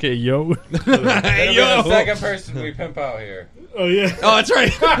 Everyone in the K, yo. That. Hey, You're the yo. second person we pimp out here. Oh, yeah. Oh, that's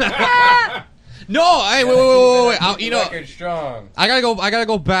right. No, hey, wait. You know, Record strong. I gotta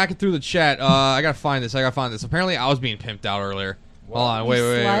go back through the chat. I gotta find this. Apparently, I was being pimped out earlier. Hold on, wait.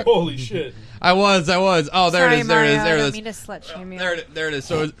 Slut. Holy shit. I was. Oh, there Sorry, it is. There Mario, it is. There I it don't is. mean to slut shame you. There it is.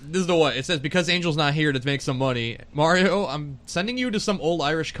 So this is the what? It says, because Angel's not here to make some money. Mario, I'm sending you to some old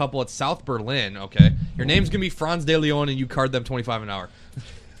Irish couple at South Berlin, okay? Your name's going to be Franz de Leon, and you card them $25 an hour.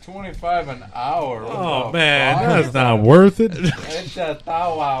 25 an hour. Oh, man. That's not worth it. It's a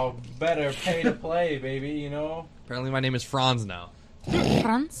thou better pay to play, baby, you know? Apparently my name is Franz now.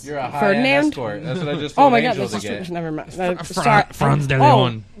 Franz? You're a high-end Ferdinand? escort. That's what I just told Oh my god, Angel this to is get. never mind. Sorry. Franz de Oh,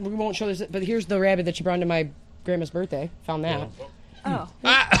 Leon. we won't show this, but here's the rabbit that she brought to my grandma's birthday. Found that. Oh.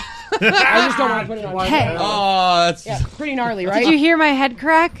 I just don't want to put it on. Hey. Oh, that's... Yeah, pretty gnarly, right? Did you hear my head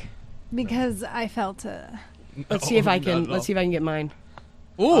crack? Because I felt Let's see if I can. Let's see if I can get mine.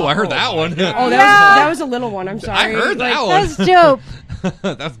 Ooh, I heard that one. Oh, that was a little one. I'm sorry. I heard that one. That's dope.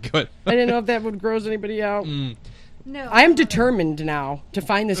 That's good. I didn't know if that would gross anybody out. No. I am determined now to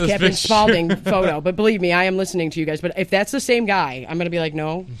find this Captain picture. Spaulding photo, but believe me, I am listening to you guys. But if that's the same guy, I'm gonna be like,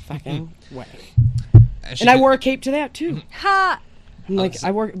 no fucking way. And I wore a cape to that too. Ha! I'm like,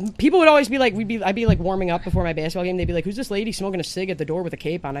 I wore. People would always be like, I'd be like warming up before my basketball game. They'd be like, "Who's this lady smoking a cig at the door with a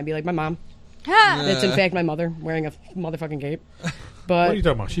cape on?" I'd be like, "My mom." Ha! That's in fact my mother wearing a motherfucking cape. What are But you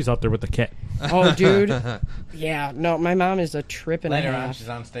talking about? She's out there with the cat. oh, dude, yeah, no, my mom is a trip and a Later on, half. she's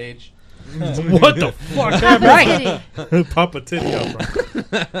on stage. What the fuck? Right, Papa Titty up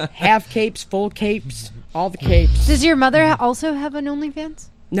front. half capes, full capes, all the capes. Does your mother also have an OnlyFans?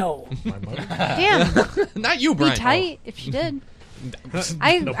 No, My mother. Damn. Not you, Be Brian. tight if she did. No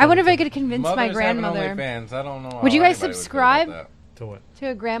I wonder if I could convince Mothers my have an grandmother OnlyFans. I don't know. Would you how guys anybody would feel subscribe? about To what? to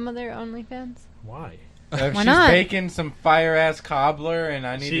a grandmother OnlyFans. Why? that. If Why she's not? baking some fire ass cobbler, and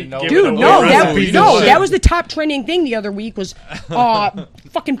I need She to know. give dude, it no, away. that, Recipes no, and that shit. was the top trending thing the other week was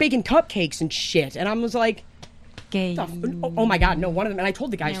fucking baking cupcakes and shit, and I was like. Gay. Oh my god, no, one of them, and I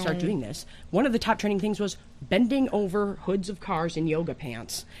told the guys to start doing this. One of the top trending things was bending over hoods of cars in yoga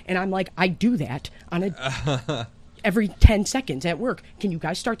pants. And I'm like, I do that on a every 10 seconds at work. Can you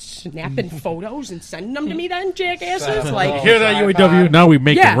guys start snapping photos and sending them to me then, jackasses? Like, Hear that, UAW? Now we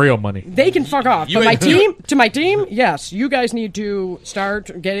make yeah, real money. They can fuck off. But my team, yes, you guys need to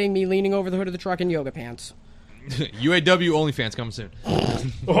start getting me leaning over the hood of the truck in yoga pants. UAW OnlyFans coming soon.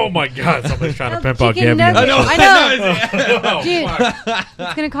 Oh my god, somebody's trying to pimp out Chicken Gabby. nugget. know. I know. Oh, Dude, fuck.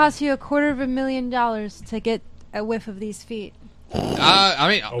 it's going to cost you $250,000 to get a whiff of these feet. I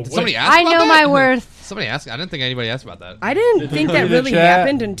mean, somebody asked I about know that? my worth. Somebody asked. I didn't think anybody asked about that. I didn't think put that it in the really chat?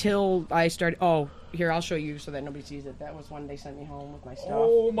 happened until I started. Oh, here, I'll show you so that nobody sees it. That was one they sent me home with my stuff.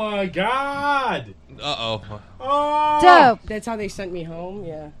 Oh my god. Uh-oh. Oh. Dope. That's how they sent me home,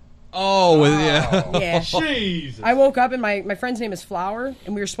 yeah. Oh, yeah. Yeah. Jesus. I woke up and my friend's name is Flower,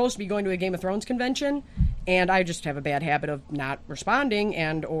 and we were supposed to be going to a Game of Thrones convention, and I just have a bad habit of not responding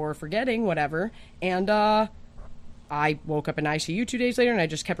and or forgetting, whatever. And I woke up in ICU 2 days later, and I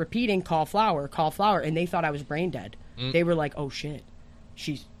just kept repeating, call Flower, and they thought I was brain dead. They were like, oh shit,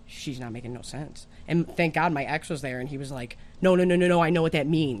 she's not making no sense. And thank God my ex was there, and he was like, no, I know what that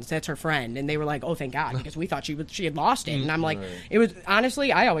means. That's her friend. And they were like, oh, thank God, because we thought she had lost it. And I'm like, it was,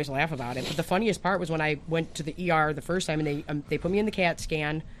 honestly, I always laugh about it. But the funniest part was when I went to the ER the first time, and they put me in the CAT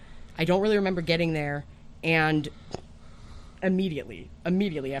scan. I don't really remember getting there. And immediately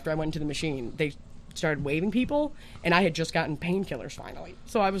after I went into the machine, they started waving people, and I had just gotten painkillers finally.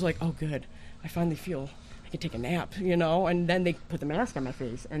 So I was like, oh, good. I finally feel I can take a nap, you know? And then they put the mask on my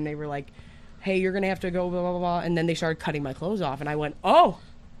face, and they were like, hey, you're going to have to go, blah, blah, blah. And then they started cutting my clothes off, and I went, oh,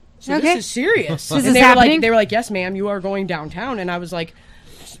 so Okay. this is serious. This and is they happening? they were like, yes, ma'am, you are going downtown. And I was like,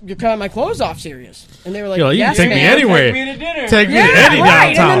 you're cutting my clothes off serious. And they were like, Yo, you yes, can take me ma'am. anywhere. Take me to dinner. Take me Yeah, to any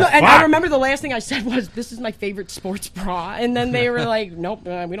right. downtown. And I Fuck. remember the last thing I said was, this is my favorite sports bra. And then they were like, nope,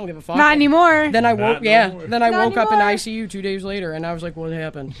 we don't give a fuck. Not anymore. Then I woke, Not no more. Then I Not woke up in anymore. ICU 2 days later, and I was like, what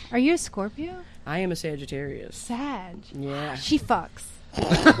happened? Are you a Scorpio? I am a Sagittarius. Sag. Yeah. She fucks.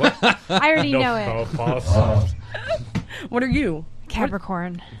 I already know it. Pause. What are you?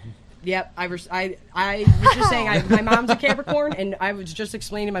 Capricorn. Yep, I was just saying, my mom's a Capricorn, and I was just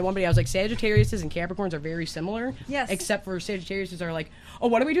explaining to my one buddy, I was like, Sagittariuses and Capricorns are very similar. Yes. Except for Sagittariuses are like, oh,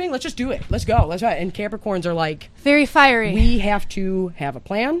 what are we doing? Let's just do it. Let's go. Let's go. And Capricorns are like, Very fiery. we have to have a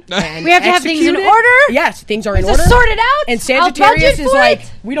plan. And We have to have things in execute it. order? Yes, things are in Let's order. just sort it out. And I'll Sagittarius budget is for like,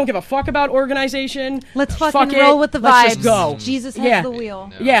 it. we don't give a fuck about organization. Let's Fuck fucking it. roll with the vibes. Let's just go. Jesus has Yeah. the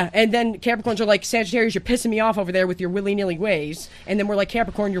wheel. Yeah, and then Capricorns are like, Sagittarius, you're pissing me off over there with your willy-nilly ways. And then we're like,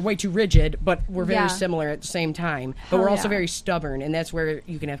 Capricorn, you're way too rigid, but we're very Yeah. similar at the same time. But Hell we're also yeah. very stubborn, and that's where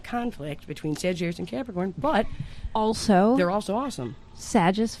you can have conflict between Sagittarius and Capricorn, but Also, they're also awesome.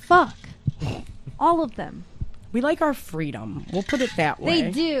 Sag as fuck. All of them. We like our freedom. We'll put it that way.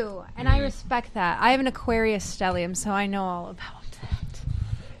 They do, and I respect that. I have an Aquarius stellium, so I know all about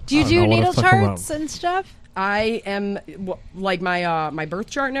Do you do natal charts and stuff? I am like my birth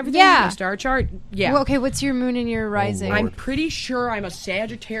chart and everything. Yeah. My star chart. Yeah. Well, okay, what's your moon and your rising? I'm pretty sure I'm a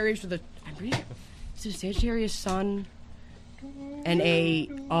Sagittarius with I'm pretty sure it's a Sagittarius sun and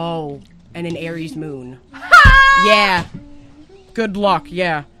an Aries moon. Yeah. Good luck.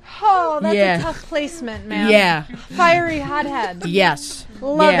 Yeah. Oh, that's a tough placement, man. Yeah. Fiery hothead. Yes.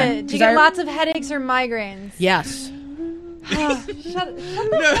 Love it. Do you get lots of headaches or migraines? Yes. Shut the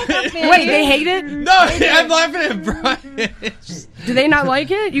fuck up, man. Wait, they hate it? No, I'm laughing at Brian. Do they not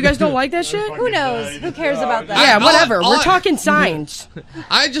like it? You guys don't like that shit? Who knows? Who cares about that? Yeah, whatever. We're talking signs.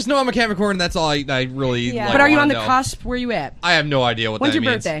 I just know I'm a Capricorn, and that's all I really like. But are you on the know. cusp? Where you at? I have no idea what When's that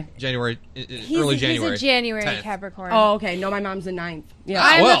your means. birthday? January, early January. He's a January 10th. Capricorn. Oh, okay. No, my mom's the 9th. Yeah.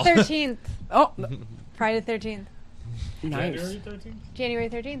 I'm well. the 13th. Oh, Friday the 13th. nice. January 13th? January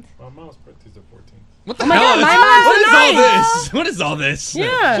 13th. My mom's birthday's the 14th. What the my hell? God, my mom's What is the all 9th. this? What is all this?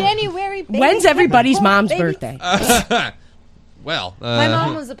 Yeah. January, baby. When's everybody's Capricorn, mom's baby. birthday? Well, My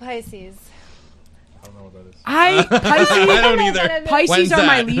mom was a Pisces. I don't know what that is. Pisces. I don't either. Pisces When's are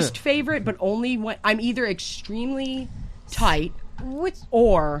my that? least favorite, but only when I'm either extremely tight Which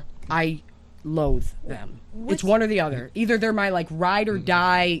or I loathe them. It's one or the other. Either they're my like ride or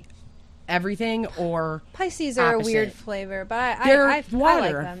die everything, or Pisces are opposite. a weird flavor, but they're I water.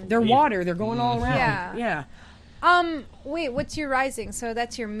 like them. They're water. They're going all around. Yeah. Yeah. Wait, what's your rising? So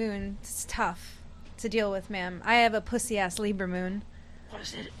that's your moon. It's tough to deal with, ma'am. I have a pussy ass Libra moon. What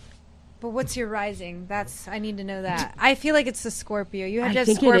is it? But what's your rising? I need to know that. I feel like it's the Scorpio. You have to have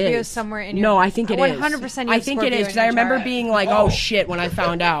think it Scorpio is. somewhere in your. No, I think it is. 100%. I think it is because I remember being like, "Oh shit," when I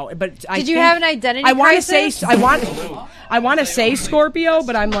found out. But Did you have an identity I want to say crisis? I want to say Scorpio,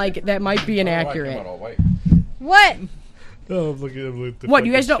 but I'm like that might be inaccurate. What? Oh, I'm looking at What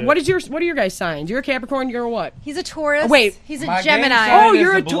you guys don't? What are your guys' signs? You're a Capricorn. You're a what? He's a Taurus. Wait. He's a My Gemini. gang sign Oh, is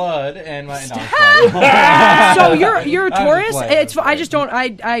you're the a blood and my. No, I'm So you're a I'm Taurus. just playing, It's I'm I just don't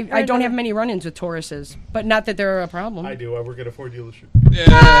I don't have many run-ins with Tauruses, but not that they're a problem. I do. I work at a Ford dealership.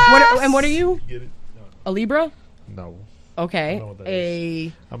 What are you? Get it? A Libra? No. Okay. I don't know what that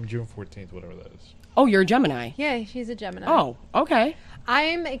is. I'm June 14th, whatever that is. Oh, you're a Gemini. Yeah, she's a Gemini. Oh, okay. I'm a I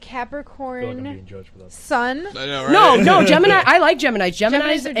feel like I'm Capricorn being judged for that. sun. I know, right? No, Gemini. I like Geminis. Geminis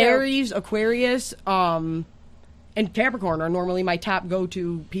Geminis, are dope. Aries, Aquarius, and Capricorn are normally my top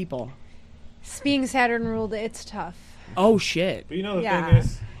go-to people. Being Saturn ruled, it's tough. Oh shit. But you know the Yeah. thing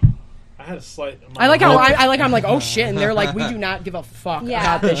is, I had a slight. I like how I'm like, oh shit, and they're like, we do not give a fuck Yeah.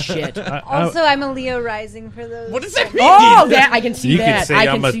 about this shit. Also, I'm a Leo rising for those. What does that mean? Oh, that I can see You that. could say I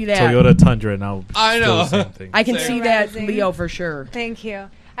I'm can a see that. Toyota Tundra, and I'll I still know. the same thing. I can Same. see that Rising. Leo for sure. Thank you.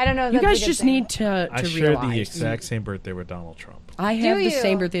 I don't know. If You that's a guys good just thing. need to I share realize. the exact same birthday with Donald Trump. I have Do the you?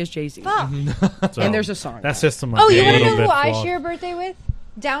 same birthday as Jay-Z. Fuck. So And there's a song. That system. Oh, you want to know who I share a birthday with?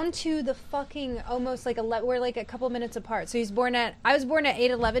 Down to the fucking almost like we're like a couple minutes apart. So I was born at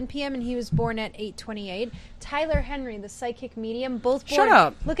 8:11 p.m. and he was born at 8:28. Tyler Henry, the psychic medium, both born. Shut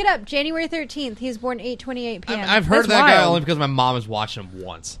up. Look it up. January 13th. He was born 8:28 p.m. I've heard That's that guy wild. only because my mom is watching him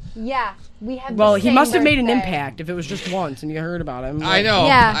once. Yeah, we have. Well, the he same must have made an birthday. impact if it was just once and you heard about him. I know.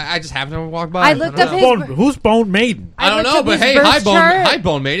 Yeah. I just happened to walk by. I looked don't up know. his. Who's Bone Maiden? I don't looked know, up but his hey, birth hi chart.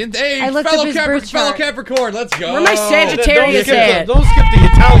 Bone Maiden. Hey, I looked fellow, up his birth fellow chart. Capricorn, let's go. Where my Sagittarius Don't at? skip the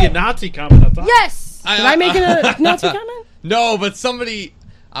Italian Nazi comment. on top. Yes. Did I make a Nazi comment? No, but somebody.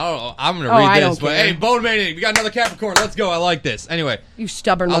 I don't know. I'm gonna Oh, I read don't this, but care. hey, Bone Maiden, we got another Capricorn. Let's go. I like this. Anyway, You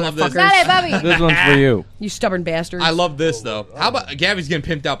stubborn I love this. motherfuckers. Got it, Bobby. This one's for you. You stubborn bastards. I love this though. How about Gabby's getting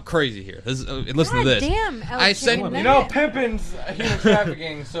pimped out crazy here? This is, listen God to this. damn. I sent Elton. You know, pimping's human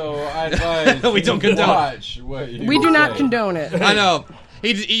trafficking, so I advise We don't you condone. watch what you we do not say. condone it. I know.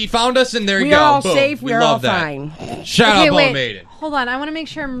 He found us, and there you We go. are all Boom. safe. We We are all love that. fine. Shout Okay, out wait. Bone Maiden. Hold on. I want to make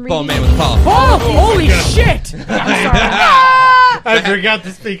sure I'm reading. Bone Maiden with the polish. Oh, holy shit! I'm sorry. I forgot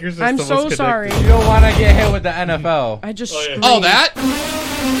the speaker system. I'm was so connected. sorry. You don't want to get hit with the NFL. I just. Oh, yeah. screamed. Oh, that?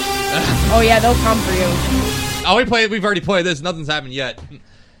 Oh yeah, they'll come for you. Oh, we've already played this. Nothing's happened yet.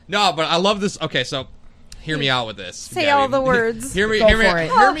 No, but I love this. Okay, so hear me out with this. Say Gabby. all the words. hear me Go for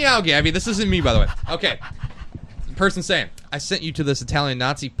it. hear me out, Gabby. This isn't me, by the way. Okay. Person saying, I sent you to this Italian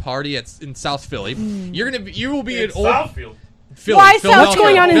Nazi party in South Philly. You will be an old Southfield. Philly. Why South- What's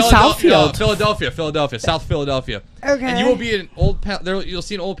going on in Southfield? Philadelphia, South Philadelphia. Okay. And you will be an you'll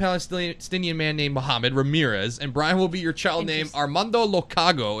see an old Palestinian man named Mohammed Ramirez, and Brian will be your child named Armando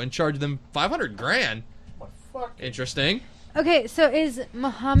Locago and charge them $500,000. Interesting. Okay, so is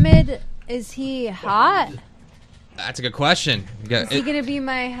Muhammad? Is he hot? That's a good question. Is he gonna be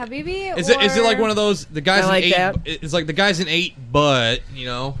my habibi? Is it like one of those the guys I like in 8? that. It's like the guys in 8, but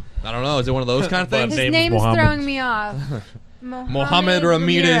I don't know. Is it one of those kind of But things? His name's name's Muhammad. throwing me off. Mohammed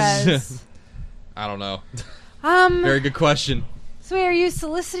Ramirez. I don't know. Very good question. So wait, are you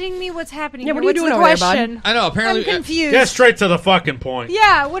soliciting me? What's happening? Yeah, here? what are you What's doing the over there, question? bud? I know. Apparently, I'm confused. Get straight to the fucking point.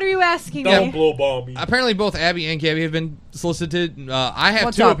 Yeah, what are you asking Don't me? blowball me. apparently both Abby and Gabby have been solicited. I have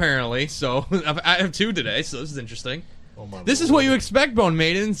What's two up? apparently, so I have two today. So this is interesting. Oh my This is what you expect, Bone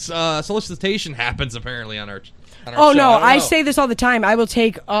Maidens. Solicitation happens apparently on our. On our Oh show. no, don't I know. say this all the time. I will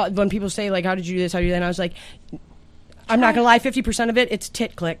take when people say like, "How did you do this? How did you do that?" And I was like, "I'm not gonna lie. 50% of it, it's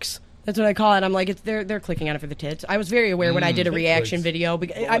tit clicks." That's what I call it. I'm like, they're clicking on it for the tits. I was very aware when I did a reaction video.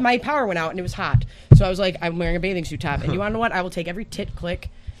 Because my power went out and it was hot, so I was like, I'm wearing a bathing suit top, and you want to know what? I will take every tit click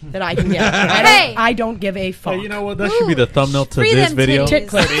that I can get. Hey! I don't give a fuck. Hey, you know what? That should be the thumbnail to Free this them video. titties. Tit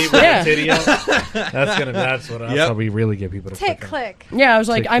clicks. Me with Yeah. the titty out. That's how we really get people to Tick click. click. Yeah, I was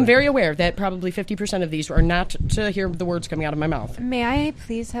like, Tit I'm click. very aware that probably 50% of these are not to hear the words coming out of my mouth. May I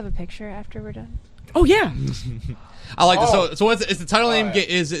please have a picture after we're done? Oh yeah, I like this. So is the title name?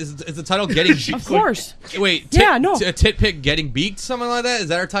 Is the title getting? of course. Wait. Yeah, no. A tit pic getting beaked, something like that. Is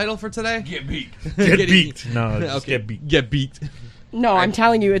that our title for today? Get beaked. Get beaked. No, just Okay. get beaked. Get beaked. No, I'm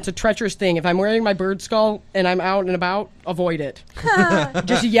telling you, it's a treacherous thing. If I'm wearing my bird skull and I'm out and about, avoid it.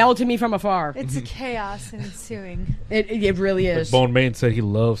 Just yell to me from afar. It's a chaos ensuing. It really is. Bone Main said he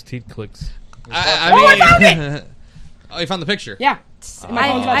loves teeth clicks. I mean, I found Oh, you found the picture. Yeah. My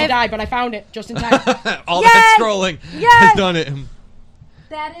phone's about to I've- die, but I found it just in time. All Yes! that scrolling Yes! has done it.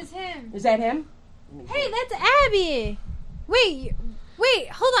 That is him. Is that him? Hey, that's Abby. Wait,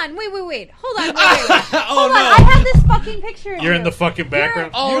 hold on. Wait. Hold on. Hold on. no. I have this fucking picture. You're in the fucking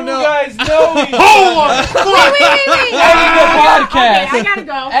background. Oh You no. guys know me. Wait. End the podcast. Okay, I gotta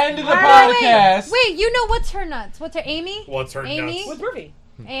go. End of the Wait, podcast. Wait, you know what's her nuts? What's her Amy? What's her Amy? nuts? What's Murphy?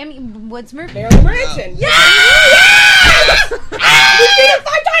 Amy, what's Murphy? Marilyn Manson. Yes! We've seen it 5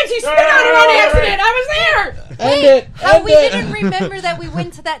 times. He spit on her on accident. I was there. End it. How we didn't remember that we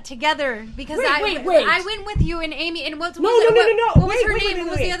went to that together because Wait. I went with you and Amy and what was No. What was Wait, her wait, name? wait, What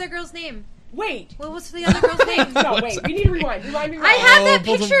was wait. the other girl's name? Wait. What was the other girl's name? No, wait. We need to rewind. Rewind me. I have that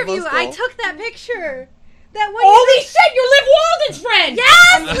Bosom picture of you. Bustle. I took that picture. That one. Holy shit! You're Liv Walden's friend.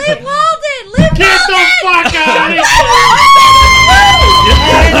 Yes, Liv Walden. Liv Get the Walden. fuck out of here!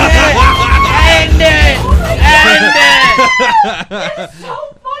 That's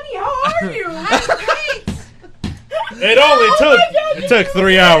so funny. How are you? I'm great. It only took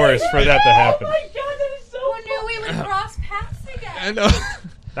 3 hours for that to happen. Oh my god, that is so Who knew we would cross paths again? I know.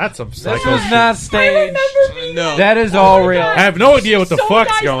 That's some This psycho was shit. not staged. No. That is all real. I have no idea what the So fuck's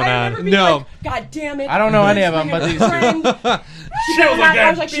nice. going I on. remember being No. like, god damn it. I don't know any of them, but these two. Friend. She was like I that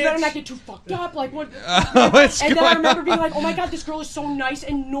was like, she better bitch. not get too fucked up. Like what? What's And then I going remember on? being like, oh my god, this girl is so nice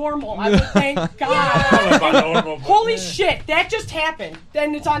and normal. I was like, thank God. About normal, but- Holy shit, that just happened.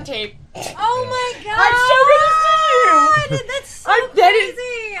 Then it's on tape. Oh my god. I'm so good to see you. That's so That is-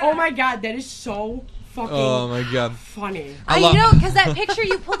 crazy. Oh my god, that is so fucking Oh my god. funny. I I love- know, because that picture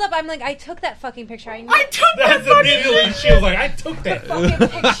you pulled up, I'm like, I took that fucking picture. I knew I took that That's immediately she was like, I took that. fucking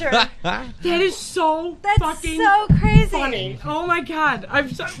picture. That is so That's fucking so crazy. funny. Oh my god.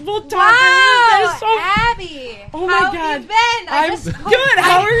 We'll talk. Wow, That is so Abby. Oh my How have God. you been? I'm good.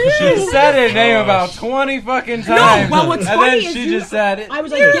 How are you? She said her name about 20 fucking times. well, what's and funny then is she you- just said it. I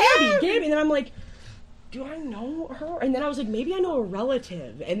was like, Gabby, and then I'm like, do I know her? And then I was like, maybe I know a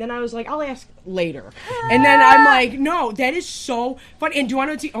relative. And then I was like, I'll ask later. And then I'm like, no, that is so funny. And do you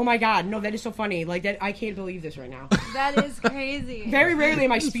want to see? Oh my god, no, that is so funny. Like that, I can't believe this right now. That is crazy. Very rarely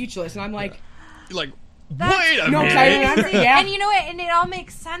am I speechless, and I'm like, Like, That's wait a no, minute. 'cause I remember, yeah. And you know what? And it all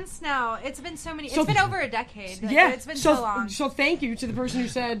makes sense now. It's been so many. So- It's been over a decade. Yeah, It's been so long. So thank you to the person who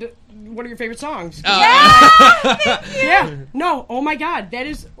said, "What are your favorite songs?" Yeah, no, oh my god, that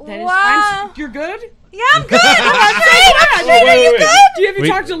is. Wow. You're good. Yeah, I'm good. I'm great. Wait. Do you have you We-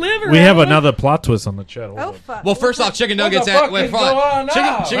 talked to Liv? Or We have another plot twist on the chat. Hold Oh on. fuck. Well, first off, Chicken Nuggets. the fuck Wait, is hold on. going on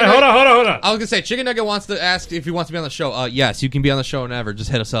now? Chicken Wait, hold Nugget- on. I was gonna say, Chicken Nugget wants to ask if he wants to be on the show. Yes, you can be on the show whenever. Just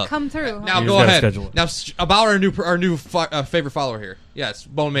hit us up. Come through. Now You go just gotta ahead. schedule it. Now about our new favorite follower here. Yes,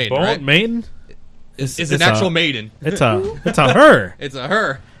 Bone Maiden. Bone Right? Maiden? Is it's an a- actual maiden. It's a her. It's a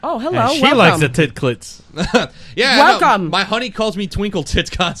her. Oh, hello. And she welcome. likes the tit clits. Yeah. no, Welcome. my honey calls me Twinkle Tits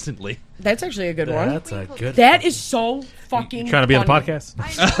constantly. That's actually a good one. That's a good. That is so fucking. Trying to be on the funny. podcast?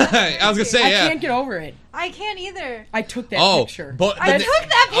 I was gonna say, I yeah. can't get over it. I can't either. I took that Oh, picture. but I the- took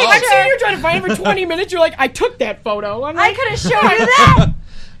that Oh. I'm picture. sitting here trying to find it for 20 minutes. You're like, I took that photo. I'm I like, could have shown you that.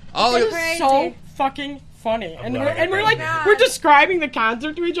 all that it- is Crazy. so fucking funny. And we're like, we're describing the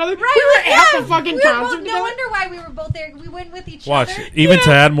concert to each other. Right, we were at the fucking concert. No wonder why we were both there. We went with each Watch, other. even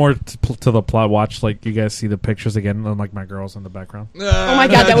to add more to the plot, watch, like, you guys see the pictures again, and, like, my girl's in the background. Oh my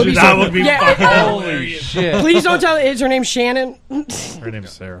god, that would be That would be fucking Holy shit. Please don't tell. Is her name Shannon? Her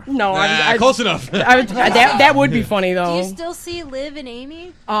name's Sarah. No, I close enough. that would be funny Do though. you still see Liv and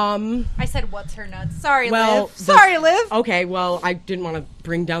Amy? Um. I said, what's her nuts? Sorry, Well, Liv. Sorry, Liv. Okay. Well, I didn't want to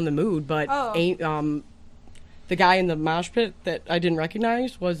bring down the mood, but the guy in the mosh pit that I didn't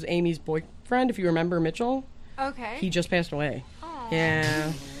recognize was Amy's boyfriend. If you remember Mitchell, Okay. he just passed away.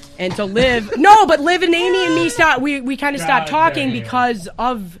 Yeah. And so Liv, no, but Liv and Amy and me stopped. We kind of stopped talking because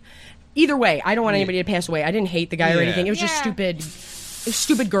of. Either way, I don't want anybody to pass away. I didn't hate the guy or anything. It was just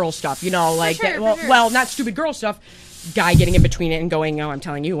stupid girl stuff, you know, like sure, that. sure. Well, not stupid girl stuff. Guy getting in between it and going, "Oh, I'm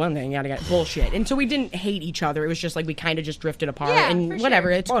telling you one thing, yada yada," bullshit. And so we didn't hate each other. It was just like we kind of just drifted apart, Yeah, and for whatever.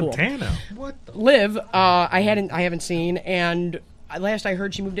 sure. It's cool. Montana. What? Liv, I haven't seen, and last I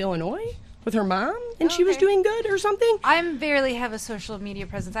heard she moved to Illinois with her mom, and she was Okay. doing good or something. I barely have a social media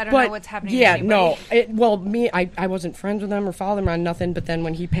presence. I don't know what's happening. Yeah, with anybody. me, I wasn't friends with him or followed him on nothing. But then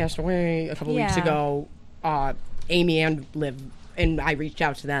when he passed away a couple weeks Yeah. ago, Amy and Liv and I reached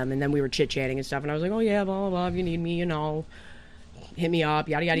out to them, and then we were chit chatting and stuff. And I was like, "Oh yeah, blah blah blah. If you need me, you know, hit me up,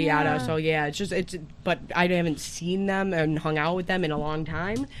 yada yada yada." So yeah, but I haven't seen them and hung out with them in a long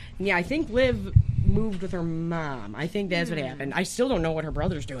time. And yeah, I think Liv moved with her mom. I think that's what happened. I still don't know what her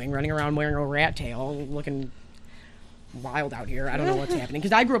brother's doing, running around wearing a rat tail, looking wild out here. I don't know what's happening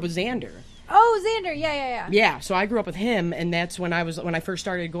because I grew up with Xander. Oh, Xander. Yeah. Yeah, so I grew up with him, and that's when I first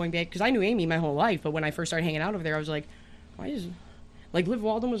started going back because I knew Amy my whole life. But when I first started hanging out over there, I was like, why is like Liv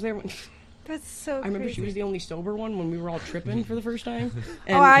Walden was there when. That's so I remember crazy. she was the only sober one when we were all tripping for the first time.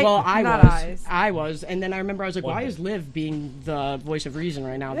 And, I was. And then I remember I was like, why is Liv being the voice of reason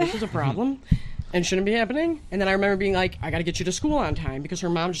right now? This is a problem and shouldn't be happening. And then I remember being like, I got to get you to school on time because her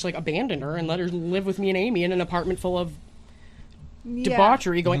mom just like abandoned her and let her live with me and Amy in an apartment full of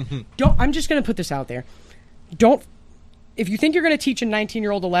debauchery going, I'm just going to put this out there. If you think you're going to teach a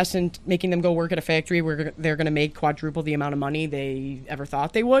 19-year-old a lesson, making them go work at a factory where they're going to make quadruple the amount of money they ever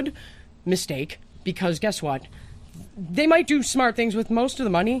thought they would, mistake. Because guess what? They might do smart things with most of the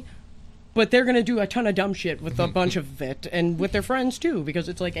money, but they're going to do a ton of dumb shit with a bunch of it and with their friends too. Because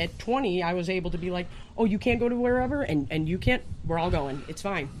it's like at 20, I was able to be like, oh, you can't go to wherever and you can't. We're all going. It's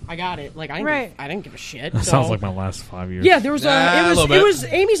fine. I got it. Like I didn't give a shit. That sounds like my last 5 years. Yeah, there was a little bit. it was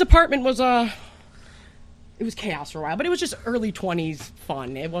Amy's apartment was it was chaos for a while, but it was just early 20s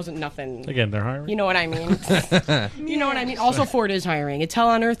fun. It wasn't nothing. Again, they're hiring. You know what I mean? You know what I mean? Also, Ford is hiring. It's hell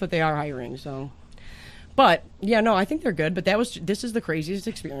on earth, but they are hiring, so. But, yeah, no, I think they're good, but this is the craziest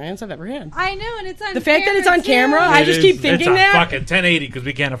experience I've ever had. I know, and it's on The fact that it's on too. camera, I just keep thinking it's that. fucking 1080 because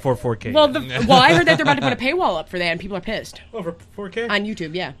we can't afford 4K. Well, I heard that they're about to put a paywall up for that, and people are pissed. over 4K On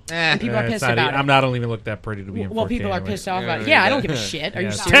YouTube, yeah. And people are pissed about it. I'm not even look that pretty to be in 4K. Well, people are anyway. pissed off about it. Yeah, I don't give a shit. Are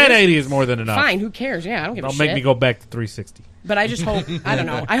you serious? 1080 is more than enough. Fine, who cares? Yeah, I don't give a Don't shit. make me go back to 360. But I just hope, I don't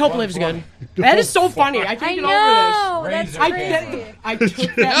know. I hope Liv's good. That is so funny. I can't I get know. over That's this. crazy. I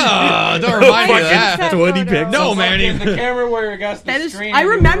took that. Don't remind me of That that. 20 photo. pixels. No, man. The camera where it got the That is, screen. I and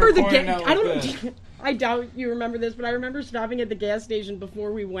you remember were the recording gas. it I like don't. this. I doubt you remember this, but I remember stopping at the gas station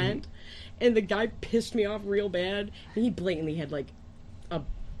before we went, and the guy pissed me off real bad. And he blatantly had like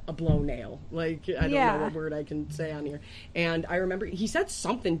a blow nail. Like I don't know what word I can say on here. And I remember he said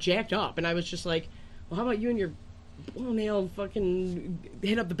something jacked up, and I was just like, "Well, how about you and your blow nail fucking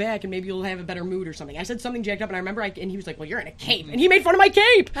hit up the back, and maybe you'll have a better mood or something." I said something jacked up, and I remember and he was like, "Well, you're in a cape," and he made fun of my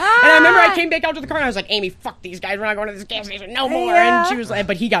cape. And I remember I came back out to the car, and I was like, "Amy, fuck these guys. We're not going to this gas station no more." And she was like,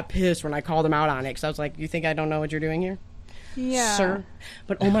 but he got pissed when I called him out on it because I was like, "You think I don't know what you're doing here, sir?"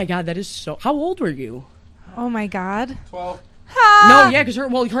 But oh my god, that is so. How old were you? Oh my god. 12. No, yeah, because her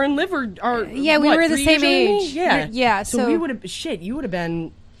and Liv are Yeah, we what, were the 3 same years older than me? age. Yeah, Yeah, So we would have you would have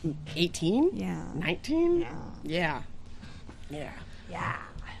been 18. Yeah. 19. Yeah.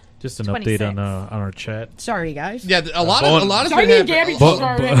 Just an 26. update on our chat. Sorry, guys. Yeah, a lot of Sorry, me and Gabby Bo-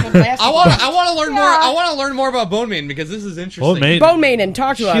 started Bo- at the last. I want to learn more. I want to learn more about Bone Maiden because this is interesting. Bone Maiden,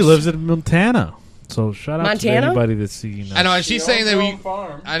 talk to us. She lives in Montana. So shout out to Montana? anybody that's seen. I know, and she's saying that we.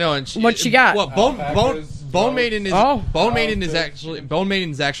 Farm. I know, and What she got? Well, Bone Maiden is Bone Maiden is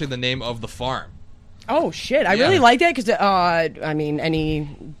actually the name of the farm. Oh shit! I really like that because I mean, any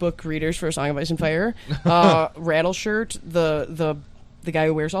book readers for A Song of Ice and Fire, Rattleshirt, the guy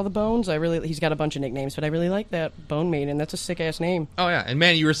who wears all the bones. He's got a bunch of nicknames, but I really like that Bone Maiden. That's a sick ass name. Oh yeah, and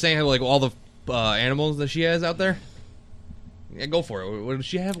man, you were saying how like all the animals that she has out there. Yeah, go for it. What does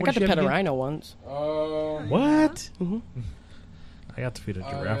she have? I got to pet a rhino once. What? Mm-hmm. I got to feed a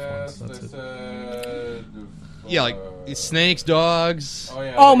giraffe once. That's it. Yeah, like snakes, dogs. Oh,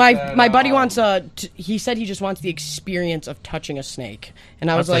 yeah, Oh, my buddy wants he said he just wants the experience of touching a snake, and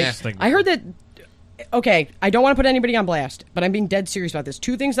I was That's like, like- I heard that. Okay, I don't want to put anybody on blast, but I'm being dead serious about this.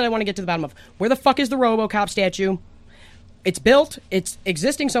 Two things that I want to get to the bottom of: where the fuck is the RoboCop statue? It's built, it's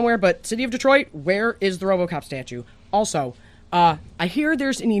existing somewhere, but City of Detroit, where is the RoboCop statue? Also, I hear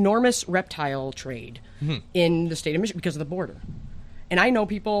there's an enormous reptile trade in the state of Michigan because of the border, and I know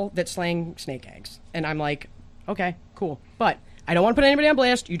people that slang snake eggs, and I'm like, okay, cool. But I don't want to put anybody on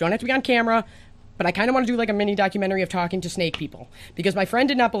blast. You don't have to be on camera. But I kind of want to do like a mini documentary of talking to snake people. Because my friend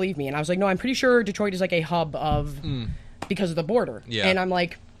did not believe me. And I was like, no, I'm pretty sure Detroit is like a hub of... because of the border. Yeah. And I'm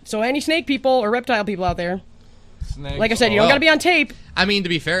like, so any snake people or reptile people out there... Snakes. Like I said, you don't got to be on tape. I mean, to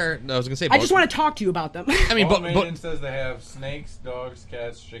be fair, I was gonna say. I just want to talk to you about them. I mean, But but says they have snakes, dogs,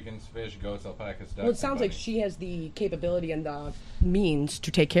 cats, chickens, fish, goats, alpacas, ducks. Well, it sounds like she has the capability and the means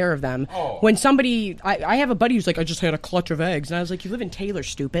to take care of them. Oh. When somebody, I have a buddy who's like, I just had a clutch of eggs, and I was like, you live in Taylor,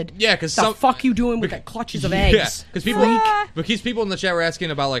 stupid. Yeah, because the fuck you doing with the clutches of eggs? because people in the chat were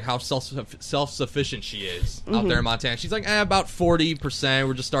asking about like how self-sufficient she is out there in Montana. She's like, about 40%.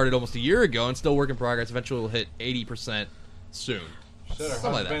 We're just started almost a year ago and still work in progress. Eventually, we'll hit 80% soon. Said her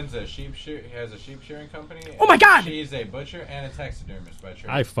Something like that. husband's a he has a sheep shearing company. Oh my God! She's a butcher and a taxidermist by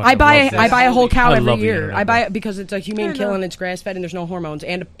trade. I buy a whole cow I every love the year. internet, I buy though. it because it's a humane kill and it's grass fed and there's no hormones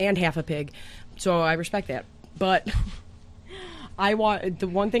and half a pig, so I respect that. But I want the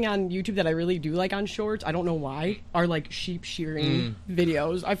one thing on YouTube that I really do like on shorts. I don't know why are like sheep shearing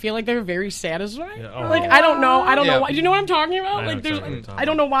videos. I feel like they're very satisfying. Yeah, oh. Like I don't know Yeah. why. Do you know what I'm talking about? I know Like exactly what you're there's talking I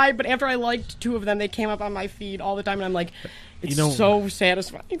don't know why, but after I liked 2 of them, they came up on my feed all the time, and I'm like, it's You know, so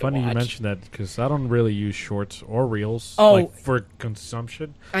satisfying. to Funny you watch. mentioned that because I don't really use shorts or reels Oh. like for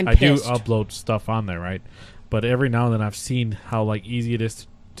consumption. I'm I do pissed. upload stuff on there, right? But every now and then I've seen how like easy it is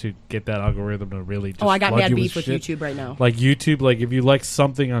to get that algorithm to really just Oh, I got flood mad you beef with shit. YouTube right now. Like YouTube, like if you like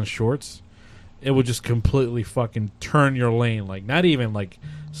something on shorts, it would just completely fucking turn your lane. Like not even like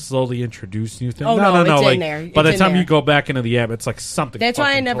slowly introduce new things. Oh, no, no, it's in like, there. By It's the in time there. you go back into the app, it's like something. That's why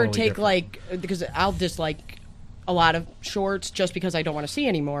I fucking never totally take different. like because I'll dislike a lot of shorts just because I don't want to see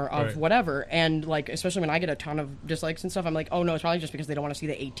any more of Right. whatever. And like especially when I get a ton of dislikes and stuff, I'm like, oh no, it's probably just because they don't want to see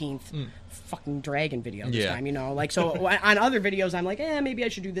the 18th fucking dragon video this Yeah. time, you know. Like so on other videos, I'm like, maybe I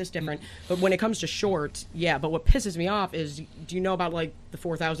should do this different. But when it comes to shorts, yeah. But what pisses me off is, do you know about like the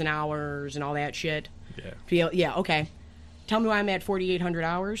 4,000 hours and all that shit? Yeah. Okay. Tell me why I'm at 4,800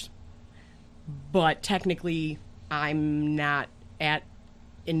 hours, but technically I'm not at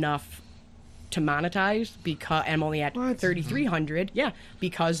enough to monetize because I'm only at 3,300. Yeah,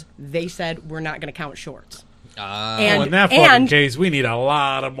 because they said we're not going to count shorts. Oh, in that fucking case, we need a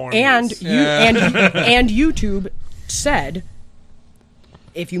lot of more. And news. and YouTube said,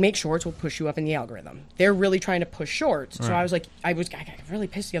 if you make shorts, we'll push you up in the algorithm. They're really trying to push shorts. So I was like, I got really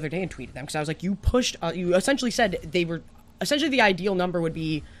pissed the other day and tweeted them because I was like, you essentially said they were essentially the ideal number would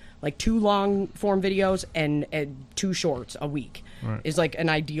be like 2 long form videos and 2 shorts a week. Right. Is like an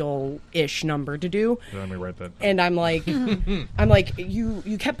ideal-ish number to do. Let me write that. And I'm like,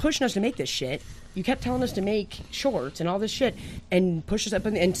 you kept pushing us to make this shit. You kept telling us to make shorts and all this shit, and push us up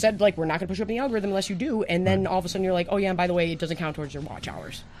and said like we're not gonna push you up in the algorithm unless you do. And then all of a sudden you're like, oh yeah, and by the way, it doesn't count towards your watch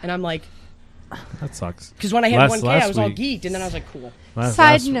hours. And I'm like, That sucks. because when I had Last 1K, I was all week- geeked, and then I was like, cool.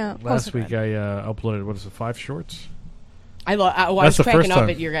 Side note. Last Oh, week I uploaded 5 shorts. I That's was the cracking first up time.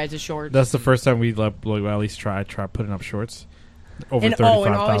 at your guys' shorts. That's the first time we at least try putting up shorts. Over and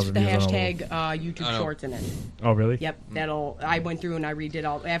always 35,000 the views on a- hashtag YouTube shorts in it. Oh really? Yep, I went through and I redid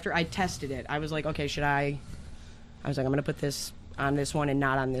all after I tested it. I was like, okay, I was like, I'm gonna put this on this one and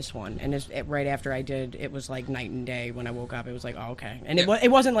not on this one. And right after I did, it was like night and day. When I woke up, it was like, oh okay. And it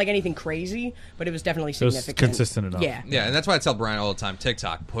wasn't like anything crazy, but it was definitely It was significant. consistent enough. Yeah. Yeah, and that's why I tell Brian all the time.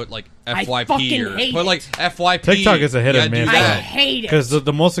 TikTok, put like I FYP fucking or hate put it. like FYP. TikTok is a hit You and gotta do miss. I that. hate it. Because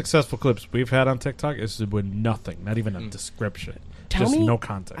the most successful clips we've had on TikTok is with nothing, not even a description. Tell Just me, no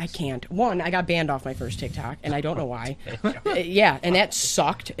context. I can't. One, I got banned off my first TikTok, and I don't know why. Yeah, and that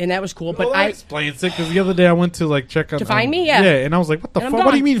sucked, and that was cool. But Well, that explains it because the other day I went to like check on To find me? Yeah. and I was like, "What the And I'm fuck?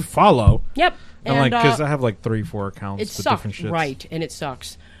 What do you gone. mean follow?" Yep. And like, because I have like 3-4 accounts it with sucked, different shits. right? And it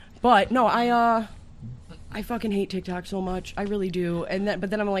sucks. But no, I fucking hate TikTok so much. I really do. But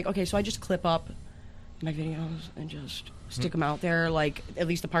then I'm like, okay, so I just clip up my videos and just stick them out there, like at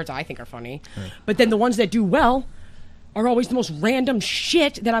least the parts I think are funny. Right. But then the ones that do well are always the most random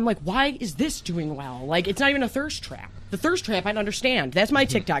shit that I'm like, why is this doing well? Like, it's not even a thirst trap. The thirst trap, I'd understand. That's my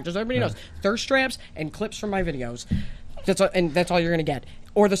TikTok. Just so everybody knows. Thirst traps and clips from my videos. That's all you're going to get.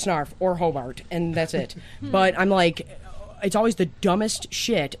 Or the Snarf, or Hobart, and that's it. But I'm like, it's always the dumbest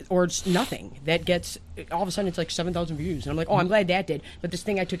shit or it's nothing that gets. All of a sudden, it's like 7,000 views, and I'm like, oh, I'm glad that did. But this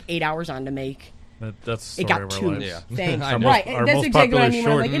thing I took 8 hours on to make. That's it got 2. Yeah. Thanks. Our Right. our That's most exactly what I mean.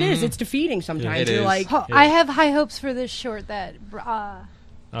 popular Like it is. It's defeating sometimes. It You're is. like, I have high hopes for this short that.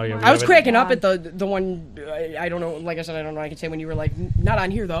 Oh yeah, I was cracking up God. at the one. I don't know. Like I said, I don't know. I can say when you were like not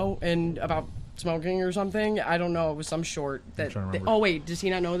on here though, and about smoking or something. I don't know. It was some short that. trying to remember. Oh wait, does he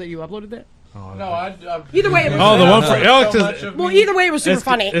not know that you uploaded that? No, Either way, it was. Oh, the one for Well, either way, it was super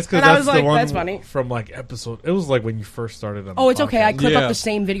funny, It's and because I that's was the like, one "That's funny." from like episode. It was like when you first started on. Oh, the it's okay. I podcast. clip Yeah. up the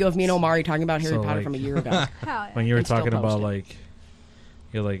same video of me and Omari talking about Harry So, Potter like- from a year ago. Hell yeah. When you were And still talking about post it. like,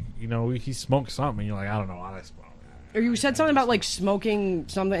 you're like, he smoked something. And you're like, I don't know what I smoked. Or you said something about like smoking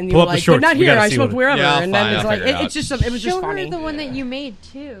something, and you Pull were up the like, shorts. "But not We here. gotta I see smoked what it- wherever." Yeah, and then fine, it's I'll like, figure it out. it's just, it was just Show funny. her the one that you made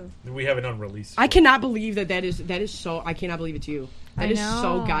too. We have it unreleased. I cannot believe that is so. I cannot believe it's you. That I is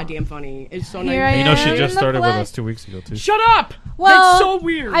so know. goddamn funny. It's so Here nice. I You know, she am just in the started with flesh. us 2 weeks ago too. Shut up! Well, That's so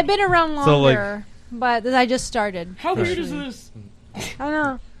weird. I've been around So, like- longer, but I just started. How weird is this? I don't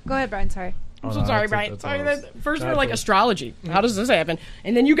know. Go ahead, Brian. Sorry. I'm Oh, so no, sorry, that's- Brian. that's Sorry, all it was. first we're That's like all. astrology. How does this happen?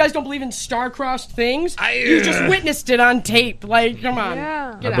 And then you guys don't believe in star-crossed things? You just witnessed it on tape. Like, come on.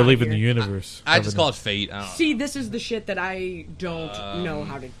 Yeah. Get I out believe of in the here. universe. I just call it fate. I don't know. See, this is the shit that I don't know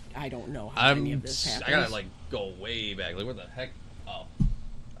how to. I don't know how any of this happens. I gotta like go way back. Like, what the heck? Oh,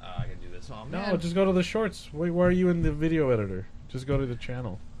 I gotta do this. Oh man. No, just go to the shorts. Wait, why are you in the video editor? Just go to the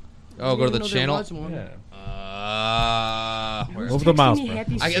channel. Oh, go to the Didn't know there channel. was one. Yeah. Where? Move the mouse, Texting me bro.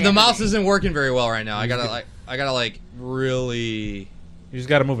 happy The Saturday. mouse isn't working very well right now. I gotta like really. You just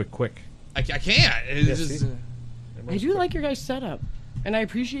got to move it quick. I can't. It's Yeah, just. see? I do like your guys' setup, and I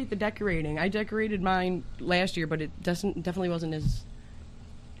appreciate the decorating. I decorated mine last year, but it definitely wasn't as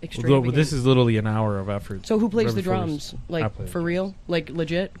extravagant. But this is literally an hour of effort. So who plays the Right before drums? this. I Like play for the real? Like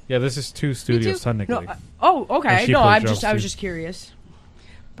legit? Yeah, this is 2 studios technically. No. Oh, okay. And she No, plays I drums, was too. just curious.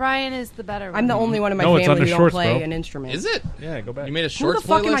 Brian is the better one. I'm the only one in my No, it's family under who don't shorts, play bro. an instrument. Is it? Yeah, go back. You made a Who shorts the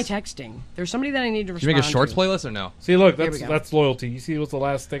fuck am I playlist? texting? There's somebody that I need to Did respond you make a shorts to. playlist or no? See, look, There we that's go. loyalty. You see what's the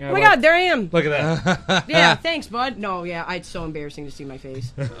last thing I Oh my liked? god, there I am. Look at that. Yeah, thanks, bud. No, yeah, it's so embarrassing to see my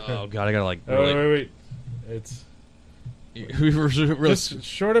face. Oh god, I gotta like Oh, really. wait. It's really just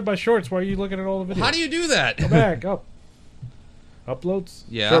shorted by shorts. Why are you looking at all the videos? How do you do that? Go back up? Uploads.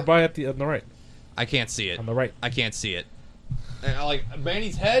 Yeah. Short by on the right. I can't see it. On the right. I can't see it. And I like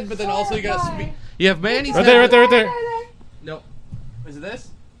Manny's head, but then also you gotta speak. You have Manny's Right head. there, right there, right there. No, is it this?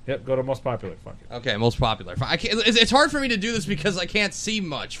 Yep. Go to most popular. Fuck it. Okay, most popular. I can't. It's hard for me to do this because I can't see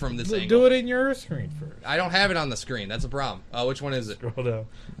much from this angle. Do it in your screen first. I don't have it on the screen. That's a problem. Which one is it? Scroll down.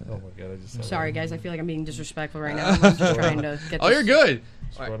 Oh my god! I just. saw Sorry, that. guys. I feel like I'm being disrespectful right now. I'm just trying to get Oh, this. you're good.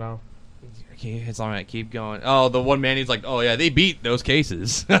 Scroll down. It's all right. Keep going. Oh, the one Manny's like, oh yeah, they beat those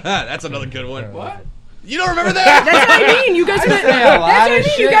cases. That's another good one. What? You don't remember that? That's what I mean. You guys have been. say a That's lot what I of mean. You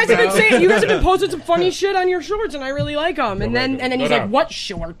shit, guys have been bro. saying. You guys have been posting some funny shit on your shorts, and I really like them. And Go then back, and then go he's down. like, "What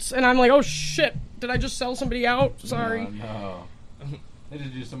shorts?" And I'm like, "Oh shit! Did I just sell somebody out? Sorry." No. They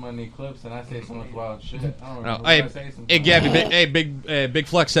just do some money clips, and I say so much wild shit. I don't Oh, remember hey, what I say sometimes. hey, Gabby. Big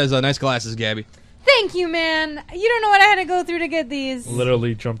Flex says nice glasses, Gabby. Thank you, man. You don't know what I had to go through to get these.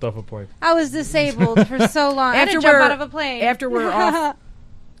 Literally jumped off a plane. I was disabled for so long. I had to After jump we're- out of a plane. after we're off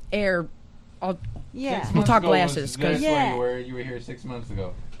air, I'll Yeah. We'll talk Months ago was glasses, the best 'cause- Yeah. one you were here 6 months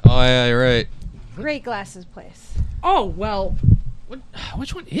ago. Oh yeah, you're right. Great glasses place. Oh well,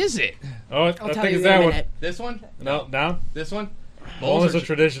 Which one is it? Oh, I I'll think tell you it's in that a one. minute. This one? No, down. This one? One is are- a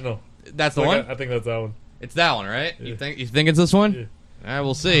traditional. That's the Like, one. I think that's that one. It's that one, right? Yeah. You think it's this one? Yeah. All right,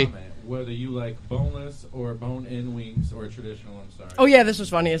 we'll see. Comment whether you like boneless or bone-in wings or traditional. I'm sorry. Oh yeah, this was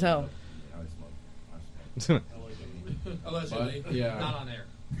funny as hell. I smoke. Allegedly. But, yeah. Not on air.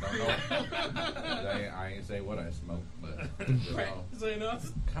 Don't know. I ain't say what I smoke, but just know. Say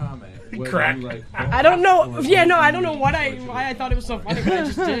enough. Comment whether Crack. you like I don't boneless know. or Yeah, no, I bone-in don't know wings why or I thought it was so funny, but I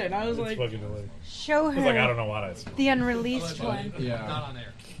just did. I was It's like, fucking hilarious. Show I was like, I her don't know what I said. the unreleased one. Allegedly. Yeah. Not on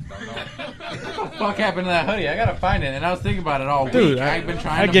air. Don't know. What the fuck happened to that hoodie? I gotta find it, and I was thinking about it all Dude, week. I've been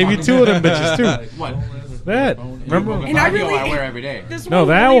trying. I to gave you find 2 it. of them bitches too. Like, what? That. Bone-in Remember? wings. And I Cardio really- I wear every day. this No, one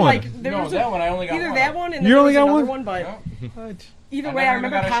that really, one. like, there No, was that one I only got either one. that one and You there only was got another one? one, but either I way, never I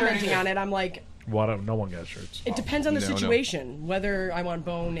remember got a shirt commenting either. on it. I'm like, What? No one got shirts. it depends on the No, no. situation whether I want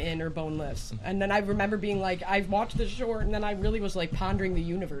bone in or boneless. And then I remember being like, I watched the short, and then I really was like pondering the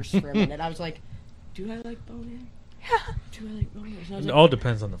universe for a minute. I was like, do I like bone in? Do I like boneless? And I was It like, all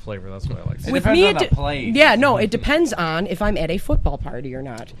depends on the flavor. That's what I like. It with depends me, on the plate. yeah, no, it depends on if I'm at a football party or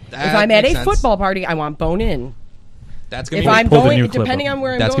not. That if I'm at a makes sense. football party, I want bone in. That's gonna If be. I'm pull the going, new clip depending up. on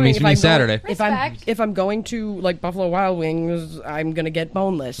where I'm That's gonna going, be if I'm Saturday. going, Respect. if I'm going to like Buffalo Wild Wings, I'm gonna get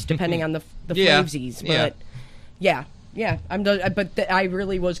boneless, depending on the Yeah. flavesies. But Yeah. yeah, Yeah, I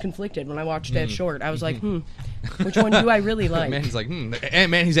really was conflicted when I watched that short. I was like, which one do I really like? Manny's like,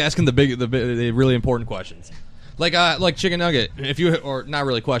 and Manny's asking the really important questions. Like Chicken Nugget, or not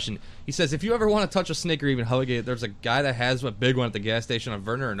really question. He says, if you ever want to touch a snake or even hug it, there's a guy that has a big one at the gas station on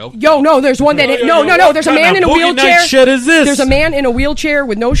Verner and Oak. No, there's one that there's a man in a wheelchair. Shit is this? There's a man in a wheelchair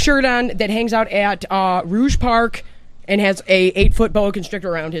with no shirt on that hangs out at Rouge Park and has a 8-foot boa constrictor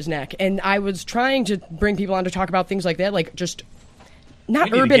around his neck. And I was trying to bring people on to talk about things like that, like just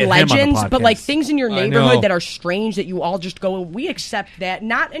not urban legends, but like things in your neighborhood that are strange that you all just go, we accept that.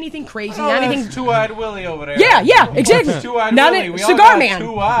 Not anything crazy, not anything. Two-eyed Willie over there. Yeah, exactly. Two-eyed not Willie. Cigar Man.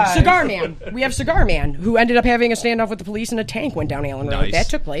 Cigar Man. We have Cigar Man, who ended up having a standoff with the police, and a tank went down Allen Road. Nice. That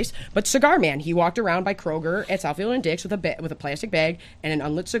took place. But Cigar Man, he walked around by Kroger at Southfield and Dix with a plastic bag and an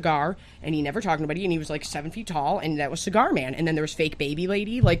unlit cigar, and he never talked to anybody, and he was like 7 feet tall, and that was Cigar Man. And then there was Fake Baby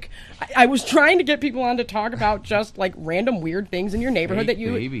Lady. Like, I was trying to get people on to talk about just like random weird things in your neighborhood that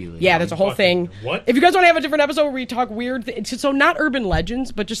you. Baby Lady. Yeah, that's a whole thing. What? If you guys want to have a different episode where we talk weird so not urban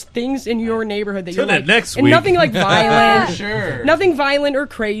legends, but just things in your neighborhood that you're like, next and week. nothing like violent. Sure. Nothing violent or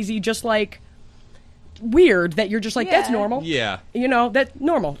crazy, just like weird that you're just like, that's normal. Yeah. You know, that's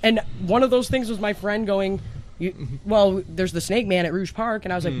normal. And one of those things was my friend going, well, there's the Snake Man at Rouge Park,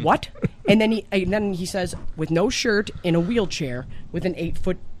 and I was like, what? And then he says, with no shirt, in a wheelchair, with an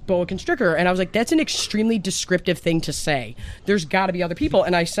 8-foot boa constrictor, and I was like, that's an extremely descriptive thing to say. There's got to be other people.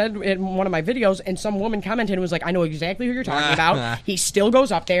 And I said in one of my videos, and some woman commented and was like, I know exactly who you're talking about. He still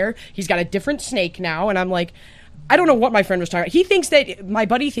goes up there. He's got a different snake now. And I'm like, I don't know what my friend was talking about. He thinks that my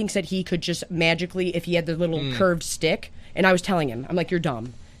buddy thinks that he could just magically, if he had the little curved stick. And I was telling him, I'm like, you're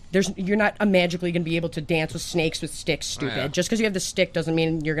dumb. You're not magically going to be able to dance with snakes with sticks, stupid. Yeah. Just because you have the stick doesn't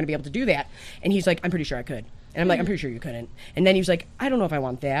mean you're going to be able to do that. And he's like, I'm pretty sure I could. And I'm like, I'm pretty sure you couldn't. And then he was like, I don't know if I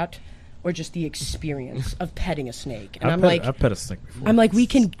want that or just the experience of petting a snake. And I've pet a snake before. I'm like, we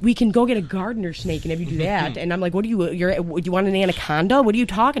can go get a gardener snake and have you do that. And I'm like, what do you want an anaconda? What are you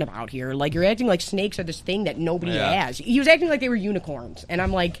talking about here? Like, you're acting like snakes are this thing that nobody has. He was acting like they were unicorns. And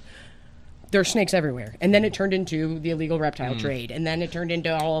I'm like, there are snakes everywhere. And then it turned into the illegal reptile trade. And then it turned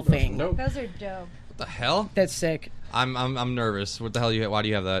into a whole thing. Those are dope. What the hell? That's sick. I'm nervous. What the hell? Why do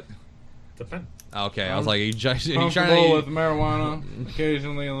you have that? It's a pen. Okay, I was like, you trying Comfortable with to... marijuana,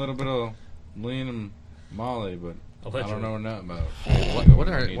 occasionally a little bit of lean and Molly, but I don't know nothing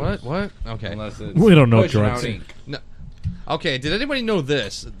about What? Okay. Unless it's We don't know pushing drugs. out ink. No. Okay, did anybody know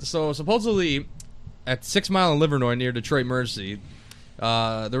this? So, supposedly, at 6 Mile in Livernois near Detroit Mercy,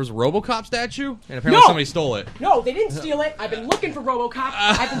 there was a RoboCop statue, and apparently somebody stole it. No, they didn't steal it. I've been looking for RoboCop.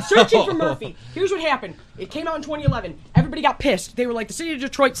 I've been searching for Murphy. Here's what happened. It came out in 2011. Everybody got pissed. They were like, the city of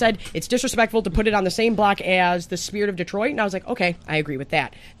Detroit said it's disrespectful to put it on the same block as the Spirit of Detroit. And I was like, okay, I agree with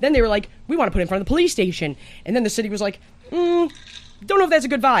that. Then they were like, we want to put it in front of the police station. And then the city was like, don't know if that's a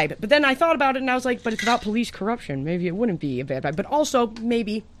good vibe. But then I thought about it, and I was like, but it's about police corruption. Maybe it wouldn't be a bad vibe. But also,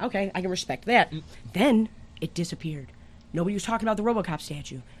 maybe, okay, I can respect that. Then it disappeared. Nobody was talking about the RoboCop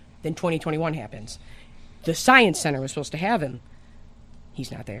statue. Then 2021 happens. The Science Center was supposed to have him.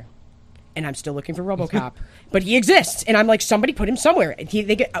 He's not there. And I'm still looking for RoboCop. But he exists. And I'm like, somebody put him somewhere.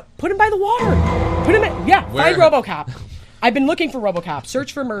 Put him by the water. Put him find RoboCop. I've been looking for RoboCop.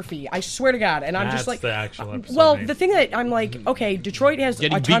 Search for Murphy. I swear to God. And I'm just like... the actual episode well, name. the thing that I'm like, okay, Detroit has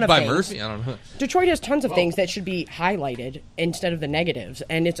Getting a ton beat of by things. Murphy? I don't know. Detroit has tons of things that should be highlighted instead of the negatives.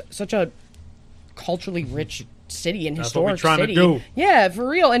 And it's such a culturally rich city and That's what we're historic trying city. to do. Yeah, for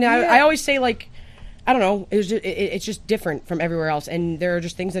real. And I always say, like, I don't know, it's just different from everywhere else. And there are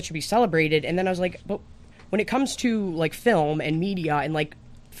just things that should be celebrated. And then I was like, but when it comes to, like, film and media and, like,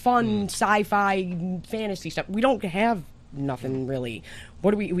 fun sci-fi fantasy stuff, we don't have nothing really.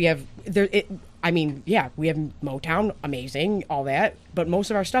 What do we have there? We have Motown, amazing, all that, but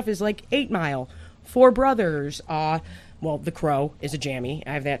most of our stuff is like 8 Mile, Four Brothers. Well, The Crow is a jammy.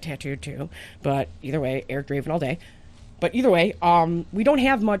 I have that tattooed too. But either way, Eric Draven all day. But either way, we don't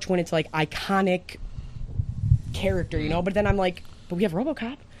have much when it's like iconic character, you know. But then I'm like, but we have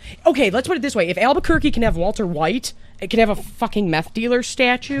RoboCop. Okay, let's put it this way: if Albuquerque can have Walter White, it can have a fucking meth dealer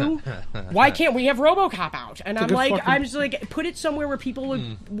statue. Why can't we have RoboCop out? And I'm like, I'm just like, put it somewhere where people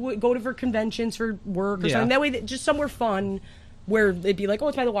would go to for conventions for work or something. That way, just somewhere fun where it'd be like, oh,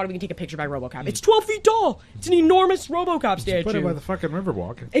 it's by the water. We can take a picture by RoboCop. It's 12 feet tall. It's an enormous RoboCop statue. Put it by the fucking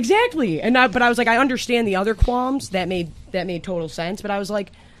Riverwalk. Exactly. And but I was like, I understand the other qualms. That made total sense. But I was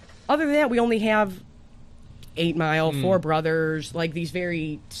like, other than that, we only have 8 Mile, Four Brothers, like these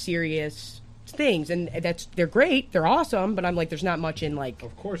very serious things, and they're great, they're awesome. But I'm like, there's not much in like,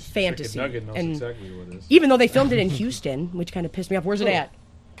 Of course, fantasy. Chicken Nugget knows And exactly what it is. even though they filmed it in Houston, which kind of pissed me off. Where's it at?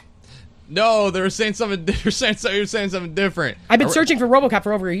 No, they were saying something. They were saying something different. I've been searching for RoboCop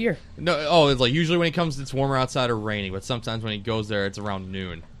for over a year. No, it's like usually when he comes, it's warmer outside or raining. But sometimes when he goes there, it's around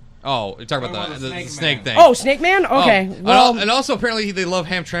noon. Oh, you're talking about the snake thing. Oh, Snake Man. Okay. Well, and also apparently they love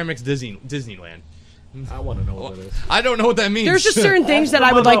Hamtramck's Disneyland. I want to know what that is. I don't know what that means. there's just certain things that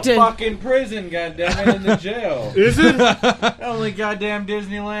I would like to. Fucking prison, goddammit, in the jail. Is it? The only goddamn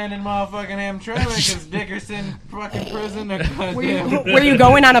Disneyland in motherfucking Hamtramck is Dickerson fucking prison. Where you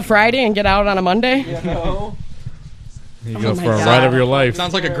going on a Friday and get out on a Monday? You know? You go my for a God. ride of your life.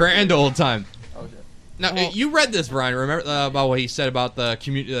 Sounds like a grand old time. Now, you read this, Brian. Remember about what he said about the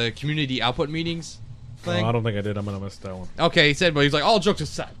community output meetings thing? Oh, I don't think I did. I'm going to miss that one. Okay, he said, but he's like, all jokes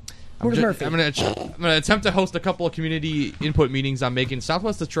aside. Where's Murphy? I'm gonna attempt to host a couple of community input meetings on making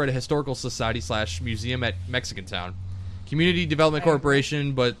Southwest Detroit a historical society / museum at Mexican Town. Community Development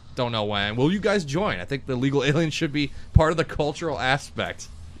Corporation, but don't know when. Will you guys join? I think the legal aliens should be part of the cultural aspect.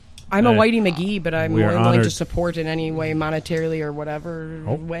 I'm a Whitey McGee, but I'm We are more willing to honored. support in any way, monetarily or whatever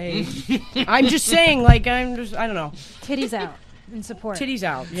Oh. way. I'm just saying, like, I don't know. Titties out in support. Titties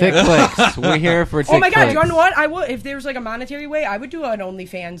out. Yeah. Tick clicks. We're here for tick Oh my God! clicks. You know what? I would if there's like a monetary way. I would do an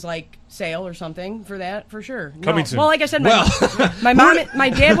OnlyFans like sale or something for that for sure. Coming soon. Well, like I said, my mom, my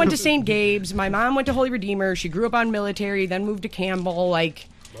dad went to St. Gabe's. My mom went to Holy Redeemer. She grew up on military, then moved to Campbell. Like,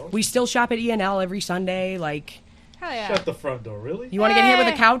 we still shop at ENL every Sunday. Like, Hell yeah. Shut the front door, really? you want to get hit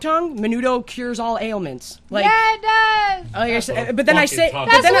with a cow tongue? Menudo cures all ailments. Like, Yeah, it does. like I said, but then I say, Fucking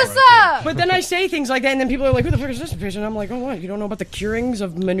but talk then That's I- right what's up. But then I say things like that, and then people are like, "Who the fuck is this bitch?" And I'm like, "Oh, what? You don't know about the curings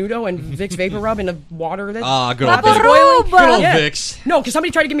of Menudo and Vicks Vapor Rub in the water that Good old Papa Vicks. boiling? Good old Yeah. Vicks. No, because somebody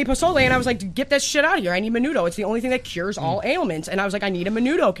tried to give me Pozole, and I was like, "Get that shit out of here! I need Menudo. It's the only thing that cures all ailments." And I was like, "I need a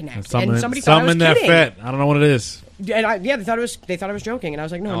Menudo Connect." And somebody thought I was something that kidding. fat. I don't know what it is. And they thought I was joking, and I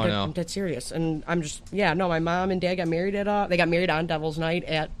was like, "No, Oh, I'm, no. I'm dead serious." And I'm just, no. My mom and dad got married they got married on Devil's Night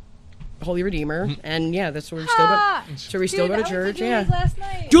at Holy Redeemer, and that's where we still go. Ah, So we still dude, go to I went church. Julie's Yeah. last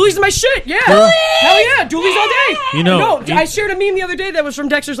night. Julie's my shit, yeah. Hell yeah, Julie's all day. You know, I shared a meme the other day that was from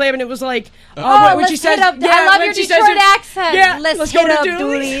Dexter's Lab, and it was like, when let's she says, hit up. yeah, I love when your she Detroit says, accent. Yeah, let's go hit to up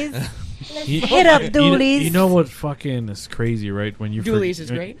Dooley's. Dooley's. You- Hit up you- Dooley's. You know what fucking is crazy, right? When you Dooley's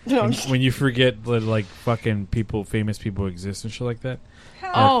is great. No, I'm just- when you forget that like fucking famous people exist and shit like that.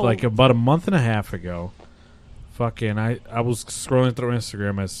 Oh. Like about a month and a half ago, fucking I was scrolling through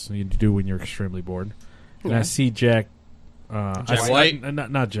Instagram as you do when you're extremely bored, and I see Jack. Jack White?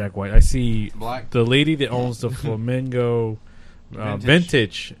 Not Jack White. I see Black. the lady that owns the Flamingo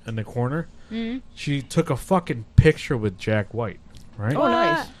Vintage in the corner. Mm-hmm. She took a fucking picture with Jack White, right? Oh,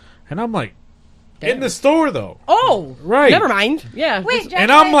 nice. And I'm like, in the store though. Oh, Right. Never mind. Yeah. Wait, Jack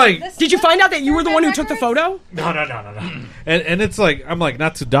And I'm White, like- this- Did you find out that you were this the one who took the records? photo? No. And it's like I'm like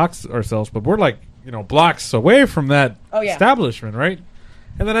not to dox ourselves, but we're like blocks away from that Oh, yeah. establishment, right?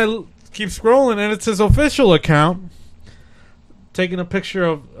 And then I keep scrolling, and it's his official account taking a picture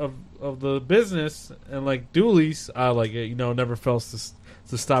of the business and like Dooley's. Never fails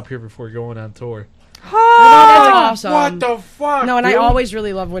to stop here before going on tour. That's awesome. What the fuck? No, and I dude? always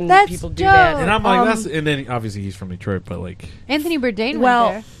really love when That's people do dope. that. And I'm like and then obviously he's from Detroit, but like Anthony Bourdain well,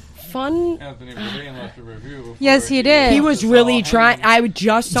 went there. fun. Anthony Bourdain left a review before Yes, he did. He was really trying. I don't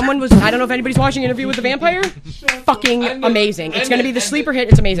know if anybody's watching Interview with the Vampire. Fucking amazing. It's going to be the sleeper hit.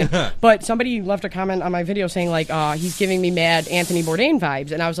 It's amazing. But somebody left a comment on my video saying, like, he's giving me mad Anthony Bourdain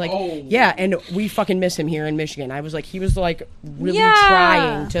vibes. And I was like, yeah, and we fucking miss him here in Michigan. I was like, he was, like, really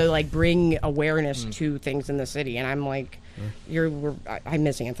trying to, like, bring awareness to things in the city. And I'm like, I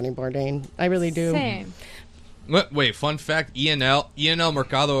miss Anthony Bourdain. I really do. Same. Wait, fun fact: ENL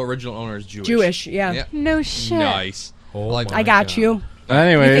Mercado original owner is Jewish. Jewish, yeah. No shit. Nice. my I got you.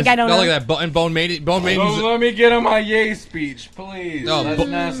 Anyways, You think I don't No, know? look at that. And Bone Maiden's let me get on my yay speech, please. No, Let's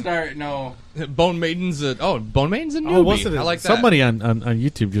not start. No. Bone Maiden's a newbie. Oh, wasn't it? I like that. Somebody on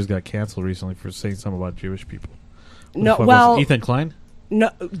YouTube just got canceled recently for saying something about Jewish people. Who the No, fuck was well, it? Ethan Klein. no,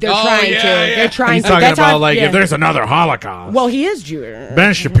 they're Oh, trying yeah, to. yeah. They're trying He's to. talking That's about how- like yeah. if there's another Holocaust. Well, he is Jewish.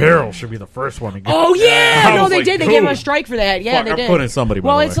 Ben Shapiro should be the first one to get. Oh yeah, I no, was they like, did. They gave him a dude. strike for that. Yeah, Fuck, they I'm did. putting somebody. By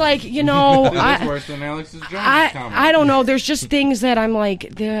Well, the it's way. like That's worse than Alex's Jones comment. I don't know. There's just things that I'm like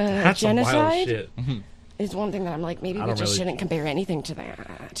the That's some wild genocide shit. is one thing that I'm like maybe I we don't just really- shouldn't compare anything to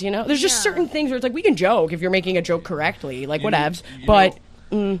that. You know, there's just certain things where it's like we can joke if you're making a joke correctly, like whatevs. But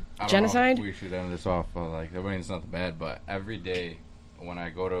I don't genocide. know if we should end this off. Like everything's nothing bad, but every day when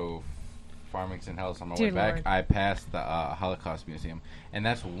I go to Farmington Hills on my way Dear back, Lord. I pass the Holocaust Museum, and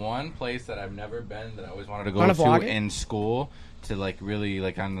that's one place that I've never been that I always wanted to go Wanna to vlog it? in school to like really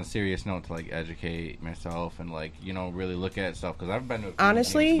like on a serious note to like educate myself and like really look at stuff because I've been to a few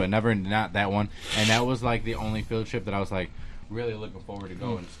Honestly? museums, but never not that one, and that was like the only field trip that I was like, really looking forward to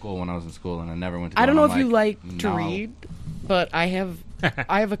going to school when I was in school, and I never went to. I don't know if I'm you like to no. read, but I have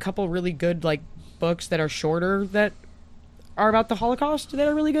a couple really good like books that are shorter that are about the Holocaust that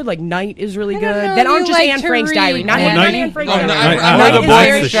are really good. Like Night is really good. know That if aren't you just like Anne to Frank's read. diary. Not Yeah. Anne Frank's diary. Night Night is Boys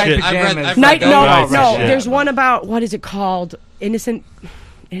very the shit. Night. No, Shit. there's one about what is it called? Innocent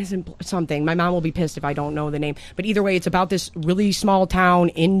something. My mom will be pissed if I don't know the name. But either way, it's about this really small town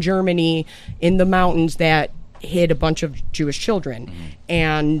in Germany in the mountains that hid a bunch of Jewish children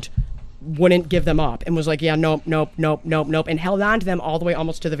and wouldn't give them up and was like, yeah, nope, and held on to them all the way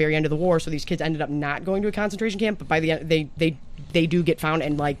almost to the very end of the war. So these kids ended up not going to a concentration camp, but by the end, they do get found,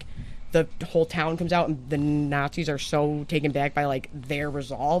 and like the whole town comes out, and the Nazis are so taken back by like their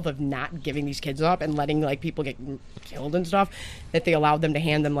resolve of not giving these kids up and letting like people get killed and stuff that they allowed them to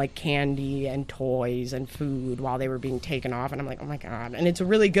hand them like candy and toys and food while they were being taken off. And I'm like, oh my God. And it's a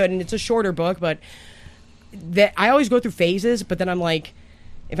really good, and it's a shorter book, but that I always go through phases, but then I'm like,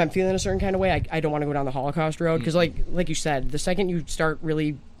 if I'm feeling a certain kind of way, I don't want to go down the Holocaust road, because like you said, the second you start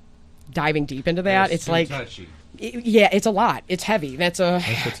really diving deep into that, it's like touchy. It's a lot. It's heavy. That's a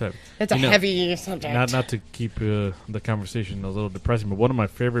heavy. Heavy subject. Not to keep the conversation a little depressing, but one of my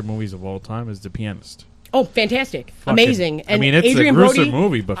favorite movies of all time is The Pianist. Oh, fantastic. Fucking Amazing. And I mean, it's Adrian a gruesome Brody,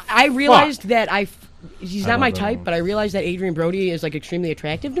 movie, but I realized that he's I not my love that type, movie. but I realized that Adrian Brody is like extremely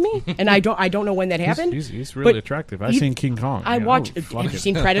attractive to me, and I don't know when that happened. He's really but attractive. I've he- seen King Kong. I You know, watched. fuck Have you it.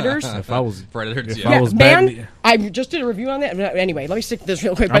 seen Predators? If I was Predators, if yeah. I was man, bad, I just did a review on that. Anyway, let me stick to this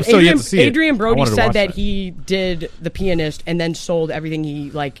real quick. I'm But still yet to see it. Adrian I Brody wanted to said watch that that. he did The Pianist and then sold everything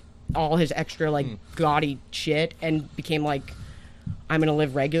he like, all his extra like gaudy shit, and became like, I'm going to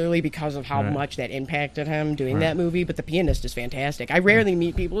live regularly because of how Right. much that impacted him doing Right. that movie. But The Pianist is fantastic. I rarely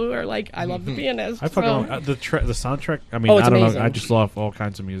meet people who are like, I love The Pianist. I fucking love the soundtrack. I mean, Oh, it's I don't amazing. know. I just love all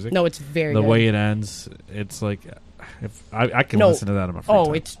kinds of music. No, it's very the good. way it ends. It's like if I can No. listen to that in my free Oh,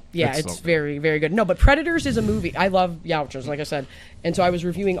 time. it's so good. very, very good. No, but Predators is a movie. I love Youchers, like I said. And so I was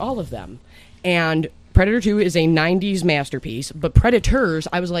reviewing all of them. And Predator 2 is a 90s masterpiece. But Predators,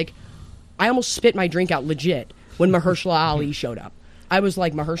 I was like, I almost spit my drink out legit when Mahershala Ali showed up. I was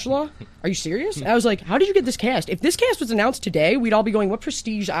like, Mahershala? Are you serious? And I was like, how did you get this cast? If this cast was announced today, we'd all be going, what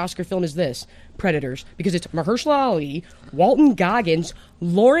prestige Oscar film is this? Predators. Because it's Mahershala Ali, Walton Goggins,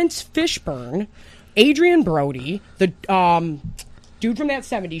 Lawrence Fishburne, Adrian Brody, the dude from that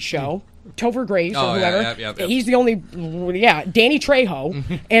 70s show, Topher Grace or whoever. Yep. He's the only, Danny Trejo.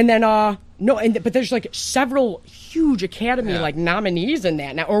 And then, but there's like several huge Academy like nominees in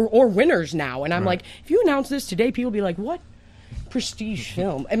that now, or winners now. And I'm like, if you announce this today, people will be like, what prestige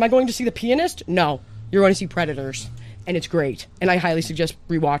film? Am I going to see The Pianist? No. You're going to see Predators. And it's great. And I highly suggest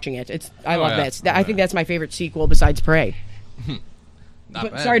rewatching it. I love that. I think that's my favorite sequel besides Prey.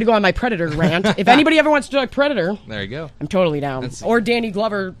 But sorry to go on my Predator rant. If anybody ever wants to talk Predator, There you go. I'm totally down. Let's see. Or Danny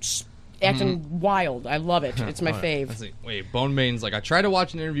Glover acting wild. I love it. It's my fave. Let's see. Wait, Bone Maiden's like, I tried to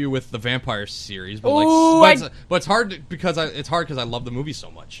watch an interview with the Vampire series, but Ooh, but it's hard because I love the movie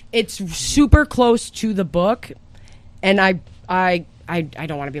so much. It's super close to the book, and I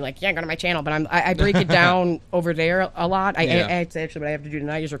don't want to be like, yeah, go to my channel, but I break it down over there a lot. It's actually what I have to do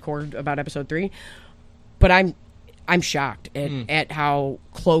tonight is record about episode 3. But I'm shocked at how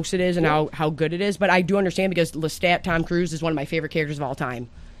close it is and how good it is. But I do understand because Lestat, Tom Cruise, is one of my favorite characters of all time.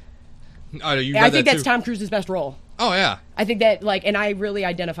 Oh, you I read think that that's too? Tom Cruise's best role. Oh yeah. I think that, like, and I really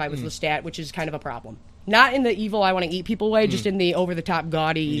identify with Lestat, which is kind of a problem. Not in the evil, I want to eat people way, just in the over-the-top,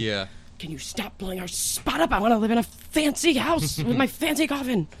 gaudy, Yeah. can you stop blowing our spot up? I want to live in a fancy house with my fancy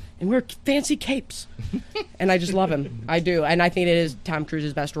coffin and wear fancy capes. And I just love him. I do. And I think it is Tom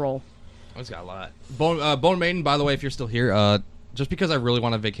Cruise's best role. It's got a lot. Bone Maiden, by the way, if you're still here, just because I really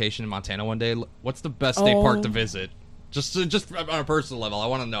want a vacation in Montana one day, what's the best state park to visit? Just on a personal level, I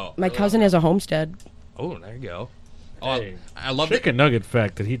want to know. My cousin has a homestead. Oh, there you go. Oh, Hey, I love chicken nugget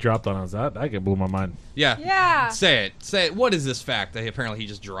fact that he dropped on us. That blew my mind. Yeah. Yeah. Say it. What is this fact that apparently he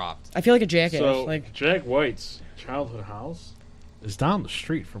just dropped? I feel like a jackass. So, like, Jack White's childhood house is down the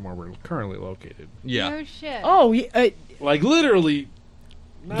street from where we're currently located. Yeah. No shit. oh, Like, literally,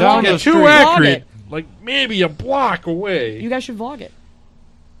 Down not the too street. Vlog accurate. it. Like, maybe a block away. you guys should vlog it.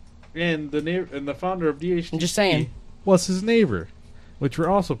 And the founder of DHT I'm just saying. was his neighbor, which we're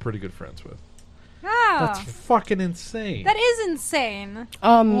also pretty good friends with. Oh, That's fucking insane. that is insane.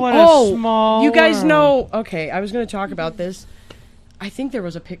 What a small you guys world. know. Okay, I was going to talk about this. I think there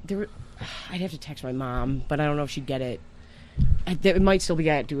was a pic. I'd have to text my mom, but I don't know if she'd get it. It might still be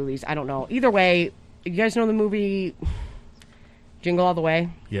at Dooley's. I don't know. Either way, you guys know the movie Jingle All the Way?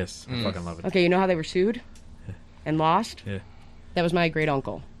 Yes, I fucking love it. Okay, you know how they were sued and lost? Yeah. That was my great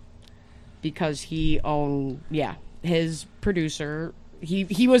uncle. Because he owned, his producer.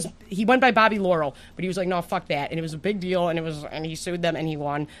 He went by Bobby Laurel, but he was like, no, fuck that, and it was a big deal, and he sued them and he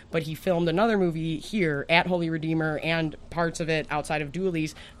won. But he filmed another movie here at Holy Redeemer and parts of it outside of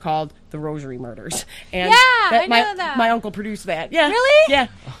Dooley's called The Rosary Murders. And I know that. My uncle produced that. Yeah, Really? Yeah.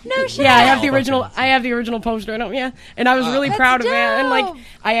 No shit. Yeah, I have the original. I have the original poster. And I was really proud of that. And like,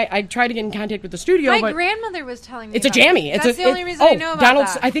 I tried to get in contact with the studio. My but grandmother was telling me it's a about jammy. That's the only reason I know about Donald.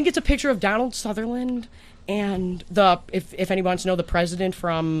 that. I think it's a picture of Donald Sutherland. And if anyone wants to know, the president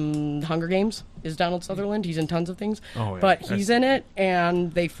from Hunger Games is Donald Sutherland. He's in tons of things. Oh, yeah. But he's in it,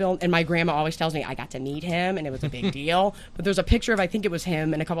 and they filmed. And my grandma always tells me I got to meet him, and it was a big deal. But there's a picture of, I think it was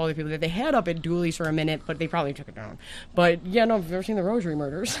him and a couple other people that they had up at Dooley's for a minute, but they probably took it down. But yeah, no, I've never seen the Rosary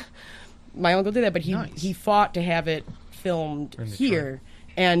Murders. My uncle did that, but he fought to have it filmed here.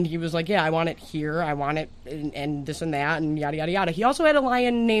 And he was like, yeah, I want it here. I want it, and this and that, and yada, yada, yada. He also had a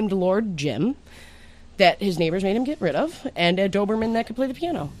lion named Lord Jim that his neighbors made him get rid of, and a Doberman that could play the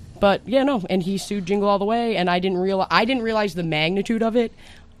piano. But yeah, no, and he sued Jingle All the Way, and I didn't realize the magnitude of it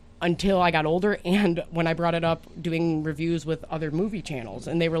until I got older, and when I brought it up doing reviews with other movie channels,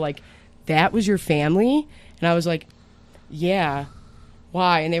 and they were like, "That was your family?" And I was like, "Yeah."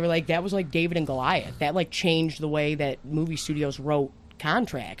 Why? And they were like, "That was like David and Goliath. That like changed the way that movie studios wrote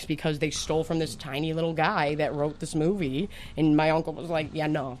contracts because they stole from this tiny little guy that wrote this movie." And my uncle was like, "Yeah,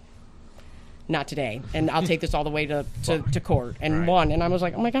 no. Not today, and I'll take this all the way to court," and won. And I was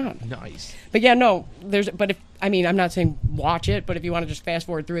like, "Oh my god, Nice. But yeah, no, I'm not saying watch it, but if you want to just fast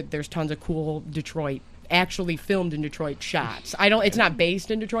forward through it, there's tons of cool Detroit, actually filmed in Detroit shots. It's not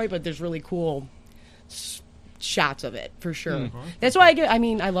based in Detroit, but there's really cool shots of it for sure. That's why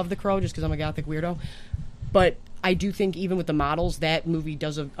I love The Crow just because I'm a gothic weirdo, but I do think even with the models, that movie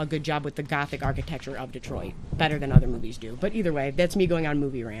does a good job with the Gothic architecture of Detroit, better than other movies do. But either way, that's me going on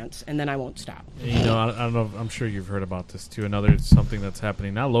movie rants, and then I won't stop. You know, I don't know. I'm sure you've heard about this too. Another something that's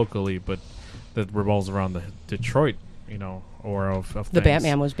happening not locally, but that revolves around the Detroit. You know, or of The things.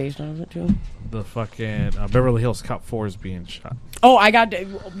 Batman was based on it too. The fucking Beverly Hills Cop 4 is being shot. Oh, I got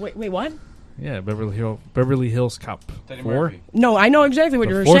wait, what? Yeah, Beverly Hills Cop 4. No, I know exactly what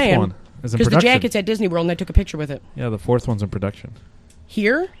you were fourth saying. one is in because the production. jacket's at Disney World, and I took a picture with it. Yeah, the fourth one's in production.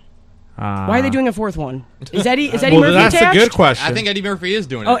 Here? Why are they doing a fourth one? Is Eddie well, Murphy that's attached? a good question. I think Eddie Murphy is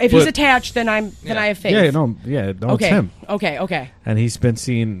doing it. Oh, if he's attached, then I have faith. It's him. Okay. And he's been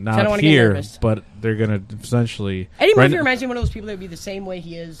seen I don't not wanna get here, nervous. but they're gonna essentially. Eddie Murphy reminds me of one of those people that would be the same way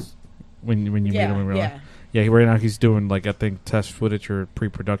he is. When you meet him in real life. Yeah. Yeah, right now he's doing I think test footage or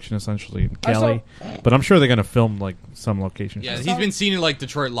pre-production essentially in Cali, but I'm sure they're gonna film some locations. Yeah, he's been seen in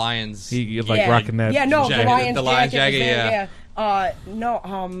Detroit Lions. He rocking that. Yeah, no, jacket, the Lions jacket. jacket, I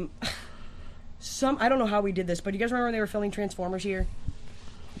don't know how we did this, but do you guys remember when they were filming Transformers here?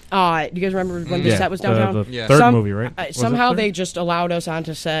 Do you guys remember when the set was downtown? The third movie, right? Somehow they just allowed us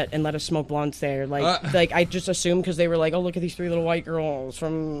onto set and let us smoke blunts there. I just assumed because they were like, "Oh, look at these three little white girls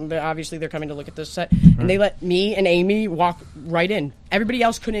obviously they're coming to look at this set," and they let me and Amy walk right in. Everybody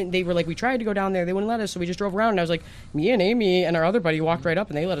else couldn't. They were like, "We tried to go down there, they wouldn't let us," so we just drove around. And I was like, me and Amy and our other buddy walked right up,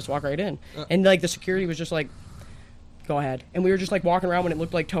 and they let us walk right in. And the security was just like, "Go ahead," and we were just walking around when it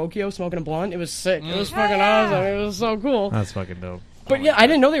looked like Tokyo, smoking a blunt. It was sick. It was fucking awesome. It was so cool. That's fucking dope. But yeah, I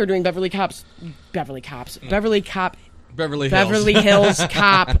didn't know they were doing Beverly Hills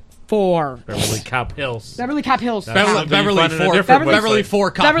Cop 4. Beverly Cop Hills. Beverly Cop Hills. Beverly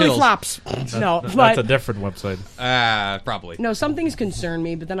 4 Cop Beverly Hills. Flops. That's a different website. Probably. No, some things concern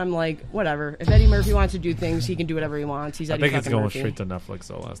me, but then I'm like, whatever. If Eddie Murphy wants to do things, he can do whatever he wants. He's Eddie I think it's going Murphy. straight to Netflix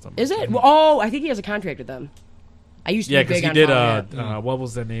though. Last time. Is it? Well, I think he has a contract with them. I used to be big on he did. that. What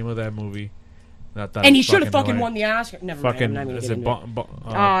was the name of that movie? And he should have fucking won the Oscar. Never mind. I'm not even is gonna it get into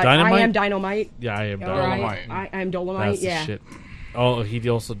it. Dynamite? I Am Dynamite. Yeah, I Am Right. Dynamite. I Am Dolomite. That's yeah. the shit. Oh, he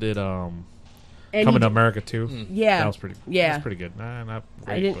also did And Coming to America too. Yeah. That was pretty. Yeah. That's pretty good. Not I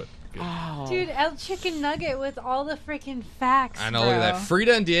great, didn't- but good. Oh. Dude, El Chicken Nugget with all the freaking facts. I know, bro. look at that.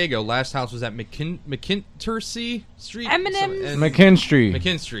 Frida and Diego, last house was at McKintersey Street? Eminem's- And McKinstry.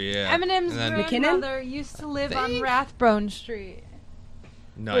 McKinstry, yeah. Eminem's And then- grandmother used to live on Rathbone Street.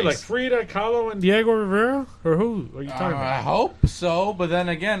 Nice. Wait, Frida Kahlo and Diego Rivera, or who are you talking I about? hope so, but then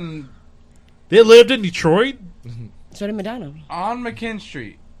again, They lived in Detroit. So did Madonna. on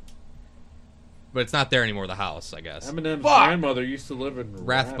McKinstry. But it's not there anymore, the house, I guess. Eminem's Fuck! grandmother used to live in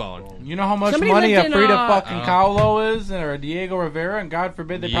Rathbone. You know how much Somebody money a lived in, Frida fucking Oh. Kahlo is, or a Diego Rivera, and God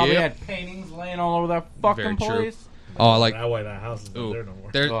forbid they probably Yep. had paintings laying all over that fucking Very true. place. Oh, like... That way, that house is not Ooh, there no more.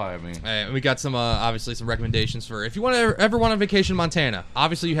 there- Oh, I mean, we got some, obviously, some recommendations for if you want to ever want to vacation in Montana.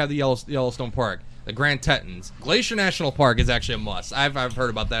 Obviously, you have the Yellowstone Park, the Grand Tetons. Glacier National Park is actually a must. I've heard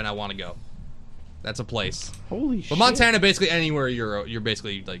about that, and I want to go. That's a place. Holy shit. But Montana, basically anywhere you're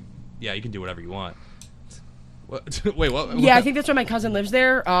basically like, yeah, you can do whatever you want. What? Wait, what? Yeah, I think that's why my cousin lives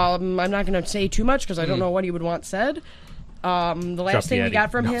there. I'm not going to say too much because I don't know what he would want said. The last thing we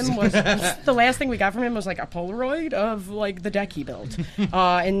got from him was like a Polaroid of like the deck he built,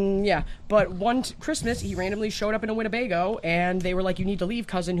 and yeah. But one Christmas he randomly showed up in a Winnebago, and they were like, "You need to leave,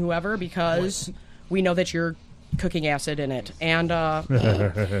 cousin, whoever, because we know that you're cooking acid in it." And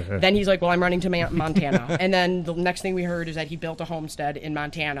then he's like, "Well, I'm running to Montana." And then the next thing we heard is that he built a homestead in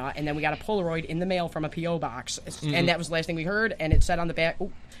Montana, and then we got a Polaroid in the mail from a PO box, and that was the last thing we heard. And it said on the back,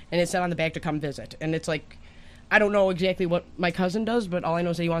 to come visit, and it's like. I don't know exactly what my cousin does, but all I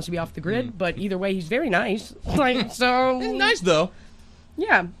know is that he wants to be off the grid. But either way, he's very nice. Like so, nice though.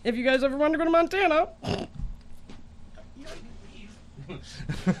 Yeah, if you guys ever want to go to Montana,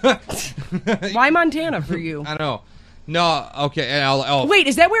 why Montana for you? I know. No, okay. And wait,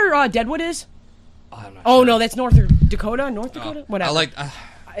 is that where Deadwood is? I'm not Oh sure. no, that's North Dakota. Whatever.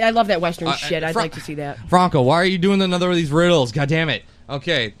 I love that Western shit. I'd like to see that. Franco, why are you doing another of these riddles? God damn it.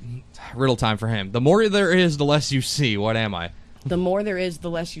 Okay, riddle time for him. The more there is, the less you see. What am I? The more there is, the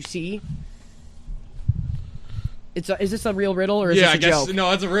less you see. Is this a real riddle or is this a joke?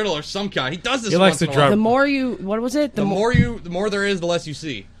 No, it's a riddle or some kind. He does this. He likes to drop. The more you, what was it? The more there is, the less you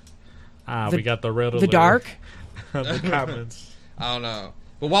see. We got the riddle. The dark. The comments. I don't know,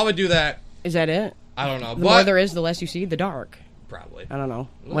 but while we do that, is that it? I don't know. The more there is, the less you see. The dark. Probably. I don't know.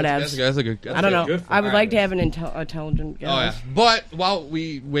 That's a good. I don't know. I would like to have an intelligent guess. Oh yeah. But while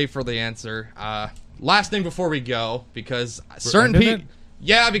we wait for the answer, last thing before we go, because certain people.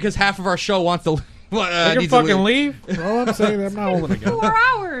 Yeah, because half of our show wants to. You can fucking leave. Well, I'm saying I'm not holding it. 4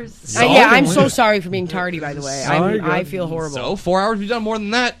 hours. Yeah, I'm so sorry for being tardy. By the way, I feel horrible. So 4 hours. We've done more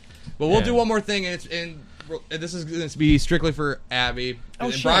than that. But we'll do one more thing, and this is going to be strictly for Abby.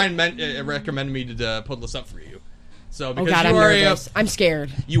 And Brian recommended me to put this up for you. So because I'm nervous. I'm scared.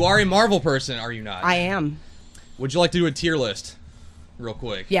 You are a Marvel person, are you not? I am. Would you like to do a tier list, real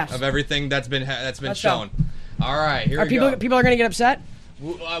quick? Yes. Of everything that's been shown. Go. All right, here we go. People are going to get upset.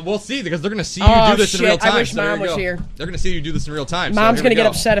 We'll see because they're going to see you do this in real time. I wish Mom was here. They're going to see you do this in real time. Mom's going to get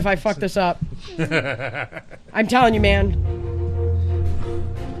upset if I fuck this up. I'm telling you, man.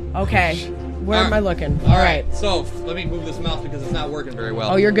 Okay. Where am I looking? All right. So let me move this mouse because it's not working very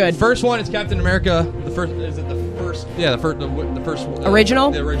well. Oh, you're good. First one is Captain America. The first is it the first? Yeah, the first.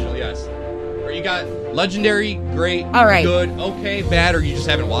 Original. The original, yes. Or you got legendary, great, all right, good, okay, bad, or you just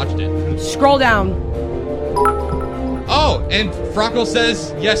haven't watched it. Scroll down. Oh, and Franco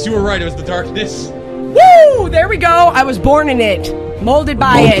says, yes, you were right. It was The Darkness. Woo! There we go. I was born in it. Molded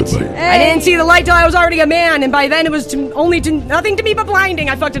by it. Hey. I didn't see the light till I was already a man, and by then it was nothing to me but blinding.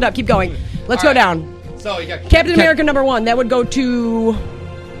 I fucked it up. Keep going. Let's go down. So you got Captain America #1. That would go to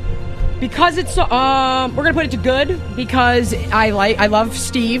because it's we're gonna put it to good because I love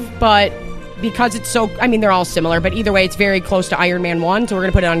Steve, but because it's so they're all similar, but either way it's very close to Iron Man 1, so we're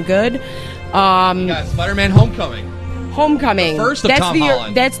gonna put it on good. You got Spider-Man Homecoming. The first of Tom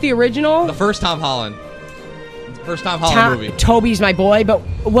Holland. That's the original. The first Tom Holland. First Tom Holland movie. Toby's my boy, but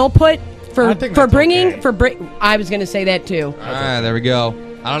we'll put I was gonna say that too. All right, there we go.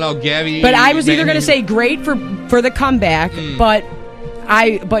 I don't know, Gabby. But I was either going to say great for the comeback, but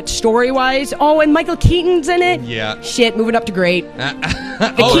story wise, and Michael Keaton's in it. Yeah. Shit, moving up to great. Wow.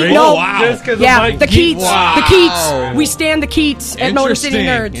 Yeah, the Keats. Wow. The Keats. We stand the Keats at Motor City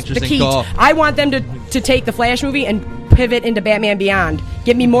Nerds. The Keats. Call. I want them to take the Flash movie and pivot into Batman Beyond.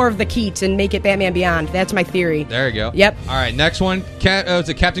 Give me more of the Keats and make it Batman Beyond. That's my theory. There you go. Yep. All right, next one. It's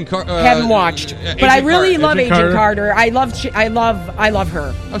a Captain Carter. Haven't watched, but I really love Agent Carter. I love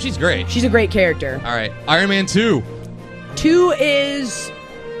her. Oh, she's great. She's a great character. All right, Iron Man 2. 2 is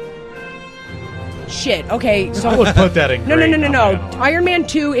shit. Okay, so I would put that in. No. Iron Man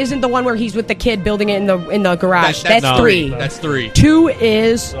 2 isn't the one where he's with the kid building it in the garage. That's 3. That's 3. 2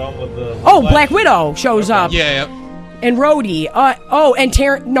 is Black Widow shows up. Yeah. And Rhodey. And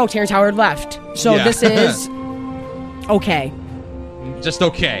Terrence Howard left. So this is okay. Just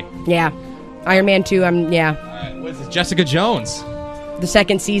okay. Yeah. Iron Man 2. All right. What is this? Jessica Jones. The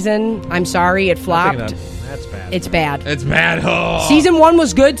second season. I'm sorry, it flopped. That's bad. It's bad. It's bad. Oh. Season 1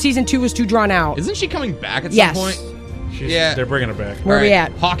 was good. Season 2 was too drawn out. Isn't she coming back at some point? They're bringing her back. Where are we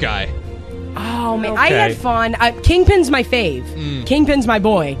at? Hawkeye. Oh man, I had fun. Kingpin's my fave. Kingpin's my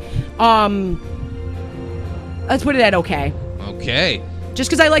boy. Let's put it at okay. Okay. Just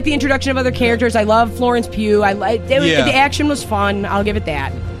because I like the introduction of other characters. I love Florence Pugh. The action was fun. I'll give it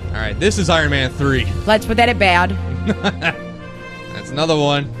that. All right, this is Iron Man 3. Let's put that at bad. That's another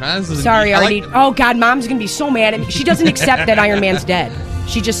one. Sorry, Artie. Oh God, Mom's gonna be so mad at me. She doesn't accept that Iron Man's dead.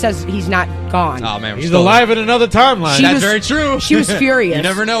 She just says he's not gone. Oh man, we're He's still alive in another timeline. She That's was- very true. She was furious. You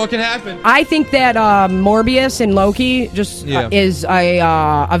never know what can happen. I think that Morbius and Loki just is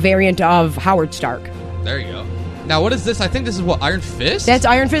a variant of Howard Stark. There you go. Now, what is this? I think this is what, Iron Fist? That's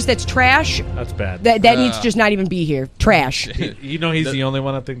Iron Fist. That's trash. That's bad. That needs to just not even be here. Trash. You know he's the only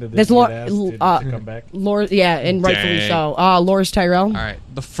one I think that That's didn't get asked to come back. Yeah, and rightfully Dang. so. Loris Tyrell. All right.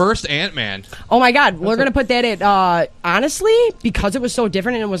 The first Ant-Man. Oh my God, we're gonna put that at honestly, because it was so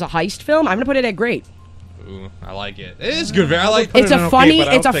different and it was a heist film. I'm gonna put it at great. Ooh, I like it. It is good. I like It's it a in funny,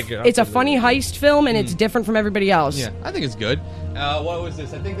 okay, but it's a funny heist film, and it's different from everybody else. Yeah, I think it's good. What was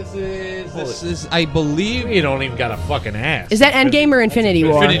this? I think this is, I believe... You don't even got a fucking ass. Is that Endgame or Infinity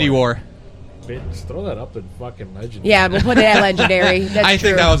War? Infinity War. Bitch, just throw that up in fucking Legendary. Yeah, we'll put it at Legendary. That's I true.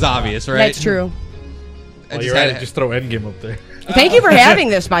 think that was obvious, right? That's true. Well, you're right. Just throw Endgame up there. Thank you for having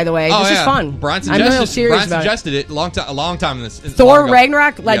this, by the way. Oh, This yeah. is fun. Brian I'm real serious Brian about it. suggested it a long time in this. Thor long ago.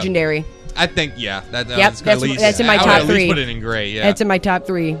 Ragnarok, Legendary. Yep. I think, yeah. That Yep, was at least, that's in my I would top at least three. put it in gray, yeah. That's in my top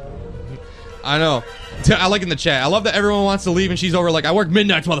 3. I know. I like in the chat. I love that everyone wants to leave and she's over like, I work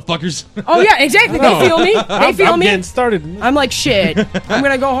midnights, motherfuckers. Oh yeah, exactly. They feel me. They feel I'm me. getting started. I'm like, shit. I'm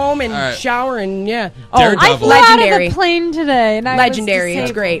gonna go home and All right. shower and yeah. Daredevil. I flew out Legendary. of the plane today, and I Legendary. Was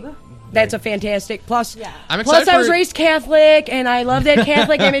It's great. That's a fantastic. Plus, I'm excited plus I was for- raised Catholic, and I love that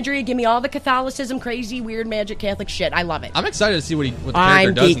Catholic imagery. Give me all the Catholicism, crazy, weird, magic Catholic shit. I love it. I'm excited to see what the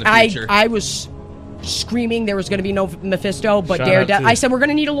character does in the future. I was screaming there was going to be no Mephisto, but Shout out Daredevil. to- I said we're going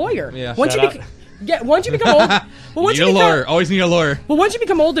to need a lawyer. Yeah. Once Shout you once you become old, well, once need you a become, lawyer. Always need a lawyer. well, once you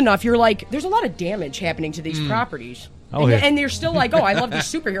become old enough, you're like, there's a lot of damage happening to these properties. Oh, and, yeah. and they're still like, oh, I love these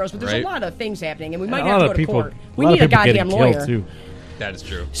superheroes, but there's Right. a lot of things happening, and we might A have lot to of go to people. court. We lot need a of people goddamn getting lawyer. killed, too. That is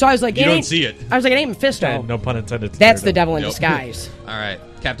true. So I was like, You it don't ain't- see it. I was like, it ain't Mephisto. And no pun intended. That's the devil in Yep. disguise. All right.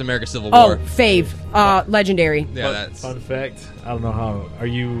 Captain America Civil Oh, War. fave. Legendary. Yeah, that's... Fun fact. I don't know how. Are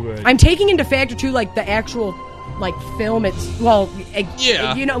you? I'm taking into factor too, like the actual, like film. It's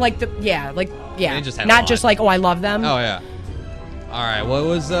Yeah. You know, like They just had a not lot. just like, oh, I love them. Oh, yeah. All right. What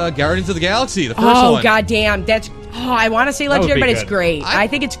was Guardians of the Galaxy? The first Oh, one. goddamn, that's. Oh, I want to say would legendary, be but it's good. great. I- I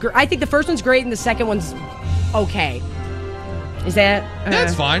think it's. I think the first one's great, and the second one's okay. Is that?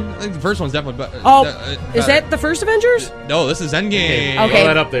 That's fine. I think the first one's definitely better. Oh, is that the first Avengers? No, this is Endgame. Throw Okay,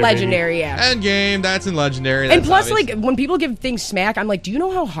 that up there, legendary, yeah. Endgame. That's in Legendary. And That's plus, obvious. like when people give things smack, I'm like, do you know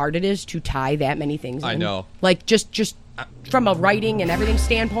how hard it is to tie that many things? I in? know. Like just from a writing and everything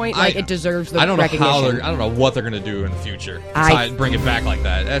standpoint, like it deserves the I don't know recognition. how they're. I don't know what they're gonna do in the future. Bring it back like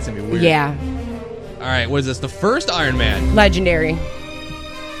that. That's gonna be weird. Yeah, All right. What is this? The first Iron Man. legendary.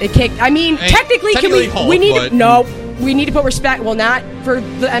 It kicked. I mean, Hey, technically, technically can Hulk, we need but- to no. We need to put respect. Well, not for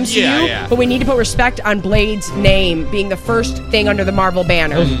the MCU, Yeah. but we need to put respect on Blade's name being the first thing under the Marvel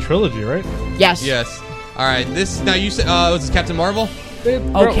banner. That was a trilogy, right? Yes. Yes. All right. This now you said was this Captain Marvel?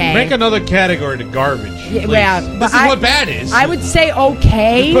 Okay. Make another category to garbage. Yeah, but This is what bad is. I would say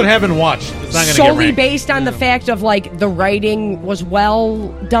okay. Put haven't watched. It's not gonna solely get ranked. based on the fact of like the writing was well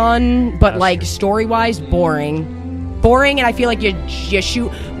done, but like story wise, boring, and I feel like you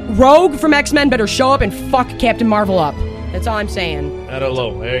shoot Rogue from X-Men better show up and fuck Captain Marvel up. That's all I'm saying. At a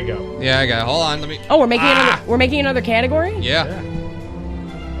low. There you go. Yeah, I got it. Hold on. Let me. Oh, we're making another category. Yeah.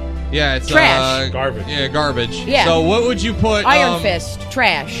 Yeah, it's Trash. Garbage. Yeah, garbage. Yeah. So what would you put? Iron Fist,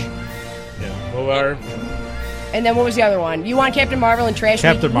 trash. Yeah. Well, And then what was the other one? You want Captain Marvel and trash?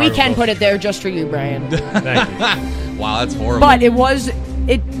 Captain we Marvel. can put it there just for you, Brian. thank you. Wow, that's horrible. But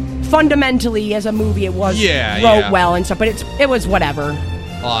it fundamentally as a movie it was wrote well and stuff, but it was whatever.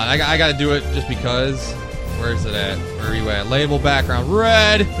 Hold on, I got to do it just because. Where's it at? Where are you at? Label background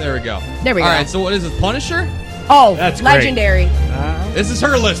red. There we go. There we go. All right. So what is this? Punisher? Oh, That's great. legendary. This is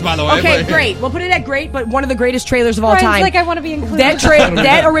her list, by the way. Okay, but- great. We'll put it at great, but one of the greatest trailers of all Brian's time. like, I want to be included.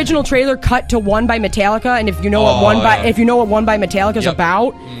 That original trailer cut to One by Metallica, and if you know what One by Metallica is Yep.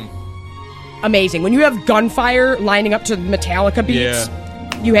 about, amazing. When you have gunfire lining up to Metallica beats,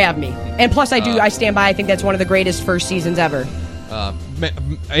 you have me. And plus, I stand by. I think that's one of the greatest first seasons ever.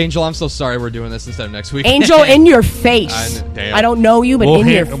 Angel, I'm so sorry we're doing this instead of next week. Angel, in your face. Damn. I don't know you, but in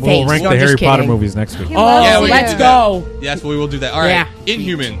your face. We'll rank No, the I'm Harry just Potter kidding. movies next week. He Oh, loves Yeah, we you. can let's do go. that. Yes, we will do that. All right. Yeah.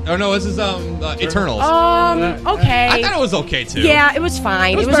 Inhuman. Oh no, this is Eternals. Okay. I thought it was okay too. Yeah, it was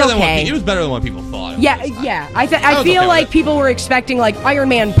fine. It was better than okay. it was better than what people thought. Yeah. I was feel okay like with it. people were expecting like Iron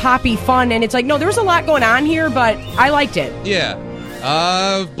Man poppy fun, and it's like no, there was a lot going on here, but I liked it. Yeah.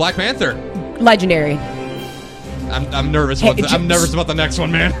 Black Panther. Legendary. I'm nervous. I'm nervous about the next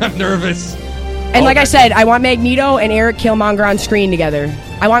one, man. I'm nervous. And like I said, I want Magneto and Eric Killmonger on screen together.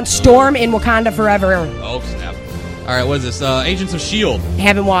 I want Storm in Wakanda forever. Oh snap! All right, what is this? Agents of Shield.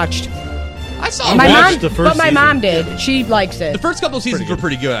 Haven't watched. I saw My mom, the first but my season. mom did. She likes it. The first couple of seasons were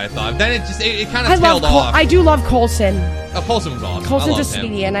pretty good, I thought. Then it kind of I love tailed off. I do love Coulson. Coulson was awesome. Coulson's I a loved him.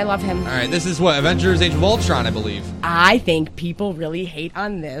 sweetie, and I love him. All right, this is what Avengers: Age of Ultron, I believe. I think people really hate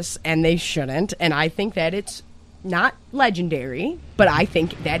on this, and they shouldn't. And I think that it's not legendary, but I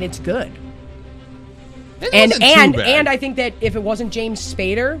think that it's good. It And wasn't too bad. and I think that if it wasn't James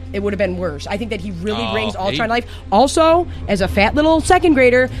Spader, it would have been worse. I think that he really brings Ultron he- life. Also, as a fat little second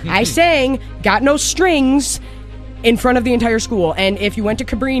grader, I sang "Got No Strings" in front of the entire school. And if you went to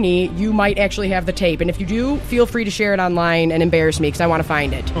Cabrini, you might actually have the tape. And if you do, feel free to share it online and embarrass me because I want to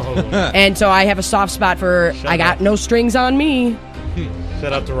find it. And so I have a soft spot for "I Got No Strings on Me."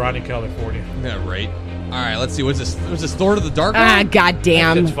 Shout out to Ronnie, California. Yeah, right. All right, let's see. What's this? Was this Thor to the Dark Ah, World?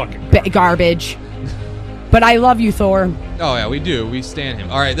 goddamn, That's fucking garbage. But I love you, Thor. Oh yeah, we do. We stand him.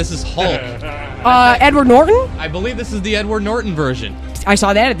 All right, this is Hulk. Edward Norton? I believe this is the Edward Norton version. I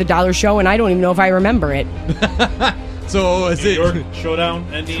saw that at the Dollar Show, and I don't even know if I remember it. So is it? Your showdown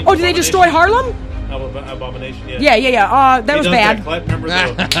ending. Oh, did they destroy Harlem? Abomination, Yeah. That was bad. Remember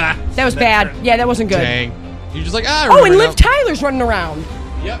That was bad. Yeah, that wasn't good. Dang. You're just like Oh, remember and now. Liv Tyler's running around.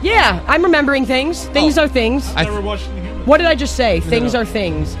 Yep. Yeah, I'm remembering things. Things Oh. are things. I- Never watched Inhumans. What did I just say? Things are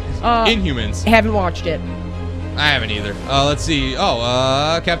things. Inhumans. Haven't watched it. I haven't either. Let's see.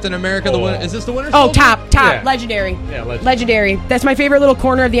 Captain America. The winner. Is this the winner? Oh, top, Yeah. legendary. Yeah, Legendary. That's my favorite little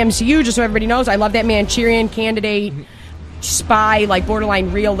corner of the MCU, just so everybody knows. I love that Manchurian candidate, spy, like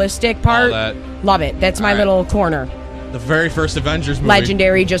borderline realistic part. that. Love it. That's my All right. little corner. The very first Avengers movie.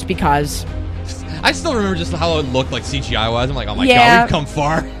 Legendary just because. I still remember just how it looked like CGI-wise. I'm like, oh my Yeah. god, we've come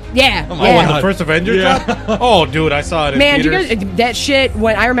far. Yeah. Oh my yeah. When God. the first Avengers Yeah. dropped? Oh, dude, I saw it in Man, do you theaters. guys, that shit,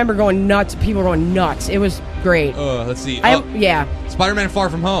 when I remember going nuts, people were going nuts. It was great. Let's see. Yeah. Spider-Man: Far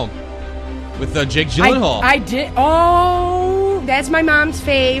From Home with Jake Gyllenhaal. I did. Oh, that's my mom's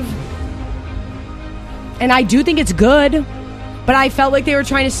fave. And I do think it's good, but I felt like they were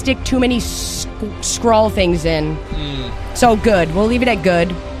trying to stick too many scroll things in. So good. We'll leave it at good.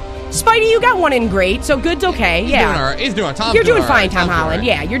 Spidey, you got one in great, so good's okay. He's yeah. doing all right. He's doing. Tom's You're doing all fine, right. Tom Tom's Holland. all right.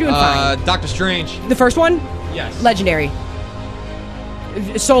 Yeah, you're doing fine. Doctor Strange. The first one? Yes. Legendary.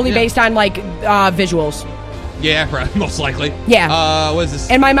 Solely Yeah. based on, like, visuals. Yeah, right, most likely. Yeah. What is this?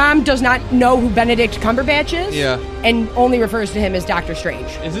 And my mom does not know who Benedict Cumberbatch is. Yeah. And only refers to him as Doctor Strange.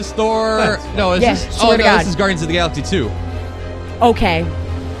 Is this Thor? No, is Yeah, this? swear to God. This is Guardians of the Galaxy 2. Okay.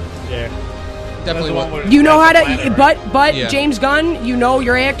 Yeah. Definitely That's the one. where You know how that's to, the planet, right? but Yeah. James Gunn, you know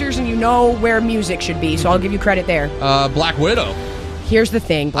your actors and you know where music should be, so I'll give you credit there. Black Widow. Here's the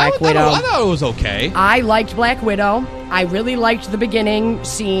thing, Black I Widow. thought it was okay. I liked Black Widow. I really liked the beginning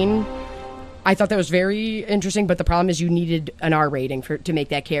scene. I thought that was very interesting, but the problem is you needed an R rating to make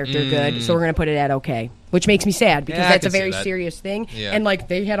that character good, so we're going to put it at okay. Which makes me sad, because Yeah, I that's a can see very that. serious thing. Yeah. And, like,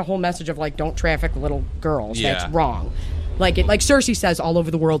 they had a whole message of, like, don't traffic little girls. Yeah. That's wrong. Like Cersei says, all over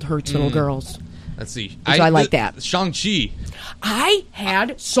the world hurts little girls. Let's see. I like that. Shang-Chi. I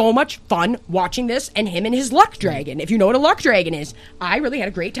had so much fun watching this and him and his luck dragon. If you know what a luck dragon is, I really had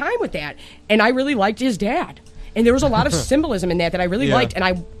a great time with that. And I really liked his dad. And there was a lot of symbolism in that I really Yeah. liked. And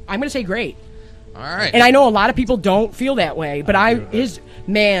I'm going to say great. All right. And I know a lot of people don't feel that way, but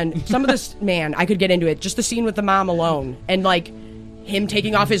some of this, man, I could get into it. Just the scene with the mom alone and, like, him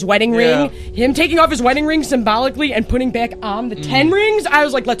taking off his wedding ring, symbolically and putting back on the 10 rings. I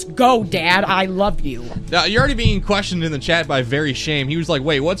was like, let's go, Dad. I love you. Now, you're already being questioned in the chat by Very Shame. He was like,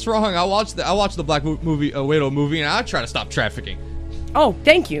 "Wait, what's wrong? I'll watch the Black Widow movie, and I'll try to stop trafficking." Oh,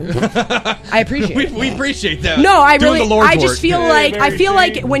 thank you. I appreciate it. We appreciate that. No, I Doing really, the Lord's I just work. feel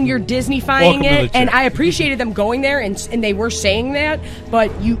like, when you're Disney-fying Welcome to it, the and chat. I appreciated them going there, and they were saying that, but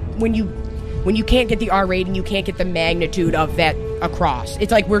when you can't get the R rating, you can't get the magnitude of that across.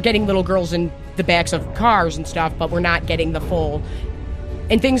 It's like we're getting little girls in the backs of cars and stuff, but we're not getting the full.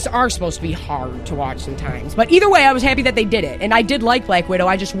 And things are supposed to be hard to watch sometimes. But either way, I was happy that they did it, and I did like Black Widow.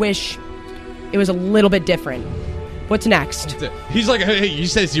 I just wish it was a little bit different. What's next? He's like, "Hey, he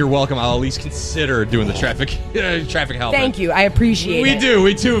says you're welcome. I'll at least consider doing the traffic help." Thank you. I appreciate it.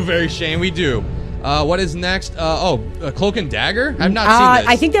 We do. Very Shame. We do. What is next? Cloak and Dagger. I've not seen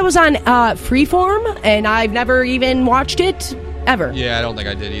this. I think that was on Freeform, and I've never even watched it ever. Yeah, I don't think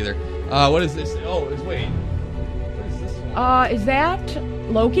I did either. What is this? Oh, wait. What is this one? Is that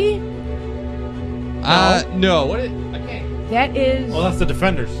Loki? No. What? I can't. That is. Oh, that's the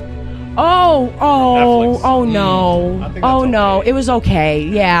Defenders. Oh Netflix. no. I think Oh that's no. okay. It was okay.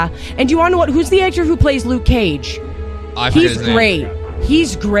 Yeah. And do you want to know who's the actor who plays Luke Cage? I forget He's his name. great.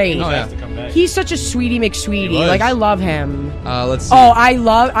 He's great. Oh, yeah. To come back. He's such a sweetie McSweetie. He was. Like, I love him. Let's see.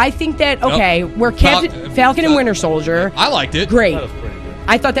 I think that, okay, we're Falcon and Fal- Winter Soldier. I liked it. Great. That was pretty good.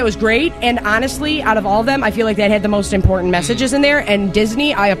 I thought that was great, and honestly, out of all of them, I feel like that had the most important messages in there. And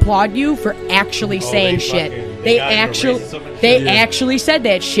Disney, I applaud you for actually saying shit. They actually said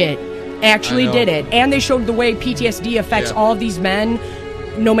that shit. Actually did it, and they showed the way PTSD affects all of these men,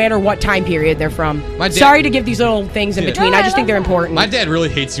 no matter what time period they're from. Sorry to give these little things in between. I just think they're important. My dad really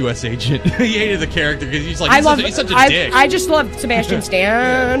hates U.S. Agent. He hated the character because he's like, he's such a dick. I just love Sebastian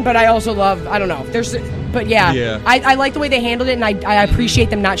Stan, but I also love, I don't know. But I like the way they handled it, and I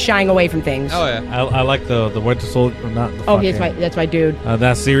appreciate them not shying away from things. Oh yeah, I like the Winter Soldier. Not the that's my dude.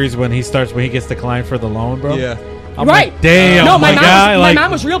 That series when he gets declined for the loan, bro. Yeah. I'm right. Like, damn. No, my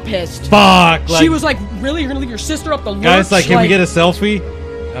mom was real pissed. Fuck. She was like, really? You're going to leave your sister up the lurch? Guys, like, can we get a selfie?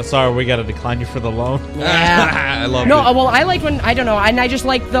 I'm sorry, we got to decline you for the loan. Yeah. I love it. No, well, I like when, I don't know, and I just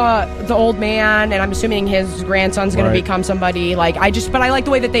like the old man, and I'm assuming his grandson's going to become somebody. Like, but I like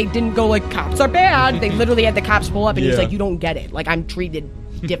the way that they didn't go like, cops are bad. They literally had the cops pull up, and he's like, you don't get it. Like, I'm treated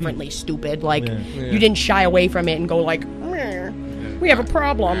differently, stupid. Like, you didn't shy away from it and go like, we have a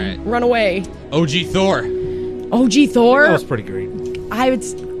problem. Right. Run away. OG Thor. OG Thor? That was pretty great. I would...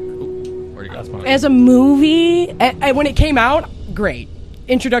 As a movie, when it came out, great.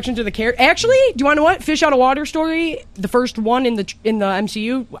 Introduction to the character. Actually, do you want to know what? Fish Out of Water story, the first one in the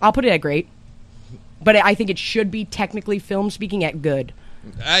MCU, I'll put it at great. But I think it should be technically film speaking at good.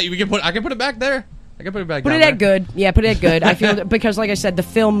 I can put it back there. I can put it back Put down it at good. Yeah, put it at good. I feel because, like I said, the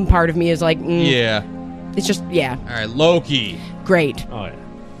film part of me is like, yeah. It's just, yeah. All right, Loki. Great. Oh, yeah.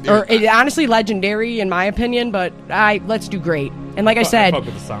 Or honestly, legendary in my opinion, but let's do great. And like I said,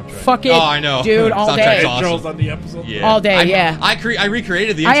 fuck it, I know, dude, all day. Awesome. On the episode. Yeah. All day, yeah. I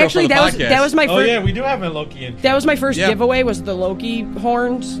recreated the intro for the podcast. That was my first. Oh yeah, we do have a Loki intro. That was my first giveaway. Was the Loki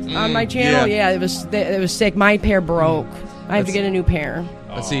horns on my channel? Yeah, it was sick. My pair broke. I have to get a new pair.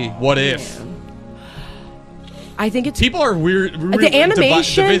 Let's see. What if? I think it's people are weird. The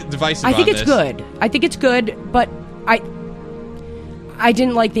animation. Divisive I think on it's this. good. I think it's good, but I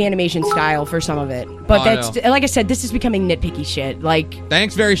didn't like the animation style for some of it. But that's like I said, this is becoming nitpicky shit. Like,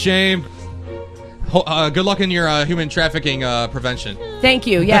 thanks, very shame. Good luck in your human trafficking prevention. Thank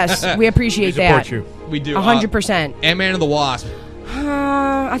you. Yes, we appreciate that. You. We do. 100%. Ant-Man and the Wasp.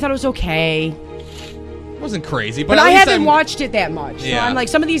 I thought it was okay. It wasn't crazy, but I haven't watched it that much. So Yeah. I'm like,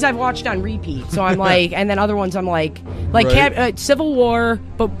 some of these I've watched on repeat. So I'm like, and then other ones I'm like Civil War,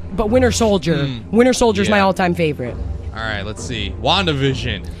 but Winter Soldier. Winter Soldier's my all-time favorite. All right, let's see.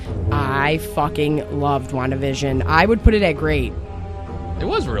 WandaVision. I fucking loved WandaVision. I would put it at great. It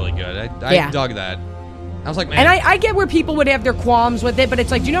was really good. I dug that. I was like, man. And I get where people would have their qualms with it, but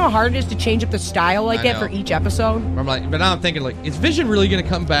it's like, do you know how hard it is to change up the style like that for each episode? I'm like, but now I'm thinking, like, is Vision really going to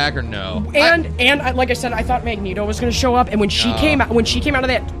come back or no? And like I said, I thought Magneto was going to show up, and when she came out of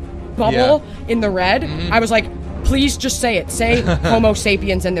that bubble in the red, I was like, please just say it. Say Homo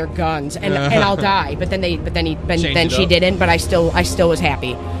sapiens and their guns, and I'll die. But then she didn't. But I still was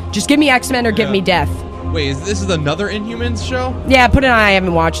happy. Just give me X-Men or give me death. Wait, this is another Inhumans show? Yeah, put it on. I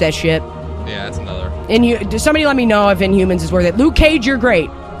haven't watched that shit. Yeah, that's another. Does somebody let me know if Inhumans is worth it? Luke Cage, you're great,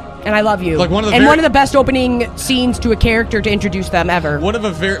 and I love you. Like one of the best opening scenes to a character to introduce them ever. One of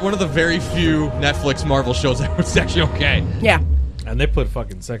the very few Netflix Marvel shows that was actually okay. Yeah. And they put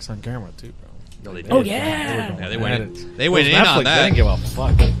fucking sex on camera too, bro. No, they did. Oh yeah. They went in. They went in on that. They didn't give a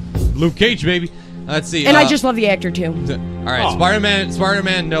fuck. Luke Cage, baby. Let's see. And I just love the actor too. All right,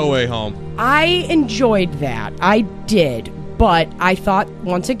 Spider-Man, No Way Home. I enjoyed that. I did. But I thought,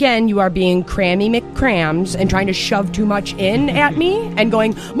 once again, you are being crammy McCrams and trying to shove too much in at me and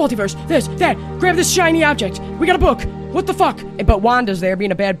going, multiverse, this, that, grab this shiny object. We got a book. What the fuck? But Wanda's there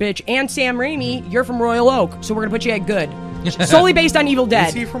being a bad bitch. And Sam Raimi, you're from Royal Oak, so we're going to put you at good. Solely based on Evil Dead.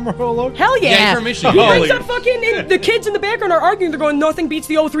 Is he from Royal Oak? Hell yeah. Yeah, he's from Michigan. He brings up fucking, the kids in the background are arguing. They're going, nothing beats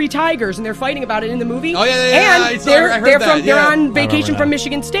the 03 Tigers, and they're fighting about it in the movie. Oh, yeah. And they're they're on vacation from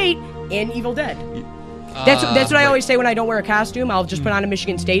Michigan State in Evil Dead. That's what I always say when I don't wear a costume. I'll just put on a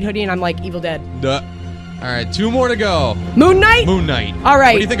Michigan State hoodie and I'm like, Evil Dead. All right, 2 more to go. Moon Knight? Moon Knight. All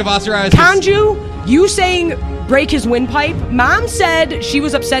right. What do you think of Oscar Isaac? Kanju, you saying break his windpipe. Mom said she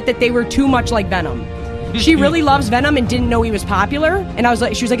was upset that they were too much like Venom. She really loves Venom and didn't know he was popular. And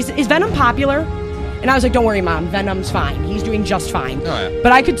she was like, is Venom popular? And I was like, don't worry, Mom. Venom's fine. He's doing just fine. Oh, yeah.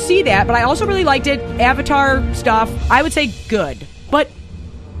 But I could see that. But I also really liked it. Avatar stuff, I would say good. But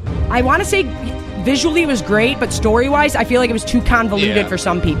I want to say visually it was great, but story-wise, I feel like it was too convoluted for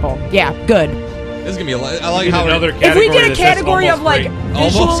some people. Yeah, good. This is going to be I like how... If we did a category of, like,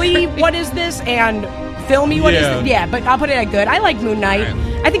 visually, what is this, and filmy, what is this? Yeah, but I'll put it at good. I like Moon Knight.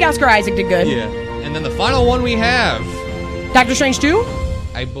 Right. I think Oscar Isaac did good. Yeah. And then the final one we have... Doctor Strange 2?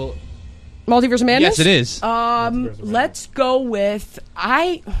 Multiverse of Madness? Yes, it is. Let's go with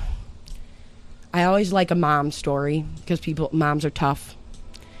I always like a mom story because moms are tough.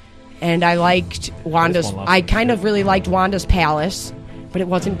 And I liked Wanda's. I kind of really liked Wanda's Palace, but it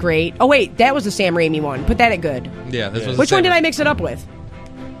wasn't great. Oh wait, that was the Sam Raimi one. Put that at good. Yeah, this was. Which one did I mix it up with?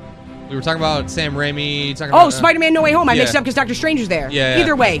 We were talking about Sam Raimi. Talking about, Spider-Man No Way Home. I mixed it up because Doctor Strange is there. Yeah.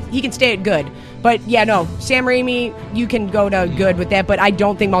 Either way, he can stay at good. But yeah, no, Sam Raimi, you can go to good with that. But I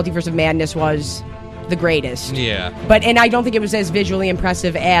don't think Multiverse of Madness was the greatest. Yeah. And I don't think it was as visually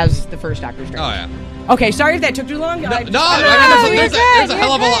impressive as the first Doctor Strange. Oh yeah. Okay, sorry if that took too long. There's a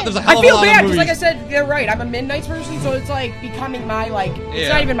hell of a lot. There's a hell of a lot. I feel bad because, like I said, you're right. I'm a midnight person, so it's like becoming my It's Yeah.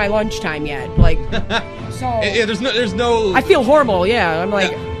 not even my lunchtime yet. Like, so yeah, there's no. I feel horrible. Yeah, I'm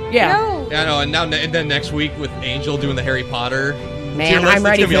like, yeah. No. Yeah, I know. And then next week with Angel doing the Harry Potter. Man, tier list, I'm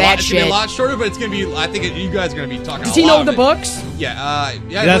ready for that It's shit. gonna be a lot shorter, but it's gonna be. I think you guys are gonna be talking. Does a he lot know of the it. books? Yeah,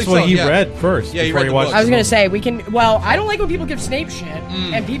 yeah. That's what he read first. Yeah, he before read the watched book. I was gonna say we can. Well, I don't like when people give Snape shit,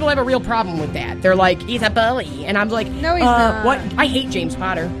 Mm. and people have a real problem with that. They're like, he's a bully, and I'm like, No, he's not. What? I hate James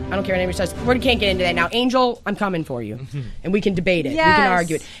Potter. I don't care what anybody says. We can't get into that now. Angel, I'm coming for you, and we can debate it. We can Yes.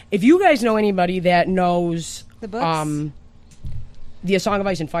 argue it. If you guys know anybody that knows The books? the A Song of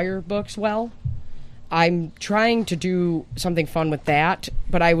Ice and Fire books well. I'm trying to do something fun with that,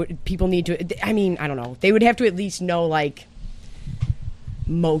 but people need to. I mean, I don't know. They would have to at least know like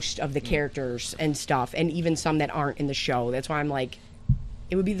most of the characters and stuff, and even some that aren't in the show. That's why I'm like,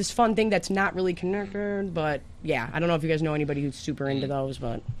 it would be this fun thing that's not really connected. But yeah, I don't know if you guys know anybody who's super into those,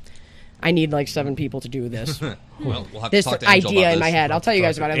 but I need like 7 people to do this. Well, we'll have This to talk to Angel idea about in my this. head. I'll tell you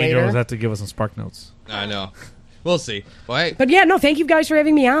guys about it Angel later. will have to give us some spark notes. I know. We'll see. Well, hey. But yeah, no, thank you guys for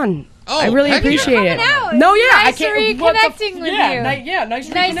having me on. Oh, I really heck yeah. appreciate it. Coming out. No, yeah, Nice I can't. reconnecting with yeah, you. Nice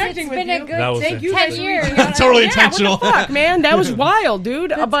Nice, reconnecting it's with been you. a good That was Thank you 10 guys. years. Totally Yeah, intentional. What the fuck, man? That was wild, dude.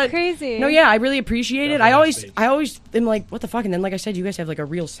 That's crazy. No, yeah, I really appreciate it. I always am like, what the fuck? And then, like I said, you guys have like a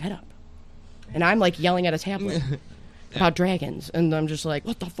real setup, and I'm like yelling at a tablet about dragons, and I'm just like,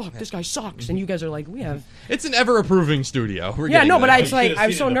 what the fuck? This guy sucks. And you guys are like, we have. It's an ever-approving studio. We're Yeah, getting no, but there. it's like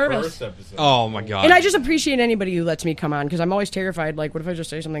I'm so nervous. Oh my god. And I just appreciate anybody who lets me come on because I'm always terrified. Like, what if I just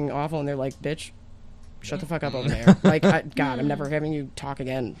say something awful and they're like, "Bitch, shut the fuck up over there." Like, God, I'm never having you talk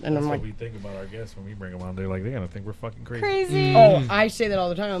again. And That's I'm what like, we think about our guests when we bring them on. They're like, they're gonna think we're fucking crazy. Crazy. oh, I say that all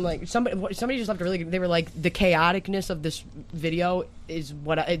the time. I'm like, somebody just left a really good. They were like, the chaoticness of this video is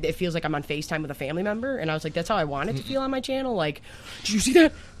what it feels like. I'm on FaceTime with a family member, and I was like, that's how I want it to feel on my channel. Like, did you see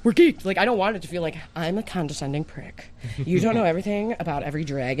that? We're geeked. Like, I don't want it to feel like I'm a condescending prick. You don't know everything about every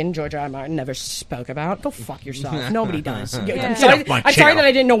dragon George R. R. Martin never spoke about. Go fuck yourself. Nobody does. I'm sorry that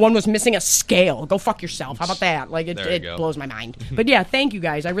I didn't know one was missing a scale. Go fuck yourself. How about that? Like, it blows my mind. But yeah, thank you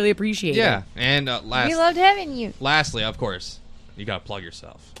guys. I really appreciate it. Yeah, and We loved having you. lastly, of course, you gotta plug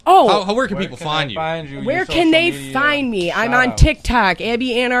yourself. Oh, Where can people find you? where can they find me? I'm on TikTok,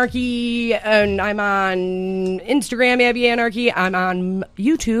 Abby Anarchy, and I'm on Instagram, Abby Anarchy. I'm on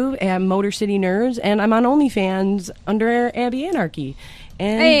YouTube at Motor City Nerds, and I'm on OnlyFans under Abby Anarchy.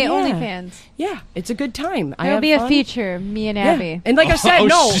 And Hey, yeah, OnlyFans. Yeah, it's a good time. There'll be a feature, me and Abby. Yeah. And like I said,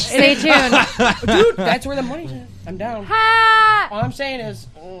 Stay tuned. dude, that's where the money's at. I'm down. Ha! All I'm saying is,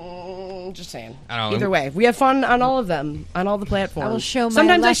 just saying. I don't know. Either way, we have fun on all of them, on all the platforms. I will show my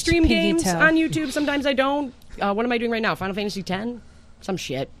Sometimes I left stream pinky games toe. on YouTube. Sometimes I don't. What am I doing right now? Final Fantasy X? Some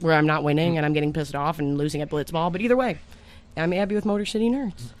shit where I'm not winning and I'm getting pissed off and losing at Blitzball. But either way, I'm Abby with Motor City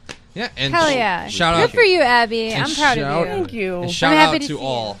Nerds. Yeah, and Hell yeah. shout Good out for you, Abby. And I'm proud shout- of you. Thank you. and shout happy out to to see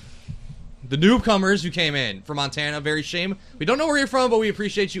all the newcomers who came in from Montana. Very shame. We don't know where you're from, but we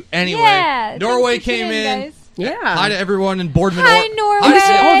appreciate you anyway. Yeah. Norway thanks for came tuning in. guys. Yeah. Hi to everyone in Boardman. Hi, Norway. This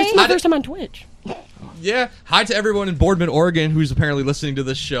is my Hi to- first time on Twitch. Yeah. Hi to everyone in Boardman, Oregon, who's apparently listening to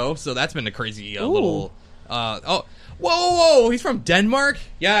this show. So that's been a crazy little. Whoa! He's from Denmark.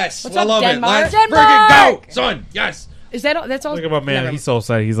 Yes, What's I up, love Denmark? it. Let's Denmark! friggin' go, son. Yes. Is that's all? Look at my man. Never He's so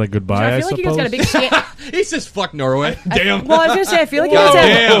sad. He's like goodbye. I feel like you guys got a big He says fuck Norway. Damn. Well, I was gonna say I feel like you guys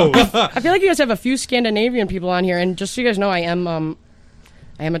have. Damn. I feel like you guys have a few Scandinavian people on here, and just so you guys know, I am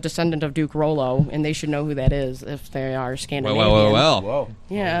a descendant of Duke Rollo, and they should know who that is if they are Scandinavian. Well. Whoa.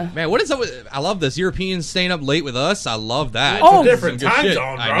 Yeah. Man, what is up with... I love this. Europeans staying up late with us. I love that. Oh, This is different some good time shit.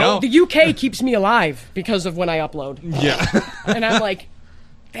 zone, I bro. know. The UK keeps me alive because of when I upload, Yeah. and I'm like,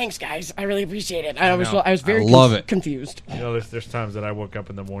 thanks guys, I really appreciate it. I was know. very I love it. confused. You know, there's times that I woke up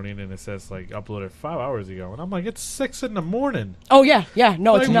in the morning and it says like uploaded 5 hours ago, and I'm like, it's 6 in the morning. Oh yeah,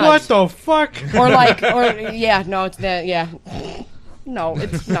 no, Like it's what nuts. the fuck? No, it's that, yeah. No,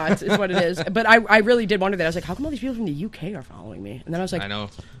 it's nuts. It's what it is. But I really did wonder that. I was like, how come all these people from the UK are following me? And then I was like, I know.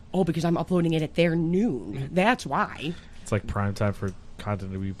 oh, because I'm uploading it at their noon. That's why. It's like prime time for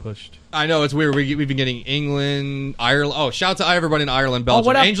content to be pushed. I know it's weird. We've been getting England, Ireland. Oh, shout out to everybody in Ireland, Belgium.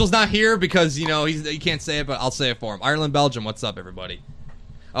 what up? Angel's not here because he can't say it, but I'll say it for him. Ireland, Belgium. What's up, everybody?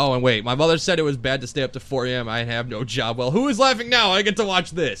 Oh, and wait, my mother said it was bad to stay up to 4 a.m. I have no job. Well, who is laughing now? I get to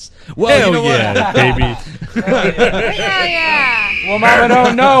watch this. Well, Hell you know yeah, baby. Hell yeah. Well, Mama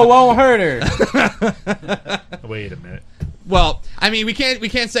don't know, won't hurt her. Wait a minute. Well, I mean, we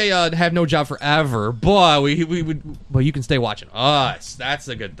can't say have no job forever, but we would. Well, you can stay watching us. That's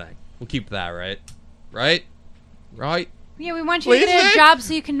a good thing. We'll keep that, right? Right? Yeah, we want you to get a job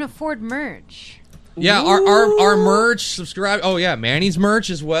so you can afford merch. Yeah, our merch. Subscribe. Oh yeah, Manny's merch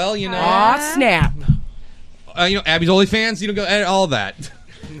as well. You know. Aw, snap. Abby's OnlyFans. Go edit all that.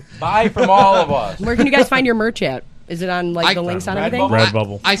 Buy from all of us. Where can you guys find your merch at? Is it on the links on everything?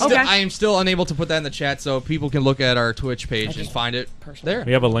 Redbubble. I am still unable to put that in the chat, so people can look at our Twitch page and find it there.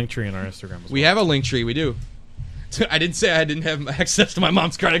 We have a link tree on our Instagram as well. We have a link tree. We do. I didn't say I didn't have access to my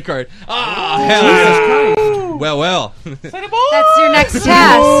mom's credit card. Hell. Well. That's your next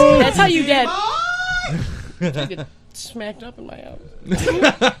task. That's how you get smacked up in my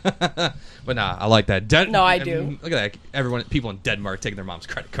house. But nah, I like that. No, I do. Look at that. People in Denmark taking their mom's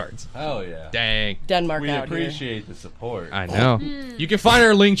credit cards. Hell yeah. Dang. Denmark We out appreciate the support. I know. You can find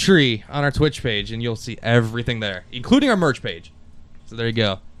our link tree on our Twitch page, and you'll see everything there, including our merch page. So there you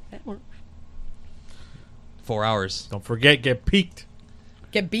go. That works. 4 hours. Don't forget, get peaked.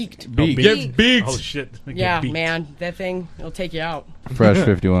 Get beaked. Get beaked. Oh shit. Get Yeah, beaked. man, that thing, it'll take you out.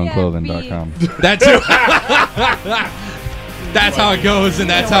 Fresh51clothing.com. That too. That's how it goes, and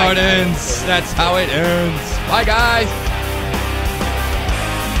that's how it ends. That's how it ends. Bye, guys.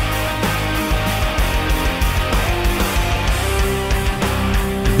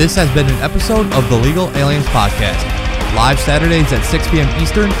 This has been an episode of the Legal Aliens Podcast. Live Saturdays at 6 p.m.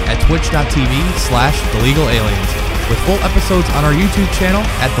 Eastern at twitch.tv/TheLegalAliens. With full episodes on our YouTube channel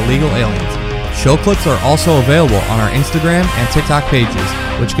at The Legal Aliens. Show clips are also available on our Instagram and TikTok pages,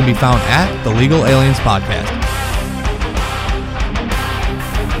 which can be found at The Legal Aliens Podcast.